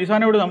സംസാരിച്ചിട്ടുണ്ടെന്ന് പറഞ്ഞു, ഈസാ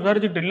നബിയോട്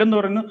സംസാരിച്ചിട്ടില്ലെന്ന്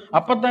പറയുന്നു.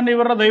 അപ്പൊ തന്നെ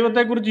ഇവരുടെ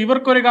ദൈവത്തെക്കുറിച്ച്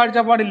ഇവർക്കൊരു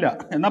കാഴ്ചപ്പാടില്ല.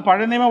 എന്നാൽ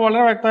പഴയ നിയമം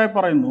വളരെ വ്യക്തമായി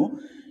പറയുന്നു,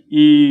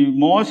 ഈ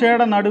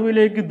മോശയുടെ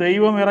നടുവിലേക്ക്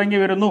ദൈവം ഇറങ്ങി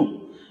വരുന്നു,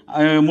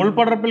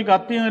 മുൾപടർപ്പിൽ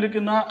കത്തി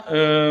നിൽക്കുന്ന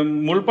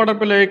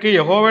മുൾപടർപ്പിലേക്ക്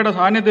യഹോവയുടെ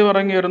സാന്നിധ്യം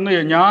ഇറങ്ങി വരുന്നു,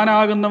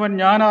 ഞാനാകുന്നവൻ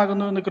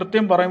ഞാനാകുന്നു എന്ന്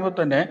കൃത്യം പറയുമ്പോൾ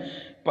തന്നെ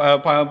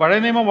പഴയ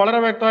നിയമം വളരെ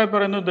വ്യക്തമായി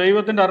പറയുന്നു.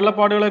 ദൈവത്തിന്റെ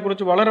അരുളപ്പാടുകളെ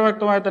കുറിച്ച് വളരെ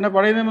വ്യക്തമായി തന്നെ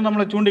പഴയ നിയമം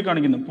നമ്മളെ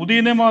ചൂണ്ടിക്കാണിക്കുന്നു. പുതിയ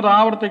നിയമം അത്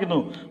ആവർത്തിക്കുന്നു.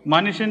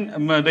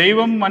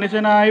 ദൈവം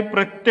മനുഷ്യനായി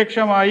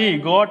പ്രത്യക്ഷമായി,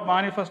 ഗോഡ്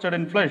മാനിഫെസ്റ്റഡ്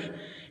ഇൻ ഫ്ലഷ്.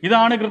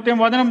 ഇതാണ് കൃത്യം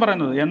വചനം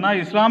പറയുന്നത്. എന്നാൽ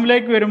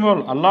ഇസ്ലാമിലേക്ക് വരുമ്പോൾ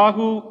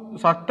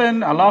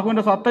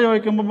അള്ളാഹുവിന്റെ സത്ത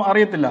ചോദിക്കുമ്പോൾ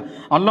അറിയത്തില്ല.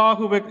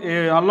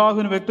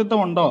 അള്ളാഹുവിന്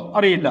വ്യക്തിത്വമുണ്ടോ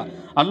അറിയില്ല.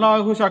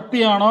 അള്ളാഹു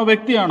ശക്തിയാണോ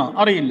വ്യക്തിയാണോ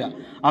അറിയില്ല.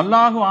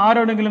 അള്ളാഹു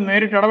ആരോടെങ്കിലും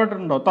നേരിട്ട്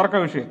ഇടപെട്ടിട്ടുണ്ടോ തർക്ക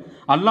വിഷയം.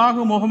 അള്ളാഹു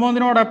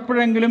മുഹമ്മദിനോട്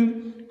എപ്പോഴെങ്കിലും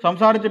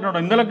സംസാരിച്ചിട്ടുണ്ടോ?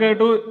 ഇന്നലെ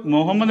കേട്ടു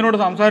മുഹമ്മദിനോട്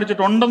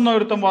സംസാരിച്ചിട്ടുണ്ടെന്ന്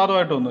ഒരുത്തം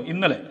വാദമായിട്ട് വന്നു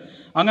ഇന്നലെ.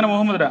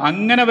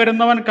 അങ്ങനെ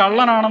വരുന്നവൻ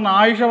കള്ളനാണെന്ന്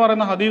ആയിഷ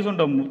പറയുന്ന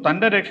ഹദീസുണ്ട്.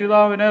 തന്റെ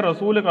രക്ഷിതാവിനെ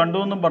റസൂല് കണ്ടു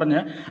എന്നും പറഞ്ഞ്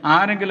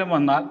ആരെങ്കിലും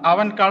വന്നാൽ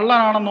അവൻ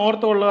കള്ളനാണെന്ന്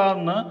ഓർത്തുകൊള്ളുക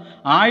എന്ന്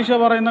ആയിഷ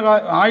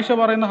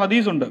പറയുന്ന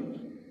ഹദീസുണ്ട്.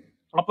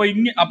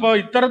 അപ്പൊ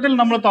ഇത്തരത്തിൽ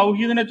നമ്മൾ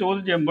തൗഹീദിനെ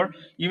ചോദ്യം ചെയ്യുമ്പോൾ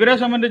ഇവരെ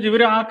സംബന്ധിച്ച്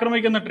ഇവരെ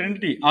ആക്രമിക്കുന്ന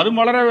ട്രിനിറ്റി അതും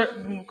വളരെ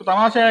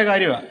തമാശയായ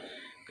കാര്യമാണ്.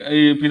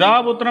 ഈ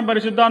പിതാപുത്രൻ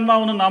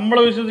പരിശുദ്ധാത്മാവെന്ന് നമ്മൾ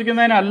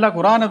വിശ്വസിക്കുന്നതിനല്ല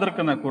ഖുർആൻ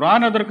എതിർക്കുന്നത്.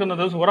 ഖുർആൻ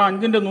എതിർക്കുന്നത് സൂറ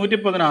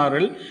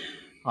 5:116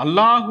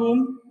 അള്ളാഹുവും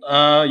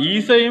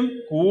ഈസയും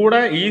കൂടെ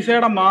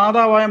ഈസയുടെ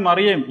മാതാവായ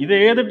മറിയയും. ഇത്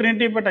ഏത്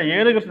ട്രിനിറ്റിപ്പെട്ട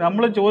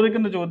നമ്മൾ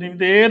ചോദിക്കുന്ന ചോദ്യം,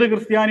 ഇത് ഏത്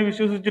ക്രിസ്ത്യാനി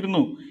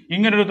വിശ്വസിച്ചിരുന്നു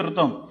ഇങ്ങനൊരു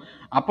തൃത്വം?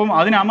 അപ്പം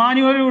അതിന്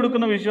അമാനുവൽ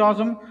കൊടുക്കുന്ന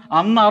വിശ്വാസം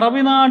അന്ന്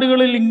അറബി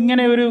നാടുകളിൽ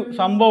ഇങ്ങനെ ഒരു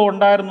സംഭവം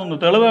ഉണ്ടായിരുന്നു.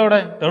 തെളിവ്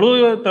എവിടെ?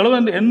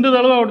 എന്ത്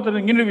തെളിവ് കൊടുത്തത്?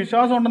 ഇങ്ങനൊരു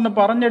വിശ്വാസം ഉണ്ടെന്ന്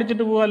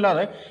പറഞ്ഞടിച്ചിട്ട്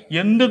പോകല്ലാതെ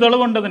എന്ത്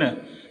തെളിവുണ്ടതിന്?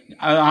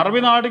 അറബി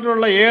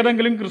നാടുകളിലുള്ള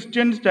ഏതെങ്കിലും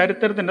ക്രിസ്ത്യൻ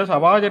ചരിത്രത്തിന്റെ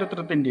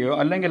സഭാചരിത്രത്തിന്റെയോ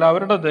അല്ലെങ്കിൽ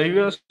അവരുടെ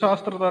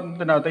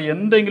ദൈവശാസ്ത്രത്തിൻ്റെ അകത്ത്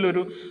എന്തെങ്കിലും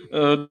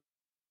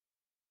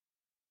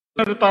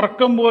ഒരു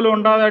തർക്കം പോലും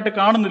ഉണ്ടായതായിട്ട്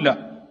കാണുന്നില്ല.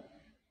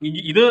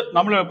 ഇത്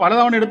നമ്മൾ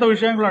പലതവണ എടുത്ത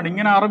വിഷയങ്ങളാണ്.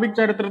 ഇങ്ങനെ അറബിക്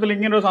ചരിത്രത്തിൽ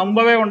ഇങ്ങനെ ഒരു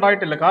സംഭവമേ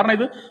ഉണ്ടായിട്ടില്ല. കാരണം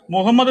ഇത്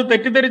മുഹമ്മദ്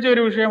തെറ്റിദ്ധരിച്ച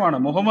ഒരു വിഷയമാണ്.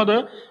 മുഹമ്മദ്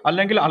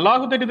അല്ലെങ്കിൽ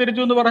അള്ളാഹു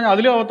തെറ്റിദ്ധരിച്ചു എന്ന് പറഞ്ഞാൽ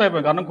അതിലും അവത്തായി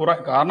പോയി.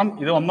 കാരണം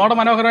ഇത് ഒന്നോടെ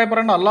മനോഹരമായി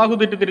പറയേണ്ട അള്ളാഹു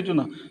തെറ്റിദ്ധരിച്ചു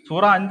എന്ന്.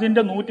 സൂറ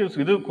 5:100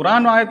 ഇത്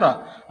ഖുർആൻ ആയത്താ.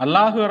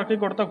 അള്ളാഹു ഇറക്കി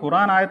കൊടുത്ത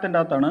ഖുർആൻ ആയത്തിന്റെ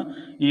അകത്താണ്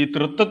ഈ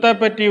തൃത്വത്തെ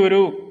പറ്റി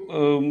ഒരു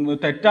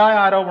തെറ്റായ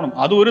ആരോപണം.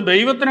 അത് ഒരു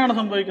ദൈവത്തിനാണ്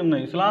സംഭവിക്കുന്നത്.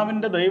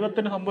 ഇസ്ലാമിന്റെ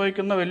ദൈവത്തിന്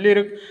സംഭവിക്കുന്ന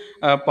വലിയൊരു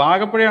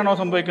പാകപ്പിഴയാണോ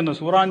സംഭവിക്കുന്നത്.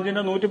 സൂറ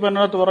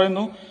 5:112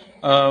 പറയുന്നു,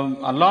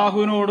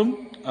 അള്ളാഹുവിനോടും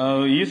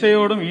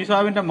ഈസയോടും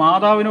ഈസാവിന്റെ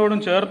മാതാവിനോടും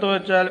ചേർത്ത്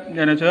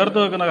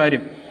വെക്കുന്ന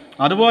കാര്യം.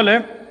 അതുപോലെ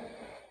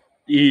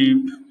ഈ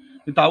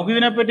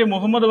തൗഹീദിനെ പറ്റി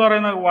മുഹമ്മദ്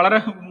പറയുന്ന വളരെ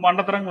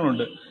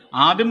മണ്ടത്തരങ്ങളുണ്ട്.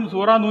 ആദ്യം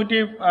സൂറ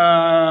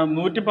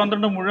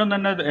 112 മുഴുവൻ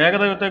തന്നെ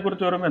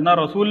ഏകദൈവത്തെക്കുറിച്ച് വരുമ്പോൾ, എന്നാൽ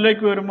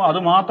റസൂലിലേക്ക് വരുമ്പോൾ അത്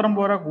മാത്രം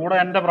പോരാ, കൂടെ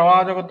എൻ്റെ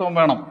പ്രവാചകത്വം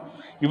വേണം.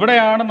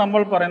 ഇവിടെയാണ്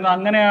നമ്മൾ പറയുന്നത്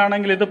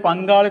അങ്ങനെയാണെങ്കിൽ ഇത്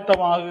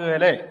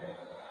പങ്കാളിത്തമാകുകയല്ലേ,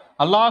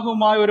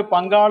 അള്ളാഹുവുമായി ഒരു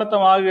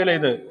പങ്കാളിത്തമാകുകയല്ലേ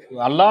ഇത്?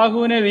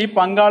 അള്ളാഹുവിന് ഈ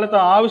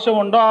പങ്കാളിത്തം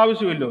ആവശ്യമുണ്ടോ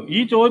ആവശ്യമില്ലോ? ഈ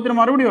ചോദ്യത്തിന്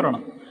മറുപടി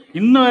പറയണം.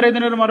 ഇന്ന് വരെ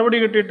ഇതിനൊരു മറുപടി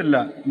കിട്ടിയിട്ടില്ല.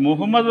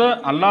 മുഹമ്മദ്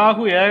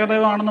അള്ളാഹു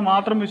ഏകദൈവമാണെന്ന്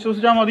മാത്രം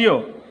വിശ്വസിച്ചാൽ മതിയോ?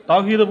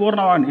 തൗഹീദ്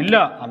പൂർണ്ണമാകാൻ ഇല്ല.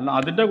 അല്ല,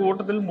 അതിൻ്റെ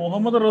കൂട്ടത്തിൽ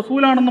മുഹമ്മദ്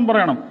റസൂലാണെന്നും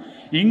പറയണം.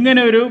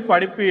 ഇങ്ങനെ ഒരു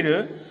പഠിപ്പീര്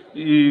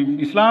ഈ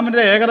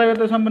ഇസ്ലാമിൻ്റെ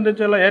ഏകദൈവത്തെ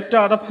സംബന്ധിച്ചുള്ള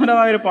ഏറ്റവും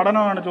അധപരമായ ഒരു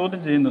പഠനമാണ്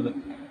ചോദ്യം ചെയ്യുന്നത്.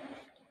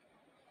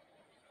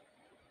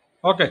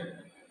 ഓക്കെ,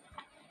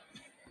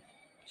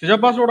 സിജോ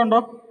പാസ് ഇവിടെ ഉണ്ടോ?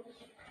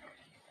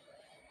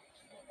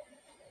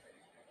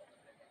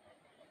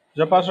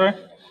 സിജോ പാസ്റ്ററെ?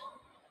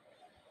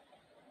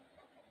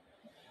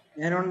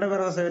 ഞാനുണ്ട്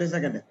ബ്രദർ, ഒരു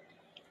സെക്കൻഡ്.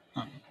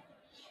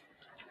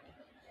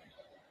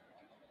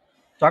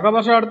 ചാക്കോ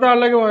പാസ്റ്റർ അടുത്ത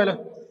ആളിലേക്ക് പോയാലോ?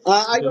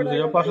 ആയിക്കോട്ടെ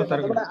സിജോ പാസ്റ്റർ ആയിക്കോട്ടെ.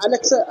 തിരക്കില്ല. നമ്മുടെ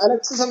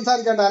അലക്സ്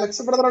സംസാരിക്കണ്ട.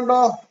 അലക്സ് ബ്രദർ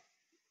ഉണ്ടോ?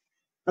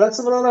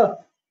 Alex brother,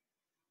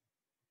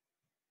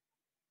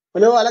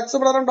 hello, Alex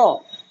brother ഉണ്ടോ?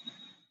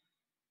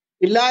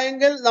 ഇല്ല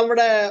എങ്കിൽ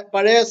നമ്മുടെ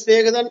പഴയ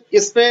സ്നേഹിതൻ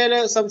ഇസ്മയില്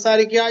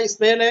സംസാരിക്കുക.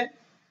 ഇസ്മയിലെ,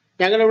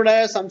 ഞങ്ങളിവിടെ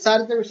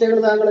സംസാരിച്ച വിഷയങ്ങൾ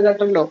താങ്കൾ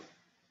കേട്ടല്ലോ.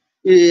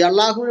 ഈ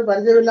അള്ളാഹുവിന്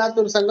പരിചയമില്ലാത്ത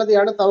ഒരു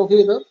സംഗതിയാണ്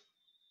തൗഹീദ്.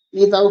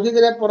 ഈ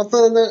തൗഹീദിനെ പുറത്തു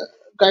നിന്ന്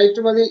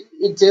കയറ്റുമതി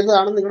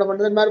ചെയ്തതാണ് നിങ്ങളുടെ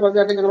പണ്ഡിതന്മാർ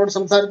പറഞ്ഞായിട്ട് ഞങ്ങളോട്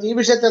സംസാരിച്ചു. ഈ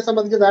വിഷയത്തെ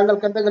സംബന്ധിച്ച്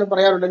താങ്കൾക്ക് എന്തെങ്കിലും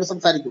പറയാനുണ്ടെങ്കിൽ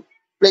സംസാരിക്കും,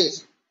 പ്ലീസ്.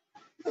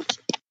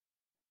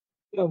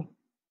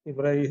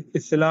 ഇവിടെ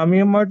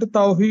ഇസ്ലാമികമായിട്ട്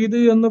തൗഹീദ്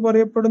എന്ന്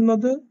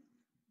പറയപ്പെടുന്നത്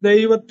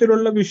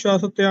ദൈവത്തിലുള്ള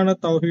വിശ്വാസത്തെയാണ്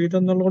തൗഹീദ്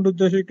എന്നുള്ളതുകൊണ്ട്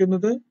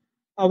ഉദ്ദേശിക്കുന്നത്.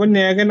 അവൻ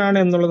ഏകനാണ്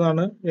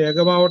എന്നുള്ളതാണ്.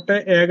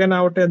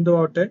 ഏകനാവട്ടെ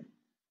എന്തുമാവട്ടെ,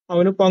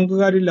 അവന്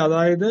പങ്കുകാരില്ല.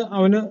 അതായത്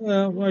അവന്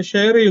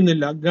ഷെയർ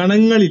ചെയ്യുന്നില്ല,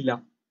 ഗണങ്ങളില്ല,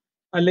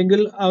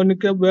 അല്ലെങ്കിൽ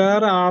അവനക്ക്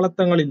വേറെ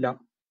ആളത്തങ്ങളില്ല.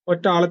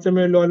 ഒറ്റ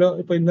ആളത്തമേലോ.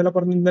 ഇപ്പൊ ഇന്നലെ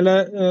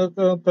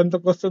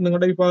പെന്തക്കോസ്ത്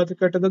നിങ്ങളുടെ വിഭാഗത്തിൽ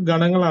കേട്ടത്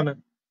ഗണങ്ങളാണ്.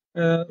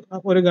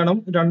 ഒരു ഗണം,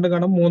 2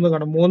 ഗണം, 3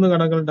 ഗണം, 3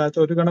 ഗണങ്ങൾ ഉണ്ടാച്ച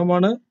ഒരു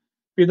ഗണമാണ്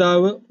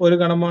പിതാവ്, ഒരു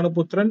ഗണമാണ്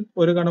പുത്രൻ,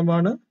 ഒരു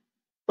ഗണമാണ്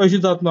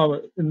പരിശുദ്ധാത്മാവ്.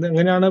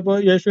 എങ്ങനെയാണ് ഇപ്പൊ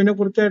യേശുവിനെ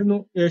കുറിച്ചായിരുന്നു,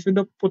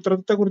 യേശുവിന്റെ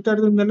പുത്രത്തെ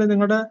കുറിച്ചായിരുന്നു ഇന്നലെ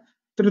നിങ്ങളുടെ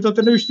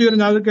ത്രിത്വത്തിന്റെ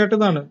വിശദീകരണം, അത്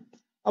കേട്ടതാണ്.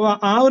 അപ്പൊ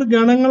ആ ഒരു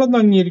ഗണങ്ങളൊന്നും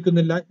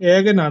അംഗീകരിക്കുന്നില്ല,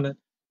 ഏകനാണ്.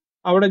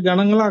 അവിടെ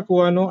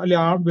ഗണങ്ങളാക്കുവാനോ അല്ലെ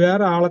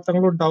വേറെ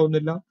ആളത്തങ്ങളോ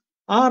ഉണ്ടാവുന്നില്ല.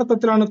 ആ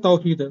അർത്ഥത്തിലാണ്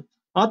തൗഹീദ്.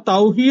 ആ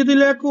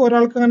തൗഹീദിലേക്ക്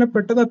ഒരാൾക്ക് അങ്ങനെ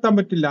പെട്ടെന്ന് എത്താൻ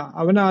പറ്റില്ല.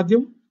 അവൻ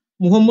ആദ്യം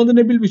മുഹമ്മദ്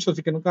നബിയിൽ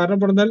വിശ്വസിക്കണം. കാരണം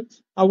പറഞ്ഞാൽ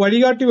ആ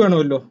വഴികാട്ടി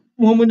വേണമല്ലോ,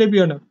 മുഹമ്മദ്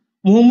നബിയാണ്.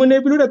 മുഹമ്മദ്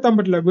നബിയിലൂടെ എത്താൻ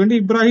പറ്റില്ല, വീണ്ടും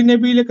ഇബ്രാഹിം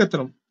നബിയിലേക്ക്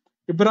എത്തണം.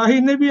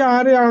 ഇബ്രാഹിം നബി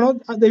ആരെയാണോ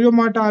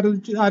ദൈവമായിട്ട്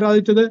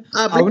ആരാധിച്ചത്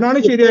അവനാണ്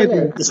ശരിയായത്.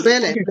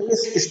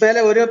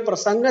 ഇസ്മേലെ, ഒരു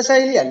പ്രസംഗ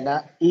ശൈലിയല്ല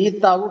ഈ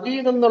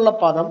തൗഹീദ് എന്നുള്ള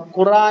പദം,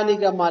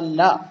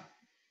 ഖുറാനികമല്ല.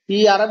 ഈ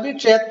അറബി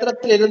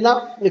ക്ഷേത്രത്തിലിരുന്ന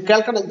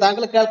കേൾക്കണം,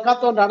 താങ്കൾ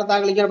കേൾക്കാത്തതുകൊണ്ടാണ്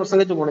താങ്കൾ ഇങ്ങനെ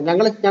പ്രസംഗിച്ചു പോകുന്നത്.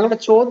 ഞങ്ങളുടെ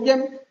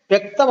ചോദ്യം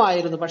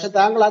വ്യക്തമായിരുന്നു, പക്ഷെ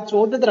താങ്കൾ ആ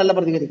ചോദ്യത്തിലല്ല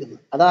പ്രതികരിക്കുന്നത്.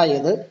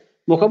 അതായത്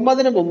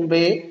മുഹമ്മദിന്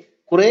മുമ്പേ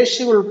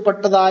ഖുറേഷി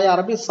ഉൾപ്പെട്ടതായ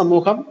അറബി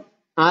സമൂഹം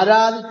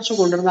ആരാധിച്ചു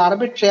കൊണ്ടിരുന്ന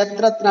അറബി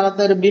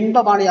ക്ഷേത്രത്തിനകത്തെ ഒരു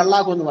ബിംബമാണ് ഈ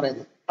അള്ളാഹു എന്ന്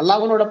പറയുന്നത്.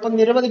 അള്ളാഹുവിനോടൊപ്പം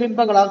നിരവധി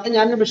ബിംബങ്ങൾ, അതൊക്കെ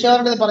ഞാൻ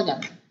വിഷയമായിട്ട് പറഞ്ഞ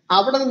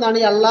അവിടെ നിന്നാണ്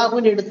ഈ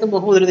അള്ളാഹുവിനെ എടുത്ത്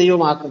മുഹമ്മദ് ഒരു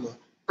ദൈവമാക്കുന്നത്.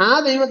 ആ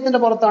ദൈവത്തിന്റെ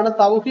പുറത്താണ്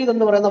തൗഹീദ്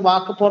എന്ന് പറയുന്ന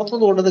വാക്ക്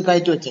പുറത്തുനിന്ന് കൊണ്ടത്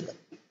കയറ്റി വെച്ചത്.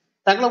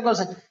 താങ്കൾ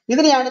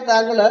ഇതിനെയാണ്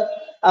താങ്കൾ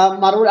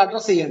മറുപടി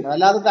അഡ്രസ് ചെയ്യേണ്ടത്.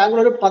 അല്ലാതെ താങ്കൾ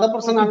ഒരു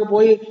പദപ്രസംഗം അങ്ങ്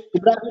പോയി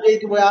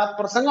ഇബ്രാഹിമിലേക്ക് പോയി ആ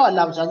പ്രസംഗം അല്ല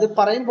ആവശ്യം. അത്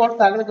പറയുമ്പോൾ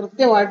താങ്കൾ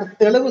കൃത്യമായിട്ട്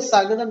തെളിവ്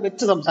സഹിതം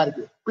വെച്ച്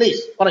സംസാരിക്കുക,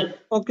 പ്ലീസ് പറയൂ.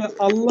 ഓക്കെ,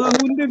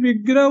 അള്ളാഹുവിന്റെ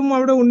വിഗ്രഹം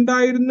അവിടെ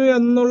ഉണ്ടായിരുന്നു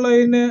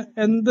എന്നുള്ളതിന്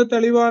എന്ത്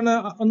തെളിവാണ്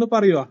ഒന്ന്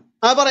പറയുക?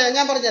 പറയാം,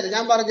 ഞാൻ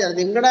പറഞ്ഞുതരാം.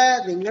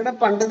 നിങ്ങളുടെ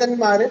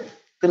പണ്ഡിതന്മാര്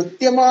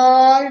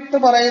കൃത്യമായിട്ട്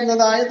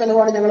പറയുന്നതായ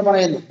തെളിവാണ് ഞങ്ങൾ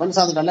പറയുന്നത്,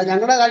 മനസ്സിലാകുന്നുണ്ട്? അല്ല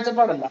ഞങ്ങളുടെ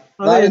കാഴ്ചപ്പാടല്ല.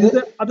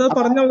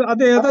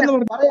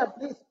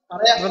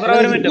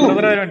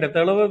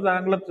 തെളിവ്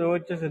താങ്കൾ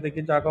ചോദിച്ച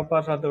സ്ഥിതിക്ക് ചാക്കോ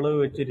പാഷ തെളിവ്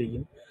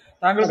വെച്ചിരിക്കും.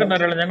 താങ്കൾക്ക് തന്നെ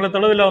അറിയാം, ഞങ്ങൾ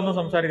തെളിവില്ല ഒന്നും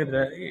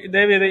സംസാരിക്കത്തില്ല.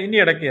 ദേവി ഇനി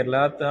ഇടയ്ക്കല്ല,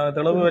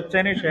 തെളിവ്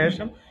വെച്ചതിന്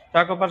ശേഷം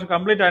ചാക്കോ പാഷ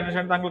കംപ്ലീറ്റ് ആയതിനു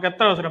ശേഷം താങ്കൾക്ക്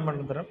എത്ര അവസരം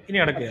വേണം തരാം, ഇനി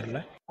ഇടയ്ക്കല്ല.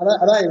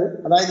 അതായത്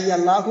ഈ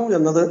അള്ളാഹു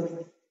എന്നത്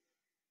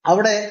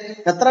അവിടെ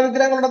എത്ര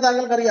വിഗ്രഹങ്ങളുണ്ടെന്ന്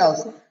താങ്കൾക്ക്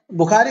അറിയാവോ?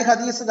 ബുഖാരി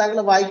ഹദീസ് താങ്കൾ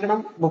വായിക്കണം.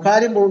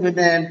 ബുഖാരി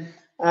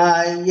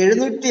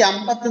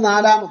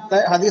 754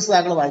 ഹദീസ്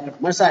താങ്കൾ വായിക്കണം,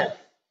 മനസ്സിലായോ?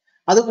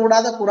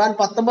 അതുകൂടാതെ ഖുർആൻ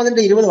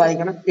 19-20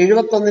 വായിക്കണം,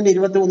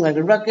 71-23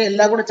 വായിക്കണം. ഇവിടെയൊക്കെ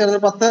എല്ലാം കൂടെ ചേർന്ന്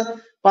 10,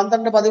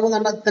 12,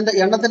 13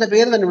 എണ്ണത്തിന്റെ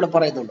പേര് തന്നെ ഇവിടെ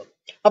പറയുന്നുണ്ട്.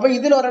 അപ്പൊ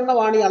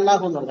ഇതിലൊരെണ്ണമാണ് ഈ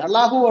അള്ളാഹു എന്ന് പറഞ്ഞത്.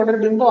 അള്ളാഹു അവിടെ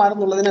ഒരു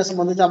ബിംബമാണെന്നുള്ളതിനെ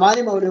സംബന്ധിച്ച്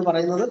അമാനി മൗലവി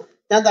പറയുന്നത്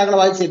ഞാൻ താങ്കളെ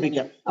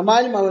വായിച്ചേൽപ്പിക്കാം.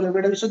 അമാനി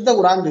മൗലവിയുടെ വിശുദ്ധ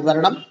ഖുർആൻ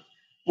വിവരണം,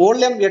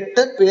 വോള്യം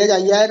 8, പേജ്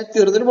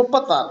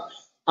 5136.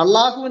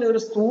 അള്ളാഹുവിനെ ഒരു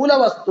സ്ഥൂല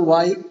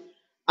വസ്തുവായി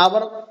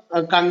അവർ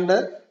കണ്ട്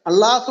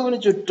അള്ളാഹുവിന്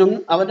ചുറ്റും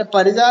അവന്റെ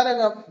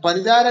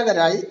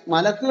പരിചാരകരായി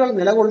മലക്കുകൾ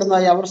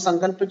നിലകൊള്ളുന്നതായി അവർ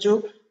സങ്കല്പിച്ചു.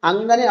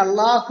 അങ്ങനെ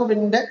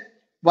അള്ളാഹുവിന്റെ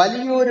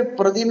വലിയൊരു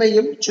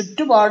പ്രതിമയും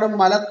ചുറ്റുപാടും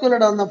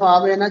മലക്കുകളുടെ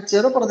ഭാവേന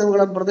ചെറു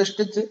പ്രതിമകളും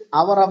പ്രതിഷ്ഠിച്ച്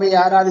അവർ അവയെ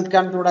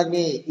ആരാധിക്കാൻ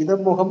തുടങ്ങി. ഇത്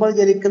മുഹമ്മദ്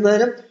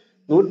ജനിക്കുന്നതിനും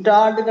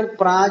നൂറ്റാണ്ടുകൾ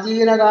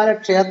പ്രാചീനകാല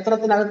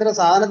ക്ഷേത്രത്തിനകത്തിന്റെ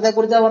സാധനത്തെ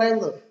കുറിച്ചാണ്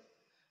പറയുന്നത്.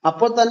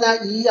 അപ്പോൾ തന്നെ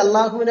ഈ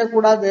അള്ളാഹുവിനെ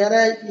കൂടാതെ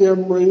വേറെ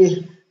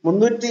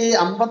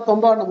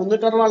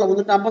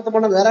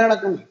 359 വേറെ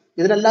കിടക്കുന്നു.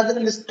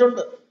 ഇതിനെല്ലാത്തിനും ലിസ്റ്റ്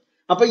ഉണ്ട്.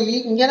 അപ്പൊ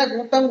ഇങ്ങനെ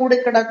കൂട്ടം കൂടി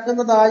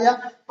കിടക്കുന്നതായ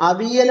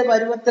അവിയൽ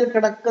പരുവത്തിൽ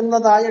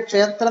കിടക്കുന്നതായ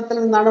ക്ഷേത്രത്തിൽ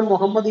നിന്നാണ്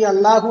മുഹമ്മദ് ഈ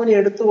അള്ളാഹുവിനെ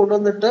എടുത്തു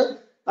കൊണ്ടുവന്നിട്ട്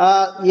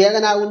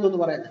ഏകനാകുന്നു എന്ന്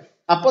പറയുന്നത്.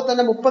 അപ്പൊ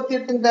തന്നെ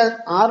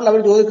 38-6 അവർ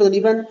ചോദിക്കുന്നുണ്ട്,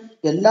 ഇവൻ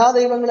എല്ലാ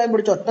ദൈവങ്ങളെയും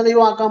പിടിച്ച് ഒറ്റ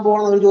ദൈവമാക്കാൻ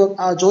പോകണം അവർ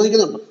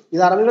ചോദിക്കുന്നുണ്ട്.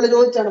 ഇത് അറബികൾ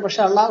ചോദിച്ചാണ്,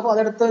 പക്ഷെ അള്ളാഹു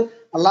അതെടുത്ത്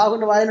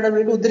അള്ളാഹുവിന്റെ വായിലൂടെ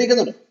വീണ്ടും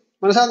ഉദ്ധരിക്കുന്നുണ്ട്,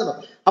 മനസ്സിലാകുന്നുണ്ടോ?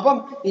 അപ്പം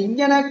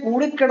ഇങ്ങനെ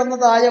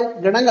കൂടിക്കിടന്നതായ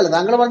ഗണങ്ങൾ,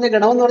 താങ്കൾ പറഞ്ഞ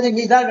ഗണമെന്ന്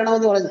പറഞ്ഞാൽ ഇതാ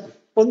ഗണമെന്ന് പറയുന്നത്.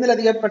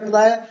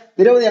 ഒന്നിലധികപ്പെട്ടതായ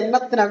നിരവധി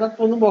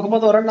എണ്ണത്തിനകത്തുനിന്നും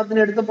മുഹമ്മദ്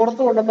ഒരെണ്ണത്തിനെ എടുത്ത്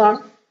പുറത്തു കൊണ്ടെന്നാണ്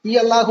ഈ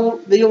അള്ളാഹു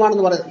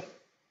ദൈവമാണെന്ന് പറയുന്നത്.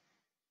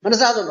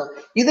 മനസ്സിലാകുന്നുണ്ടോ?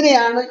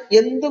 ഇതിനെയാണ്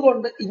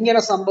എന്തുകൊണ്ട്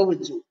ഇങ്ങനെ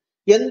സംഭവിച്ചു,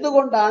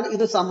 എന്തുകൊണ്ടാണ്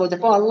ഇത് സംഭവിച്ചത്.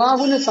 അപ്പൊ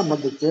അള്ളാഹുവിനെ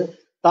സംബന്ധിച്ച്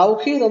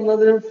തൗഹീദ്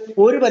എന്നതിന്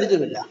ഒരു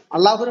പരിചയമില്ല.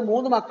 അള്ളാഹുവിന്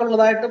 3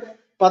 മക്കളുള്ളതായിട്ട്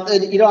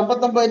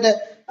 59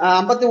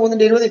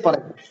 53-20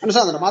 പറയും.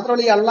 മനസ്സിലാകുന്നുണ്ടോ?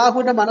 മാത്രമല്ല ഈ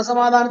അള്ളാഹുവിന്റെ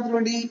മനസമാധാനത്തിന്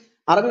വേണ്ടി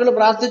അറബികൾ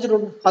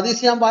പ്രാർത്ഥിച്ചിട്ടുണ്ട്.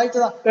 ഹദീസ് ഞാൻ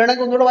വായിച്ചതാ,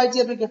 വേണമെങ്കിൽ ഒന്നുകൂടെ വായിച്ചു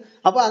കേൾപ്പിക്കാം.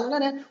 അപ്പൊ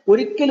അങ്ങനെ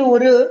ഒരിക്കലും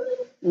ഒരു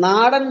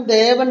നാടൻ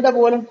ദേവന്റെ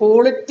പോലും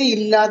ക്വാളിറ്റി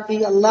ഇല്ലാത്ത ഈ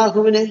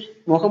അള്ളാഹുവിനെ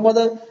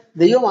മുഹമ്മദ്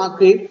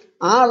ദൈവമാക്കുകയും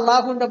ആ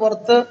അള്ളാഹുവിന്റെ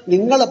പുറത്ത്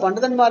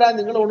പണ്ഡിതന്മാരായ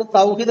നിങ്ങളോട്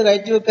തൗഹീദ്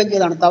കയറ്റി വെക്കുകയും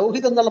ചെയ്തതാണ്.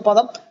 തൗഹീദ് എന്നുള്ള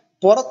പദം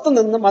പുറത്തു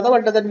നിന്ന്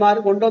മതപണ്ഡിതന്മാർ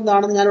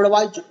കൊണ്ടുവന്നാണെന്ന് ഞാനിവിടെ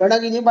വായിച്ചു,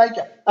 വേണമെങ്കിൽ ഇനിയും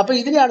വായിക്കാം. അപ്പൊ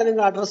ഇതിനെയാണ്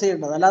നിങ്ങൾ അഡ്രസ്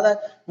ചെയ്യേണ്ടത്, അല്ലാതെ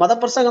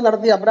മതപ്രസംഗം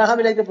നടത്തി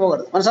അബ്രാഹാമിലേക്ക്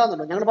പോകരുത്.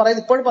 മനസ്സിലാകുന്നുണ്ടോ? ഞങ്ങൾ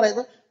പറയുന്നത് ഇപ്പോഴും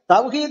പറയുന്നത്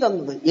തൗഹീദ്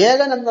എന്നത്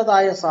ഏകൻ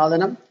എന്നതായ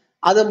സാധനം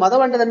അത്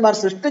മതപണ്ഡിതന്മാർ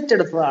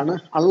സൃഷ്ടിച്ചെടുത്തതാണ്.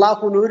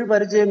 അള്ളാഹുവിന് ഒരു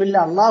പരിചയമില്ല,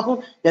 അള്ളാഹു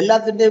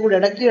എല്ലാത്തിന്റെയും കൂടി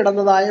ഇടയ്ക്ക്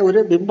കിടന്നതായ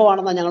ഒരു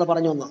ബിംബമാണെന്നാണ് ഞങ്ങൾ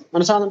പറഞ്ഞു വന്നത്.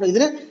 മനസ്സിലാകുന്നുണ്ടോ?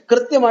 ഇതിന്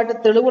കൃത്യമായിട്ട്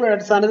തെളിവുകളുടെ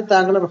അടിസ്ഥാനത്തിൽ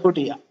താങ്കൾ റിപ്പോർട്ട്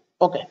ചെയ്യാം.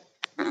 ഓക്കെ.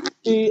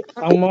 ഈ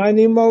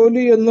അമാനി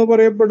മൗലി എന്ന്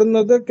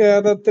പറയപ്പെടുന്നത്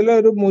കേരളത്തിലെ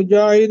ഒരു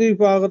മുജാഹിദ്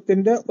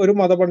വിഭാഗത്തിന്റെ ഒരു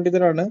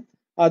മതപണ്ഡിതനാണ്.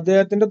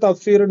 അദ്ദേഹത്തിന്റെ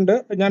തഫ്സീറുണ്ട്,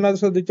 ഞാൻ അത്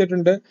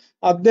ശ്രദ്ധിച്ചിട്ടുണ്ട്.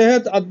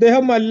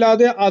 അദ്ദേഹം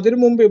അല്ലാതെ അതിനു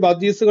മുമ്പ്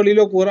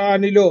ഹദീസുകളിലോ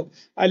ഖുർആനിലോ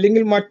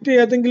അല്ലെങ്കിൽ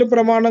മറ്റേതെങ്കിലും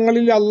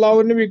പ്രമാണങ്ങളിൽ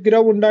അള്ളാഹുവിന്റെ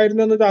വിഗ്രഹം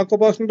ഉണ്ടായിരുന്നു എന്ന് ചാക്കോ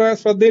പാസ്റ്ററുടെ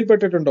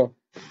ശ്രദ്ധയിൽപ്പെട്ടിട്ടുണ്ടോ?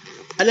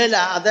 അല്ലല്ല,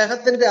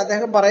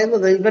 അദ്ദേഹം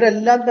പറയുന്നത്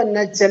ഇവരെല്ലാം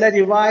തന്നെ ചില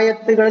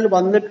റിവായത്തുകളിൽ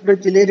വന്നിട്ടുണ്ട്,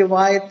 ചില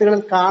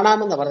റിവായത്തുകളിൽ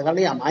കാണാമെന്ന് പറയുന്നത്.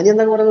 കാരണം ഈ അമാനി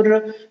എന്നൊക്കെ പറയുന്നത്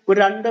ഒരു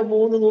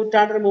 2-3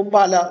 നൂറ്റാണ്ടിന് മുമ്പ്,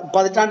 അല്ല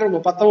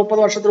 10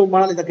 വർഷത്തിന്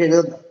മുമ്പാണ് ഇതൊക്കെ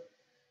എഴുതുന്നത്.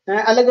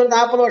 അല്ലെങ്കിൽ ഒരു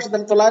 40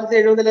 വർഷത്തിൽ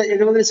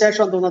 970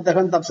 ശേഷം തോന്നുന്നു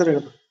അദ്ദേഹം തഫ്സീർ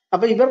എഴുതുന്നത്.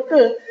 അപ്പൊ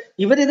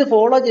ഇവരിത്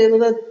ഫോളോ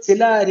ചെയ്യുന്നത്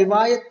ചില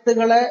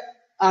റിവായത്തുകളെ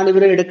ആണ്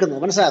ഇവർ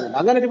എടുക്കുന്നത്.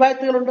 മനസ്സിലാകുന്നില്ല? അങ്ങനെ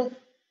റിവായത്തുകളുണ്ട്,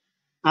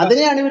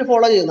 അതിനെയാണ് ഇവർ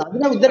ഫോളോ ചെയ്യുന്നത്,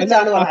 അതിനെ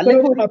ഉദ്ധരിച്ചാണ്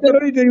പറയുന്നത്.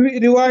 അത്തരം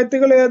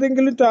റിവായത്തുകൾ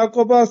ഏതെങ്കിലും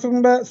ചാക്കോ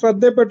പാസ്റ്ററിന്റെ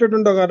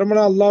ശ്രദ്ധയിൽപ്പെട്ടിട്ടുണ്ടോ? കാരണം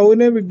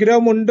അള്ളാഹുവിന്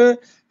വിഗ്രഹമുണ്ട്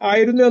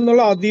ആയിരുന്നു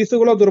എന്നുള്ള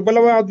ഹദീസുകളോ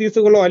ദുർബലമായ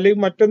ഹദീസുകളോ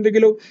അല്ലെങ്കിൽ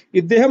മറ്റെന്തെങ്കിലും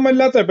ഇദ്ദേഹം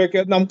അല്ലാത്ത,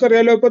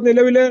 നമുക്കറിയാലോ ഇപ്പൊ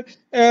നിലവില്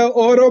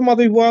ഓരോ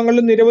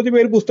മതവിഭാഗങ്ങളിലും നിരവധി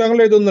പേര് പുസ്തകങ്ങൾ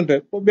എഴുതുന്നുണ്ട്,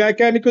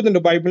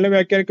 വ്യാഖ്യാനിക്കുന്നുണ്ട്. ബൈബിളിനെ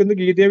വ്യാഖ്യാനിക്കുന്നു,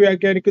 ഗീതയെ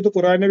വ്യാഖ്യാനിക്കുന്നു,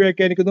 ഖുറാനെ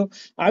വ്യാഖ്യാനിക്കുന്നു.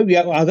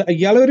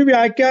 ഇയാളെ ഒരു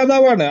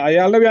വ്യാഖ്യാതാവാണ്.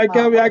 അയാളുടെ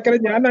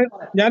വ്യാഖ്യാനം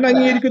ഞാൻ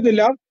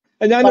അംഗീകരിക്കുന്നില്ല.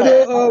 ഞാനൊരു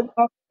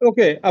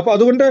ഓക്കെ. അപ്പൊ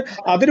അതുകൊണ്ട്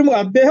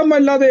അദ്ദേഹം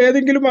അല്ലാതെ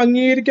ഏതെങ്കിലും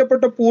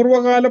അംഗീകരിക്കപ്പെട്ട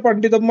പൂർവ്വകാല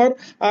പണ്ഡിതന്മാർ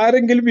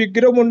ആരെങ്കിലും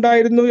വിഗ്രഹം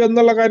ഉണ്ടായിരുന്നു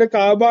എന്നുള്ള കാര്യം,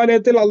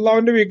 കാബാലയത്തിൽ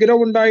അള്ളാഹുവിന്റെ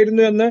വിഗ്രഹം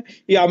ഉണ്ടായിരുന്നു എന്ന്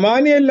ഈ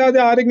അമാനി അല്ലാതെ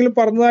ആരെങ്കിലും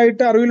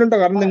പറഞ്ഞതായിട്ട് അറിവിലുണ്ടോ?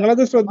 കാരണം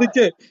നിങ്ങളത്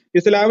ശ്രദ്ധിച്ച്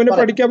ഇസ്ലാമിനെ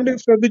പഠിക്കാൻ വേണ്ടി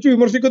ശ്രദ്ധിച്ച്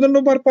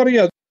വിമർശിക്കുന്നുണ്ടോ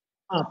പറയാ?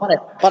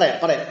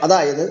 പറയാം.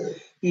 അതായത്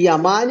ഈ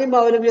അമാനി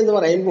മൗലവി എന്ന്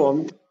പറയുമ്പോൾ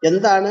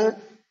എന്താണ്,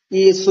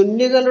 ഈ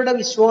സുന്നികളുടെ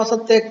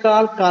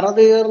വിശ്വാസത്തെക്കാൾ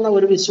കറതേറുന്ന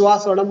ഒരു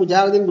വിശ്വാസമാണ്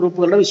മുജാഹിദീൻ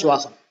ഗ്രൂപ്പുകളുടെ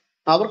വിശ്വാസം.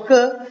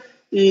 അവർക്ക്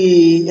ഈ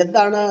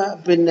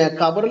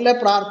ഖബറിലെ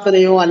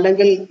പ്രാർത്ഥനയോ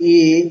അല്ലെങ്കിൽ ഈ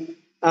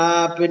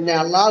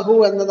അള്ളാഹു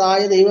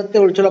എന്നതായ ദൈവത്തെ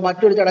ഒഴിച്ചുള്ള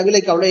മറ്റൊരു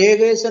ചടങ്ങിലേക്ക് അവിടെ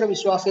ഏകേശ്വര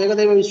വിശ്വാസം,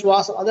 ഏകദൈവ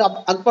വിശ്വാസം, അത്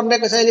അക്ബറിന്റെ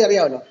ഒക്കെ ശൈലി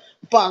അറിയാമല്ലോ.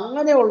 അപ്പൊ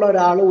അങ്ങനെയുള്ള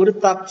ഒരാൾ ഒരു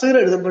തഫ്സീർ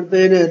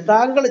എഴുതുമ്പോഴത്തേന്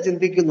താങ്കൾ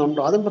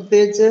ചിന്തിക്കുന്നുണ്ടോ? അതും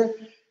പ്രത്യേകിച്ച്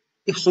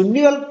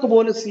സുന്നികൾക്ക്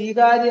പോലും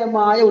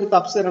സ്വീകാര്യമായ ഒരു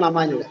തഫ്സീറാണ്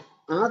അമാനിയുടെ.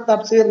 ആ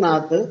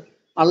തഫ്സീറിനകത്ത്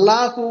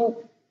അള്ളാഹു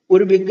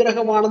ഒരു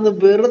വിഗ്രഹമാണെന്ന്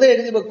വെറുതെ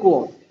എഴുതി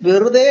വെക്കുവോ?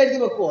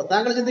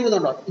 താങ്കൾ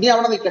ചിന്തിക്കുന്നുണ്ടോ? ഇനി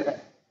അവിടെ നിൽക്കട്ടെ.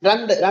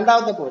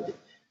 രണ്ടാമത്തെ പോയിന്റ്,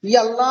 ഈ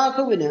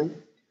അള്ളാഹുവിന്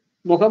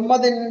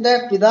മുഹമ്മദിന്റെ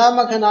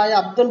പിതാമഹനായ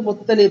അബ്ദുൽ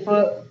മുത്തലിഫ്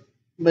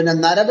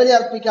നരബലി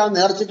അർപ്പിക്കാൻ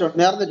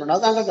നേർന്നിട്ടുണ്ട്.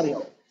 അത്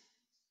താങ്കൾക്കറിയാമോ?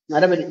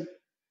 നരബലി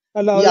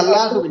ഈ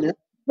അള്ളാഹുവിന്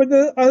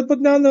അതിപ്പോ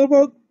ഞാൻ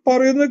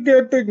പറയുന്നത്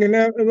കേട്ടു,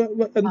 ഇങ്ങനെ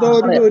എന്തോ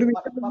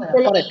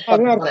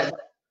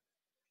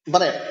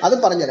പറയാം. അത്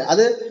പറഞ്ഞുതരാം.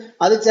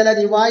 അത് ചില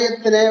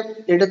റിവായത്തിനെ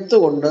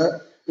എടുത്തുകൊണ്ട്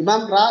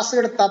ഇമാം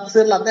റാസിയുടെ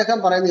തഫ്സീറിൽ അദ്ദേഹം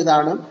പറയുന്ന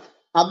ഇതാണ്: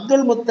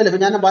 അബ്ദുൽ മുത്തലിഫ്,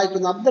 ഞാൻ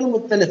വായിക്കുന്നു, അബ്ദുൽ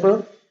മുത്തലിഫ്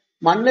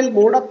മണ്ണിൽ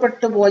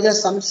മൂടപ്പെട്ടു പോയ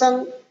സംസം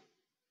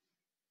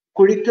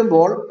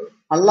കുഴിക്കുമ്പോൾ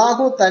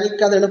അള്ളാഹു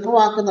തനിക്ക് അത്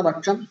എളുപ്പമാക്കുന്ന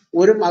പക്ഷം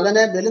ഒരു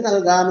മകനെ ബലി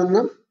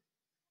നൽകാമെന്ന്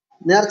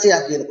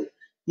നേർച്ചയാക്കിയിരുന്നു.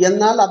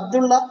 എന്നാൽ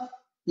അബ്ദുള്ള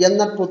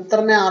എന്ന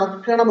പുത്രനെ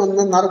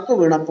അറക്കണമെന്ന് നറുക്ക്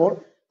വീണപ്പോൾ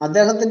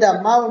അദ്ദേഹത്തിന്റെ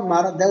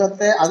അമ്മാവന്മാർ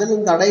അദ്ദേഹത്തെ അതിൽ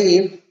നിന്ന്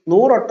തടയുകയും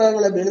 100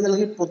 ഒട്ടകങ്ങളെ ബലി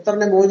നൽകി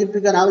പുത്രനെ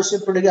മോചിപ്പിക്കാൻ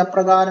ആവശ്യപ്പെടുകയും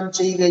അപ്രകാരം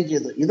ചെയ്യുകയും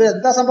ചെയ്തു. ഇത്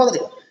എന്താ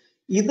സംഭവം?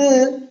 ഇത്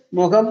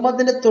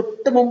മുഹമ്മദിന്റെ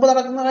തൊട്ട് മുമ്പ്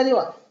നടക്കുന്ന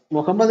കാര്യമാണ്.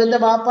 മുഹമ്മദിന്റെ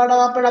വാപ്പാടെ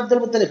അബ്ദുൽ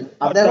മുത്തലിഫ്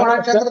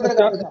അദ്ദേഹമാണ് ക്ഷേത്രത്തിൽ.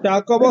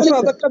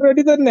 അതൊക്കെ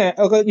റെഡി തന്നെ.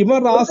 ഇമാം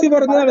റാസി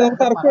പറഞ്ഞതാണ്,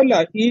 നമുക്ക് തർക്കമില്ല.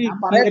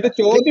 എന്റെ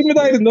ചോദ്യം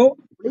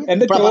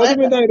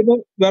ഇതായിരുന്നു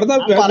വെറുതെ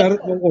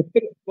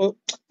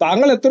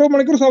താങ്കൾ എത്രയോ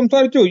മണിക്കൂർ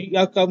സംസാരിച്ചു,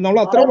 നമ്മൾ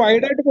അത്ര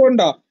വൈഡായിട്ട്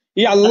പോകണ്ട.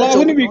 ഈ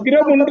അള്ളാഹുവിന്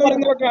വിഗ്രഹമുണ്ടോ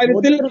എന്നുള്ള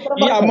കാര്യത്തിൽ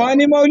ഈ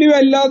അമാനി മൗലവി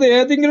അല്ലാതെ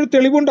ഏതെങ്കിലും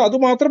തെളിവുണ്ടോ? അത്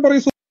മാത്രം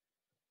പറയൂ.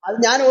 അത്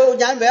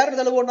ഞാൻ വേറെ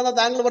തെളിവ് കൊണ്ടുവന്നാൽ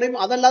താങ്കൾ പറയും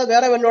അതല്ലാതെ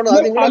വേറെ വല്ലോണ്ടോ?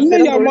 അല്ല,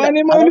 ഈ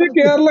അമാനി മൗലവി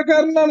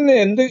കേരളക്കാരനാണ്.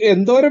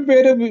 എന്തോരം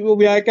പേര്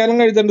വ്യാഖ്യാനം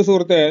എഴുതേണ്ട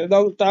സുഹൃത്തെ.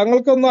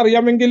 താങ്കൾക്കൊന്നും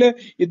അറിയാമെങ്കിൽ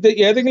ഇത്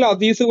ഏതെങ്കിലും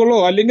ഹദീസുകളോ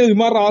അല്ലെങ്കിൽ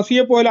ഇമാം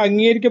റാസിയെ പോലെ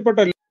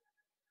അംഗീകരിക്കപ്പെട്ടല്ലോ.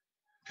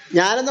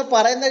 ഞാനൊന്ന്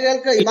പറയുന്ന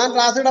കേൾക്ക്. ഇമാൻ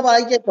റാസിയുടെ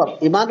വായിക്കാം.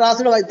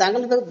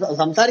 താങ്കൾ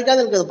സംസാരിക്കാൻ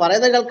നിൽക്കുന്നത്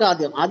പറയുന്ന കേൾക്ക്.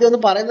 ആദ്യം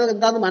ഒന്ന് പറയുന്നത്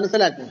എന്താന്ന്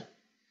മനസ്സിലാക്കുക.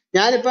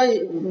 ഞാനിപ്പോ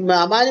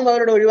അമാനും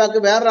അവരോട് ഒഴിവാക്കി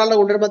വേറൊരാളെ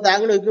കൊണ്ടുവരുമ്പോ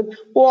താങ്കൾ ചോദിക്കും,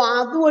 ഓ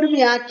അതും ഒരു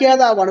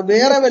വ്യാഖ്യാതാവാണ്,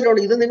 വേറെ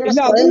വല്ലോണം, ഇത് നിങ്ങളുടെ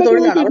ഇല്ല, സ്വയം അതല്ല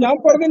തൊഴിലാണ്. ചോദിച്ചു. അവിടെ ഞാൻ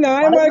പറഞ്ഞ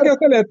ന്യായമായ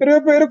കേസല്ല. എത്രയോ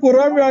പേര്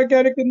ഖുർആൻ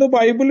വ്യാഖ്യാനിക്കുന്നു,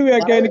 ബൈബിൾ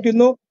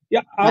വ്യാഖ്യാനിക്കുന്നു.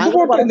 അത് താങ്കൾ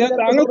പോട്ടെ, പറയുന്നത്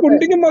കേൾക്കുന്ന താങ്കൾക്ക് സുഹൃത്തെ,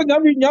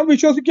 ഉണ്ടെങ്കിൽ ഞാൻ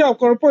വിശ്വസിക്കാം,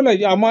 കുഴപ്പമില്ല.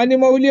 ഈ അമാന്യ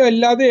മൗല്യം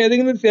അല്ലാതെ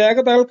ഏതെങ്കിലും ഒരു രേഖ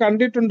താങ്കൾ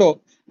കണ്ടിട്ടുണ്ടോ?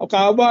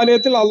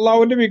 കാബാലയത്തിൽ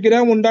അള്ളാഹുവിന്റെ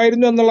വിഗ്രഹം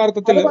ഉണ്ടായിരുന്നു എന്നുള്ള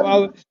അർത്ഥത്തിൽ അത്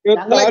മതി.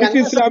 താരിഖ്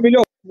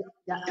ഇസ്ലാമിലോ?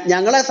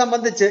 ഞങ്ങളെ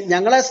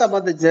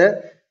സംബന്ധിച്ച്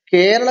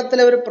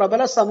കേരളത്തിലെ ഒരു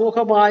പ്രബല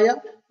സമൂഹമായ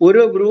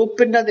ഒരു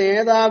ഗ്രൂപ്പിന്റെ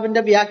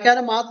നേതാവിന്റെ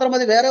വ്യാഖ്യാനം മാത്രം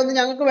മതി, വേറെ ഒന്നും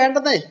ഞങ്ങൾക്ക്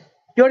വേണ്ടതേ.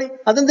 ജോണി,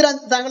 അതെന്തിനാ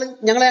താങ്കൾ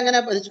ഞങ്ങളെ അങ്ങനെ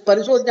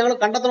പരിശോധിച്ച് ഞങ്ങൾ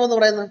കണ്ടെത്തണമെന്ന്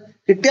പറയുന്നത്?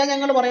 കിട്ടിയാൽ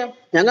ഞങ്ങൾ പറയാം,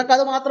 ഞങ്ങൾക്ക്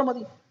അത് മാത്രം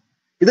മതി.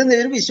 ഇത്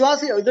ഒരു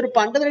വിശ്വാസി, ഇതൊരു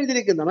പണ്ഡിതൻ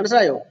എഴുതിയിരിക്കുന്ന,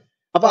 മനസ്സിലായോ?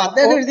 അപ്പൊ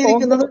അദ്ദേഹം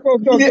എഴുതിയിരിക്കുന്നത്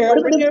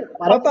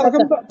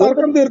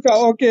തർക്കം തീർക്കാം.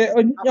 ഓക്കെ,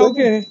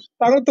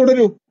 താങ്കൾ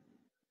തുടരൂ.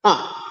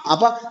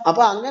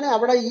 അപ്പൊ അങ്ങനെ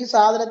അവിടെ ഈ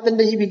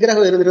സാധനത്തിന്റെ ഈ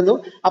വിഗ്രഹം ഇരുന്നിരുന്നു.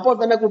 അപ്പോൾ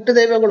തന്നെ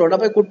കുട്ടിദൈവങ്ങളുണ്ട്.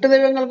 അപ്പൊ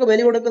കുട്ടിദൈവങ്ങൾക്ക്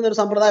ബലി കൊടുക്കുന്ന ഒരു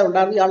സമ്പ്രദായം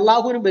ഉണ്ടായിരുന്നു. ഈ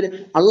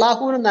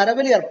അള്ളാഹുവിന്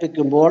നരബലി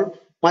അർപ്പിക്കുമ്പോൾ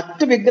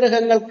മറ്റു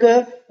വിഗ്രഹങ്ങൾക്ക്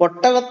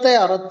ഒട്ടകത്തെ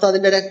അറുത്ത്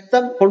അതിന്റെ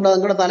രക്തം കൊണ്ട്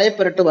നിങ്ങളുടെ തലയിൽ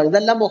പുരട്ടുക.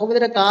 ഇതെല്ലാം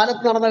മുഹമ്മദിന്റെ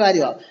കാലത്ത് നടന്ന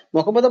കാര്യമാണ്.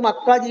 മുഹമ്മദ്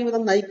മക്ക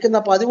ജീവിതം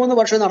നയിക്കുന്ന 13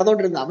 വർഷം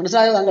നടന്നുകൊണ്ടിരുന്ന,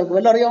 മനസ്സിലായോ താങ്കൾക്ക്?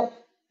 വല്ല അറിയോ?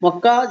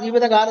 മക്ക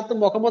ജീവിത കാലത്തും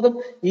മുഹമ്മദും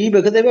ഈ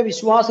ബഹുദൈവ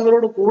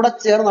വിശ്വാസികളോട് കൂടെ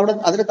ചേർന്ന് അവിടെ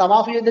അതിന്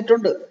തവാഫ്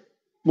ചെയ്തിട്ടുണ്ട്.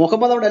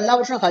 മുഹമ്മദ് അവിടെ എല്ലാ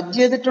വർഷവും ഹജ്ജ്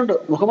ചെയ്തിട്ടുണ്ട്.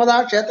 മുഹമ്മദ് ആ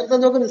ക്ഷേത്രത്തിൽ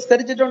നോക്കി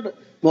നിസ്കരിച്ചിട്ടുണ്ട്.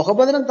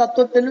 മുഹമ്മദിനും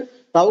തത്വത്തിൽ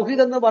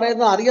തൗഹീദ് എന്ന്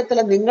പറയുന്നത്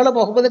അറിയത്തില്ല. നിങ്ങൾ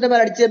മുഹമ്മദിന്റെ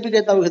മേലെ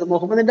അടിച്ചേൽപ്പിക്കുക തൗഹീദ്.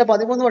 മുഹമ്മദിന്റെ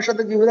 13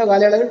 വർഷത്തെ ജീവിത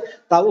കാലയളവിൽ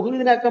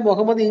തൗഹീദിനൊക്കെ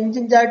മുഹമ്മദ്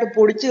ഇഞ്ചിഞ്ചായിട്ട്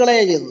പൊടിച്ചു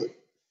കളയുക ചെയ്തത്,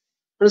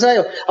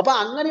 മനസ്സിലായോ? അപ്പൊ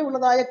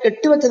അങ്ങനെയുള്ളതായ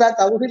കെട്ടിവെച്ചതായ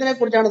തൗഹീദിനെ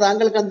കുറിച്ചാണ്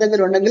താങ്കൾക്ക്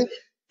എന്തെങ്കിലും ഉണ്ടെങ്കിൽ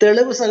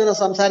തെളിവ് സഹിതം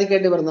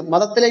സംസാരിക്കേണ്ടി വരുന്നത്.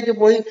 മതത്തിലേക്ക്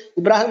പോയി,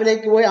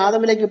 ഇബ്രാഹിമിലേക്ക് പോയി,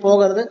 ആദമിലേക്ക്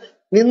പോകരുത്.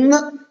 നിന്ന്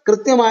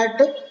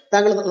കൃത്യമായിട്ട്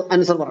താങ്കൾ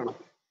ആൻസർ പറയണം.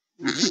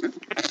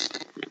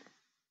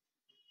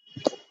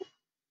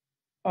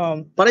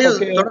 പറയൂ,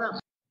 തുടരാം.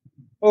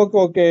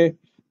 ഓക്കെ.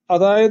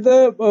 അതായത്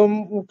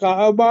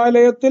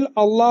കഅബാലയത്തിൽ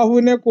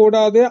അള്ളാഹുവിനെ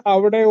കൂടാതെ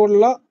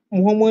അവിടെയുള്ള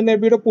മുഹമ്മദ്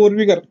നബിയുടെ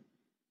പൂർവികർ,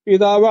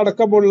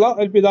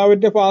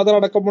 പിതാവിന്റെ ഫാദർ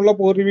അടക്കമുള്ള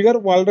പൂർവികർ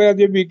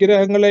വളരെയധികം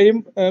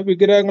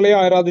വിഗ്രഹങ്ങളെയും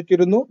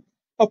ആരാധിച്ചിരുന്നു.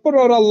 അപ്പോൾ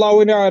അവർ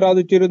അള്ളാഹുവിനെ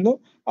ആരാധിച്ചിരുന്നു.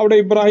 അവിടെ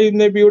ഇബ്രാഹിം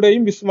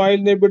നബിയുടെയും ഇസ്മായിൽ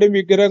നബിയുടെയും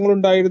വിഗ്രഹങ്ങൾ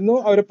ഉണ്ടായിരുന്നു.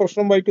 അവരെ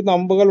പ്രശ്നം വഹിക്കുന്ന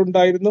അമ്പുകൾ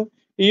ഉണ്ടായിരുന്നു.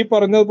 ഈ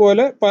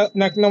പറഞ്ഞതുപോലെ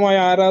നഗ്നമായ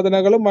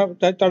ആരാധനകളും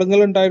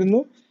ചടങ്ങുകൾ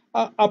ഉണ്ടായിരുന്നു.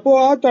 അപ്പോ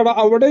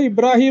അവിടെ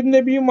ഇബ്രാഹിം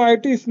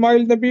നബിയുമായിട്ട്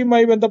ഇസ്മായിൽ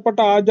നബിയുമായി ബന്ധപ്പെട്ട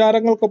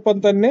ആചാരങ്ങൾക്കൊപ്പം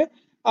തന്നെ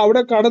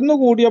അവിടെ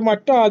കടന്നുകൂടിയ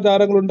മറ്റ്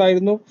ആചാരങ്ങൾ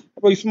ഉണ്ടായിരുന്നു.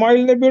 അപ്പൊ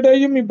ഇസ്മായിൽ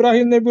നബിയുടെയും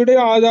ഇബ്രാഹിം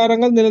നബിയുടെയും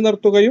ആചാരങ്ങൾ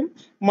നിലനിർത്തുകയും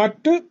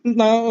മറ്റ്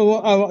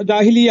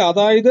ജാഹിലിയ,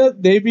 അതായത്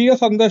ദൈവിക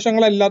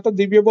സന്ദേശങ്ങളല്ലാത്ത,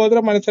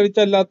 ദിവ്യബോധനം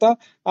അനുസരിച്ചല്ലാത്ത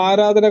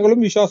ആരാധനകളും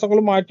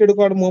വിശ്വാസങ്ങളും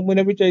മാറ്റിയെടുക്കുകയാണ് മുഹമ്മദ്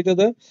നബി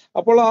ചെയ്തത്.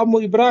 അപ്പോൾ ആ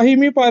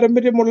ഇബ്രാഹിമി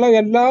പാരമ്പര്യമുള്ള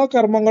എല്ലാ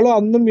കർമ്മങ്ങളും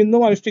അന്നും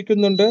ഇന്നും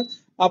അനുഷ്ഠിക്കുന്നുണ്ട്.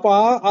 അപ്പൊ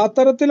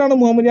അത്തരത്തിലാണ്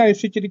മുഹമ്മദ് നബി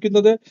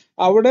അനുഷ്ഠിച്ചിരിക്കുന്നത്.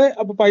 അവിടെ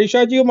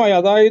പൈശാചികമായ,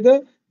 അതായത്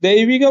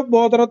ദൈവിക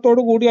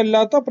ബോധനത്തോടു കൂടി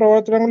അല്ലാത്ത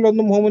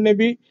പ്രവർത്തനങ്ങളിലൊന്നും മുഹമ്മദ്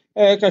നബി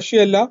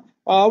കക്ഷിയല്ല.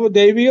 ആ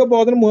ദൈവിക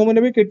ബോധനം മുഹമ്മദ്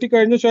നബി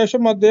കിട്ടിക്കഴിഞ്ഞ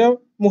ശേഷം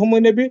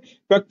മുഹമ്മദ് നബി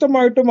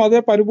വ്യക്തമായിട്ടും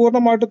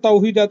പരിപൂർണമായിട്ട്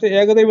തൗഹീദ്,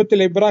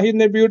 ഏകദൈവത്തിലെ ഇബ്രാഹിം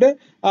നബിയുടെ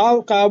ആ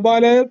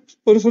കാബാലയം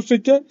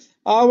സൃഷ്ടിച്ച്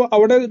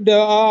അവിടെ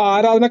ആ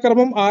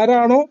ആരാധനക്രമം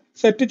ആരാണോ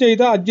സെറ്റ്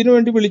ചെയ്ത ഹജ്ജിന്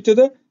വേണ്ടി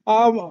വിളിച്ചത്, ആ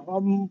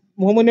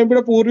മുഹമ്മദ്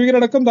നബിയുടെ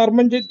പൂർവികരടക്കം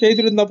ധർമ്മം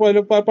ചെയ്തിരുന്ന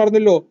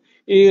പറഞ്ഞല്ലോ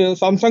ഈ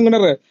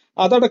സംസംഗണർ,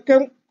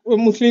 അതടക്കം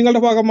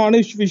മുസ്ലിങ്ങളുടെ ഭാഗമാണ്,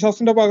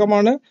 വിശ്വാസത്തിന്റെ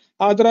ഭാഗമാണ്.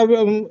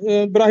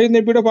 ഇബ്രാഹിം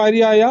നബിയുടെ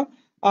ഭാര്യയായ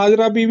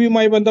ആതിറ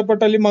ബീവിയുമായി ബന്ധപ്പെട്ട,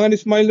 അല്ലെങ്കിൽ മകൻ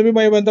ഇസ്മായിൽ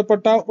നബിയുമായി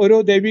ബന്ധപ്പെട്ട ഒരു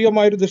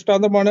ദൈവികമായ ഒരു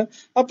ദൃഷ്ടാന്തമാണ്.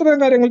 അത്തരം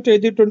കാര്യങ്ങൾ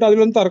ചെയ്തിട്ടുണ്ട്,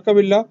 അതിലൊന്നും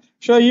തർക്കമില്ല.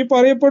 പക്ഷെ ഈ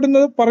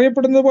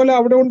പറയപ്പെടുന്നത് പോലെ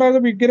അവിടെ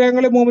ഉണ്ടായിരുന്ന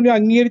വിഗ്രഹങ്ങളെ മുഹമ്മദ് നബി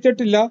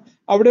അംഗീകരിച്ചിട്ടില്ല.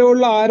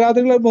 അവിടെയുള്ള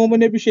ആരാധകളെ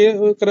മുഹമ്മദ് നബി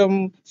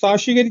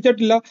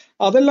സാക്ഷീകരിച്ചിട്ടില്ല.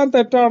 അതെല്ലാം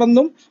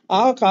തെറ്റാണെന്നും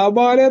ആ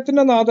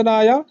കാബാലയത്തിന്റെ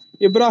നാഥനായ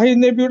ഇബ്രാഹിം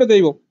നബിയുടെ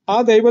ദൈവം, ആ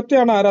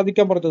ദൈവത്തെയാണ്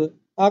ആരാധിക്കാൻ പറഞ്ഞത്.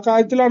 ആ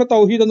കാര്യത്തിലാണ്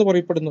തൗഹീദ് എന്ന്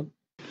പറയപ്പെടുന്നത്.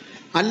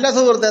 അല്ല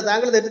സുഹൃത്തെ,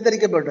 താങ്കൾ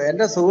തെറ്റിദ്ധരിക്കപ്പെട്ടു.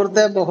 എന്റെ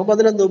സുഹൃത്തെ,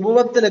 മുഹമ്മദിന്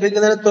നുബുവത്ത്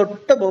ലഭിക്കുന്നതിന്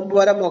തൊട്ട് മുമ്പ്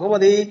വരെ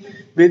മുഹമ്മദ് ഈ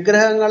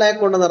വിഗ്രഹങ്ങളെ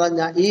കൊണ്ട്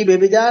നിറഞ്ഞ ഈ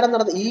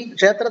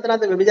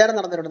ക്ഷേത്രത്തിനകത്ത് വ്യഭിചാരം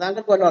നടന്നിട്ടുണ്ട്.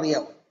 താങ്കൾക്ക് വല്ലതും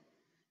അറിയാമോ?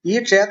 ഈ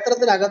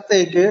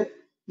ക്ഷേത്രത്തിനകത്തേക്ക്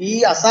ഈ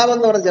അസാബ്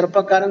എന്ന് പറഞ്ഞ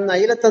ചെറുപ്പക്കാരൻ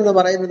നൈലത്ത് എന്ന്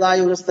പറയുന്നതായ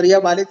ഒരു സ്ത്രീയെ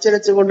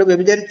വലിച്ചിഴച്ചുകൊണ്ട്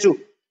വ്യഭിചരിച്ചു.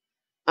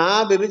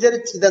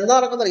 ഇതെന്താ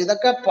നടക്കുന്നത്?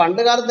 ഇതൊക്കെ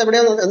പണ്ട് കാലത്ത്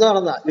എവിടെയാണ് എന്ന്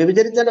നടന്ന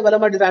വ്യഭിചരിച്ചതിന്റെ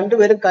ഫലമായിട്ട്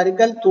രണ്ടുപേരും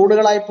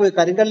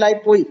കരിങ്കല്ലായി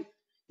പോയി.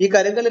 ഈ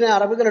കരിങ്കല്ലിനെ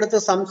അറബികളെടുത്ത്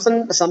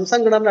സംസം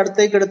കിണറിന്റെ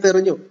അടുത്തേക്ക് എടുത്ത്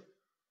എറിഞ്ഞു.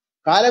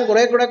 കാലം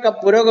കുറെ കൂടെ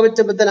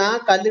പുരോഗമിച്ചപ്പോഴത്തേന് ആ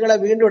കല്ലുകളെ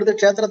വീണ്ടും എടുത്ത്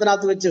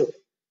ക്ഷേത്രത്തിനകത്ത് വെച്ചു.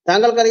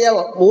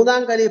 താങ്കൾക്കറിയാവോ,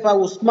 3-ാം ഖലീഫ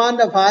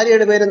ഉസ്മാന്റെ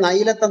ഭാര്യയുടെ പേര്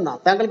നൈലത്തെന്നാ.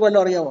 താങ്കൾക്ക്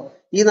വല്ലതും അറിയാവോ?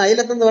 ഈ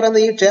നൈലത്ത് എന്ന് പറയുന്ന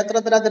ഈ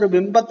ക്ഷേത്രത്തിനകത്ത് ഒരു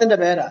ബിംബത്തിന്റെ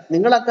പേരാ.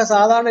 നിങ്ങളൊക്കെ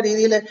സാധാരണ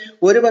രീതിയിൽ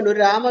ഒരു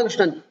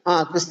രാമകൃഷ്ണൻ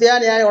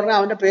ക്രിസ്ത്യാനിയായ ഉടനെ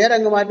അവന്റെ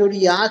പേരങ്ങ് മാറ്റി ഒരു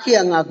യാഹി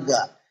അങ്ങാക്കുക.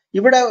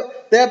 ഇവിടെ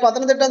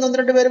പത്തനംതിട്ട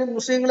 1-2 പേരും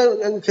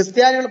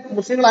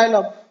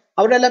മുസ്ലിങ്ങളായല്ലോ,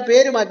 അവരുടെ എല്ലാം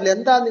പേര് മാറ്റില്ല.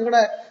 എന്താ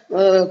നിങ്ങളുടെ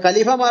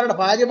ഖലീഫമാരുടെ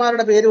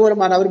ഭാര്യമാരുടെ പേര് പോലും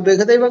മാറാം. അവർ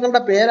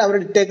ബഹുദൈവങ്ങളുടെ പേര് അവർ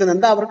ഇട്ടേക്കുന്നത്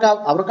എന്താ?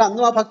 അവർക്ക്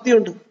അന്നും ആ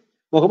ഭക്തിയുണ്ട്.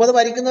 മുഹമ്മദ്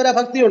ഭരിക്കുന്നവരെ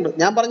ഭക്തിയുണ്ട്.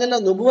 ഞാൻ പറഞ്ഞല്ലോ,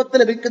 നുബുവത്ത്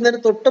ലഭിക്കുന്നതിന്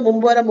തൊട്ട്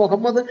മുമ്പ് വരെ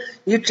മുഹമ്മദ്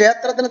ഈ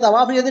ക്ഷേത്രത്തിന്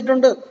തവാഫ്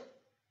ചെയ്തിട്ടുണ്ട്.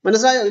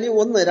 മനസ്സിലായോ? ഇനി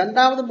ഒന്ന്.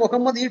 രണ്ടാമത്,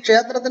 മുഹമ്മദ് ഈ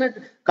ക്ഷേത്രത്തിന്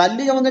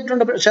കല്ല്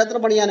ചുമന്നിട്ടുണ്ട്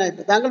ക്ഷേത്രം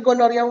പണിയാനായിട്ട്. താങ്കൾക്ക്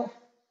വല്ലതും അറിയാമോ?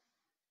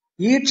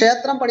 ഈ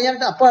ക്ഷേത്രം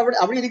പണിയാനായിട്ട് അപ്പൊ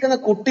അവിടെ ഇരിക്കുന്ന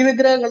കുട്ടി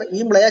വിഗ്രഹങ്ങൾ, ഈ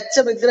മ്ലേച്ഛ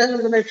വിഗ്രഹങ്ങൾ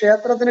ഇരുന്ന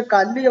ക്ഷേത്രത്തിന്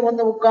കല്ല്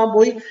ചുമന്ന് മുക്കാൻ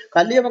പോയി.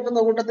 കല്ല് ചുമക്കുന്ന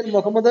കൂട്ടത്തിൽ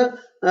മുഹമ്മദ്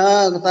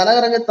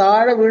തലകറങ്ങി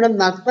താഴെ വീണ്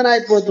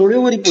നഗ്നനായി പോയി,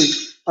 തുണിയൂരിപ്പോയി.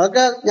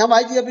 അതൊക്കെ ഞാൻ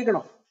വായിച്ചു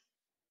കേൾപ്പിക്കണം.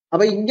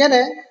 അപ്പൊ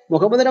ഇങ്ങനെ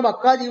മുഹമ്മദിന്റെ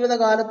മക്ക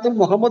ജീവിതകാലത്തും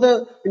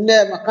മുഹമ്മദിന്റെ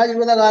മക്ക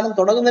ജീവിതകാലം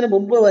തുടങ്ങുന്നതിന്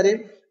മുമ്പ് വരെ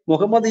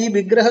മുഹമ്മദ് ഈ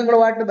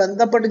വിഗ്രഹങ്ങളുമായിട്ട്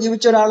ബന്ധപ്പെട്ട്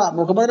ജീവിച്ച ഒരാളാണ്.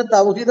 മുഹമ്മദിന്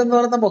തൗഹീദ് എന്ന്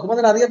പറയുന്നത്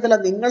മുഹമ്മദിന് അറിയത്തില്ല.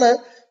 നിങ്ങള്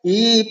ഈ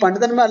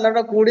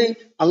പണ്ഡിതന്മാരെല്ലാം കൂടി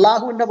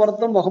അള്ളാഹുവിന്റെ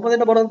പുറത്തും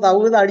മുഹമ്മദിന്റെ പുറത്തും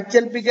തൗഹീദ്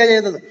അടിച്ചേൽപ്പിക്കുക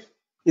ചെയ്തത്.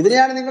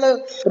 ഇതിനെയാണ് നിങ്ങൾ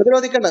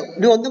പ്രതിരോധിക്കേണ്ടത്.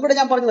 ഇനി ഒന്നും കൂടെ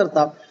ഞാൻ പറഞ്ഞു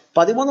നിർത്താം.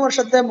 13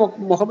 വർഷത്തെ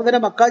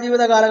മുഹമ്മദിന്റെ മക്ക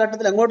ജീവിത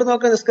കാലഘട്ടത്തിൽ എങ്ങോട്ട്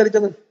നോക്കി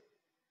നിസ്കരിച്ചത്?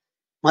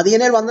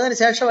 മദീനയിൽ വന്നതിന്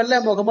ശേഷമല്ലേ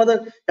മുഹമ്മദ്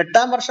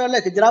 8-ാം വർഷമല്ലേ,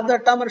 ഹിജ്റാബ്ദ്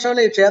 8-ാം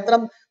വർഷമല്ലേ ഈ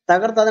ക്ഷേത്രം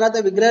തകർത്ത് അതിനകത്തെ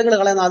വിഗ്രഹങ്ങൾ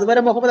കളയുന്നത്?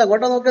 അതുവരെ മുഹമ്മദ്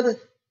എങ്ങോട്ടാ നോക്കിയത്?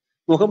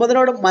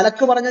 മുഹമ്മദിനോട്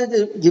മലക്ക് പറഞ്ഞത്,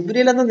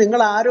 ജിബ്രീൽ എന്ന്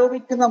നിങ്ങൾ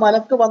ആരോപിക്കുന്ന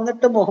മലക്ക്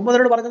വന്നിട്ട്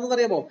മുഹമ്മദിനോട് പറഞ്ഞതെന്ന്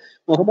അറിയാമോ?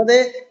 മുഹമ്മദേ,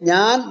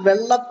 ഞാൻ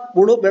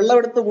വെള്ളം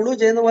എടുത്ത് വുളു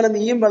ചെയ്യുന്ന പോലെ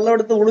നീയും വെള്ളം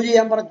എടുത്ത് വുളു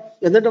ചെയ്യാൻ പറഞ്ഞു.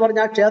 എന്നിട്ട്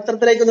പറഞ്ഞു ആ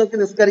ക്ഷേത്രത്തിലേക്ക് നോക്കി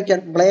നിസ്കരിക്കാൻ.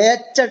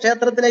 മ്ലേച്ഛ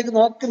ക്ഷേത്രത്തിലേക്ക്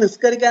നോക്കി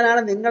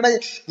നിസ്കരിക്കാനാണ് നിങ്ങളുടെ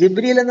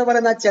ജിബ്രീൽ എന്ന്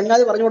പറയുന്ന ആ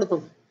ചങ്ങാതി പറഞ്ഞു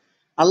കൊടുത്തത്.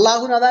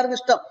 അള്ളാഹുവിന് അതായിരുന്നു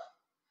ഇഷ്ടം.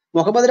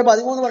 മുഹമ്മദിന്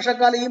 13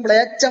 വർഷക്കാലം ഈ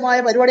മ്ലേച്ഛമായ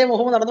പരിപാടിയെ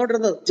മുഹമ്മദ്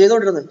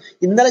ചെയ്തുകൊണ്ടിരുന്നത്.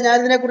 ഇന്നലെ ഞാൻ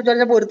ഇതിനെ കുറിച്ച്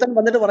പറഞ്ഞപ്പോൾ ഒരുത്തൻ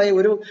വന്നിട്ട് പറയും,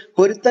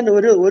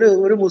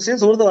 ഒരു മുസ്ലിം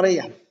സുഹൃത്ത്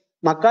പറയുക,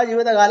 മക്ക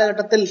ജീവിത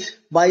കാലഘട്ടത്തിൽ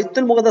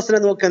ബൈത്തുൽ മുഖദ്ദസിനെ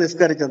നോക്കിയാ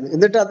നിസ്കരിച്ചത്.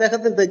 എന്നിട്ട്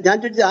അദ്ദേഹത്തിന് ഞാൻ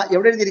ചോദിച്ചു,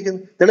 എവിടെ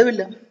എഴുതിയിരിക്കുന്നു?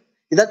 തെളിവില്ല.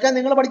 ഇതൊക്കെ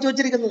നിങ്ങൾ പഠിച്ചു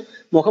വെച്ചിരിക്കുന്നത്.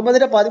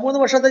 മുഹമ്മദിന്റെ 13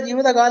 വർഷത്തെ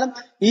ജീവിതകാലം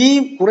ഈ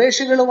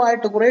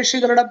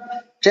ഖുറേഷികളുടെ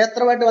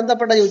ക്ഷേത്രമായിട്ട്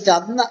ബന്ധപ്പെട്ട ചോദിച്ചു.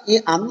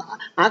 അന്ന്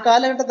ആ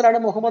കാലഘട്ടത്തിലാണ്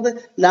മുഹമ്മദ്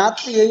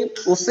ലാത്തിയെയും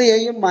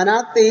ഉസ്സയെയും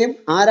മനാത്തെയും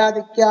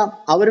ആരാധിക്കാം,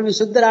 അവർ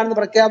വിശുദ്ധരാണെന്ന്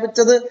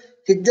പ്രഖ്യാപിച്ചത്.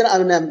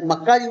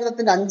 മക്ക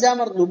ജീവിതത്തിന്റെ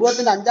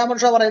നുബുവത്തിന്റെ 5-ാം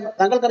വർഷം പറയുന്നത്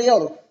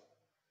താങ്കൾക്കറിയാവോ?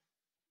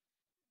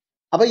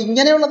 അപ്പൊ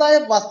ഇങ്ങനെയുള്ളതായ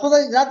വസ്തുത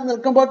ഇതിനകത്ത്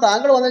നിൽക്കുമ്പോൾ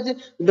താങ്കൾ വന്നിട്ട്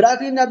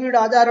ഇബ്രാഹിം നബിയുടെ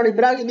ആചാരമാണ്.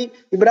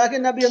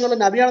 ഇബ്രാഹിം നബി എന്നുള്ള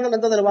നബിയാണെന്നുള്ള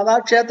എന്താ തെളിവ്? അത് ആ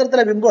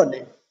ക്ഷേത്രത്തിലെ ബിംബമല്ലേ?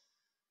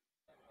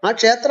 ആ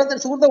ക്ഷേത്രത്തിന്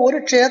സുഹൃത്ത്, ഒരു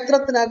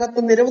ക്ഷേത്രത്തിനകത്ത്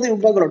നിരവധി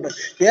ബിംബങ്ങളുണ്ട്.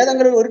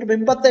 ഏതെങ്കിലും ഒരു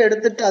ബിംബത്തെ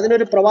എടുത്തിട്ട്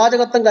അതിനൊരു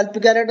പ്രവാചകത്വം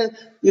കൽപ്പിക്കാനായിട്ട്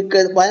ഈ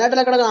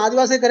വയനാട്ടിലെ കിടക്കുന്ന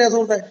ആദിവാസിക്കറിയാം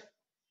സുഹൃത്തെ?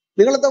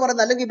 നിങ്ങളെന്താ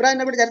പറയുന്നത്? അല്ലെങ്കിൽ ഇബ്രാഹിം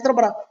നബിയുടെ ചരിത്രം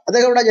പറ.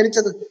 അദ്ദേഹം എവിടെ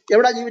ജനിച്ചത്,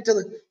 എവിടെ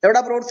ജീവിച്ചത്,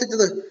 എവിടെ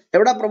പ്രവർത്തിച്ചത്,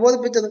 എവിടെ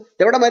പ്രബോധിപ്പിച്ചത്,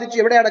 എവിടെ മരിച്ചു,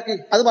 എവിടെ അടക്കി?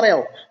 അത്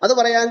പറയാമോ? അത്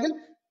പറയാമെങ്കിൽ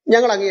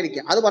ഞങ്ങൾ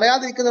അംഗീകരിക്കാം. അത്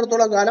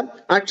പറയാതിരിക്കുന്നിടത്തോളം കാലം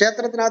ആ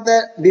ക്ഷേത്രത്തിനകത്ത്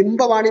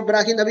ബിംബമാണ്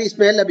ഇബ്രാഹിം നബി,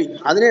 ഇസ്മായിൽ നബി.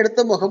 അതിനെ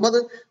എടുത്ത്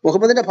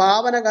മുഹമ്മദിന്റെ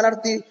ഭാവന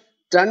കലർത്തി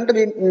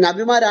 2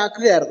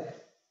 നബിമാരാക്കുകയായിരുന്നു.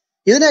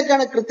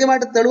 ഇതിനൊക്കെയാണ്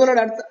കൃത്യമായിട്ട്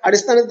തെളിവുകളുടെ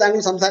അടിസ്ഥാനത്തിൽ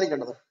താങ്കൾ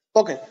സംസാരിക്കേണ്ടത്.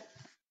 ഓക്കെ.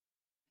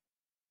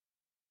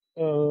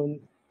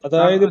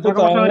 അതായത് ഇപ്പൊ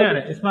ചക്കപ്പക്ഷ താങ്കൾ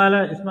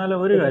ഇസ്മായില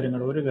ഒറ്റ കാര്യം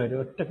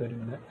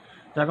കൂടെ.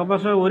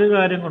 ചക്കപ്പക്ഷ ഒരു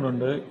കാര്യം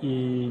കൊണ്ടുണ്ട്. ഈ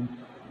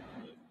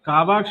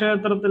കാബ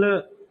ക്ഷേത്രത്തില്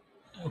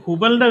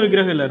ഹുബലിന്റെ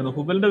വിഗ്രഹം ഇല്ലായിരുന്നു?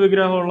 ഹുബലിന്റെ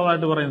വിഗ്രഹം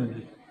ഉള്ളതായിട്ട്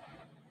പറയുന്നില്ലേ?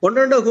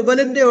 ഉണ്ട്.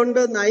 ഹുബലിന്റെ ഉണ്ട്,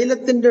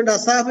 നൈലത്തിന്റെ ഉണ്ട്,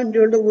 അസാഫിന്റെ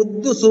ഉണ്ട്,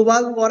 ഉദ്ദു,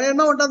 സുബാഗ്, കുറെ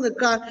എണ്ണം ഉണ്ടെന്ന്.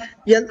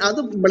 അത്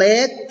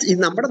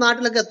നമ്മുടെ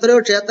നാട്ടിലൊക്കെ എത്രയോ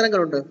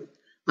ക്ഷേത്രങ്ങളുണ്ട്.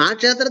 ആ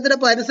ക്ഷേത്രത്തിന്റെ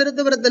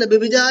പരിസരത്ത് വരത്തില്ല.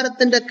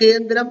 വ്യഭിചാരത്തിന്റെ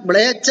കേന്ദ്രം,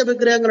 മ്ലേച്ഛ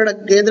വിഗ്രഹങ്ങളുടെ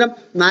കേന്ദ്രം,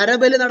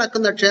 നരബലി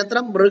നടക്കുന്ന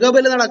ക്ഷേത്രം,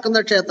 മൃഗബലി നടക്കുന്ന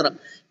ക്ഷേത്രം.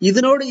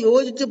 ഇതിനോട്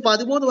യോജിച്ച്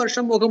 13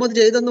 വർഷം മുഹമ്മദ്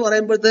ചെയ്തെന്ന്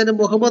പറയുമ്പോഴത്തേനും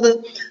മുഹമ്മദ്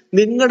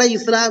നിങ്ങളുടെ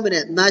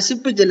ഇസ്ലാമിനെ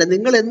നശിപ്പിച്ചില്ല.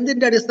 നിങ്ങൾ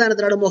എന്തിന്റെ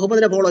അടിസ്ഥാനത്തിലാണ്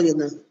മുഹമ്മദിനെ ഫോളോ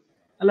ചെയ്യുന്നത്?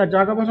 അല്ല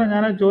ചാക്കപ്പക്ഷ,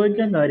 ഞാൻ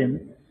ചോദിക്കാൻ കാര്യം,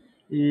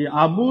 ഈ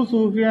അബൂ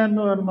സൂഫിയാൻ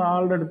എന്ന് പറയുന്ന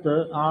ആളുടെ അടുത്ത്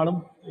ആളും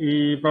ഈ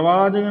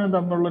പ്രവാചകനും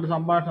തമ്മിലുള്ളൊരു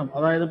സംഭാഷണം,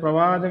 അതായത്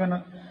പ്രവാചകൻ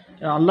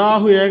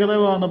അള്ളാഹു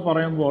ഏകദൈവമാണെന്ന്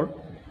പറയുമ്പോൾ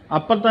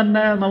അപ്പം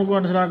തന്നെ നമുക്ക്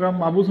മനസ്സിലാക്കാം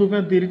അബൂ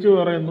സുഫിയാൻ തിരിച്ചു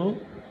പറയുന്നു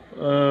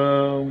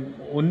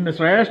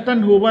ശ്രേഷ്ഠൻ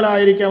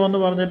ഹുബലായിരിക്കാമെന്ന്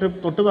പറഞ്ഞിട്ട്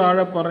തൊട്ട്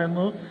താഴെ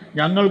പറയുന്നു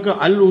ഞങ്ങൾക്ക്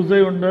അൽ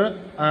ഉസയുണ്ട്,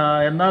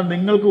 എന്നാൽ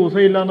നിങ്ങൾക്ക്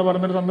ഉസയില്ല എന്ന്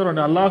പറഞ്ഞൊരു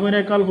സന്ദർഭമുണ്ട്.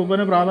 അള്ളാഹുവിനേക്കാൾ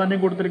ഹുബന് പ്രാധാന്യം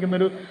കൊടുത്തിരിക്കുന്ന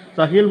ഒരു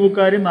സഹീൽ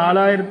ബുഖാരി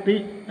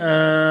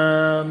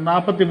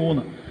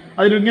 4043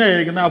 അതിലിങ്ങനെ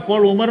എഴുതിക്കുന്നത്,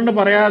 അപ്പോൾ ഉമറിന്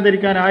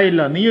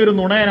പറയാതിരിക്കാനായില്ല, നീ ഒരു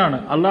നുണയനാണ്,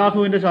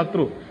 അള്ളാഹുവിന്റെ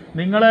ശത്രു,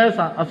 നിങ്ങളെ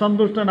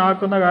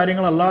അസന്തുഷ്ടനാക്കുന്ന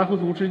കാര്യങ്ങൾ അള്ളാഹു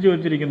സൂക്ഷിച്ചു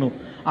വെച്ചിരിക്കുന്നു.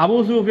 അബൂ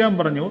സുഫിയാൻ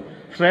പറഞ്ഞു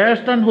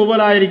ശ്രേഷ്ഠൻ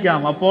ഹുബലായിരിക്കാം.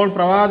 അപ്പോൾ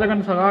പ്രവാചകൻ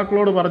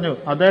സഹാക്കളോട് പറഞ്ഞു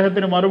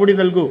അദ്ദേഹത്തിന് മറുപടി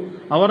നൽകൂ.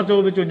 അവർ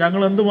ചോദിച്ചു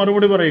ഞങ്ങൾ എന്ത്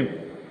മറുപടി പറയും?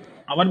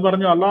 അവൻ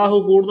പറഞ്ഞു അള്ളാഹു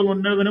കൂടുതൽ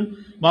ഉന്നതനും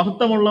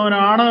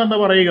മഹത്വമുള്ളവനാണ് എന്ന്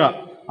പറയുക.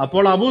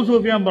 അപ്പോൾ അബൂ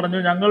സുഫിയാൻ പറഞ്ഞു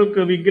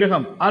ഞങ്ങൾക്ക്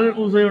വിഗ്രഹം അൽ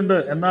ഉസയുണ്ട്,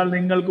 എന്നാൽ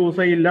നിങ്ങൾക്ക്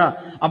ഉസയില്ല.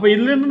 അപ്പൊ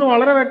ഇതിൽ നിന്ന്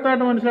വളരെ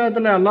വ്യക്തമായിട്ട്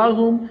മനസ്സിലാകത്തില്ലേ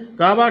അള്ളാഹുവും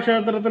കാബ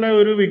ക്ഷേത്രത്തിലെ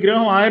ഒരു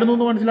വിഗ്രഹം ആയിരുന്നു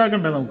എന്ന്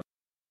മനസ്സിലാക്കണ്ടേ നമുക്ക്?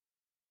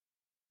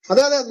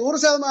 അതെ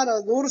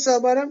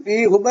 100% ഈ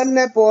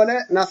ഹുബലിനെ പോലെ,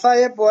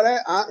 നസയെ പോലെ,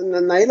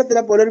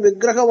 നൈലത്തിനെ പോലെ ഒരു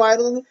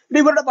വിഗ്രഹമായിരുന്നു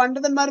ഇവരുടെ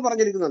പണ്ഡിതന്മാർ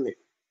പറഞ്ഞിരിക്കുന്നേ.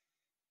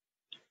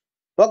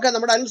 ഓക്കെ,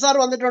 നമ്മുടെ അൻസാർ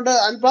വന്നിട്ടുണ്ട്.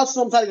 അൻപാസ്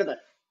സംസാരിക്കട്ടെ.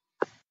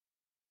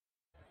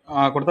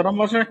 കൊടുത്തരം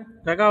പക്ഷേ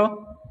കേക്കാവോ?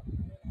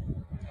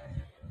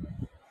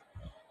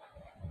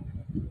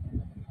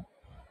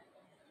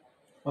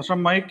 പക്ഷെ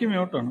മൈക്ക്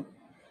മ്യൂട്ടാണ്.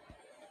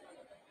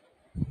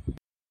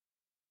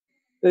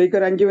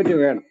 എനിക്കൊരു 5 മിനിറ്റ്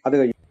വേണം, അത്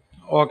കഴിഞ്ഞു.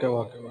 ഓക്കെ.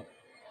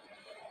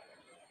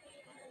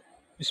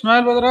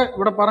 ഇസ്മായിൽ ബദറെ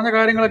ഇവിടെ പറഞ്ഞ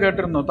കാര്യങ്ങൾ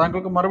കേട്ടിരുന്നു.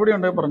 താങ്കൾക്ക് മറുപടി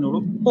ഉണ്ടെങ്കിൽ പറഞ്ഞോളൂ.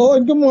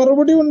 എനിക്ക്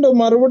മറുപടി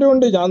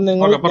ഉണ്ട്. ഞാൻ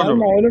പറഞ്ഞോളൂ.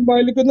 മൗനം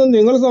പാലിക്കുന്നു.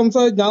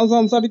 ഞാൻ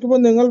സംസാരിക്കുമ്പോൾ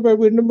നിങ്ങൾ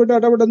വീണ്ടും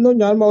ഇടപെടുന്നു.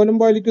 ഞാൻ മൗനം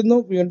പാലിക്കുന്നു.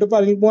 വീണ്ടും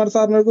അനിൽകുമാർ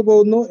സാറിനോട്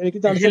പോകുന്നു. എനിക്ക്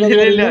ചാൻസ്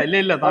പറയുന്നു.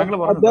 ഇല്ല താങ്കൾ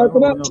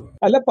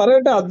അദ്ദേഹത്തിന്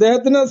പറയട്ടെ,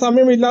 അദ്ദേഹത്തിന്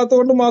സമയം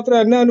ഇല്ലാത്തതുകൊണ്ട് മാത്രം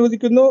എന്നെ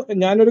അനുവദിക്കുന്നു.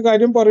 ഞാനൊരു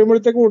കാര്യം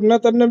പറയുമ്പോഴത്തേക്ക് ഉടനെ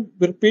തന്നെ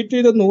റിപ്പീറ്റ്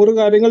ചെയ്ത് 100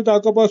 കാര്യങ്ങൾ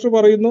ചാക്കോ പാസ്റ്റർ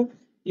പറയുന്നു.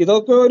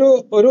 ഇതൊക്കെ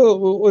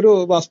ഒരു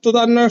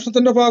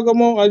വസ്തുതാന്വേഷണത്തിന്റെ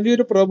ഭാഗമോ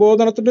വലിയൊരു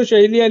പ്രബോധനത്തിന്റെ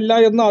ശൈലിയല്ല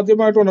എന്ന്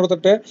ആദ്യമായിട്ട്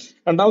ഉണർത്തട്ടെ.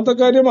 രണ്ടാമത്തെ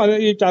കാര്യം,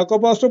 ഈ ചാക്കോ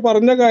പാസ്റ്റർ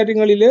പറഞ്ഞ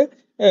കാര്യങ്ങളില്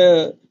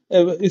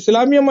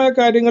ഇസ്ലാമികമായ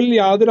കാര്യങ്ങളിൽ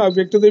യാതൊരു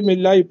അവ്യക്തതയും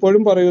ഇല്ല.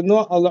 ഇപ്പോഴും പറയുന്നു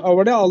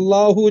അവിടെ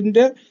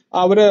അള്ളാഹുവിന്റെ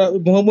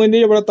മുഹമ്മദിനെ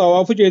ഇവിടെ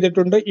തവാഫ്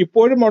ചെയ്തിട്ടുണ്ട്,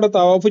 ഇപ്പോഴും അവിടെ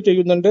തവാഫ്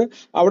ചെയ്യുന്നുണ്ട്.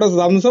 അവിടെ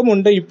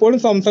സംസമുണ്ട്, ഇപ്പോഴും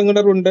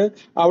സംസംഗണരുണ്ട്.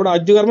 അവിടെ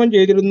അജ്ജുകർമ്മം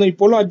ചെയ്തിരുന്നു,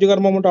 ഇപ്പോഴും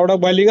അജ്ജുകർമ്മമുണ്ട്. അവിടെ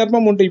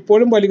ബലികർമ്മമുണ്ട്,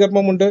 ഇപ്പോഴും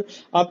ബലികർമ്മമുണ്ട്.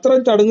 അത്തരം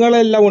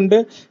ചടങ്ങുകളെല്ലാം ഉണ്ട്.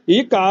 ഈ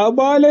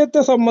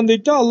കാബാലയത്തെ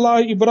സംബന്ധിച്ച്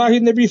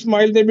ഇബ്രാഹിം നബി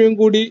ഇസ്മായിൽ നബിയും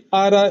കൂടി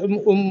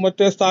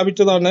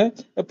സ്ഥാപിച്ചതാണ്,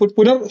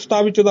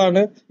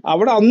 പുനഃസ്ഥാപിച്ചതാണ്.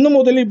 അവിടെ അന്ന്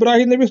മുതൽ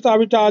ഇബ്രാഹിം നബി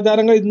സ്ഥാപിച്ച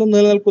ആചാരങ്ങൾ ഇന്നും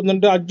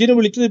നിലനിൽക്കുന്നുണ്ട്. ഹജ്ജിന്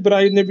വിളിച്ചത്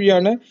ഇബ്രാഹിം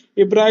നബിയാണ്.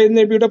 ഇബ്രാഹിം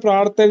നബിയുടെ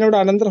പ്രാർത്ഥനയുടെ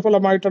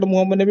അനന്തരഫലമായിട്ടാണ്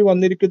മുഹമ്മദ് നബി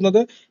വന്നിരിക്കുന്നത്.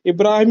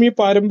 ഇബ്രാഹിമി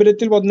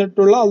പാരമ്പര്യത്തിൽ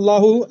വന്നിട്ടുള്ള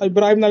അള്ളാഹു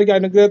ഇബ്രാഹിം നൽകിയ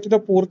അനുഗ്രഹത്തിന്റെ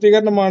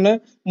പൂർത്തീകരണമാണ്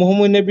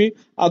മുഹമ്മദ് നബി.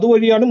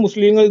 അതുവഴിയാണ്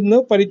മുസ്ലിങ്ങൾ ഇന്ന്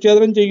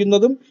പരിച്ഛേദനം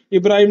ചെയ്യുന്നതും.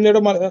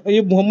 ഈ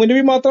മുഹമ്മദ്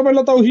നബി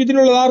മാത്രമല്ല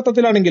തൗഹീദിലുള്ള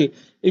യഥാർത്ഥത്തിലാണെങ്കിൽ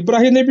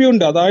ഇബ്രാഹിം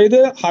നബിയുണ്ട്. അതായത്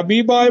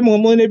ഹബീബായ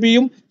മുഹമ്മദ്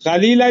നബിയും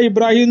ഖലീലായ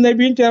ഇബ്രാഹിം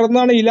നബിയും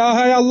ചേർന്നാണ്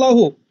ഇലാഹായ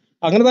അള്ളാഹു.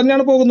 അങ്ങനെ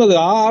തന്നെയാണ് പോകുന്നത്.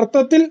 ആ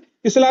അർത്ഥത്തിൽ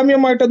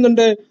ഇസ്ലാമികമായിട്ട്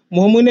എന്തുണ്ട്,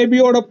 മുഹമ്മദ്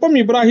നബിയോടൊപ്പം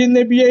ഇബ്രാഹിം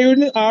നബിയെ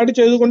ആഡ്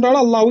ചെയ്തുകൊണ്ടാണ്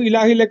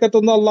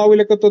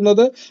അള്ളാഹുവിലേക്ക്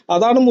എത്തുന്നത്.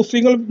 അതാണ്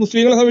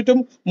മുസ്ലിങ്ങളെ സംബന്ധിച്ചും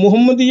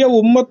മുഹമ്മദീയ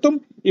ഉമ്മത്തും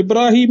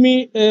ഇബ്രാഹിമി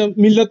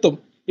മില്ലത്തും.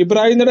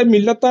 ഇബ്രാഹിമിന്റെ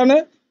മില്ലത്താണ്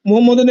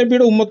മുഹമ്മദ്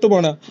നബിയുടെ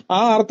ഉമ്മത്തുമാണ്.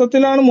 ആ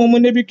അർത്ഥത്തിലാണ്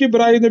മുഹമ്മദ് നബിക്കും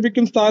ഇബ്രാഹിം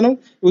നബിക്കും സ്ഥാനം.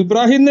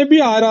 ഇബ്രാഹിം നബി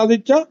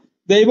ആരാധിച്ച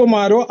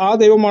ദൈവമാരോ ആ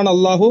ദൈവമാണ്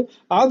അള്ളാഹു.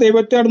 ആ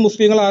ദൈവത്തെയാണ്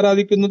മുസ്ലിങ്ങൾ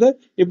ആരാധിക്കുന്നത്.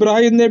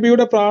 ഇബ്രാഹിം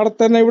നബിയുടെ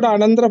പ്രാർത്ഥനയുടെ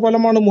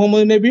അനന്തരഫലമാണ്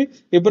മുഹമ്മദ് നബി.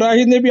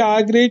 ഇബ്രാഹിം നബി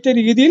ആഗ്രഹിച്ച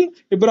രീതിയിൽ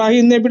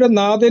ഇബ്രാഹിം നബിയുടെ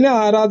നാഥനെ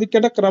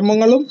ആരാധിക്കേണ്ട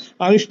ക്രമങ്ങളും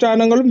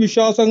അനുഷ്ഠാനങ്ങളും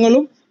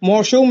വിശ്വാസങ്ങളും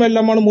മോശവും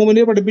എല്ലാമാണ് മുഹമ്മദ്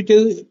നബി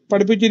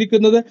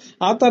പഠിപ്പിച്ചിരിക്കുന്നത്.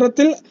 ആ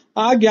തരത്തിൽ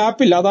ആ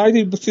ഗ്യാപ്പിൽ, അതായത്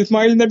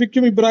ഇസ്മായിൽ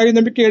നബിക്കും ഇബ്രാഹിം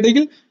നബിക്കും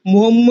ഇടയിൽ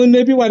മുഹമ്മദ്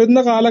നബി വരുന്ന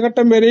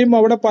കാലഘട്ടം വരെയും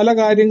അവിടെ പല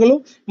കാര്യങ്ങളും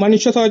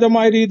മനുഷ്യ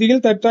സഹജമായ രീതിയിൽ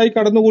തെറ്റായി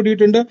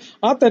കടന്നുകൂടിയിട്ടുണ്ട്.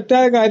 ആ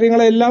തെറ്റായ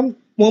കാര്യങ്ങളെല്ലാം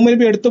മുഹമ്മദ്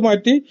നബി എടുത്തു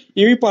മാറ്റി.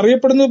 ഈ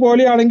പറയപ്പെടുന്നത്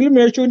പോലെയാണെങ്കിലും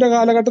യേശുവിന്റെ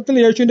കാലഘട്ടത്തിൽ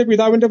യേശുവിന്റെ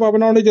പിതാവിന്റെ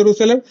ഭവനമാണ്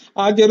ജെറുസലേം.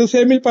 ആ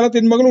ജെറുസലേമിൽ പല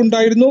തിന്മകളും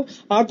ഉണ്ടായിരുന്നു.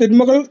 ആ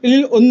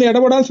തിന്മകളിൽ ഒന്ന്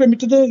ഇടപെടാൻ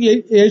ശ്രമിച്ചത്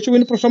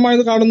യേശുവിന്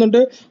പ്രശ്നമായത്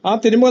കാണുന്നുണ്ട്. ആ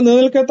തിന്മ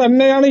നിലനിൽക്കെ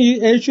തന്നെയാണ് ഈ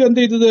യേശു എന്ത്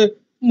ചെയ്തത്,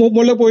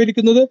 മുകളിൽ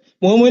പോയിരിക്കുന്നത്.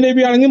 മുഹമ്മദ്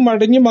നബി ആണെങ്കിൽ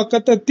മടങ്ങി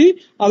മക്കത്തെത്തി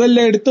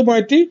അതെല്ലാം എടുത്തു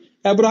മാറ്റി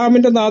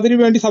അബ്രഹാമിന്റെ നാഥിനു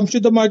വേണ്ടി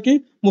സംശുദ്ധമാക്കി.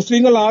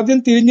 മുസ്ലിങ്ങൾ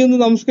ആദ്യം തിരിഞ്ഞു നിന്ന്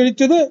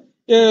നമസ്കരിച്ചത്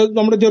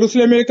നമ്മുടെ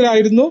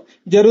ജെറുസലേമിലേക്കായിരുന്നു.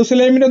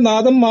 ജെറുസലേമിന്റെ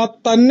നാഥൻ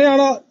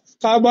തന്നെയാണ്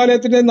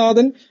കാബാലയത്തിന്റെ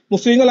നാഥൻ.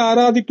 മുസ്ലിങ്ങൾ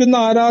ആരാധിക്കുന്ന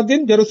ആരാധ്യൻ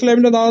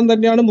ജെറുസലേമിന്റെ നാഥൻ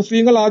തന്നെയാണ്.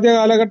 മുസ്ലിങ്ങൾ ആദ്യ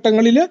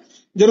കാലഘട്ടങ്ങളിൽ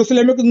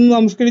ജെറുസലേമിൽ നിന്ന്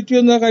നമസ്കരിച്ചു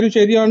എന്ന കാര്യം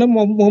ശരിയാണ്.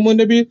 മുഹമ്മദ്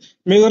നബി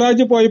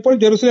മിഹ്റാജ് പോയപ്പോൾ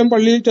ജെറുസലേം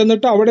പള്ളിയിൽ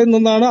ചെന്നിട്ട് അവിടെ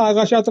നിന്നാണ്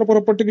ആകാശയാത്ര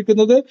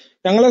പുറപ്പെട്ടിരിക്കുന്നത്.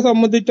 ഞങ്ങളെ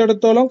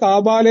സംബന്ധിച്ചിടത്തോളം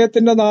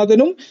കാബാലയത്തിന്റെ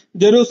നാഥനും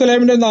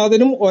ജെറുസലേമിന്റെ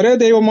നാഥനും ഒരേ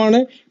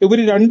ദൈവമാണ്.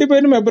 ഇവർ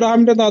രണ്ടുപേരും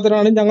എബ്രാഹിമിന്റെ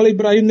നാഥനാണ്. ഞങ്ങൾ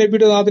ഇബ്രാഹിം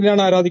നബിയുടെ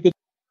നാഥനെയാണ് ആരാധിക്കുന്നത്.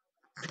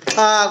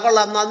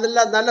 കൊള്ളാം.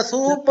 നല്ല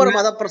സൂപ്പർ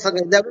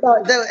മതപ്രസംഗം.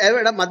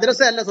 എവിടെ മദ്രസ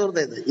അല്ല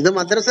സുഹൃത്തെ, ഇത്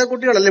മദ്രസ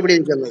കുട്ടികളല്ലേ ഇവിടെ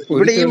ഇരിക്കുന്നത്.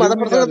 ഇവിടെ ഈ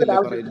മതപ്രസംഗത്തിൽ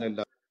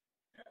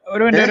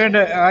ഒരു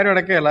മിനിറ്റ് ആരും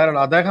ഇടയ്ക്കല്ല.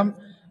 അദ്ദേഹം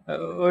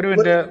ഒരു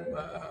മിനിറ്റ്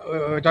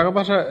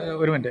ചാക്കോപാഷ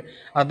ഒരു മിനിറ്റ്.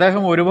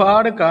 അദ്ദേഹം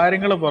ഒരുപാട്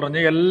കാര്യങ്ങൾ പറഞ്ഞു.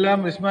 എല്ലാം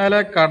ഇസ്മായിലെ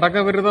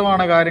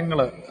ഘടകവിരുദ്ധമാണ് കാര്യങ്ങൾ.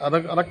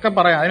 അതൊക്കെ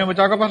പറയാം. അതിന്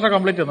ചാക്കോപാഷ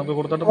കംപ്ലീറ്റ് നമുക്ക്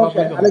കൊടുത്തിട്ട് ഒരു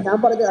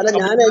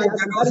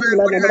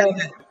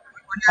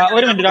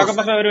മിനിറ്റ്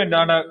ചാക്കോപാഷ ഒരു മിനിറ്റ്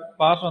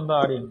പാഷ എന്താ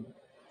ആഡ് ചെയ്യുന്നു.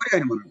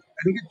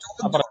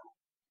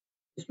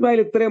 ഇസ്മായിൽ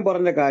ഇത്രയും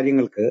പറഞ്ഞ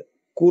കാര്യങ്ങൾക്ക്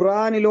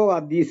ഖുറാനിലോ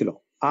ഹദീസിലോ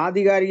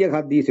ആധികാരിക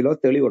ഹദീസിലോ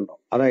തെളിവുണ്ടോ?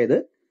 അതായത്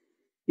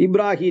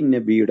ഇബ്രാഹിം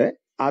നബിയുടെ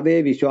അതേ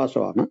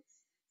വിശ്വാസമാണ്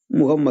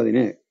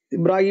മുഹമ്മദിന്.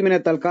 ഇബ്രാഹിമിനെ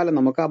തൽക്കാലം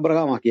നമുക്ക്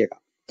അബ്രഹാം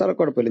ആക്കിയേക്കാം,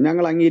 കുഴപ്പമില്ല,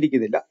 ഞങ്ങൾ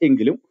അംഗീകരിക്കുന്നില്ല.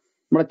 എങ്കിലും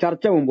നമ്മുടെ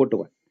ചർച്ച മുമ്പോട്ട്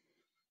പോകാൻ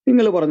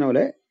നിങ്ങൾ പറഞ്ഞ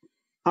പോലെ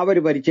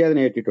അവര് പരിച്ഛേദന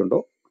ഏറ്റിട്ടുണ്ടോ?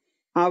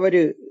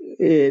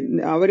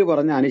 അവര്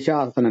പറഞ്ഞ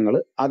അനുശാസനങ്ങൾ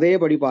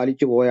അതേപടി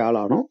പാലിച്ചു പോയ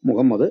ആളാണോ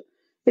മുഹമ്മദ്?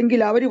 എങ്കിൽ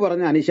അവർ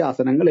പറഞ്ഞ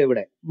അനുശാസനങ്ങൾ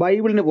എവിടെ?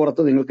 ബൈബിളിന്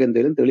പുറത്ത് നിങ്ങൾക്ക്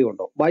എന്തെങ്കിലും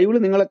തെളിവുണ്ടോ? ബൈബിൾ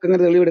നിങ്ങൾക്ക്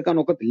അങ്ങനെ തെളിവെടുക്കാൻ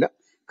ഒക്കത്തില്ല,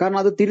 കാരണം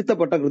അത്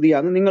തിരുത്തപ്പെട്ട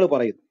കൃതിയാണെന്ന് നിങ്ങൾ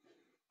പറയുന്നു.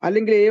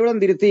 അല്ലെങ്കിൽ എവിടെ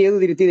തിരുത്തി ഏത്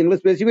തിരുത്തി നിങ്ങൾ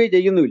സ്പെസിഫൈ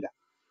ചെയ്യുന്നുമില്ല.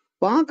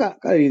 അപ്പൊ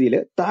ആ രീതിയിൽ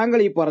താങ്കൾ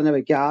ഈ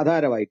പറഞ്ഞവയ്ക്ക്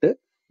ആധാരമായിട്ട്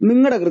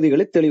നിങ്ങളുടെ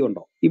കൃതികളിൽ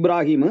തെളിവുണ്ടോ?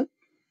 ഇബ്രാഹിം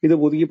ഇത്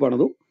പുതുക്കി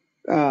പണിതു,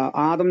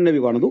 ആദം നബി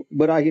പണിതു,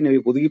 ഇബ്രാഹിം നബി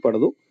പുതുക്കി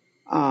പണിതു,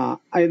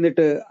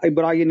 എന്നിട്ട്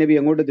ഇബ്രാഹിം നബി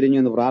എങ്ങോട്ട് തിരിഞ്ഞു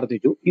എന്ന്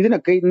പ്രാർത്ഥിച്ചു.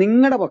 ഇതിനൊക്കെ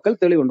നിങ്ങളുടെ പക്കൽ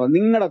തെളിവുണ്ടോ?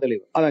 നിങ്ങളുടെ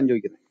തെളിവ് അതാണ്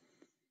ചോദിക്കുന്നത്.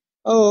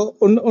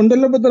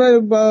 ഉണ്ടല്ലോ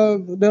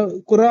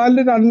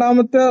ഖുർആനിലെ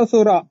 2-ാമത്തെ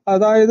സൂറ,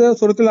 അതായത്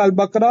സൂറത്തുൽ അൽ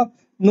ബഖറ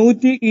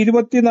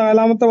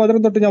 124-ാമത്തെ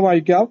വചനം തൊട്ട് ഞാൻ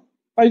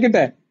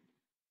വായിക്കട്ടെ?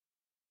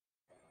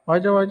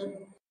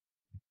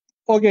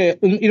 ഓക്കെ.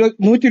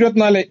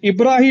 124.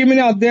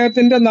 ഇബ്രാഹിമിന്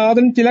അദ്ദേഹത്തിന്റെ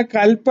നാഥൻ ചില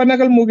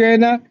കൽപ്പനകൾ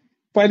മുഖേന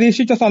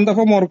പരീക്ഷിച്ച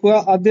സന്ദർഭം ഓർക്കുക.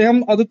 അദ്ദേഹം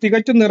അത്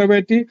തികച്ചും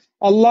നിറവേറ്റി.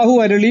 അള്ളാഹു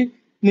അരുളി,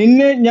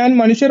 നിന്നെ ഞാൻ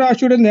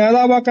മനുഷ്യരാശിയുടെ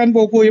നേതാവാക്കാൻ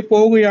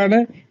പോവുകയാണ്.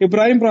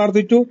 ഇബ്രാഹിം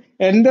പ്രാർത്ഥിച്ചു,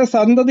 എന്റെ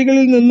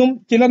സന്തതികളിൽ നിന്നും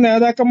ചില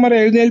നേതാക്കന്മാരെ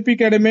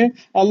എഴുന്നേൽപ്പിക്കണമേ.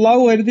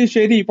 അള്ളാഹു കരുതി,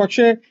 ശരി,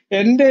 പക്ഷേ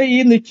എന്റെ ഈ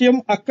നിശ്ചയം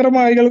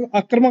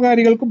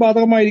അക്രമകാരികൾക്ക്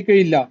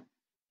ബാധകമായിരിക്കുകയില്ല.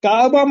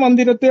 കാബ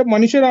മന്ദിരത്തെ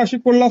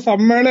മനുഷ്യരാശിക്കുള്ള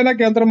സമ്മേളന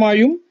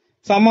കേന്ദ്രമായും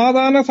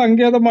സമാധാന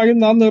സങ്കേതമായും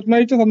നാം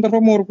നിർണയിച്ച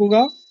സന്ദർഭം ഓർക്കുക.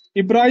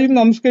 ഇബ്രാഹിം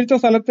നമസ്കരിച്ച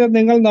സ്ഥലത്തെ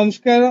നിങ്ങൾ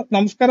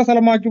നമസ്കാര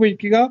സ്ഥലമാക്കി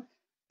വയ്ക്കുക.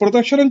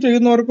 പ്രദക്ഷിണം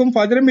ചെയ്യുന്നവർക്കും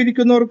ഫജ്രം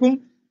ഇരിക്കുന്നവർക്കും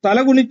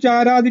തലകുനിച്ച്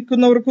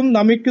ആരാധിക്കുന്നവർക്കും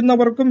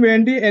നമിക്കുന്നവർക്കും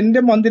വേണ്ടി എന്റെ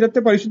മന്ദിരത്തെ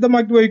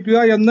പരിശുദ്ധമാക്കി വയ്ക്കുക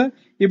എന്ന്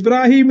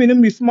ഇബ്രാഹീമിനും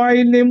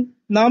ഇസ്മായിലിനും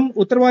നാം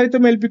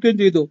ഉത്തരവാദിത്തം ഏൽപ്പിക്കുകയും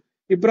ചെയ്തു.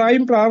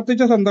 ഇബ്രാഹിം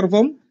പ്രാർത്ഥിച്ച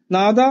സന്ദർഭം,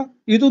 നാഥ,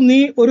 ഇതു നീ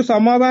ഒരു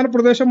സമാധാന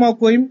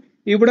പ്രദേശമാക്കുകയും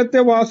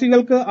ഇവിടത്തെ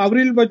വാസികൾക്ക്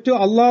അവരിൽ വച്ച്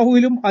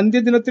അള്ളാഹുവിലും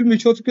അന്ത്യദിനത്തിൽ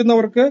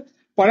വിശ്വസിക്കുന്നവർക്ക്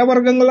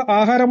പഴവർഗ്ഗങ്ങൾ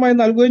ആഹാരമായി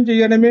നൽകുകയും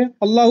ചെയ്യണമേ.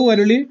 അള്ളാഹു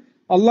അരുളി,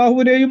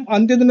 അള്ളാഹുവിനെയും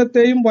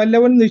അന്ത്യദിനത്തെയും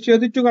വല്ലവൻ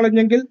നിഷേധിച്ചു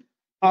കളഞ്ഞെങ്കിൽ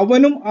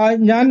അവനും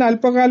ഞാൻ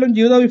അല്പകാലം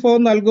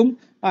ജീവിതവിഭവം നൽകും.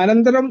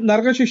 അനന്തരം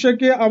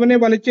നരകശിക്ഷയ്ക്ക് അവനെ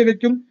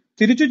വലിച്ചിഴയ്ക്കും.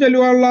 തിരിച്ചു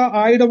ചെല്ലുവാനുള്ള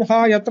ആയുധം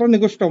എത്ര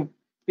നികൃഷ്ടം.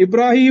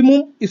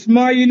 ഇബ്രാഹീമും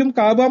ഇസ്മായിലും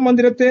കാബ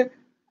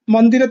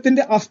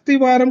മന്ദിരത്തിന്റെ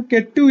അസ്ഥിവാരം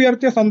കെട്ടി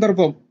ഉയർത്തിയ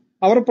സന്ദർഭം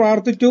അവർ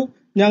പ്രാർത്ഥിച്ചു,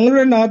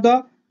 ഞങ്ങളുടെ നാഥ,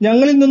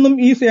 ഞങ്ങളിൽ നിന്നും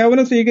ഈ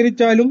സേവനം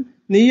സ്വീകരിച്ചാലും.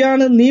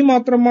 നീ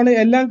മാത്രമാണ്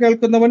എല്ലാം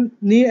കേൾക്കുന്നവൻ,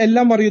 നീ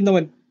എല്ലാം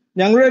അറിയുന്നവൻ.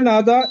 ഞങ്ങളുടെ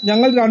നാഥ,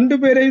 ഞങ്ങൾ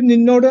രണ്ടുപേരെയും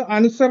നിന്നോട്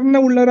അനുസരണ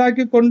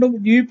ഉള്ളവരാക്കിക്കൊണ്ട്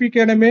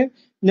ജീവിപ്പിക്കണമേ.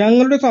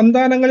 ഞങ്ങളുടെ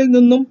സന്താനങ്ങളിൽ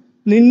നിന്നും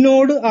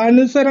നിന്നോട്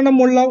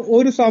അനുസരണമുള്ള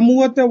ഒരു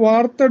സമൂഹത്തെ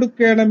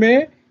വാർത്തെടുക്കണമേ.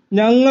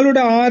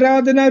 ഞങ്ങളുടെ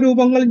ആരാധനാ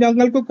രൂപങ്ങൾ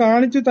ഞങ്ങൾക്ക്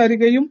കാണിച്ചു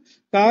തരികയും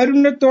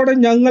കാരുണ്യത്തോടെ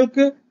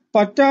ഞങ്ങൾക്ക്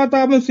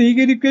പശ്ചാത്താപം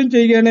സ്വീകരിക്കുകയും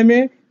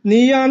ചെയ്യണമേ.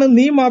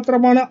 നീ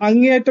മാത്രമാണ്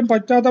അങ്ങേയറ്റം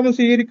പശ്ചാത്താപം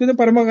സ്വീകരിക്കുന്ന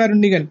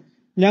പരമകാരുണ്യകൻ.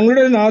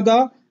 ഞങ്ങളുടെ നാഥ,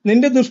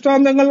 നിന്റെ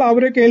ദൃഷ്ടാന്തങ്ങൾ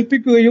അവരെ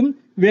കേൾപ്പിക്കുകയും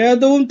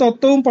വേദവും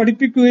തത്വവും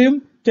പഠിപ്പിക്കുകയും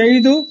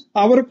ചെയ്തു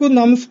അവർക്ക്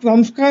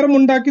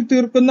സംസ്കാരമുണ്ടാക്കി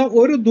തീർക്കുന്ന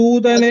ഒരു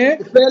ദൂതനെ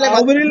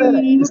അവരിൽ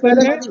നിന്ന്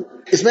തന്നെ.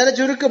 ഇസ്മായിലെ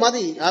ചുരുക്ക്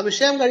മതി, ആ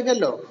വിഷയം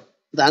കഴിഞ്ഞല്ലോ.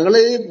 താങ്കൾ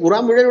ഈ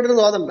ഖുർആൻ മുഴുവൻ ഇവിടെ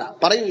തോന്നണ്ട.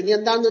 പറയൂ, ഇനി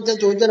എന്താണെന്ന് വെച്ചാൽ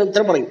ചോദിച്ചാൽ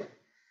ഉത്തരം പറയൂ.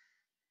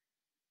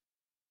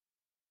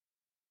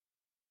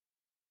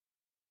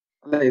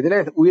 അല്ല, ഇതിലെ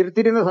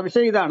ഉയർത്തിരുന്ന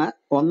സംശയം ഇതാണ്.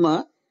 ഒന്ന്,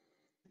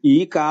 ഈ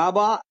കാബ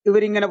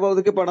ഇവരിങ്ങനെ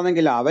പുതുക്കി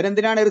പടന്നെങ്കിൽ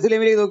അവരെന്തിനാണ്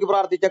യെരൂശലേമിലേക്ക് നോക്കി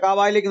പ്രാർത്ഥിച്ച?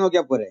 കാബയിലേക്ക്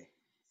നോക്കിയാൽ പോരെ?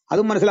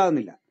 അതും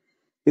മനസ്സിലാകുന്നില്ല.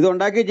 ഇത്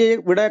ഉണ്ടാക്കി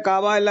ഇവിടെ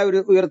കാബ എല്ലാം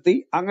ഉയർത്തി,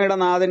 അങ്ങയുടെ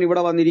നാഥൻ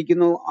ഇവിടെ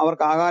വന്നിരിക്കുന്നു,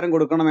 അവർക്ക് ആഹാരം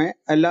കൊടുക്കണമേ,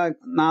 എല്ലാം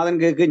നാഥൻ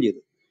കേൾക്കുകയും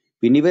ചെയ്തു.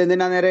 പിന്നെ ഇവ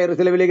എന്തിനാ നേരെ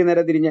യെരൂശലേമിലേക്ക്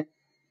നേരെ തിരിഞ്ഞ്?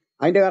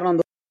 അതിന്റെ കാരണം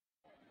എന്തോ?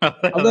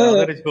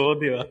 അതൊരു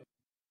ചോദ്യമാണ്.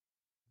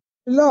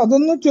 ഇല്ല,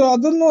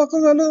 അതൊന്നും ഒക്കെ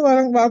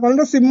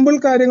വളരെ സിമ്പിൾ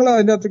കാര്യങ്ങൾ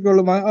അതിന്റെ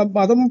അകത്തേക്കുള്ളൂ.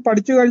 അതും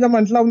പഠിച്ചു കഴിഞ്ഞാൽ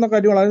മനസ്സിലാവുന്ന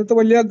കാര്യങ്ങൾ. അതിനകത്ത്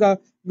വലിയ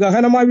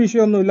ഗഹനമായ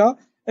വിഷയമൊന്നുമില്ല.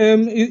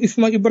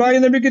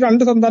 ഇബ്രാഹിം നബിക്ക്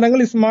 2 സന്താനങ്ങൾ,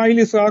 ഇസ്മായിൽ,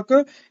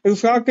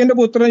 ഇസ്ഹാക്കിന്റെ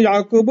പുത്രൻ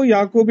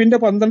യാക്കൂബിന്റെ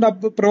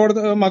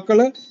 12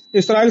 മക്കള്,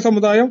 ഇസ്രായേൽ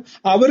സമുദായം.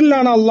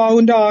 അവരിലാണ്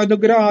അള്ളാഹുവിന്റെ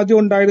അനുഗ്രഹം ആദ്യം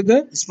ഉണ്ടായിരുന്നത്.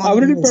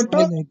 അവരിൽ പെട്ട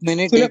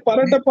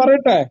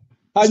പറയട്ടെ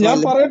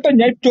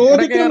ഞാൻ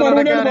ചോദ്യത്തിന്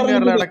മറുപടിയാണ്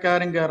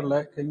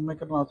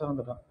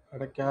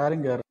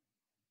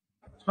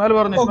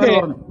പറഞ്ഞത്.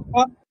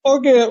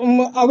 ഓക്കെ,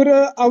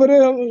 അവര്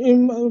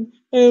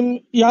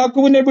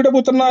യാക്കൂബ് നബിയുടെ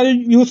പുത്രനായ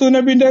യൂസുഫ്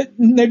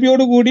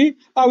നബിയോട് കൂടി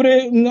അവര്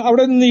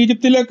അവിടെ നിന്ന്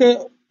ഈജിപ്തിലേക്ക്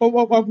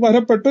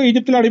വരപ്പെട്ടു.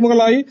 ഈജിപ്തിൽ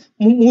അടിമകളായി.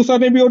 മൂസ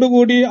നബിയോട്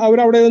കൂടി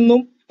അവരവിടെ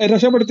നിന്നും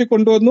രക്ഷപ്പെടുത്തി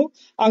കൊണ്ടുവന്നു.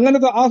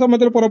 അങ്ങനത്തെ ആ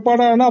സമയത്തിൽ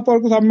പുറപ്പാടാണ്. അപ്പോൾ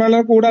അവർക്ക്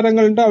സമ്മേളന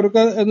കൂടാരങ്ങളുണ്ട്.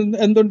 അവർക്ക്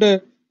എന്തുണ്ട്,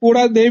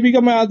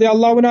 ദൈവികമായ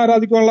അള്ളാഹുവിനെ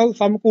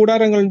ആരാധിക്കാനുള്ള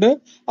കൂടാരങ്ങളുണ്ട്.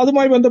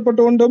 അതുമായി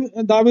ബന്ധപ്പെട്ടുകൊണ്ടും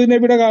ദാവീദ്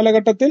നബിയുടെ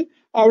കാലഘട്ടത്തിൽ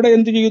അവിടെ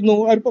എന്ത് ചെയ്യുന്നു,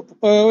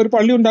 ഒരു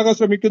പള്ളി ഉണ്ടാക്കാൻ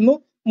ശ്രമിക്കുന്നു.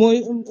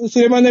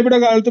 സുലൈമാൻ നബിയുടെ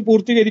കാലത്ത്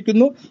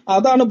പൂർത്തീകരിക്കുന്നു.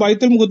 അതാണ്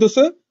ബൈത്തുൽ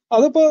മുഖദ്ദസ്.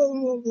 അതിപ്പോ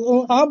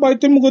ആ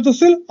ബൈത്തുൽ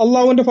മുഖദ്ദസിൽ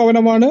അള്ളാഹുവിന്റെ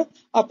ഭവനമാണ്.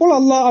 അപ്പോൾ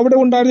അവിടെ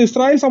ഉണ്ടായിരുന്ന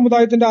ഇസ്രായേൽ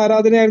സമുദായത്തിന്റെ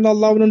ആരാധനയായിരുന്നു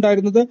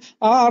അള്ളാഹുവിനുണ്ടായിരുന്നത്.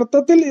 ആ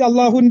അർത്ഥത്തിൽ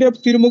അള്ളാഹുവിന്റെ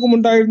തിരുമുഖം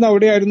ഉണ്ടായിരുന്ന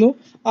അവിടെയായിരുന്നു.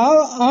 ആ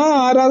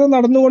ആരാധന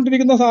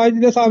നടന്നുകൊണ്ടിരിക്കുന്ന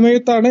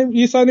സമയത്താണ്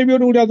ഈസാ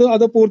നബിയോട് കൂടി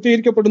അത്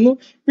പൂർത്തീകരിക്കപ്പെടുന്നു.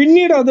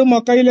 പിന്നീട് അത്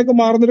മക്കയിലേക്ക്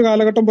മാറുന്നൊരു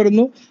കാലഘട്ടം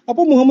വരുന്നു.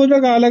 അപ്പൊ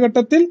മുഹമ്മദിന്റെ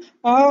കാലഘട്ടത്തിൽ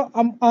ആ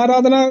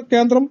ആരാധനാ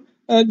കേന്ദ്രം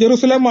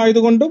ജെറുസലേം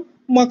ആയതുകൊണ്ടും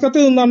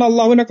മക്കത്തിൽ നിന്നാണ്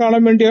അള്ളാഹുവിനെ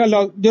കാണാൻ വേണ്ടി,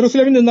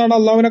 ജെറുസലേമിൽ നിന്നാണ്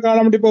അള്ളാഹുവിനെ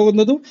കാണാൻ വേണ്ടി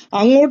പോകുന്നതും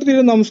അങ്ങോട്ട്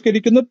തിരിഞ്ഞ്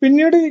നമസ്കരിക്കുന്നു.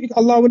 പിന്നീട്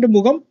അള്ളാഹുവിന്റെ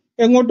മുഖം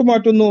എങ്ങോട്ട്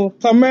മാറ്റുന്നു?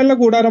 സമ്മേളന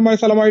കൂടാരമായ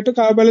സ്ഥലമായിട്ട്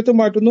കാബയിലേക്ക്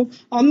മാറ്റുന്നു.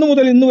 അന്നു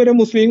മുതൽ ഇന്ന് വരെ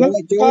മുസ്ലിങ്ങൾ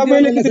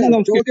കാബയിലേക്ക് തിരിഞ്ഞ്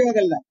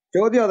നമസ്കരിക്കുന്നു.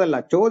 ചോദ്യം അതല്ല.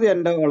 ചോദ്യം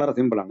എന്റെ വളരെ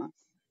സിമ്പിൾ ആണ്.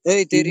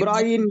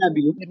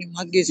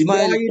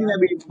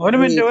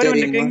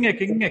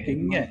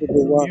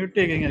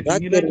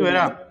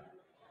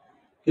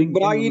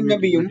 ഇബ്രാഹിം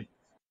നബിയും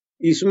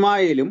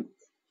ഇസ്മായിലും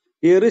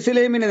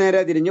യെരൂശലേമിന്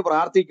നേരെ തിരിഞ്ഞ്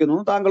പ്രാർത്ഥിക്കുന്നു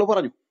താങ്കൾ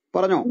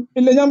പറഞ്ഞോ?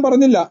 ഇല്ല, ഞാൻ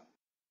പറഞ്ഞില്ല.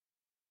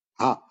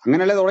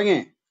 അങ്ങനല്ലേ തുടങ്ങിയേ?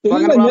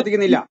 അങ്ങനെ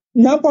പ്രാർത്ഥിക്കുന്നില്ല.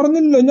 ഞാൻ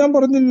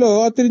പറഞ്ഞില്ലല്ലോ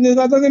ആ തിരിഞ്ഞ്.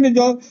 അതങ്ങനെ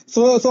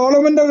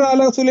സോളമന്റെ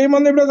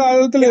സുലൈമാൻ നബിയുടെ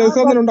കാലത്തിൽ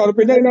ഉണ്ടാവും.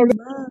 പിന്നെ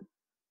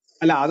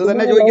അല്ല, അത്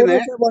തന്നെ ചോദിക്കുന്നേ.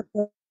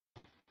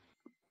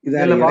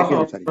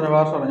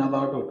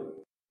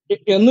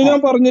 എന്ന് ഞാൻ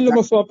പറഞ്ഞില്ല.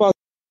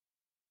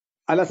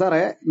 അല്ല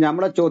സാറേ,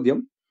 നമ്മളെ ചോദ്യം,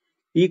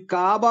 ഈ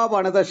കാബ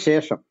പണിത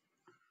ശേഷം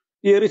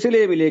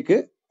യെരൂശലേമിലേക്ക്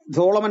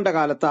സോളമന്റെ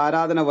കാലത്ത്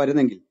ആരാധന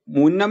വരുന്നെങ്കിൽ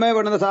മുന്നമേ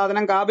വേണ്ടുന്ന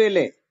സാധനം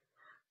കാബയല്ലേ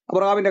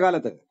അബ്രഹാമിന്റെ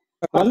കാലത്ത്?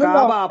 അപ്പൊ അല്ലല്ല,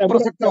 കാബ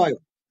അപ്രസക്തമായോ?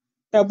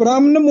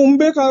 എബ്രാഹിമിന്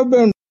മുമ്പേ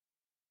കാബയുണ്ട്.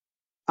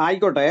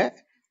 ആയിക്കോട്ടെ.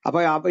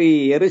 അപ്പൊ ഈ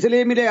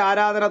യെരുശലേമിലെ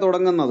ആരാധന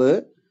തുടങ്ങുന്നത്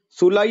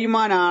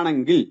സുലൈമാൻ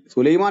ആണെങ്കിൽ,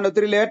 സുലൈമാൻ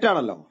ഒത്തിരി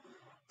ലേറ്റാണല്ലോ,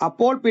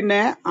 അപ്പോൾ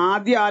പിന്നെ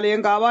ആദ്യ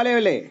ആലയം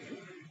കാബാലയമല്ലേ?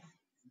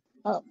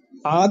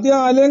 ആദ്യ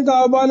ആലയം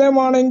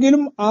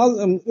കാബാലയമാണെങ്കിലും ആ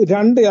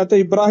അത്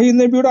ഇബ്രാഹിം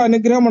നബിയുടെ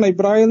അനുഗ്രഹമാണ്.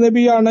 ഇബ്രാഹിം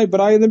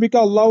നബിക്ക്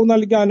അള്ളാഹു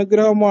നൽകിയ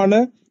അനുഗ്രഹമാണ്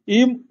ഈ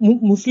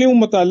മുസ്ലിം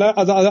ഉമ്മത്ത്, അല്ല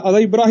അത്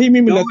ഇബ്രാഹിമി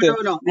നോ മില്ലത്ത്.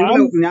 നോ നോ, ആ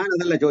ഞാൻ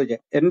അതല്ല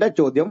ചോദിച്ചത്. എന്റെ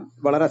ചോദ്യം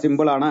വളരെ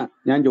സിമ്പിൾ ആണ്.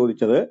 ഞാൻ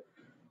ചോദിച്ചത്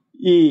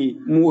ഈ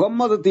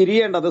മുഹമ്മദ്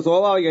തിരിയേണ്ടത്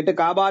സ്വാഭാവികമായിട്ട്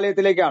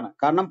കാബാലയത്തിലേക്കാണ്.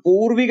 കാരണം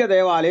പൂർവിക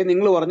ദേവാലയം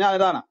നിങ്ങൾ പറഞ്ഞ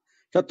അതാണ്,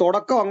 പക്ഷെ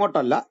തുടക്കം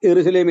അങ്ങോട്ടല്ല,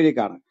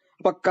 യെരുസലേമിലേക്കാണ്.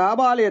 അപ്പൊ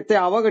കാബാലയത്തെ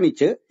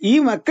അവഗണിച്ച് ഈ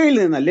മക്കയിൽ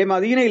നിന്ന് അല്ലെ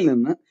മദീനയിൽ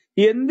നിന്ന്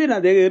എന്തിനാ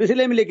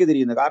യെരുസലേമിലേക്ക്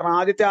തിരിയുന്നത്? കാരണം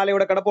ആദ്യത്തെ ആലയം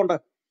ഇവിടെ കിടപ്പുണ്ട്.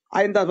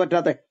 അതെന്താ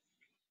പറ്റാത്തെ?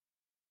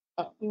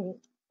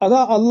 അത്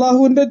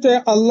അള്ളാഹുവിന്റെ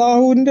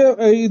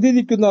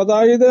ഇതിരിക്കുന്നു,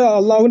 അതായത്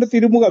അള്ളാഹുവിന്റെ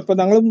തിരുമുഖം. ഇപ്പൊ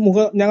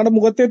ഞങ്ങളുടെ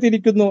മുഖത്തെ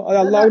തിരിക്കുന്നു, അത്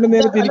അള്ളാഹുവിന്റെ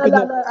നേരെ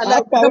തിരിക്കുന്നു.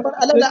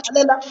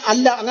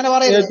 അങ്ങനെ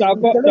പറയരുത്.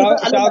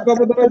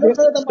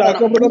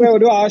 ചാക്കോ ബ്രദറെ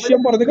ഒരു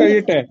ആശയം പറഞ്ഞു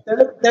കഴിയട്ടെ.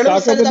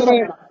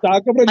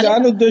 ചാക്കോ ബ്രദർ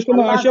ഞാൻ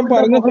ഉദ്ദേശിക്കുന്ന ആശയം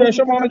പറഞ്ഞ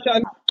ശേഷമാണ്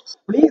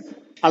പ്ലീസ്.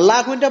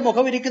 അള്ളാഹുവിന്റെ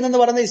മുഖം ഇരിക്കുന്നെന്ന്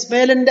പറയുന്ന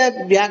ഇസ്മയിലിന്റെ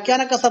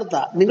വ്യാഖ്യാന കസർത്ത.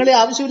 നിങ്ങൾ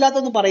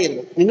ആവശ്യമില്ലാത്തൊന്നും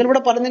പറയരുത്. നിങ്ങൾ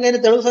ഇവിടെ പറഞ്ഞ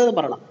കഴിഞ്ഞാൽ തെളിവ് സഹിതം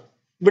പറയണം.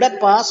 ഇവിടെ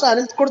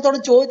അനിൽ കൊടുത്തോട്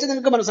ചോദിച്ച്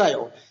നിങ്ങൾക്ക്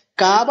മനസ്സിലായോ?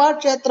 കാബ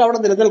ക്ഷേത്രം അവിടെ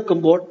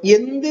നിലനിൽക്കുമ്പോൾ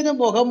എന്തിന്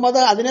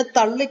മുഹമ്മദ് അതിനെ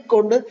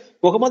തള്ളിക്കൊണ്ട്,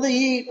 മുഹമ്മദ്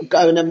ഈ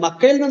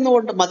മക്കയിൽ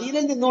നിന്നുകൊണ്ട്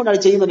മദീനയിൽ നിന്നുകൊണ്ടാണ്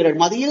ചെയ്യുന്നവരാണ്.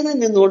 മദീനയിൽ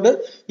നിന്നുകൊണ്ട്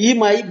ഈ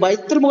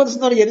ബൈത്തുൽ മുഖദ്ദസ്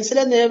എന്ന് പറഞ്ഞ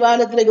യെരുശലേം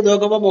ദേവാലയത്തിലേക്ക്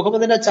നോക്കുമ്പോൾ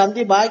മുഹമ്മദിന്റെ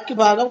ചന്തി ബാക്കി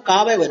ഭാഗം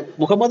കാബയെ വരും.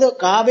 മുഹമ്മദ്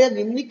കാബയെ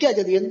നിന്ദിക്കുക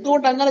ചെയ്തു.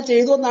 എന്തുകൊണ്ട് അങ്ങനെ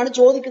ചെയ്തു എന്നാണ്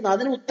ചോദിക്കുന്നത്.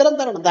 അതിന് ഉത്തരം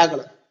തരണം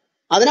താങ്കൾ.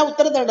 അതിനാ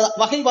ഉത്തരം തരേണ്ടത്.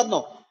 വഹി വന്നോ?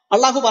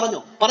 അള്ളാഹു പറഞ്ഞോ?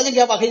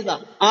 പറഞ്ഞെങ്കിൽ ആ വഹി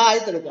ആ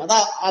ആയത്തെടുക്കുക. അതാ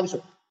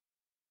ആവശ്യം.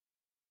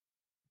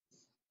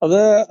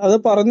 അത്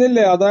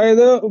പറഞ്ഞില്ലേ,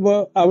 അതായത്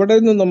അവിടെ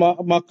നിന്നും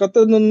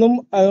മക്കത്ത് നിന്നും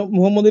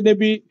മുഹമ്മദ്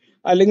നബി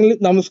അല്ലെങ്കിൽ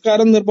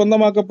നമസ്കാരം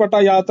നിർബന്ധമാക്കപ്പെട്ട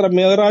യാത്ര,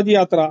 മിഅ്റാജ്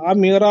യാത്ര, ആ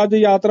മിഅ്റാജ്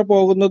യാത്ര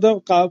പോകുന്നത്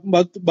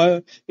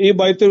ഈ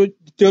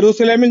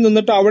ജെറൂസലേമിൽ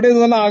നിന്നിട്ട് അവിടെ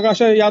നിന്നാണ്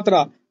ആകാശ യാത്ര.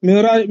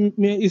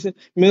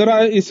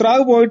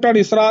 ഇസ്രാഗ് പോയിട്ടാണ്.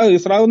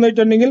 ഇസ്രാഗ് എന്ന്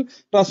വെച്ചിട്ടുണ്ടെങ്കിൽ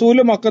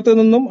റസൂല് മക്കത്ത്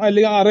നിന്നും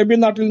അല്ലെങ്കിൽ അറേബ്യൻ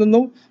നാട്ടിൽ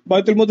നിന്നും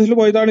ബൈത്തുൽ മുഖദ്ദസിൽ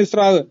പോയതാണ്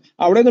ഇസ്രാഗ്.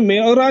 അവിടെ നിന്ന്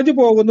മിഅ്റാജ്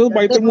പോകുന്നത്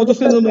ബൈത്തുൽ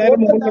മുഖദ്ദസിൽ നിന്ന് നേരെ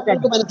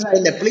മുകളിലേക്കാണ്.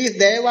 മനസ്സിലായില്ലേ? പ്ലീസ്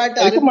ദയവായിട്ട്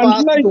എനിക്ക്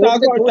മനസ്സിലായി.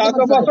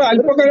 ചാക്കോ പാസ്റ്റർ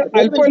അല്പം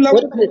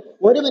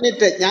ഒരു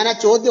മിനിറ്റ്, ഞാൻ ആ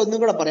ചോദ്യം ഒന്നും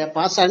കൂടെ പറയാം.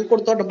 പാസ്റ്റർ അനിൽ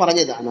കൊടുത്തോട്ട്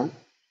പറഞ്ഞതാണ്.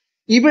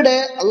 ഇവിടെ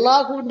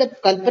അള്ളാഹുവിന്റെ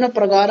കൽപ്പന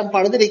പ്രകാരം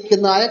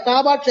പണിതിരിക്കുന്ന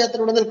കാബ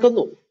ക്ഷേത്രം ഇവിടെ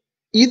നിൽക്കുന്നു.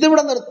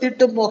 ഇതിവിടെ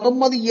നിർത്തിയിട്ട്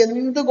മുഹമ്മദ്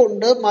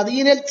എന്തുകൊണ്ട്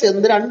മദീനയിൽ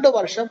ചെന്ന് 2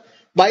 വർഷം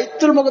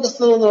ബൈത്തുൽ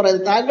മുഖദ്ദസ് എന്ന്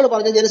പറയുന്നത് താങ്കൾ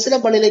പറഞ്ഞ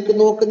ജെറുസലേം പള്ളിയിലേക്ക്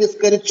നോക്കി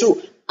നിസ്കരിച്ചു?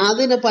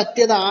 അതിന്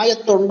പറ്റിയത്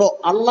ആയത്തുണ്ടോ?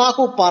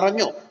 അള്ളാഹു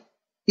പറഞ്ഞോ?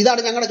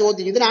 ഇതാണ് ഞങ്ങളുടെ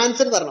ചോദ്യം. ഇതിന്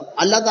ആൻസർ തരണം.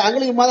 അല്ലാതെ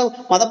താങ്കൾ ഈ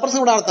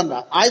മതപ്രസംഗം ഇവിടെ നടത്തണ്ട.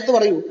 ആയത്ത്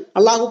പറയൂ.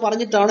 അള്ളാഹു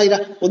പറഞ്ഞിട്ടാണോ? ഇല്ല,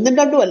 1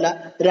 2 അല്ല,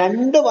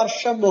 2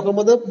 വർഷം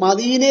മുഹമ്മദ്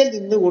മദീനയിൽ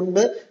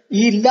നിന്നുകൊണ്ട്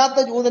ഈ ഇല്ലാത്ത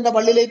ജൂതന്റെ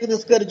പള്ളിയിലേക്ക്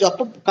നിസ്കരിച്ചു.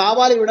 അപ്പം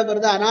കാബാല ഇവിടെ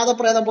വെറുതെ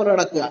അനാഥപ്രേതം പോലെ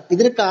കിടക്കുക.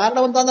 ഇതിന്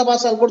കാരണം എന്താണെന്ന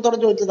ഭാഷ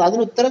അൽക്കൂടത്തോടെ ചോദിച്ചത്.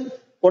 അതിന് ഉത്തരം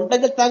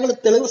ഉണ്ടെങ്കിൽ താങ്കൾ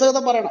തെളിവ്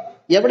സഹിതം പറയണം.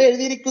 എവിടെ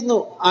എഴുതിയിരിക്കുന്നു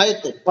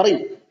ആയത്ത്? പറയൂ.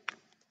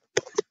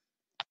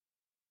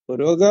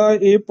 പുരോഗ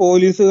ഈ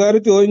പോലീസുകാർ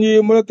ചോദ്യം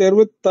ചെയ്യുമ്പോൾ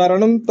തെരുവ്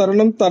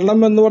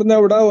തരണം എന്ന് പറഞ്ഞാൽ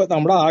ഇവിടെ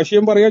നമ്മുടെ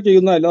ആശയം പറയാ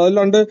ചെയ്യുന്നതല്ല.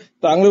 അതല്ലാണ്ട്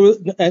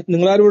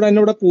നിങ്ങളാരും ഇവിടെ എന്നെ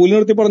ഇവിടെ കൂലി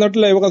നിർത്തി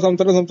പറഞ്ഞിട്ടില്ല ഇവ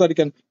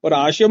സംസാരിക്കാൻ.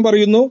 ഒരാശയം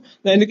പറയുന്നു,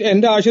 എനിക്ക്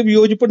എന്റെ ആശയം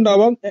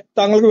വിയോജിപ്പുണ്ടാവാം,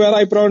 താങ്കൾക്ക് വേറെ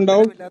അഭിപ്രായം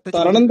ഉണ്ടാവും.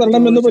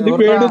 തരണം എന്ന് പറ്റി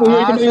പേടി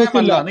ഉപയോഗിക്കേണ്ട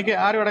യൂസില്ല.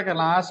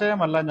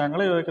 ആശയമല്ല ഞങ്ങൾ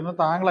ചോദിക്കുന്നത്,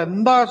 താങ്കൾ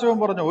എന്താശയവും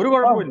പറഞ്ഞു, ഒരു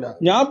കുഴപ്പമില്ല.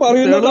 ഞാൻ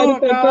പറയുന്ന കാര്യം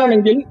തെറ്റാണെങ്കിൽ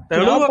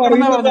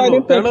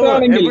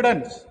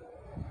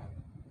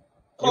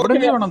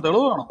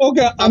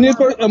ഓക്കെ.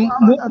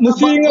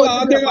 മുസ്ലിങ്ങൾ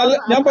ആദ്യകാല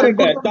ഞാൻ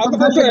പറയട്ടെ, ചാക്കോ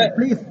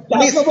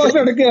പാസ്റ്റർ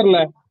ഇടയ്ക്ക്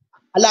കയറില്ലേ?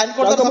 അല്ല,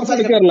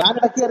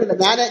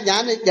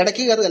 ഞാൻ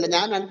ഇടയ്ക്ക് കയറുകയല്ല.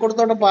 ഞാൻ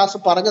അൻകൊടുത്തോണ്ട് പാസ്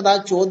പറഞ്ഞത് ആ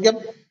ചോദ്യം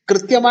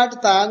കൃത്യമായിട്ട്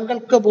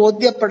താങ്കൾക്ക്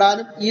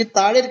ബോധ്യപ്പെടാനും ഈ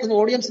താഴെ ഇരിക്കുന്ന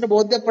ഓഡിയൻസിന്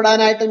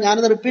ബോധ്യപ്പെടാനായിട്ട്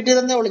ഞാനത് റിപ്പീറ്റ്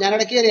ചെയ്തേ ഉള്ളൂ. ഞാൻ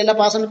ഇടയ്ക്ക് കയറിയല്ല.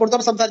 പാസ്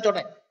അൻകൊടുത്തോണ്ട്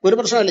സംസാരിച്ചോട്ടെ, ഒരു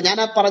പ്രശ്നമില്ല. ഞാൻ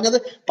ആ പറഞ്ഞത്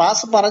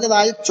പാസ്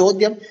പറഞ്ഞതായ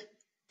ചോദ്യം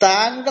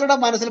താങ്കളുടെ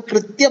മനസ്സിൽ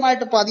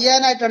കൃത്യമായിട്ട്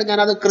പതിയാനായിട്ടാണ് ഞാൻ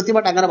അത്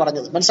കൃത്യമായിട്ട് അങ്ങനെ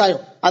പറഞ്ഞത്. മനസ്സിലായോ?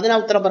 അതിനാ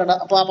ഉത്തരം പറയണ്ട.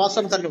 അപ്പൊ ആ പാസ്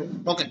സംസാരിച്ചോളൂ.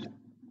 ഓക്കെ.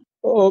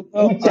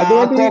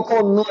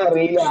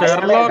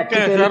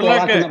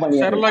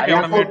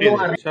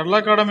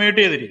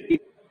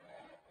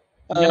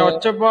 ഇങ്ങനെ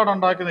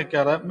ഒച്ചപ്പാടുണ്ടാക്കി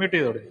നിൽക്കാതെ മ്യൂട്ട്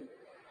ചെയ്തോടെ.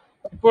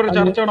 ഇപ്പൊ ഒരു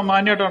ചർച്ച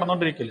മാന്യമായിട്ട്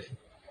നടന്നോണ്ടിരിക്കില്ലേ?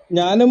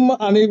 ഞാനും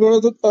അനിൽ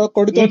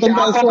കൊടുത്തോട്ടം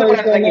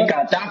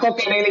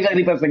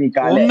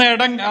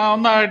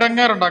ഒന്ന്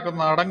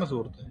ഇടങ്ങാറുണ്ടാക്കുന്ന അടങ്ങ്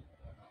സുഹൃത്ത്,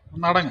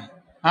 ഒന്ന് അടങ്ങ്.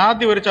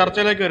 ആദ്യം ഒരു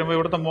ചർച്ചയിലേക്ക് വരുമ്പോൾ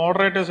ഇവിടുത്തെ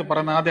മോഡറേറ്റേഴ്സ്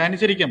പറയുന്നത് ആദ്യം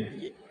അനുസരിക്കാൻ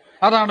പറ്റി.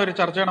 അതാണ് ഒരു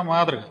ചർച്ചയുടെ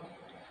മാതൃക.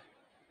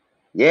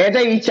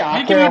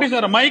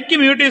 മൈക്ക്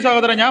മ്യൂട്ട് ചെയ്യ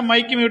സഹോദരൻ. ഞാൻ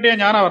മൈക്ക് മ്യൂട്ട് ചെയ്യാൻ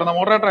ഞാനാ പറഞ്ഞത്,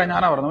 മോഡറേറ്ററായി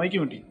ഞാനാ പറഞ്ഞത്. മൈക്ക്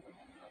മ്യൂട്ട് ചെയ്യും.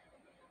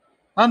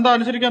 അതെന്താ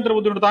അനുസരിക്കാൻ ഇത്ര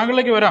ബുദ്ധിമുട്ട്?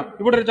 താങ്കളിലേക്ക് വരാം.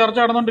 ഇവിടെ ഒരു ചർച്ച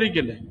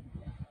നടന്നുകൊണ്ടിരിക്കില്ലേ?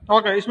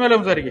 ഓക്കെ, ഇസ്മായിൽ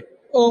സംസാരിക്കേ.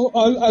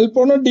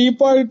 അല്പം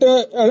ഡീപ്പായിട്ട്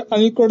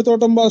അനിൽ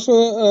കൊടുത്തോട്ടം പാസ്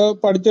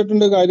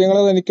പഠിച്ചിട്ടുണ്ട് കാര്യങ്ങൾ,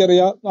 അത്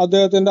എനിക്കറിയാം.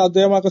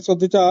 അദ്ദേഹമൊക്കെ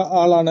ശ്രദ്ധിച്ച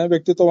ആളാണ്,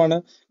 വ്യക്തിത്വമാണ്.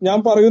 ഞാൻ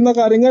പറയുന്ന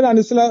കാര്യങ്ങൾ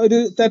ഒരു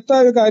തെറ്റായ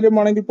ഒരു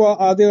കാര്യമാണെങ്കിൽ ഇപ്പോൾ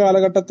ആദ്യ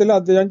കാലഘട്ടത്തിൽ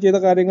അദ്ദേഹം ചെയ്ത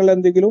കാര്യങ്ങൾ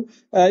എന്തെങ്കിലും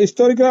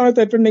ഹിസ്റ്റോറിക്കലായി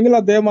തെറ്റുണ്ടെങ്കിൽ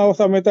അദ്ദേഹം ആ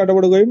സമയത്ത്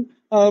ഇടപെടുകയും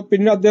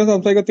പിന്നെ അദ്ദേഹം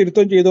സംസാരിക്കാൻ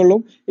തിരുത്തുകയും ചെയ്തോളും.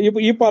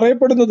 ഈ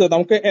പറയപ്പെടുന്നത്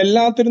നമുക്ക്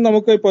എല്ലാത്തിനും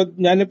നമുക്ക്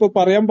ഞാനിപ്പോ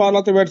പറയാൻ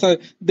പാടില്ലാത്ത വേർഡ്സ്,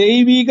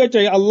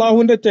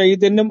 അള്ളാഹുവിന്റെ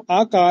ചൈതന്യം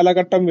ആ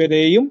കാലഘട്ടം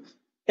വരെയും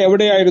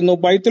എവിടെയായിരുന്നു?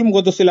 ബൈത്തുൽ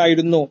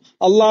മുഖദ്ദസിലായിരുന്നു.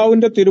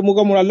 അള്ളാഹുവിന്റെ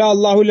തിരുമുഖം അല്ല,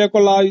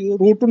 അള്ളാഹുലേക്കുള്ള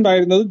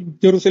റൂട്ടുണ്ടായിരുന്നത്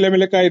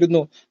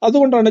ജെറുസലേമിലേക്കായിരുന്നു.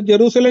 അതുകൊണ്ടാണ്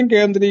ജെറുസലേം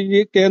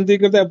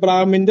കേന്ദ്രീകൃത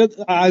എബ്രാഹിമിന്റെ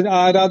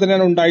ആരാധന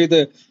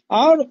ഉണ്ടായത്.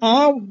 ആ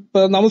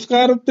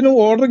നമസ്കാരത്തിന്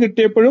ഓർഡർ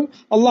കിട്ടിയപ്പോഴും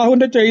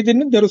അള്ളാഹുവിന്റെ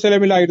ചൈതന്യം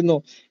ജെറുസലേമിലായിരുന്നു.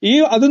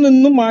 അതിൽ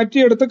നിന്നും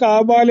മാറ്റിയെടുത്ത്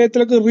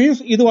കാബാലയത്തിലേക്ക്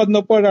ഇത്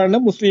വന്നപ്പോഴാണ്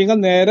മുസ്ലിങ്ങൾ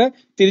നേരെ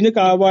തിരിഞ്ഞ്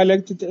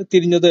കാബാലയത്തിൽ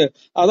തിരിഞ്ഞത്.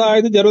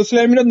 അതായത്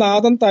ജെറുസലേമിന്റെ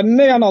നാഥൻ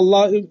തന്നെയാണ്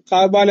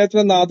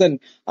കാബാലയത്തിന്റെ നാഥൻ.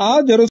 ആ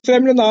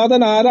ജെറുസലേമിന്റെ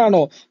നാഥൻ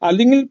ആരാണോ,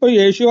 അല്ലെങ്കിൽ ഇപ്പൊ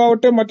യേശു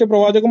ആവട്ടെ, മറ്റു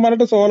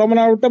പ്രവാചകന്മാരാവട്ടെ,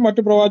 സോളമനാവട്ടെ,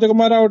 മറ്റു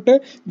പ്രവാചകന്മാരാവട്ടെ,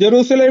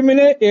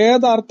 ജെറുസലേമിനെ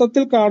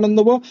ഏതർത്ഥത്തിൽ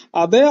കാണുന്നുവോ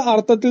അതേ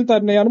അർത്ഥത്തിൽ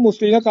തന്നെയാണ്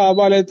മുസ്ലിങ്ങൾ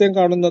കാബാലയത്തെയും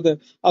കാണുന്നത്.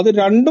 അത്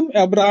രണ്ടും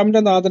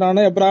എബ്രാഹിമിന്റെ നാഥനാണ്.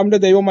 എബ്രാഹിമിന്റെ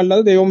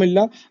ദൈവമല്ലാതെ ദൈവമില്ല.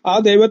 ആ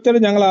ദൈവത്തെ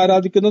ഞങ്ങൾ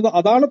ആരാധിക്കുന്നത്.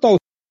 അതാണ്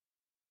തൗഹീദ്.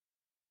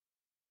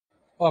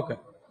 ഓക്കെ,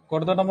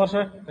 കൊടുത്തോട്ടം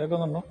പക്ഷേ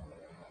കേൾക്കുന്നുണ്ടോ?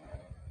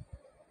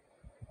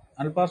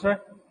 അനിൽ പാഷേ,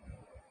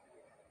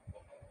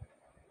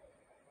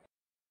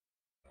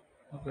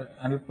 ഓക്കെ,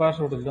 അനിൽ പാഷ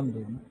ഇവിടെ ഇല്ലെന്ന്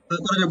തോന്നുന്നു.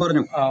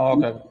 പറഞ്ഞു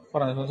ഓക്കെ,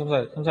 പറഞ്ഞു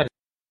സംസാരിക്കും.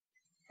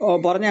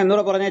 പറഞ്ഞേ,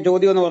 എന്നൂടെ പറഞ്ഞേ,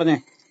 ചോദ്യം ഒന്ന് പറഞ്ഞേ.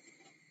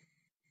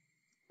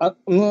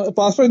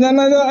 പാസ്റ്റർ, ഞാൻ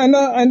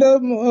അതിന്റെ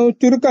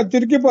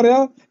ചുരുക്കി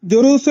പറയാം.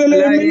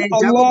 ജെറൂസലേമിൽ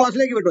ചാക്കോ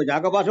പാസിലേക്ക് വിട്ടു.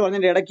 ചാക്കോ പാസ്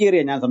പറഞ്ഞതിന്റെ ഇടയ്ക്ക്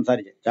കയറിയാ ഞാൻ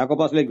സംസാരിച്ചത്. ചാക്കോ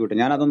പാസിലേക്ക് വിട്ടു,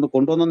 ഞാൻ അതൊന്ന്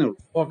കൊണ്ടുവന്നേ ഉള്ളൂ.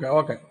 ഓക്കെ.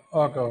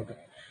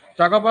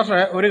 ചാക്കോ പാഷ,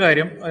 ഒരു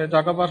കാര്യം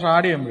ചാക്കോ പാഷ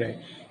ആഡ് ചെയ്യുമ്പോഴേ,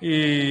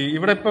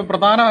 ഇവിടെ ഇപ്പൊ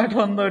പ്രധാനമായിട്ട്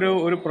വന്ന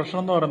ഒരു പ്രശ്നം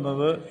എന്ന്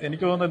പറയുന്നത്,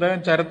 എനിക്ക് തോന്നുന്നു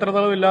ഇദ്ദേഹം ചരിത്ര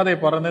തെളിവില്ലാതെ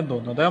പറഞ്ഞെന്ന്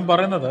തോന്നുന്നു. അദ്ദേഹം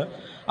പറയുന്നത്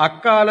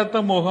അക്കാലത്ത്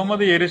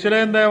മുഹമ്മദ്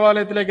യെരുശലേം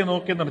ദേവാലയത്തിലേക്ക്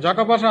നോക്കിയെന്നാണ്.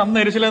 ചാക്കോ പാഷ, അന്ന്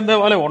യെരുശലേം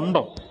ദേവാലയം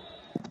ഉണ്ടോ?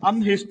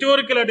 അന്ന്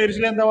ഹിസ്റ്റോറിക്കലായിട്ട്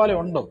യെരുശലേം ദേവാലയം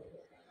ഉണ്ടോ?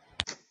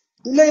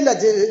 ഇല്ല,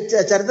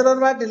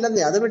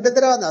 ചരിത്രപരമായിട്ടില്ലെന്നേ. അത്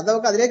വിട്ടുത്തരവാന്ന്. അത്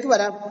നമുക്ക് അതിലേക്ക്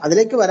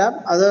വരാം.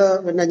 അത്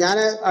പിന്നെ ഞാൻ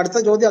അടുത്ത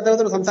ചോദ്യം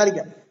അദ്ദേഹത്തോട്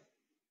സംസാരിക്കാം.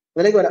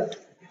 അതിലേക്ക് വരാം.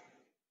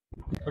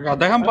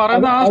 അദ്ദേഹം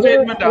പറയുന്ന ആ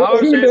സ്റ്റേറ്റ്മെന്റ്,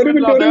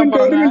 അദ്ദേഹം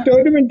പറഞ്ഞ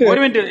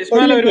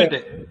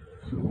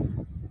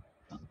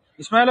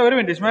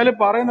ഇസ്മായിൽ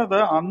പറയുന്നത്,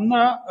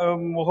 അന്ന്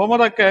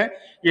മുഹമ്മദൊക്കെ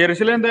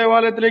യെരുശലേം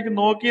ദേവാലയത്തിലേക്ക്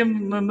നോക്കി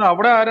നിന്ന്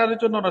അവിടെ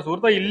ആരാധിച്ചു എന്ന് പറഞ്ഞു.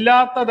 സുഹൃത്തെ,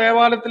 ഇല്ലാത്ത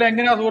ദേവാലയത്തിൽ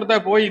എങ്ങനെയാ സുഹൃത്തെ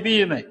പോയി ഇത്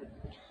ചെയ്യുന്നത്?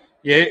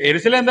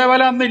 യെരുശലേം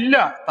ദേവാലയം അന്ന് ഇല്ല.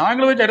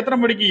 താങ്കൾ പോയി ചരിത്രം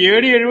പഠിക്കും.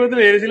 AD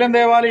 70 യെരുശലേം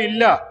ദേവാലയം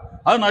ഇല്ല,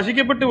 അത്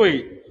നശിക്കപ്പെട്ടു പോയി.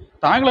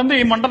 താങ്കൾ എന്ത്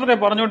ഈ മണ്ടത്തരെ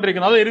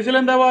പറഞ്ഞുകൊണ്ടിരിക്കുന്നത്? അത്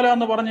യെരുശലേം ദേവാലയം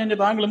എന്ന് പറഞ്ഞു കഴിഞ്ഞാൽ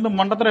താങ്കൾ എന്ത്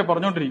മണ്ടത്തരെ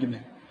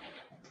പറഞ്ഞുകൊണ്ടിരിക്കുന്നത്?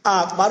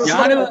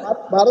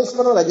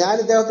 ഞാൻ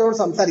ഇദ്ദേഹത്തോട്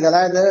സംസാരിക്കാം.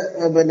 അതായത്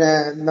പിന്നെ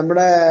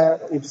നമ്മുടെ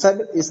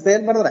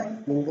ഇസ്മയിൽ ബ്രദറെ,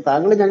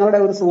 താങ്കൾ ഞങ്ങളുടെ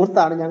ഒരു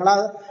സുഹൃത്താണ്. ഞങ്ങൾ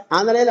ആ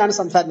നിലയിലാണ്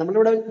സംസാരിക്കുന്നത്.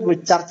 നമ്മളിവിടെ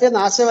ചർച്ച ചെയ്യുന്ന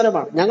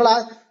ആശയപരമാണ്.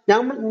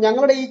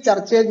 ഞങ്ങളുടെ ഈ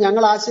ചർച്ചയിൽ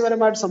ഞങ്ങൾ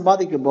ആശയപരമായിട്ട്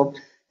സംവാദിക്കുമ്പോൾ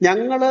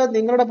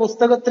നിങ്ങളുടെ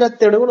പുസ്തകത്തിലെ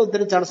തെളിവുകൾ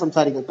ഉദ്ധരിച്ചാണ്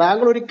സംസാരിക്കുന്നത്.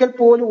 താങ്കൾ ഒരിക്കൽ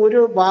പോലും ഒരു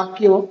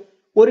വാക്യമോ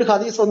ഒരു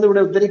ഹദീസോ ഒന്നും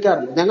ഇവിടെ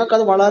ഉദ്ധരിക്കാറില്ല.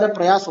 ഞങ്ങൾക്കത് വളരെ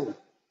പ്രയാസമാണ്.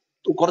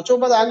 കുറച്ചു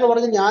മുമ്പ് താങ്കൾ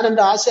പറഞ്ഞു ഞാൻ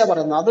എന്റെ ആശയം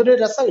പറയുന്നത്. അതൊരു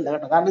രസമില്ല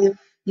കേട്ടോ. കാരണം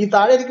ഈ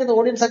താഴെ ഇരിക്കുന്ന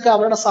ഓഡിയൻസ് ഒക്കെ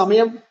അവരുടെ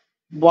സമയം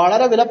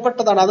വളരെ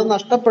വിലപ്പെട്ടതാണ്. അത്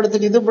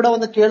നഷ്ടപ്പെടുത്തിട്ട് ഇത് ഇവിടെ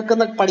വന്ന്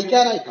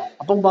പഠിക്കാനായിട്ടാണ്.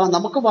 അപ്പം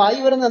നമുക്ക് വായി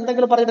വരുന്ന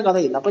എന്തെങ്കിലും പറയുന്ന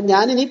കഥയില്ല. അപ്പൊ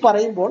ഞാൻ ഇനി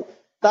പറയുമ്പോൾ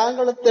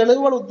താങ്കൾ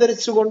തെളിവുകൾ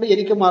ഉദ്ധരിച്ചുകൊണ്ട്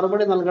എനിക്ക്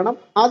മറുപടി നൽകണം.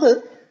 അത്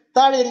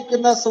താഴെ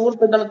ഇരിക്കുന്ന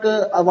സുഹൃത്തുക്കൾക്ക്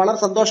വളരെ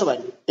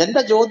സന്തോഷമായിരിക്കും.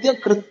 എന്റെ ചോദ്യം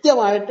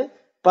കൃത്യമായിട്ട്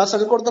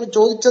പാസ്റ്റർ കൊടുത്ത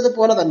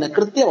ചോദിച്ചതുപോലെ തന്നെ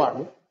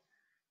കൃത്യമാണ്.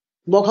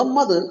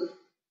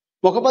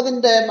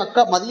 മുഹമ്മദിന്റെ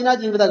മദീന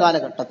ജീവിത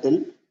കാലഘട്ടത്തിൽ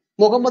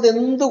മുഹമ്മദ്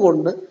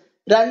എന്തുകൊണ്ട്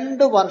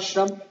 2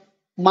 വർഷം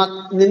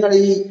നിങ്ങൾ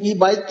ഈ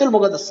ബൈത്തുൽ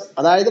മുഖദ്ദസ്,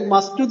 അതായത്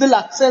മസ്ജിദുൽ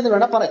അഖ്സ എന്ന്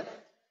വേണം പറയാം,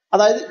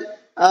 അതായത്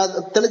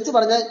തെളിച്ചു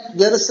പറഞ്ഞ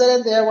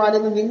ജെറുസലേം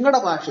ദേവാലയം നിങ്ങളുടെ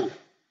ഭാഷയിൽ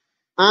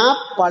ആ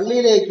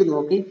പള്ളിയിലേക്ക്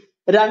നോക്കി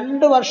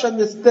 2 വർഷം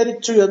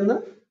നിസ്കരിച്ചു എന്ന്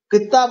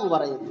കിതാബ്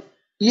പറയുന്നു.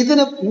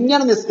 ഇതിന്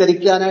ഇങ്ങനെ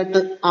നിസ്കരിക്കാനായിട്ട്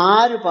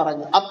ആര്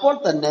പറഞ്ഞു? അപ്പോൾ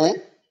തന്നെ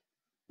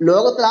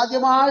ലോകത്തിൽ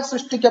ആദ്യമായി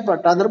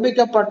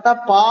നിർമ്മിക്കപ്പെട്ട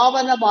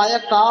പാവനമായ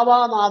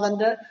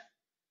കാവാനാഥന്റെ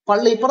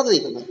പള്ളി ഇപ്പുറത്ത്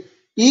നിൽക്കുന്നത്.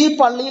 ഈ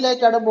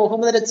പള്ളിയിലേക്കാണ്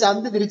മുഹമ്മദിന്റെ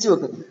ചന്തി തിരിച്ചു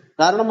വെക്കുന്നത്.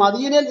 കാരണം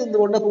മദീനയിൽ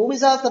നിന്നുകൊണ്ട്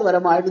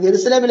ഭൂമിശാസ്ത്രപരമായിട്ട്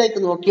ജെറുസലേമിലേക്ക്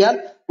നോക്കിയാൽ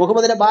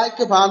മുഹമ്മദിന്റെ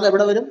ബാക്കി ഭാഗം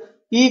എവിടെ വരും?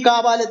 ഈ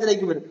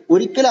കാബാലയത്തിലേക്ക് വരും.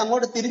 ഒരിക്കലും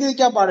അങ്ങോട്ട് തിരിഞ്ഞു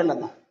നിൽക്കാൻ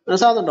പാടില്ലെന്ന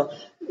മനസ്സിലാകുന്നുണ്ടോ?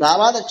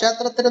 കാബാല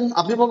ക്ഷേത്രത്തിന്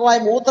അഭിമുഖമായി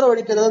മൂത്രം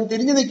ഒഴിക്കരുതും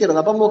തിരിഞ്ഞു നിൽക്കരുത്.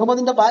 അപ്പൊ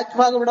മുഹമ്മദിന്റെ ബാക്കി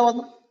ഭാഗം ഇവിടെ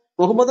വന്നു.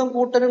 മുഹമ്മദും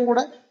കൂട്ടരും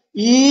കൂടെ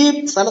ഈ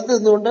സ്ഥലത്ത്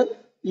നിന്നുകൊണ്ട്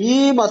ഈ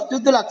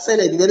മസ്ജിദുൽ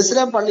അഖ്സയിലേക്ക്,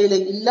 ജെറുസലേം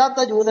പള്ളിയിലേക്ക്, ഇല്ലാത്ത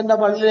ജൂതന്റെ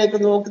പള്ളിയിലേക്ക്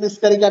നോക്കി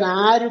നിസ്കരിക്കാൻ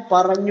ആര്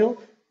പറഞ്ഞു?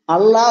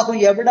 അള്ളാഹു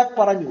എവിടെ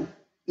പറഞ്ഞു?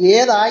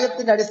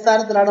 ഏതായത്തിന്റെ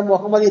അടിസ്ഥാനത്തിലാണ്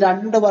മുഹമ്മദ്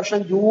 2 വർഷം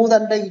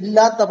ജൂതന്റെ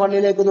ഇല്ലാത്ത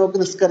പള്ളിയിലേക്ക് നോക്കി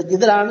നിസ്കരിച്ചത്?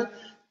 ഇതിലാണ്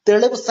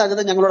തെളിവ്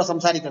സഹിതം ഞങ്ങളോട്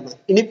സംസാരിക്കേണ്ടത്.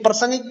 ഇനി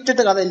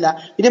പ്രസംഗിച്ചിട്ട് കഥയില്ല.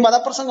 ഇനി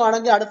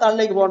മതപ്രസംഗമാണെങ്കിൽ അടുത്ത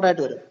ആളിലേക്ക്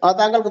പോകേണ്ടതായിട്ട് വരും. അത്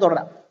താങ്കൾക്ക്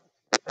തുടരാം.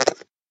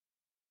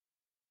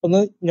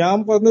 ഞാൻ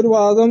പറഞ്ഞൊരു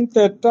വാദം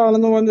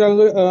തെറ്റാണെന്ന് പറഞ്ഞാൽ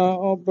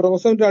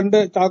പ്രൊഫസർ 2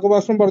 ചാക്കോ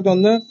പാസ്റ്ററും പറഞ്ഞു.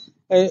 ഒന്ന്,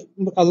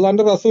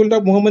 അള്ളാന്റെ റസൂലിന്റെ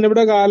മുഹമ്മദ്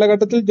നബിയുടെ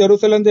കാലഘട്ടത്തിൽ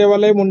ജെറുസലേം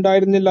ദേവാലയം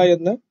ഉണ്ടായിരുന്നില്ല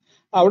എന്ന്.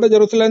 അവിടെ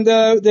ജെറുസലേം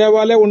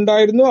ദേവാലയം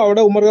ഉണ്ടായിരുന്നു.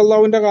 അവിടെ ഉമർ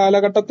അള്ളാഹുവിന്റെ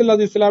കാലഘട്ടത്തിൽ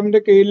അത് ഇസ്ലാമിന്റെ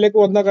കീഴിലേക്ക്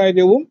വന്ന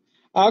കാര്യവും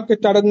ആ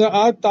ചടങ്ങ്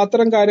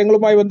അത്തരം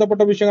കാര്യങ്ങളുമായി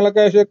ബന്ധപ്പെട്ട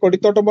വിഷയങ്ങളൊക്കെ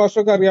കൊടിത്തോട്ടം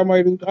ഭാഷയൊക്കെ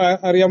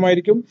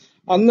അറിയാമായിരിക്കും.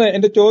 അന്ന്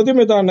എന്റെ ചോദ്യം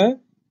ഇതാണ്,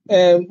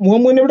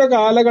 മുഹമ്മദ് നബിയുടെ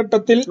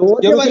കാലഘട്ടത്തിൽ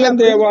ജെറുസലേം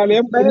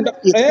ദേവാലയം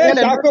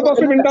ചാക്കോ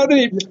ഭാഷ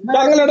മിണ്ടാതിരി,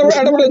 താങ്കൾ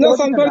ഇടപെടുക, ഞാൻ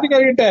സംസാരിച്ച്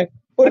കഴിയട്ടെ.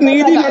 ഒരു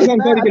നീതിയിലാണ്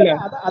സംസാരിക്കില്ല.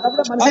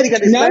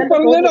 ഞാൻ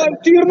പറഞ്ഞത്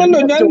തീർന്നല്ലോ,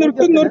 ഞാൻ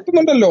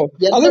നിർത്തുന്നുണ്ടല്ലോ.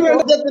 അത്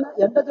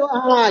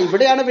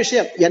ഇവിടെയാണ്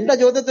വിഷയം. എന്റെ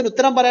ചോദ്യത്തിന്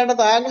ഉത്തരം പറയേണ്ട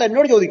താങ്കൾ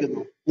എന്നോട്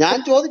ചോദിക്കുന്നു. ഞാൻ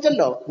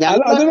ചോദിച്ചല്ലോ.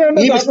 അത് വേണ്ട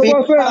ചാക്കോ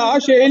ഭാഷ, ആ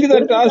ശൈലി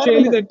തെറ്റാ.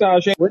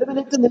 ഒരു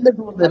മിനിറ്റ് നിന്നിട്ട്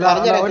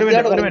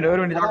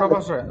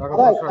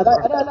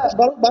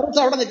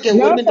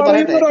ഞാൻ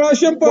പറയുന്ന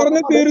പ്രാവശ്യം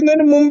പറഞ്ഞു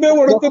തീരുന്നതിന് മുമ്പേ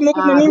കൊടുക്കുന്നത്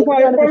നിങ്ങൾ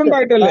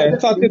ഭയപ്പാടുണ്ടായിട്ടല്ലേ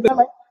സത്യത്തിൽ?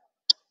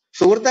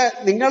 സുഹൃത്തെ,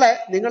 നിങ്ങളെ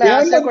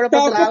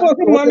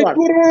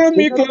മണിക്കൂറുകളോളം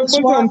ഈ ക്ലബിൽ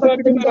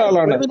സംസാരിക്കുന്ന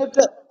ഒരാളാണ്.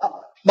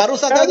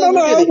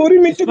 ഒരു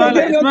മിനിറ്റ്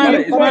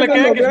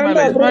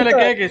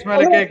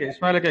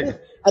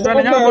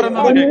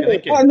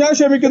ഞാൻ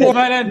ക്ഷമിക്കുന്നു.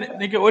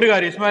 ഒരു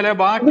കാര്യം ഇസ്മായിലെ,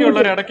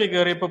 ബാക്കിയുള്ളവർ ഇടയ്ക്ക്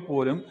കയറിയപ്പോ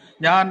പോലും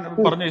ഞാൻ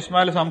പറഞ്ഞു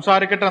ഇസ്മായിൽ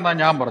സംസാരിക്കട്ടെ എന്നാ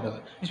ഞാൻ പറഞ്ഞത്.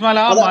 ഇസ്മായിൽ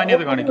ആ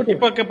മാന്യത കാണിക്കും.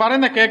 ഇപ്പൊ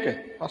പറയുന്ന കേക്ക്,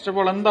 ഫസ്റ്റ് ഓഫ്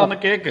ഓൾ എന്താന്ന്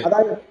കേക്ക്.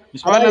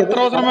 ഇസ്മായിൽ എത്ര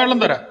അവസരം വേണം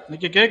തരാം,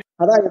 എനിക്ക് കേക്ക്.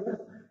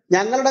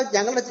 ഞങ്ങളുടെ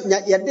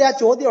എന്റെ ആ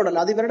ചോദ്യം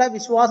ഉണ്ടല്ലോ, അത് ഇവരുടെ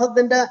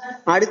വിശ്വാസത്തിന്റെ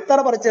അടിത്തറ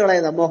പറിച്ചു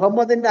കളയുന്ന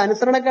മുഹമ്മദിന്റെ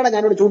അനുസരണക്കേടെ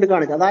ഞാനിവിടെ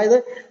ചൂണ്ടിക്കാണിച്ചു. അതായത്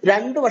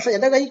 2 വർഷം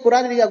എന്റെ കൈ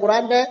ഖുറാൻ ഇരിക്കുക,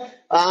 ഖുറാന്റെ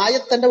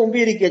ആയത്തിന്റെ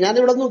മുമ്പിൽ ഇരിക്കുക, ഞാൻ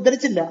ഇവിടെ ഒന്നും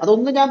ഉദ്ധരിച്ചില്ല.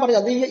 അതൊന്നും ഞാൻ പറഞ്ഞു,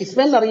 അത്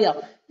ഇസ്മായിലിന് അറിയാം.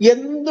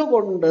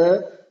 എന്തുകൊണ്ട്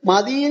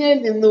മദീനയിൽ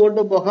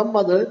നിന്നുകൊണ്ട്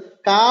മുഹമ്മദ്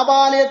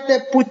കാബാലയത്തെ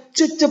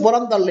പുച്ഛിച്ച്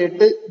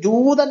പുറന്തള്ളിയിട്ട്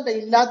ജൂതന്റെ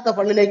ഇല്ലാത്ത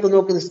പള്ളിയിലേക്ക്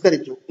നോക്കി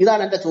നിസ്കരിച്ചു?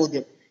 ഇതാണ് എന്റെ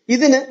ചോദ്യം.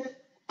 ഇതിന്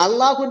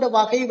അള്ളാഹുവിന്റെ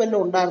വഹയി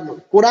വല്ലതും ഉണ്ടായിരുന്നു?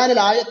 ഖുറാനിൽ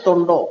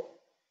ആയത്തുണ്ടോ?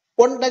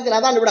 ഉണ്ടെങ്കിൽ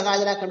അതാണ് ഇവിടെ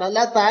ഹാജരാക്കേണ്ടത്.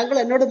 അല്ലാതെ താങ്കൾ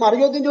എന്നോട്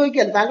മറുചോദ്യം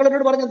ചോദിക്കുകയല്ല. താങ്കൾ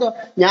എന്നോട് പറഞ്ഞെന്തോ,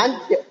 ഞാൻ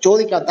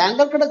ചോദിക്കാം.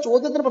 താങ്കൾക്കുടെ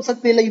ചോദ്യത്തിന്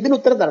പ്രസക്തിയില്ല, ഇതിന്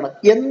ഉത്തരം തരണം.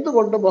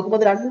 എന്തുകൊണ്ട്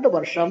മുഹമ്മദ് 2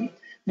 വർഷം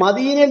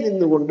മദീനയിൽ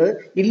നിന്നുകൊണ്ട്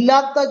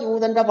ഇല്ലാത്ത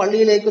ജൂതന്റെ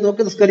പള്ളിയിലേക്ക്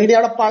നോക്കി നിസ്കരിക്കും? ഇനി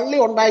അവിടെ പള്ളി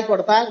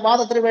ഉണ്ടായിക്കോട്ടെ,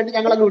 വാദത്തിന് വേണ്ടി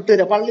ഞങ്ങൾ അങ്ങ്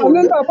വിട്ടുതരാം. പള്ളി ഉണ്ട്.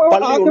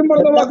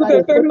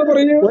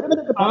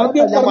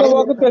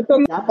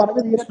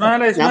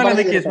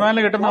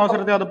 കിട്ടുന്ന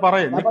അവസരത്തിൽ അത്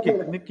പറയും.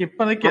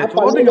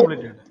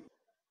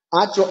 ആ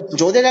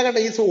ചോദ്യം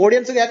കേൾക്കട്ടെ, ഈ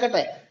ഓഡിയൻസ്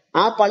കേൾക്കട്ടെ.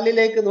 ആ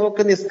പള്ളിയിലേക്ക്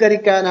നോക്കി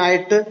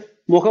നിസ്കരിക്കാനായിട്ട്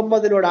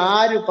മുഹമ്മദിനോട്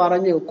ആര്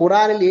പറഞ്ഞു?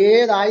 ഖുറാനിൽ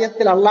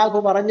ഏതായത്തിൽ അള്ളാഹു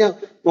പറഞ്ഞു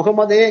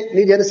മുഹമ്മദേ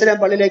നീ ജെറുസലേം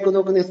പള്ളിയിലേക്ക്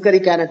നോക്കി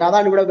നിസ്കരിക്കാനായിട്ട്?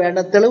 അതാണ് ഇവിടെ വേണ്ട.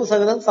 തെളിവ്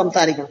സഹിതം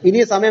സംസാരിക്കണം. ഇനി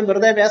സമയം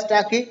വെറുതെ വേസ്റ്റ്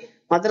ആക്കി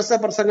മദ്രസ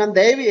പ്രസംഗം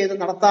ദയവ് ചെയ്ത്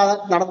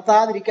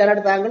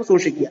നടത്താതിരിക്കാനായിട്ട് താങ്കൾ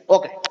സൂക്ഷിക്കുക.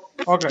 ഓക്കെ.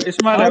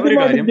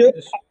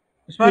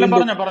 ഇസ്മായിലെ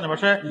പറഞ്ഞു,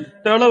 പക്ഷെ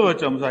തെളിവ്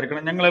വെച്ച്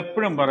സംസാരിക്കണം. ഞങ്ങൾ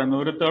എപ്പോഴും പറയുന്നു,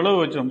 ഒരു തെളിവ്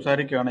വെച്ച്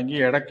സംസാരിക്കുകയാണെങ്കിൽ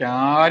ഇടയ്ക്ക്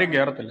ആരും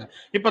കയറത്തില്ല.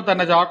 ഇപ്പൊ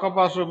തന്നെ ചാക്കോ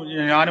പാസ്റ്റർ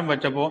ഞാനും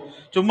വെച്ചപ്പോ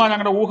ചുമ്മാ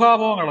ഞങ്ങളുടെ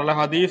ഊഹാഭോഹങ്ങളല്ല,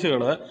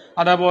 ഹദീസുകള്,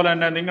 അതേപോലെ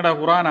തന്നെ നിങ്ങളുടെ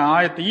ഖുറാൻ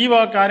ആയത്ത്, ഈ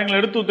കാര്യങ്ങൾ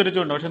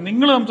എടുത്തുദ്ധരിച്ചുകൊണ്ട്. പക്ഷെ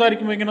നിങ്ങൾ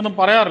സംസാരിക്കുമ്പോൾ ഇങ്ങനൊന്നും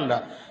പറയാറില്ല.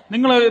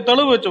 നിങ്ങൾ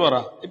തെളിവ് വെച്ച് പറ.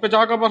 ഇപ്പൊ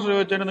ചാക്കോ പാസ്റ്റർ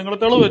ചോദിച്ചതിന് നിങ്ങൾ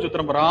തെളിവ് വെച്ച്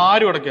ഉത്തരം പറ.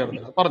 ആരും ഇടയ്ക്ക്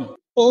കയറുന്നില്ല. പറഞ്ഞു.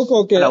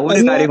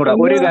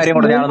 ഒരു കാര്യം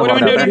കൂടെ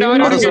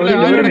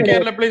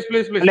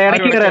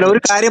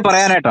ഒരു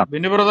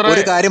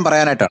കാര്യം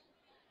പറയാനായിട്ടാണ്.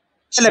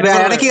 അല്ല,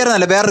 ഇടയ്ക്ക്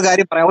കയറുന്നല്ല, വേറൊരു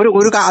കാര്യം പറയാം.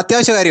 ഒരു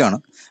അത്യാവശ്യ കാര്യമാണ്.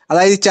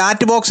 അതായത്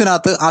ചാറ്റ്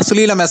ബോക്സിനകത്ത്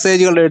അശ്ലീല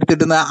മെസ്സേജുകൾ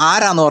എടുത്തിട്ടുന്ന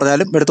ആരാന്ന്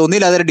പറഞ്ഞാലും എടുത്ത്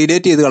ഒന്നിൽ അവരെ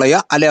ഡിലീറ്റ് ചെയ്ത് കളയുക,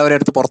 അല്ലെ അവരെ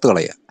എടുത്ത് പുറത്ത്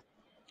കളയുക.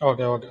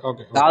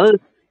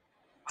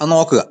 അത്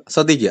നോക്കുക,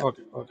 ശ്രദ്ധിക്കുക.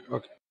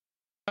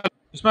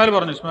 ഇസ്മായിൽ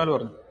പറഞ്ഞു.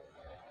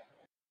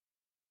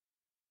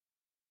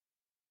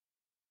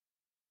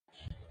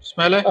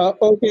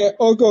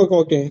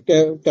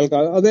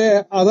 കേൾക്കാം.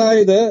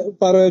 അതായത്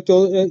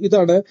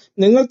ഇതാണ്,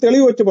 നിങ്ങൾ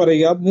തെളിവ് വെച്ച്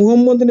പറയുക.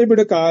 മുഹമ്മദ്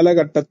നബിയുടെ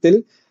കാലഘട്ടത്തിൽ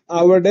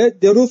അവിടെ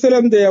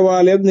ജെറുസലേം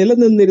ദേവാലയം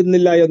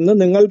നിലനിന്നിരുന്നില്ല എന്ന്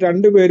നിങ്ങൾ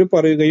 2 പേരും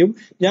പറയുകയും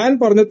ഞാൻ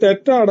പറഞ്ഞ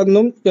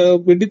തെറ്റാണെന്നും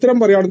വിഡിത്തരം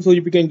പറയാണെന്ന്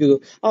സൂചിപ്പിക്കുകയും ചെയ്തു.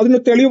 അതിന്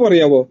തെളിവ്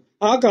പറയാവോ?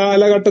 ആ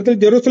കാലഘട്ടത്തിൽ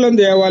ജെറുസലേം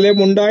ദേവാലയം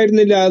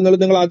ഉണ്ടായിരുന്നില്ല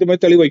എന്നുള്ളത് നിങ്ങൾ ആദ്യമായി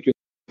തെളിവ് വയ്ക്കും.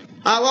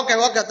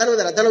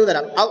 തെളിവ്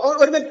തരാം.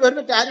 ഒരു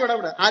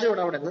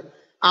മിനിറ്റ്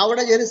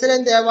അവിടെ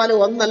ജെറുസലേം ദേവാലയം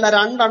 1 അല്ല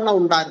 2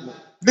 ഉണ്ടായിരുന്നു.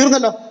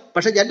 തീർന്നല്ലോ.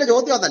 പക്ഷെ എന്റെ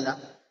ചോദ്യം അതല്ല.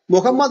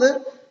 മുഹമ്മദ്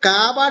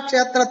കാബ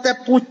ക്ഷേത്രത്തെ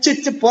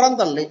പുച്ഛിച്ച്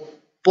പുറന്തള്ളി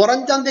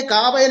പുറംചന്തി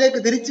കാബയിലേക്ക്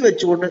തിരിച്ചു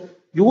വെച്ചുകൊണ്ട്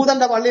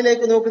ജൂതന്റെ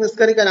പള്ളിയിലേക്ക് നോക്കി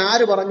നിസ്കരിക്കാൻ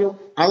ആര് പറഞ്ഞു?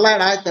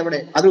 അള്ളയുടെ ആയത്ത് എവിടെ?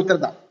 അത്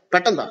ഉത്തരത്താ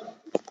പെട്ടെന്താ.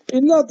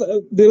 ഇല്ല,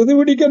 ധൃതി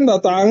പിടിക്കണ്ട.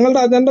 താങ്കളുടെ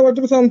അജണ്ട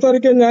പറ്റി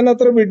സംസാരിക്കാൻ ഞാൻ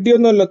അത്ര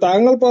വിഡ്ഢിയൊന്നുമല്ല.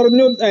 താങ്കൾ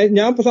പറഞ്ഞു,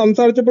 ഞാൻ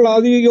സംസാരിച്ചപ്പോൾ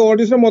ആദ്യം ഈ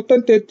ഓഡിയൻസിനെ മൊത്തം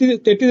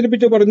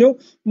തെറ്റിദ്ധരിപ്പിച്ച് പറഞ്ഞു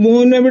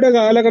മുഹമ്മദ് നബിയുടെ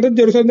കാലഘട്ടത്തിൽ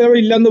ജെറുസലേം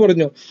ദേവാലയം ഇല്ലെന്ന്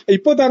പറഞ്ഞു.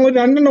 ഇപ്പൊ താങ്കൾ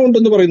 2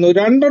 ഉണ്ടെന്ന് പറയുന്നു.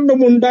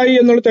 2 ഉണ്ടായി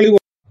എന്നുള്ള തെളിവ്.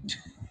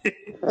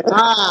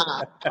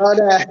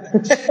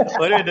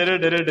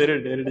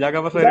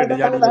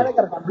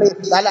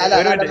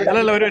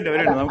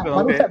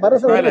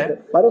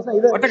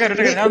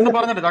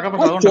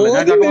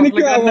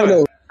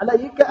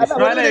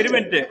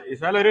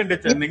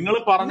 നിങ്ങൾ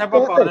പറഞ്ഞപ്പോ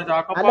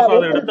ചാക്കോ പാസ്റ്റർ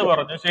അത് എടുത്ത്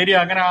പറഞ്ഞു. ശരി,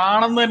 അങ്ങനെ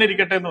ആണെന്ന് തന്നെ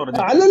ഇരിക്കട്ടെ എന്ന് പറഞ്ഞു.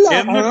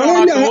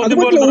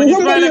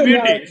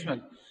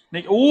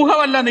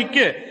 ഊഹമല്ല,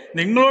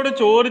 നിങ്ങളോട്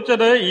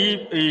ചോദിച്ചത് ഈ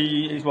ഈ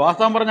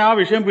വാസ്തവം പറഞ്ഞ ആ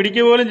വിഷയം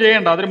പിടിക്കുക പോലും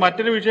ചെയ്യേണ്ട, അതൊരു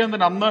മറ്റൊരു വിഷയം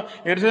തന്നെ. അന്ന്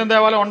യെരൂശലേം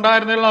ദേവാലയം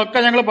ഉണ്ടായിരുന്നതൊക്കെ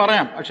ഞങ്ങൾ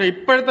പറയാം. പക്ഷെ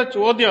ഇപ്പോഴത്തെ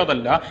ചോദ്യം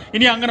അതല്ല.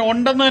 ഇനി അങ്ങനെ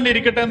ഉണ്ടെന്ന് തന്നെ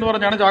ഇരിക്കട്ടെ എന്ന്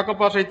പറഞ്ഞാണ് ചാക്കോ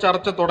പാഷ ഈ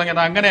ചർച്ച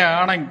തുടങ്ങിയത്.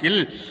 അങ്ങനെയാണെങ്കിൽ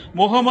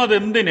മുഹമ്മദ്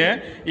എന്തിന്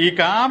ഈ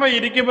കാബ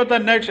ഇരിക്കുമ്പോൾ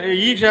തന്നെ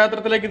ഈ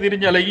ക്ഷേത്രത്തിലേക്ക്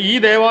തിരിഞ്ഞ്, അല്ലെങ്കിൽ ഈ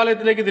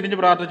ദേവാലയത്തിലേക്ക് തിരിഞ്ഞ്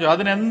പ്രാർത്ഥിച്ചു?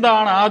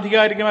 അതിനെന്താണ്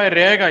ആധികാരികമായ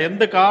രേഖ?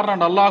 എന്ത്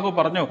കാരണമുണ്ട്? അള്ളാഹു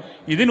പറഞ്ഞു.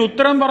 ഇതിന്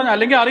ഉത്തരം പറഞ്ഞു.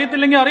 അല്ലെങ്കിൽ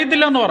അറിയത്തില്ലെങ്കിൽ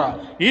അറിയത്തില്ല എന്ന് പറ.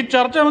 ഈ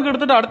ചർച്ച നമുക്ക്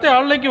എടുത്തിട്ട് അടുത്ത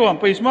ആളിലേക്ക് പോവാം.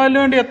 ഇപ്പൊ ഇസ്മായിലിന്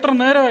വേണ്ടി എത്ര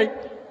നേരമായി?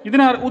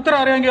 ഇതിന് ഉത്തരം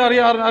അറിയാമെങ്കിൽ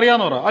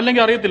അറിയാന്ന് പറ,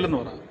 അല്ലെങ്കിൽ അറിയത്തില്ലെന്ന്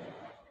പറ.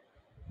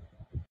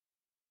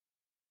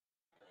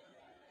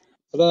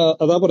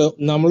 അതാ പറയാം,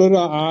 നമ്മളൊരു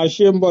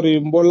ആശയം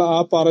പറയുമ്പോൾ ആ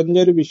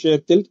പറഞ്ഞൊരു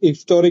വിഷയത്തിൽ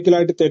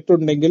ഹിസ്റ്റോറിക്കലായിട്ട്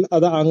തെറ്റുണ്ടെങ്കിൽ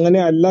അത് അങ്ങനെ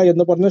അല്ല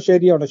എന്ന് പറഞ്ഞാൽ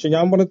ശരിയാണ്. പക്ഷെ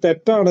ഞാൻ പറഞ്ഞ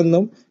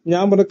തെറ്റാണെന്നും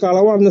ഞാൻ പറഞ്ഞ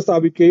കളവാണെന്ന്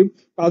സ്ഥാപിക്കുകയും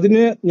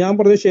അതിന് ഞാൻ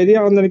പറഞ്ഞത്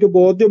ശരിയാണെന്ന് എനിക്ക്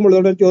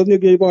ബോധ്യമുള്ളവരുടെ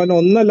ചോദ്യം ചെയ്യുമ്പോൾ അതിന്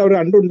ഒന്നല്ല അവിടെ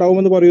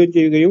രണ്ടുണ്ടാവുമെന്ന് പറയുകയും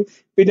ചെയ്യുകയും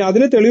പിന്നെ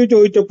അതിന് തെളിവ്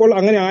ചോദിച്ചപ്പോൾ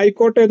അങ്ങനെ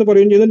ആയിക്കോട്ടെ എന്ന്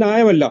പറയുകയും ചെയ്യുന്നത്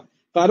ന്യായമല്ല.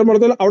 കാരണം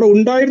പറഞ്ഞാൽ അവിടെ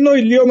ഉണ്ടായിരുന്നോ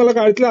ഇല്ലയോ എന്നുള്ള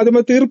കാര്യത്തിൽ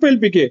ആദ്യമേ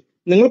തീർപ്പേൽപ്പിക്കേ.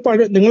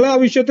 നിങ്ങൾ ആ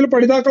വിഷയത്തിൽ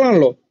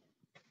പഠിതാക്കളാണല്ലോ.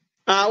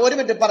 ഒരു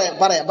മിനിറ്റ് പറയാം.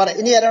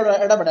 ഇനി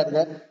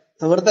ഇടപെടരുത്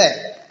സുഹൃത്തെ.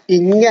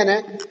 ഇങ്ങനെ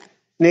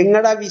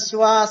നിങ്ങളുടെ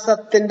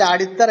വിശ്വാസത്തിന്റെ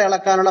അടിത്തറ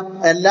ഇളക്കാനുള്ള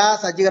എല്ലാ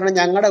സജ്ജീകരണവും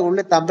ഞങ്ങളുടെ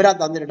ഉള്ളിൽ തമ്പുരാൻ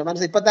തന്നിട്ടുണ്ട്.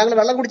 മനസ്സിൽ ഇപ്പൊ താങ്കൾ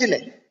വെള്ളം കുടിച്ചില്ലേ?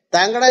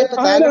 താങ്കളുടെ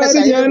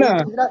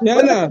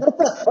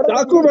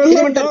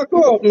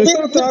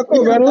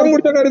വെള്ളം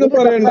കുടിച്ച കാര്യം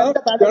പറയണ്ട.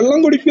 വെള്ളം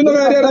കുടിക്കുന്ന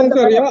കാര്യം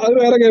നമുക്കറിയാം, അത്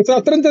വേറെ കേസ്.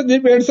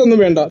 അത്രയും വേർഡ്സ് ഒന്നും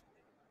വേണ്ട.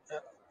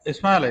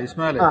 ഇസ്മായിലെ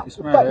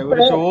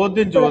ഒരു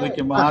ചോദ്യം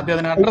ചോദിക്കുമ്പോ ആദ്യം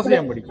അതിനെ അഡ്രസ്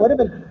ചെയ്യാൻ പഠിക്കും.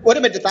 ഒരു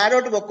മിനിറ്റ്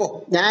താഴോട്ട് വെക്കോ.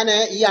 ഞാന്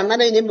ഈ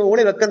അണ്ണനെ ഇനി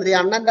മുകളിൽ വെക്കുന്നില്ല. ഈ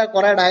അണ്ണന്റെ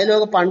കുറെ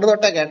ഡയലോഗ് പണ്ട്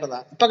തൊട്ടേ കേട്ടതാ.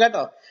 ഇപ്പൊ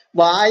കേട്ടോ,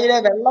 വായിലെ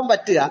വെള്ളം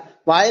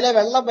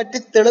പറ്റി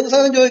തെളിവ്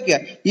സഹിതം ചോദിക്കുക.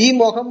 ഈ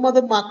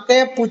മുഹമ്മദ്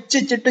മക്കയെ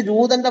പുച്ഛിച്ചിട്ട്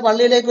ജൂതന്റെ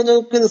പള്ളിയിലേക്ക്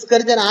നോക്കി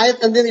നിസ്കരിച്ചാൽ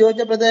ആയത്ത് എന്തെന്ന്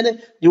ചോദിച്ചപ്പോഴത്തേന്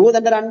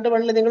ജൂതന്റെ 2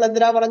 പള്ളി നിങ്ങൾ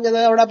എന്തിനാ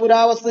പറഞ്ഞത്? അവിടെ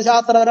പുരാവസ്തു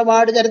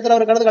ശാസ്ത്രപരമായിട്ട്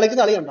ചരിത്രപരമായിട്ട്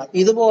കളിക്കുന്ന കളിയുണ്ട്.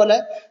 ഇതുപോലെ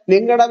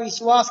നിങ്ങളുടെ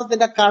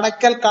വിശ്വാസത്തിന്റെ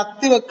കടക്കൽ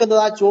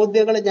കത്തിവെക്കുന്നത് ആ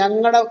ചോദ്യങ്ങൾ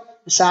ഞങ്ങളുടെ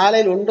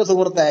ശാലയിലുണ്ട്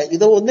സുഹൃത്തെ.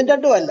 ഇത് ഒന്നും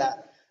രണ്ടും അല്ല,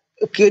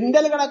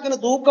 കിൻഡൽ കണക്കിന്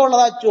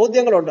തൂക്കമുള്ളത് ആ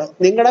ചോദ്യങ്ങളുണ്ട്.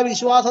 നിങ്ങളുടെ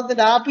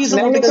വിശ്വാസത്തിന്റെ ആഫീസ്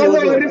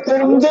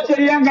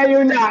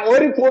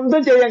ഒരു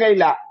കുന്തും ചെയ്യാൻ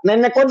കഴിയില്ല.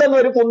 നിന്നെ കൊണ്ടൊന്നും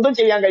ഒരു കുന്തും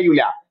ചെയ്യാൻ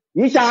കഴിയൂല.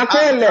 ഈ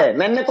ചാക്കയല്ലേ,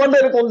 നിന്നെ കൊണ്ട്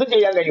ഒരു കുന്തും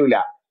ചെയ്യാൻ കഴിയൂല.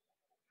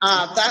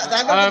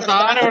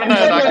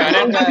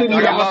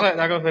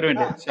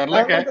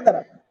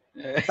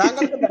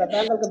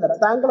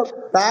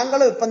 താങ്കൾ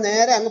ഇപ്പൊ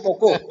നേരെ അങ്ങ്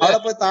പൊക്കോ. അവിടെ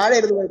പോയി താഴെ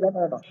ഇരുന്ന് പോയി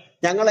കേട്ടോ.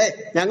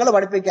 ഞങ്ങള്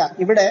പഠിപ്പിക്കാം.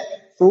 ഇവിടെ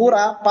സൂറ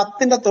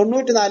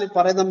 10:94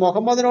 പറയുന്ന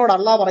മുഹമ്മദിനോട്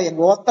അള്ളാഹ് പറയാ,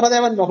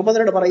 ഗോത്രദേവൻ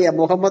മുഹമ്മദിനോട് പറയാ,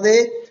 മുഹമ്മദേ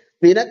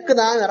നിനക്ക്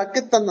നാം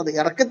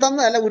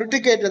ഇറക്കിത്തന്നതല്ല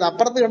ഉരുട്ടിക്കയറ്റത്.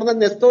 അപ്പുറത്ത് കിടന്ന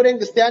നെസ്തോറിയൻ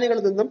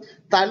ക്രിസ്ത്യാനികളിൽ നിന്നും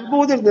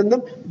തൽമൂദിൽ നിന്നും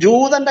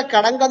ജൂതന്റെ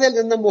കടങ്കഥയിൽ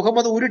നിന്നും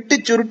മുഹമ്മദ്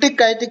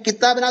ചുരുട്ടിക്കയറ്റി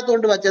കിതാബിനകത്ത്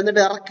കൊണ്ട് വെച്ച്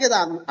എന്നിട്ട്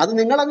ഇറക്കിയതാണ്. അത്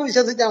നിങ്ങളങ്ങ്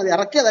വിശ്വസിച്ചാൽ മതി.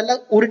 ഇറക്കിയതല്ല,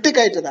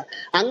 ഉരുട്ടിക്കയറ്റതാ.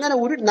 അങ്ങനെ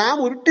നാം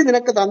ഉരുട്ടി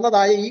നിനക്ക്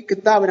തന്നതായ ഈ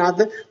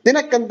കിതാബിനകത്ത്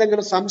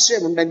നിനക്കെന്തെങ്കിലും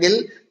സംശയമുണ്ടെങ്കിൽ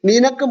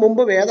നിനക്ക്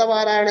മുമ്പ്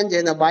വേദപാരായണം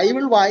ചെയ്യുന്ന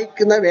ബൈബിൾ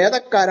വായിക്കുന്ന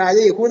വേദക്കാരായ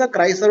യഹൂദ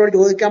ക്രൈസ്തവരോട്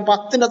ചോദിക്കാൻ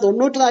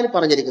 10:94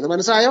 പറഞ്ഞിരിക്കുന്നു.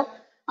 മനസ്സിലായോ?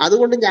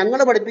 അതുകൊണ്ട് ഞങ്ങൾ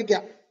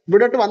പഠിപ്പിക്കാം.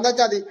 ഇവിടോട്ട് വന്നാൽ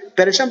മതി.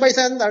 പെൻഷൻ പൈസ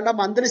ഒന്നും തരണ്ട,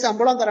 മന്ത്രി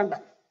ശമ്പളം തരണ്ട.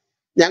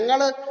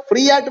 ഞങ്ങള്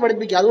ഫ്രീ ആയിട്ട്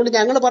പഠിപ്പിക്കുക. അതുകൊണ്ട്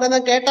ഞങ്ങൾ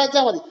പറയുന്നത്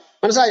കേട്ടാച്ചാൽ മതി.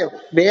 മനസ്സിലായോ?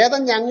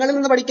 വേദം ഞങ്ങളിൽ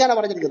നിന്ന് പഠിക്കാനാണ്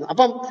പറഞ്ഞിരിക്കുന്നത്.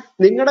 അപ്പം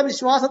നിങ്ങളുടെ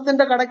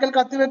വിശ്വാസത്തിന്റെ കടക്കൽ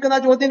കത്തിവെക്കുന്ന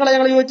ചോദ്യങ്ങളെ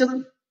ഞങ്ങൾ ചോദിച്ചത്.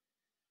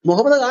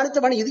 മുഹമ്മദ് കാണിച്ച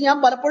പണി ഇത് ഞാൻ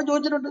പലപ്പോഴും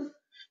ചോദിച്ചിട്ടുണ്ട്.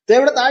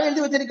 ഇവിടെ താഴെ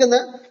എഴുതി വെച്ചിരിക്കുന്ന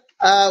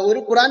ഒരു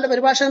ഖുറാന്റെ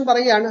പരിഭാഷകൻ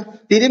പറയുകയാണ്,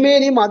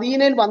 തിരുമേനി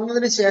മദീനയിൽ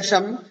വന്നതിന്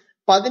ശേഷം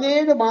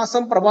 17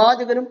 മാസം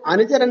പ്രവാചകനും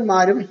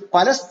അനുചരന്മാരും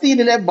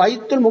പലസ്തീനിലെ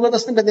ബൈത്തുൽ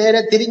മുഖദ്ദസിന്റെ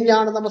നേരെ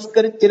തിരിഞ്ഞാണ്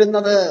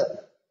നമസ്കരിച്ചിരുന്നത്.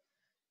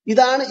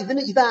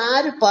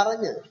 ഇതാര്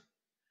പറഞ്ഞ്?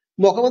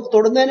 മുഹമ്മദ്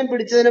തൊടുന്നതിനും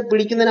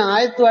പിടിക്കുന്നതിനും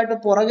ആയത്തുമായിട്ട്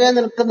പുറകെ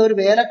നിൽക്കുന്ന ഒരു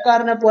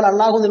വേലക്കാരനെ പോലെ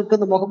അള്ളാഹു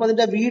നിൽക്കുന്നു.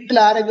 മുഹമ്മദിന്റെ വീട്ടിൽ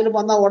ആരെങ്കിലും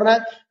വന്നാൽ ഉടനെ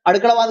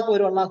അടുക്കള വാതിൽക്ക്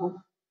വരും അള്ളാഹു.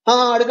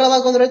 അടുക്കള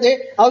വാതിൽക്ക് വന്നിട്ട്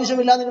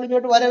ആവശ്യമില്ല, നിങ്ങൾ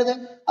ഇങ്ങോട്ട് വരരുത്.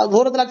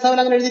 സൂറത്തുൽ അഹ്സാബിൽ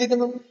അങ്ങനെ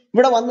എഴുതിയിരിക്കുന്നു.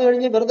 ഇവിടെ വന്നു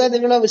കഴിഞ്ഞ് വെറുതെ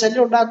നിങ്ങൾ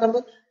ശല്യം ഉണ്ടാക്കരുത്.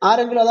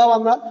 ആരെങ്കിലും അതാ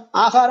വന്നാൽ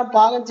ആഹാരം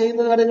പാകം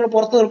ചെയ്യുന്നത് വരെ നിങ്ങൾ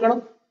പുറത്തു നിൽക്കണം.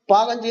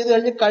 പാകം ചെയ്ത്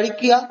കഴിഞ്ഞ്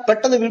കഴിക്കുക,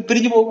 പെട്ടെന്ന്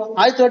പിരിഞ്ഞു പോവുക,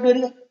 ആയത്തുമായിട്ട്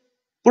വരിക.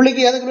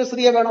 പുള്ളിക്ക് ഏതെങ്കിലും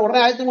സ്ത്രീയെ വേണം,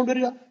 ഉടനെ ആയത്തും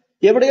കൊണ്ടുവരിക.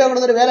 എവിടെയോ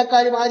കിടന്നൊരു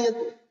വേലക്കാരി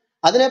മാറിയെത്തും,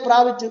 അതിനെ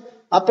പ്രാപിച്ച്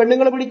ആ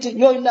പെണ്ണുങ്ങൾ പിടിച്ച്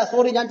ഇല്ല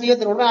സോറി ഞാൻ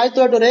ചെയ്യത്തില്ല, ഉടനെ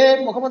ആയത്തുമായിട്ട് ഒരേ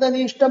മുഹമ്മദ്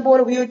നീ ഇഷ്ടം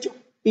പോലെ ഉപയോഗിച്ചു.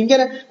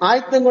 ഇങ്ങനെ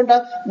ആയത്തും കൊണ്ട്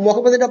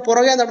മുഹമ്മദിന്റെ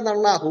പുറകെ നടന്ന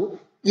അള്ളാഹു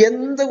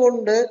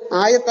എന്തുകൊണ്ട്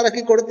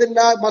ആയത്തിറക്കി കൊടുത്തില്ല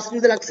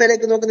മസ്ജിദുൽ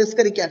അക്സയിലേക്ക് നോക്കി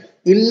നിസ്കരിക്കാൻ?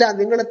 ഇല്ല,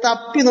 നിങ്ങൾ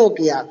തപ്പി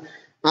നോക്കിയാൽ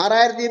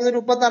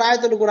 6236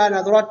 ആയത്തുണ്ട് ഖുർആൻ.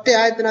 അത് ഒറ്റ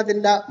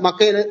ആയത്തിനകത്തില്ല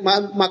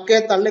മക്കയെ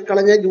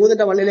തള്ളിക്കളഞ്ഞ്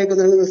ജൂതന്റെ പള്ളിയിലേക്ക്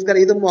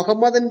നിസ്കരിക്കും. ഇത്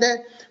മുഹമ്മദിന്റെ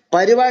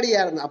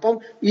പരിപാടിയായിരുന്നു. അപ്പം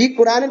ഈ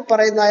ഖുർആനിൽ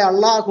പറയുന്ന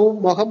അള്ളാഹുവും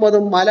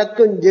മുഹമ്മദും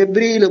മലക്കും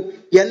ജബ്രീലും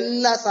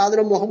എല്ലാ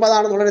സാധനവും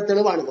മുഹമ്മദാണെന്നുള്ളൊരു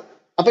തെളിവാണിത്.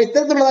 അപ്പൊ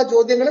ഇത്തരത്തിലുള്ള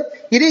ചോദ്യങ്ങൾ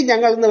ഇനി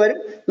ഞങ്ങൾ ഇന്ന് വരും.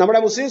 നമ്മുടെ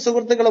മുസ്ലിം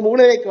സുഹൃത്തുക്കൾ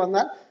മുകളിലേക്ക്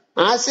വന്നാൽ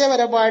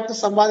ആശയപരമായിട്ട്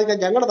സംവാദിക്കാൻ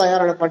ഞങ്ങൾ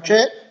തയ്യാറാണ്. പക്ഷേ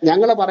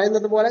ഞങ്ങൾ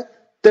പറയുന്നത് പോലെ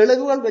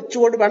തെളിവുകൾ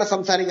വെച്ചുകൊണ്ട് വേണം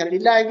സംസാരിക്കാൻ.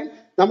 ഇല്ല എങ്കിൽ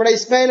നമ്മുടെ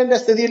ഇസ്മായിലിന്റെ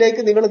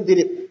സ്ഥിതിയിലേക്ക് നിങ്ങളും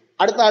തിരും.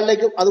 അടുത്ത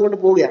ആളിലേക്ക് അതുകൊണ്ട്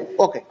പോവുകയാണ്.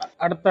 ഓക്കെ,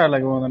 അടുത്ത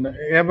ആളിലേക്ക് പോകുന്നുണ്ട്.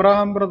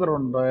 എബ്രാഹാം ബ്രദർ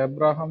ഉണ്ടോ?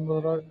 എബ്രാഹാം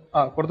ബ്രദർ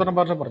കൊടുത്ത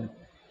ഭാഷ പറഞ്ഞു.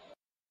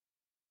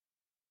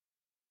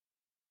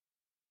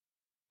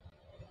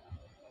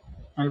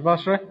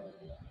 അൽപാഷേ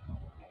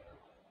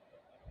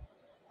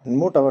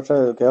അൺമ്യൂട്ടാ, പക്ഷെ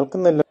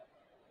കേൾക്കുന്നില്ല.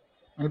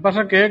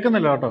 പക്ഷെ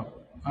കേൾക്കുന്നില്ല കേട്ടോ.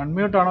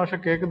 അൺമ്യൂട്ടാണ് പക്ഷെ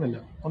കേൾക്കുന്നില്ല.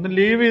 ഒന്ന്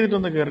ലീവ്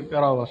ചെയ്തിട്ടൊന്ന്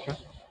കയറാവോ പക്ഷെ?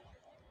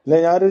 ഇല്ല,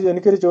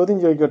 എനിക്കൊരു ചോദ്യം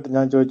ചോദിക്കട്ടെ,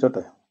 ഞാൻ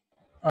ചോദിച്ചോട്ടെ?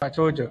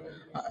 ചോദിച്ചോ.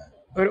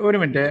 ഒരു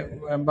മിനിറ്റ്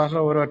ഭാഷ,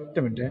 ഒരൊറ്റ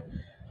മിനിറ്റ്.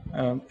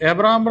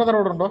 എബ്രഹാം ബ്രദർ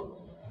ഇവിടെ ഉണ്ടോ?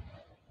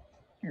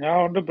 ഞാൻ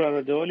ഉണ്ട്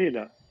ബ്രദർ,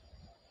 ജോലിയില്ല.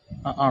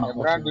 ആണോ?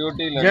 Abraham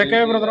ഡ്യൂട്ടിയില്ല, J K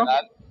ഡ്യൂട്ടിയില്ല. ബ്രദറോ?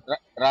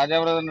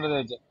 രാജാബ്രദറിന്റെ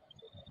ചോദിച്ചു.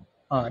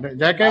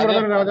 ജെ കെ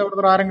ബ്രദർ, രാജ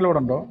ബ്രദർ ആരെങ്കിലും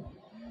ഇവിടെ ഉണ്ടോ?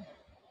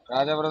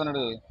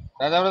 രാജാബ്രദറിനോട് ചോദിച്ചു.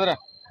 രാജാബ്രദറെ,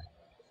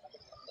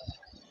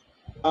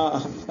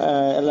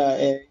 അല്ല,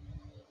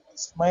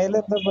 ഇസ്മായിൽ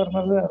എന്താ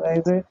പറഞ്ഞത്?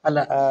 അതായത് അല്ല,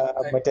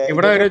 മറ്റേ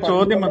ഇവിടെ ഒരു ഇതൊക്കെ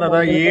ചോദ്യം പള്ളികളുടെ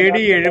വന്നത് മുകളിൽ AD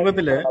കെടാൻ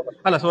 70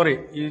 അല്ല സോറി,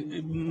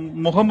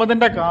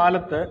 മുഹമ്മദിന്റെ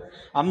കാലത്ത്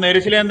അന്ന്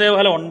യെരുശലേം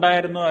ദേവാലയം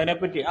ഉണ്ടായിരുന്നു.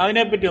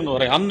 അതിനെപ്പറ്റി ഒന്ന്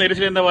പറയാം. അന്ന്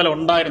യെരുശലേം ദേവാലയം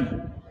ഉണ്ടായിരുന്നു.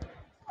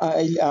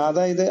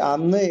 അതായത്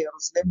അന്ന്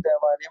യെറൂശലേം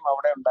ദേവാലയം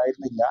അവിടെ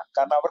ഉണ്ടായിരുന്നില്ല.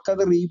 കാരണം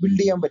അവർക്കത് റീബിൽഡ്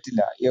ചെയ്യാൻ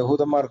പറ്റില്ല,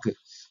 യഹൂദന്മാർക്ക്.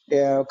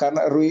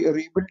 കാരണം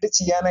റീബിൽഡ്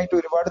ചെയ്യാനായിട്ട്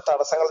ഒരുപാട്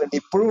തടസ്സങ്ങളുണ്ട്,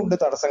 ഇപ്പോഴും ഉണ്ട്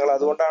തടസ്സങ്ങൾ.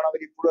 അതുകൊണ്ടാണ്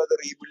അവർ ഇപ്പോഴും അത്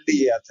റീബിൽഡ്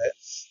ചെയ്യാത്തത്.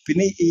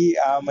 പിന്നെ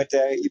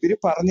മറ്റേ ഇവര്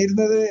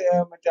പറഞ്ഞിരുന്നത്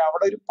മറ്റേ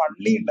അവിടെ ഒരു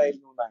പള്ളി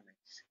ഉണ്ടായിരുന്നു എന്നാണ്.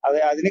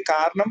 അതിന്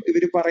കാരണം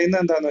ഇവര്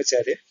പറയുന്നത് എന്താന്ന്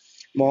വെച്ചാല്,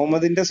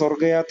 മുഹമ്മദിന്റെ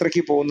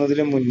സ്വർഗയാത്രയ്ക്ക്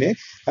പോകുന്നതിന് മുന്നേ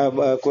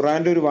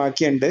ഖുറാന്റെ ഒരു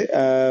വാക്യമുണ്ട്,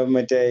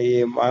 മറ്റേ ഈ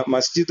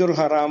മസ്ജിദുൽ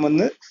ഹറാം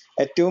എന്ന്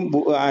ഏറ്റവും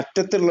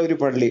അറ്റത്തുള്ള ഒരു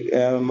പള്ളി,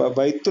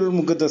 ബൈത്തുൽ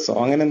മുഖദ്ദസോ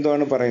അങ്ങനെ എന്തോ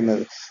ആണ്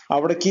പറയുന്നത്.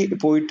 അവിടേക്ക്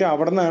പോയിട്ട്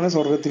അവിടെ നിന്നാണ്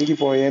സ്വർഗത്തിലേക്ക്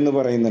പോയെന്ന്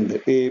പറയുന്നുണ്ട്,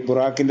 ഈ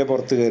ബുറാക്കിന്റെ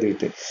പുറത്ത്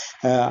കയറിയിട്ട്.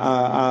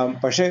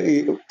 പക്ഷെ ഈ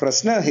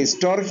പ്രശ്നം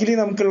ഹിസ്റ്റോറിക്കലി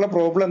നമുക്കുള്ള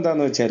പ്രോബ്ലം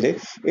എന്താന്ന് വെച്ചാല്,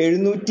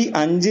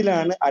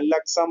 705 അൽ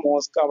അക്സ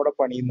മോസ്ക് അവിടെ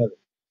പണിയുന്നത്.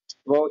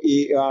 അപ്പോ ഈ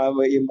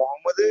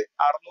മുഹമ്മദ്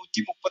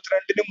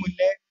 632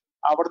 മുന്നേ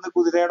അവിടുന്ന്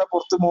കുതിരയുടെ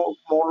പുറത്ത്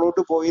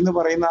മുകളിലോട്ട് പോയി എന്ന്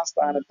പറയുന്ന ആ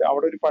സ്ഥാനത്ത്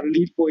അവിടെ ഒരു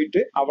പള്ളിയിൽ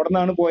പോയിട്ട് അവിടെ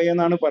നിന്നാണ്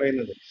പോയെന്നാണ്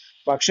പറയുന്നത്.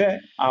 പക്ഷെ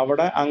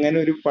അവിടെ അങ്ങനെ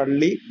ഒരു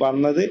പള്ളി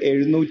വന്നത്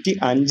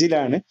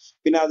 705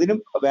 പിന്നെ അതിനും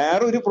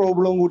വേറൊരു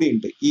പ്രോബ്ലം കൂടി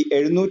ഉണ്ട്. ഈ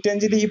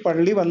 705 ഈ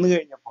പള്ളി വന്നു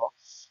കഴിഞ്ഞപ്പോ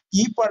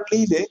ഈ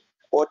പള്ളിയില്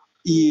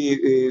ഈ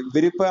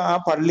ഇവരിപ്പോ ആ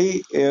പള്ളി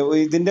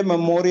ഇതിന്റെ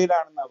മെമ്മോറിയൽ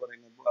ആണെന്നാ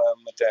പറയുന്നത്,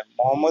 മറ്റേ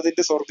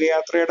മുഹമ്മദിന്റെ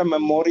സ്വർഗയാത്രയുടെ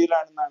മെമ്മോറിയൽ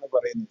ആണെന്നാണ്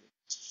പറയുന്നത്.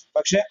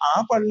 പക്ഷെ ആ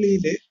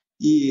പള്ളിയില്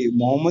ഈ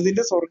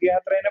മുഹമ്മദിന്റെ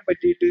സ്വർഗയാത്രേനെ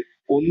പറ്റിയിട്ട്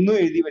ഒന്നും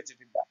എഴുതി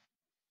വെച്ചിട്ടില്ല.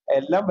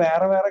 എല്ലാം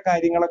വേറെ വേറെ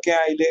കാര്യങ്ങളൊക്കെ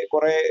അതില്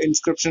കുറെ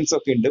ഇൻസ്ക്രിപ്ഷൻസ്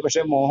ഒക്കെ ഉണ്ട്.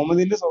 പക്ഷെ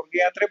മുഹമ്മദിന്റെ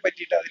സ്വർഗയാത്രയെ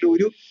പറ്റിയിട്ട് അതിൽ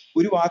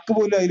ഒരു വാക്ക്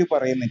പോലും അതിൽ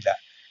പറയുന്നില്ല.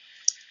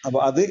 അപ്പൊ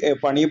അത്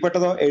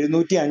പണിയപ്പെട്ടതോ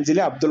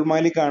 705 അബ്ദുൾ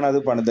മാലിക് ആണ് അത്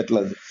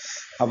പണിതിട്ടുള്ളത്.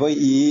 അപ്പൊ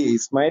ഈ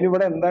ഇസ്മായിൽ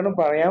ഇവിടെ എന്താണ്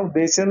പറയാൻ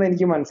ഉദ്ദേശിച്ചതെന്ന്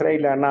എനിക്ക്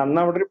മനസ്സിലായില്ല. കാരണം അന്ന്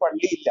അവിടെ ഒരു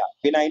പള്ളി ഇല്ല.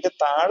 പിന്നെ അതിന്റെ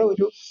താഴെ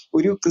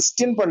ഒരു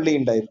ക്രിസ്ത്യൻ പള്ളി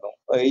ഉണ്ടായിരുന്നു,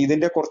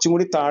 ഇതിന്റെ കുറച്ചും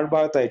കൂടി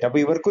താഴ്ഭാഗത്തായിട്ട്. അപ്പൊ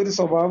ഇവർക്കൊരു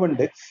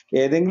സ്വഭാവമുണ്ട്,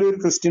 ഏതെങ്കിലും ഒരു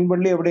ക്രിസ്ത്യൻ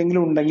പള്ളി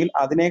എവിടെയെങ്കിലും ഉണ്ടെങ്കിൽ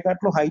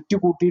അതിനേക്കാട്ടിലും ഹൈറ്റ്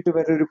കൂട്ടിയിട്ട്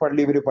വരെ ഒരു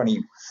പള്ളി ഇവർ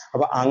പണിയും.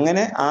 അപ്പൊ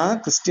അങ്ങനെ ആ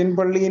ക്രിസ്ത്യൻ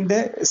പള്ളിന്റെ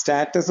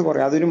സ്റ്റാറ്റസ്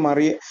കുറയും. അതൊരു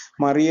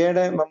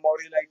മറിയയുടെ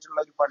മെമ്മോറിയൽ ആയിട്ടുള്ള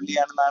ഒരു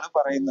പള്ളിയാണെന്നാണ്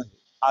പറയുന്നത്.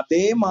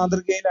 അതേ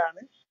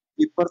മാതൃകയിലാണ്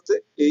ഇപ്പുറത്ത്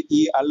ഈ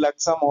അൽ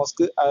അക്സ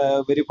മോസ്ക്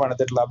ഇവര്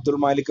പണിതിട്ടുള്ളത്, അബ്ദുൾ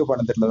മാലിക്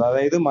പണിതിട്ടുള്ളത്.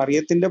 അതായത്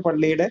മറിയത്തിന്റെ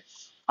പള്ളിയുടെ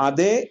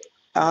അതേ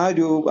ആ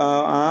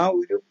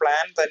ഒരു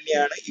പ്ലാൻ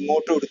തന്നെയാണ്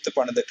ഇങ്ങോട്ടും എടുത്ത്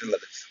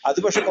പണിതിട്ടുള്ളത്. അത്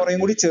പക്ഷെ കുറേം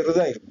കൂടി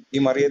ചെറുതായിരുന്നു.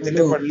 ഈ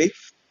മറിയത്തിന്റെ പള്ളി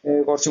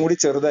കുറച്ചും കൂടി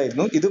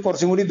ചെറുതായിരുന്നു, ഇത്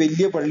കുറച്ചും കൂടി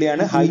വലിയ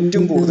പള്ളിയാണ്,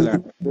 ഹൈറ്റും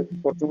കൂടുതലാണ്, ഇത്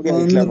കുറച്ചും കൂടി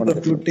ഹൈറ്റിലാണ്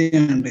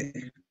പണിതിട്ടുള്ളത്.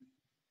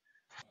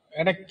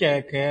 ഇടയ്ക്ക്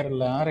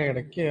കേരള ആരെ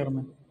ഇടയ്ക്ക്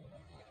കയറുന്നത്?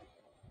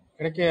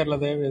 കേരള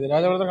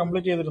രാജാവൃതം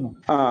കംപ്ലീറ്റ് ചെയ്തിരുന്നു.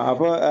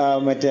 അപ്പൊ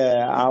മറ്റേ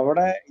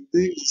അവിടെ ഇത്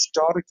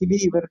ഹിസ്റ്റോറിക്കലി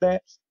ഇവരുടെ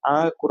ആ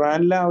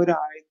ഖുറാനിലെ ആ ഒരു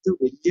ആയത്ത്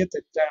വലിയ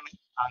തെറ്റാണ്.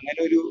 അങ്ങനെ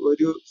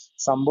ഒരു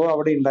സംഭവം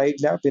അവിടെ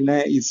ഉണ്ടായിട്ടില്ല. പിന്നെ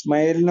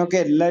ഇസ്മായിലിനൊക്കെ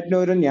എല്ലാറ്റിനും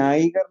ഓരോ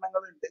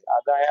ന്യായീകരണങ്ങളുണ്ട്,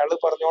 അത് അയാൾ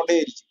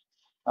പറഞ്ഞുകൊണ്ടേയിരിക്കും,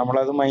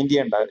 നമ്മളത് മൈൻഡ്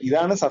ചെയ്യണ്ട.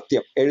 ഇതാണ്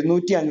സത്യം.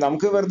 705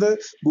 നമുക്ക് വെറുതെ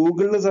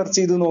ഗൂഗിളിൽ സെർച്ച്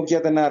ചെയ്ത്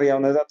നോക്കിയാൽ തന്നെ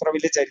അറിയാവുന്നത്, അത്ര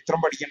വലിയ ചരിത്രം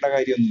പഠിക്കേണ്ട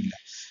കാര്യമൊന്നുമില്ല.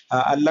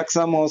 അൽ അക്സ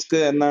മോസ്ക്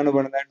എന്നാണ്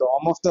പണിത്.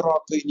 ഡോം ഓഫ് ദ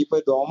റോക്ക്, ഇനിയിപ്പോ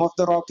ഡോം ഓഫ്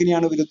ദ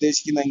റോക്കിനെയാണ് ഇവർ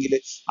ഉദ്ദേശിക്കുന്നതെങ്കിൽ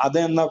അത്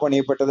എന്നാ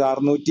പണിയപ്പെട്ടത്?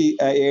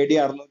 AD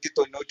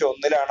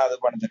 691 അത്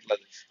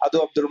പണിതിട്ടുള്ളത്.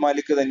 അതും അബ്ദുൾ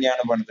മാലിക്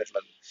തന്നെയാണ്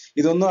പണിതിട്ടുള്ളത്.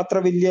 ഇതൊന്നും അത്ര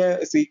വലിയ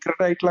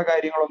സീക്രട്ട് ആയിട്ടുള്ള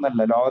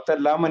കാര്യങ്ങളൊന്നല്ല, ലോകത്തെ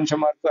എല്ലാ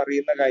മനുഷ്യന്മാർക്കും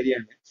അറിയുന്ന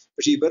കാര്യമാണ്.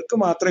 പക്ഷെ ഇവർക്ക്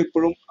മാത്രം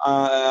ഇപ്പോഴും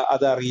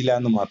അത് അറിയില്ല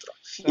എന്ന് മാത്രം.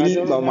 ഇനി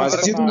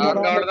മസ്ജിദുൽ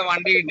ഹറാം,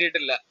 വണ്ടി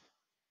കിട്ടിയിട്ടില്ല.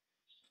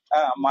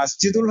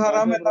 മസ്ജിദുൽ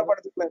ഹറാം എന്നാ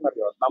പണിതിട്ടുള്ളതെന്ന്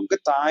അറിയോ? നമുക്ക്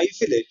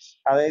തായിഫില്,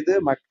 അതായത്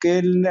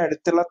മക്കയിലിന്റെ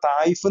അടുത്തുള്ള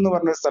തായിഫ് എന്ന്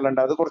പറഞ്ഞൊരു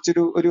സ്ഥലമുണ്ട്. അത്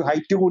കുറച്ചൊരു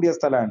ഹൈറ്റ് കൂടിയ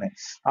സ്ഥലമാണ്.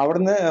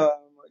 അവിടുന്ന്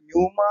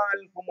ന്യൂമ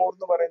അൽ ഹുമൂർ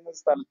എന്ന് പറയുന്ന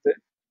സ്ഥലത്ത്,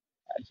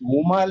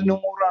 ന്യൂമ അൽ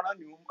നുമൂർ ആണോ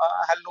ന്യൂമ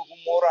അൽ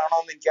ഹുമൂർ ആണോ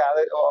എന്ന് എനിക്ക്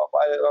അത്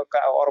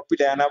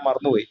ഉറപ്പില്ല, ഞാൻ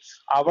മറന്നുപോയി.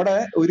 അവിടെ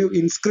ഒരു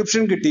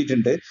ഇൻസ്ക്രിപ്ഷൻ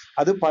കിട്ടിയിട്ടുണ്ട്.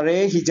 അത്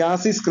പഴയ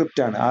ഹിജാസി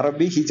സ്ക്രിപ്റ്റ് ആണ്,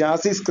 അറബി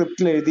ഹിജാസി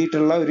സ്ക്രിപ്റ്റിൽ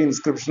എഴുതിയിട്ടുള്ള ഒരു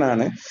ഇൻസ്ക്രിപ്ഷൻ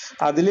ആണ്.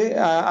 അതില്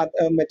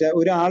മറ്റേ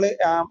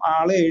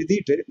ആള്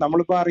എഴുതിയിട്ട്,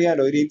 നമ്മളിപ്പോ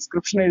അറിയാലോ ഒരു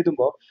ഇൻസ്ക്രിപ്ഷൻ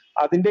എഴുതുമ്പോ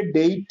അതിന്റെ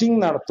ഡേറ്റിംഗ്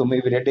നടത്തും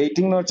ഇവര്.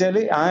 ഡേറ്റിംഗ് എന്ന്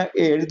വെച്ചാല് ആ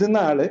എഴുതുന്ന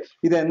ആള്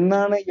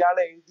ഇതെന്നാണ് ഇയാൾ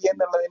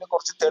എഴുതിയെന്നുള്ളതിന്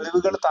കുറച്ച്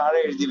തെളിവുകൾ താഴെ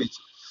എഴുതി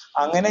വെക്കും.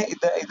 അങ്ങനെ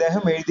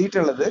ഇദ്ദേഹം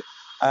എഴുതിയിട്ടുള്ളത്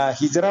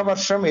ഹിജറ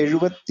വർഷം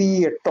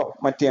 78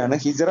 മറ്റെയാണ്.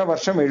 ഹിജറ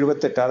വർഷം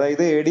 78,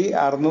 അതായത് AD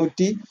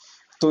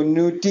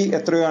 690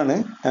 എത്രയാണ്.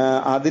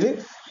 അതില്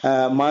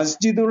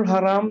മസ്ജിദുൽ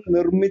ഹറാം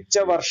നിർമ്മിച്ച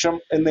വർഷം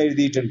എന്ന്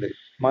എഴുതിയിട്ടുണ്ട്.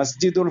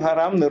 മസ്ജിദുൽ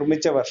ഹറാം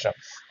നിർമ്മിച്ച വർഷം.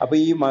 അപ്പൊ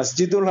ഈ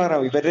മസ്ജിദുൽ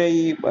ഹറാം ഇവരുടെ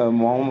ഈ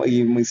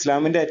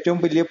ഇസ്ലാമിന്റെ ഏറ്റവും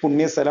വലിയ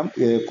പുണ്യസ്ഥലം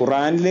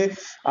ഖുറാനില്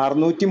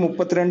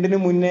 632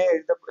 മുന്നേ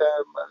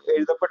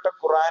എഴുതപ്പെട്ട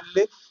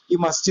ഖുറാനില് ഈ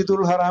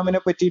മസ്ജിദുൽ ഹറാമിനെ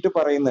പറ്റിയിട്ട്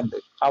പറയുന്നുണ്ട്.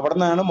 അവിടെ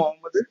നിന്നാണ്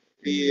മുഹമ്മദ്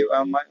ഈ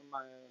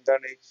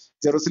എന്താണ്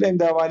ജെറുസലേം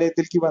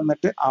ദേവാലയത്തിലേക്ക്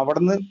വന്നിട്ട്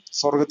അവിടുന്ന്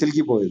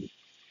സ്വർഗത്തിലേക്ക് പോയത്.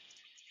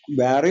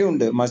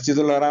 വേറെയുണ്ട്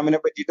മസ്ജിദുൽ ഹറാമിനെ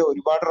പറ്റിയിട്ട്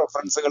ഒരുപാട്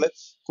റെഫറൻസുകൾ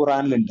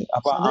ഖുറാനിലുണ്ട്.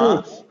 അപ്പൊ അത് ആ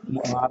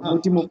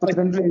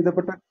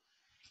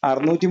ആ,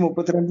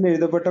 632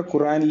 എഴുതപ്പെട്ട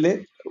ഖുറാനില്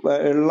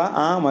ഉള്ള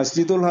ആ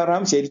മസ്ജിദുൽ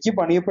ഹറാം ശരിക്കും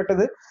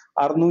പണിയപ്പെട്ടത്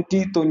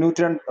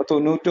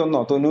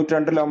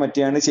 691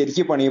 മറ്റെയാണ്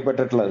ശരിക്കും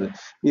പണിയപ്പെട്ടിട്ടുള്ളത്.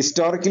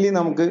 ഹിസ്റ്റോറിക്കലി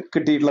നമുക്ക്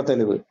കിട്ടിയിട്ടുള്ള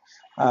തെളിവ്.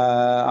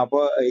 അപ്പൊ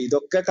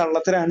ഇതൊക്കെ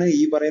കള്ളത്തരാണ്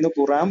ഈ പറയുന്ന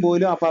ഖുറാൻ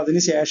പോലും. അപ്പൊ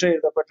അതിന് ശേഷം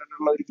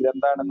എഴുതപ്പെട്ടിട്ടുള്ള ഒരു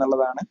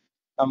ഗ്രന്ഥാണെന്നുള്ളതാണ്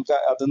നമുക്ക്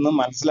അതിന്ന്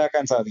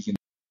മനസ്സിലാക്കാൻ സാധിക്കുന്നത്.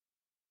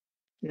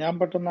 ഞാൻ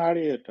പെട്ടെന്ന് ആഡ്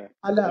ചെയ്യട്ടെ.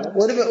 അല്ല, ഹലോ,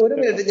 ഒരു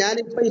മിനിറ്റ്. കേൾക്കാം?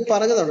 ഞാനിപ്പോ ഈ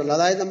പറഞ്ഞതുണ്ടല്ലോ,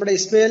 അതായത് നമ്മുടെ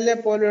ഇസ്മയിലിനെ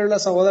പോലെയുള്ള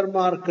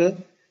സഹോദരന്മാർക്ക്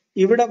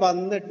ഇവിടെ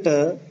വന്നിട്ട്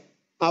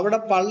അവിടെ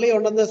പള്ളി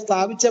ഉണ്ടെന്ന്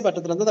സ്ഥാപിച്ചേ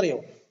പറ്റത്തില്ല. എന്തറിയോ?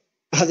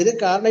 അതിന്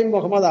കാരണം ഈ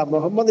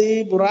മുഹമ്മദ് ഈ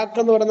ബുറാഖ്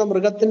എന്ന് പറയുന്ന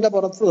മൃഗത്തിന്റെ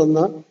പുറത്ത്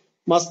നിന്ന്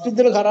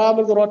മസ്ജിദുൽ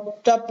ഹറാമിൽ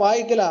ഒറ്റ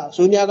പായിക്കല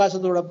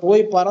ശൂന്യാകാശത്തൂടെ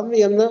പോയി പറന്ന്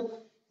എന്ന്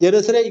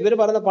ജെറുസലേം ഇവര്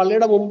പറയുന്ന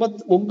പള്ളിയുടെ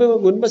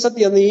മുൻവശത്ത്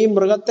ചെന്ന് ഈ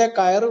മൃഗത്തെ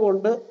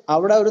കയറുകൊണ്ട്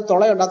അവിടെ ഒരു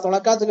തുളയുണ്ട്, ആ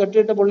തുളക്കകത്ത്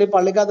കെട്ടിയിട്ട് പുള്ളി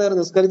പള്ളിക്കകത്ത് കയറി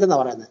നിസ്കരിച്ചെന്നാ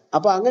പറയുന്നത്.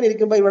 അപ്പൊ അങ്ങനെ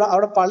ഇരിക്കുമ്പോ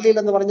അവിടെ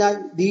പള്ളിയില്ലെന്ന് പറഞ്ഞാൽ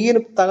ദീന്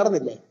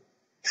തകർന്നില്ലേ?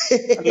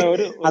 അല്ല,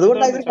 ഒരു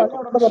അതുകൊണ്ടാണ് ഇതുണ്ട് ഇവര് പള്ളി ചാക്കോ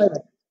അവിടെ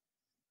പറയുന്നത്.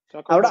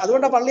 ചാക്കോ അവിടെ പാസ്റ്റർ,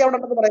 അതുകൊണ്ടാണ് പള്ളി അവിടെ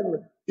ഉണ്ടെന്ന് പറയുന്നത്.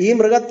 ഈ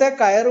മൃഗത്തെ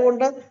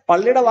കയറുകൊണ്ട്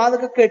പള്ളിയുടെ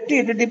വാതൊക്കെ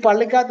കെട്ടിയിട്ടിട്ട് ഈ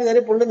പള്ളിക്കകത്ത്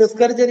കയറി പുള്ളി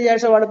നിസ്കരിച്ചതിന്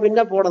ശേഷമാണ്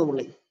പിന്നെ പോണത്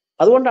പുള്ളി.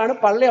 അതുകൊണ്ടാണ്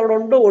പള്ളി അവിടെ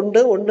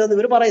ഉണ്ട് എന്ന്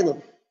ഇവർ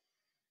പറയുന്നത്.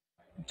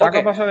 ചാക്കോ ഓക്കെ,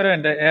 പാഷ വരെ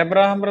എന്റെ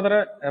എബ്രഹാം ബ്രദർ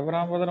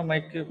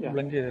മൈക്ക് യാ,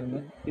 ബ്ലിങ്ക് ചെയ്തിരുന്നു.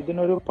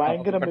 ഇതിനൊരു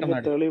ഭയങ്കര വലിയ പെട്ടെന്ന്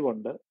അടി.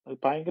 തെളിവുണ്ട്.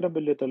 ഭയങ്കര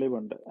വലിയ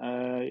തെളിവുണ്ട്.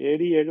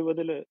 AD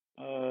 70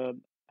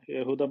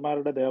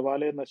 യഹൂദന്മാരുടെ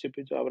ദേവാലയം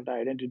നശിപ്പിച്ചു, അവരുടെ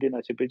ഐഡന്റിറ്റി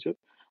നശിപ്പിച്ചു,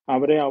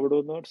 അവരെ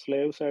അവിടുന്ന്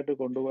സ്ലേവ്സ് ആയിട്ട്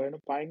കൊണ്ടുപോയതിന്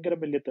ഭയങ്കര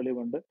വലിയ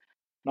തെളിവുണ്ട്.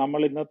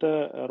 നമ്മൾ ഇന്നത്തെ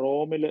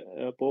റോമിൽ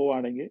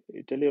പോവുകയാണെങ്കിൽ,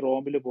 ഇറ്റലി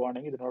റോമിൽ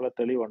പോവുകയാണെങ്കിൽ ഇതിനുള്ള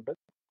തെളിവുണ്ട്.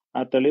 ആ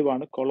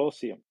തെളിവാണ്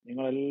കൊളോസിയം.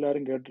 നിങ്ങൾ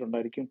എല്ലാവരും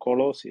കേട്ടിട്ടുണ്ടായിരിക്കും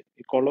കൊളോസിയം.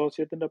 ഈ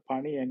കൊളോസിയത്തിന്റെ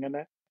പണി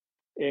എങ്ങനെ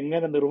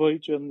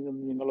നിർവഹിച്ചു എന്ന്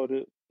നിങ്ങളൊരു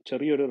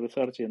ചെറിയൊരു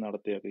റിസർച്ച്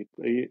നടത്തിയത്.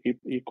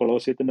 ഈ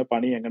കൊളോസിയത്തിന്റെ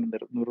പണി എങ്ങനെ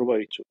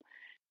നിർവഹിച്ചു.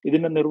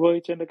 ഇതിനെ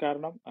നിർവഹിച്ചതിന്റെ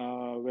കാരണം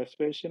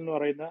വെസ്പേഷ്യൻ എന്ന്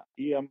പറയുന്ന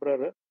ഈ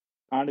എംപറർ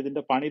ആണ്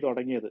ഇതിന്റെ പണി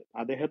തുടങ്ങിയത്.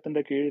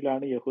 അദ്ദേഹത്തിന്റെ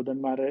കീഴിലാണ്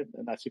യഹൂദന്മാരെ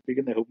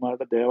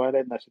യഹൂദന്മാരുടെ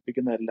ദേവാലയം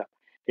നശിപ്പിക്കുന്നതെല്ലാം.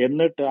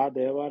 എന്നിട്ട് ആ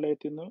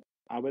ദേവാലയത്തിൽ നിന്ന്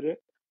അവര്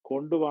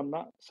കൊണ്ടുവന്ന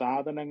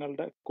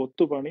സാധനങ്ങളുടെ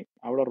കൊത്തുപണി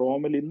അവിടെ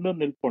റോമിൽ ഇന്നും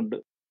നിൽപ്പുണ്ട്.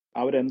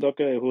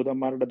 അവരെന്തൊക്കെ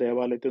യഹൂദന്മാരുടെ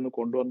ദേവാലയത്തിൽ നിന്ന്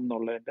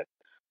കൊണ്ടുവന്നുള്ളതിന്റെ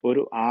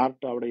ഒരു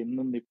ആർട്ട് അവിടെ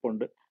ഇന്നും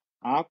നിൽപ്പുണ്ട്.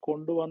 ആ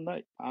കൊണ്ടുവന്ന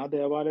ആ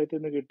ദേവാലയത്തിൽ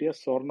നിന്ന് കിട്ടിയ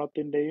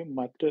സ്വർണത്തിന്റെയും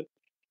മറ്റ്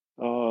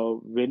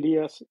വലിയ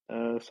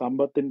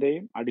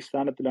സമ്പത്തിന്റെയും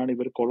അടിസ്ഥാനത്തിലാണ്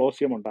ഇവർ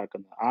കൊളോസിയം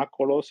ഉണ്ടാക്കുന്നത്. ആ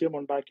കൊളോസിയം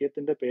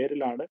ഉണ്ടാക്കിയതിന്റെ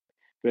പേരിലാണ്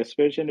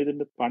വെസ്പേഷ്യൻ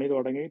ഇതിന്റെ പണി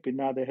തുടങ്ങി.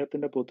 പിന്നെ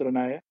അദ്ദേഹത്തിന്റെ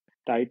പുത്രനായ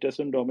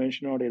ടൈറ്റസും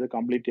ഡൊമേഷ്യനോട് ഇത്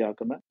കംപ്ലീറ്റ്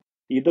ആക്കുന്നത്.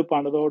 ഇത്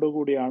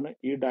പണിതോടുകൂടിയാണ്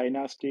ഈ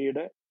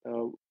ഡൈനാസ്റ്റിയുടെ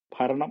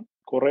ഭരണം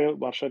കുറെ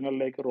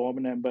വർഷങ്ങളിലേക്ക്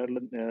റോമൻ എംപയറിൽ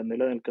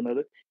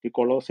നിലനിൽക്കുന്നത്. ഈ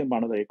കൊളോസിയം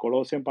പണിത ഈ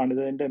കൊളോസിയം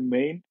പണിതതിന്റെ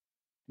മെയിൻ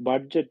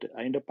ബഡ്ജറ്റ്,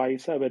 അതിന്റെ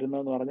പൈസ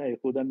വരുന്നതെന്ന് പറഞ്ഞാൽ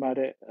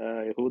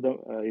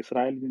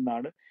ഇസ്രായേലിൽ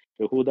നിന്നാണ്,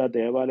 യഹൂദ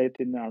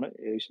ദേവാലയത്തിൽ നിന്നാണ്.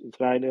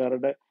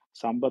 ഇസ്രായേലുകാരുടെ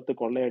സമ്പത്ത്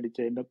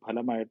കൊള്ളയടിച്ചതിന്റെ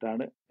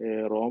ഫലമായിട്ടാണ്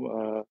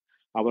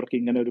അവർക്ക്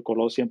ഇങ്ങനെ ഒരു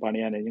കൊളോസിയം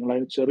പണിയാനായി. നിങ്ങൾ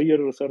അതിന്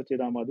ചെറിയൊരു റിസർച്ച്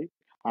ചെയ്താൽ മതി.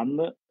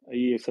 അന്ന്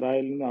ഈ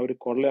ഇസ്രായേലിൽ നിന്ന് അവർ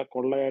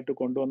കൊള്ളയായിട്ട്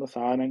കൊണ്ടുവന്ന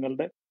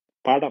സാധനങ്ങളുടെ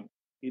പടം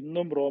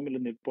ഇന്നും റോമിൽ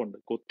നിൽപ്പുണ്ട്,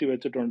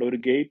 കൊത്തിവെച്ചിട്ടുണ്ട്. ഒരു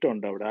ഗേറ്റ്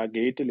ഉണ്ട് അവിടെ, ആ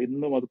ഗേറ്റിൽ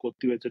ഇന്നും അത്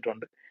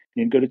കൊത്തിവെച്ചിട്ടുണ്ട്.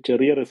 നിങ്ങൾക്കൊരു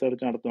ചെറിയ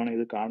റിസർച്ച്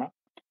നടത്തുവാണെങ്കിൽ ഇത് കാണാം.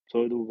 സോ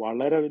ഇത്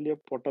വളരെ വലിയ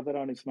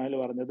പൊട്ടത്തരാണ് ഇസ്മായിൽ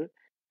പറഞ്ഞത്.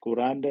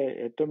 ഖുറാന്റെ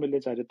ഏറ്റവും വലിയ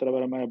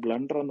ചരിത്രപരമായ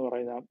ബ്ലണ്ടർ എന്ന്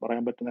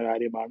പറയാൻ പറ്റുന്ന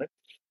കാര്യമാണ്.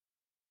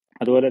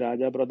 അതുപോലെ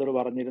രാജാ ബ്രദർ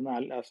പറഞ്ഞിരുന്ന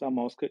അൽ അസ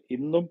മോസ്ക്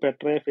ഇന്നും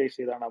പെട്രയെ ഫേസ്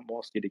ചെയ്താണ് ആ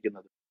മോസ്ക്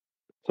ഇരിക്കുന്നത്.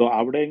 സോ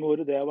അവിടെ എങ്ങും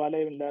ഒരു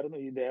ദേവാലയം ഇല്ലായിരുന്നു.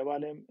 ഈ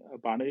ദേവാലയം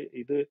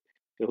ഇത്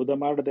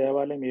യഹൂദന്മാരുടെ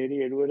ദേവാലയം AD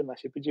 70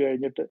 നശിപ്പിച്ചു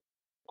കഴിഞ്ഞിട്ട്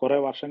കുറെ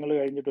വർഷങ്ങൾ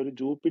കഴിഞ്ഞിട്ട് ഒരു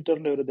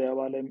ജൂപ്പിറ്ററിന്റെ ഒരു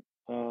ദേവാലയം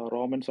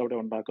റോമൻസ് അവിടെ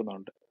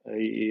ഉണ്ടാക്കുന്നുണ്ട്.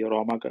 ഈ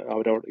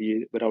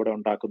ഇവരവിടെ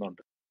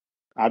ഉണ്ടാക്കുന്നുണ്ട്.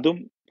 അതും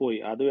പോയി.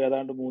 അതും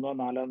ഏതാണ്ട് 3-ോ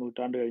 4-ഓ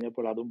നൂറ്റാണ്ട്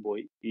കഴിഞ്ഞപ്പോൾ അതും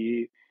പോയി.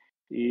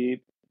 ഈ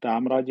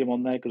സാമ്രാജ്യം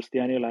ഒന്നായി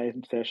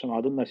ക്രിസ്ത്യാനികളായതിനു ശേഷം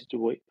അതും നശിച്ചു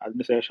പോയി.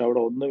 അതിനുശേഷം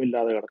അവിടെ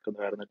ഒന്നുമില്ലാതെ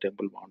കിടക്കുന്നതായിരുന്നു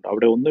ടെമ്പിൾ മൗണ്ട്.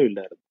 അവിടെ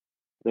ഒന്നുമില്ലായിരുന്നു.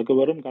 ഇതൊക്കെ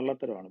വെറും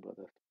കള്ളത്തരമാണ്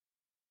ബ്രദർ.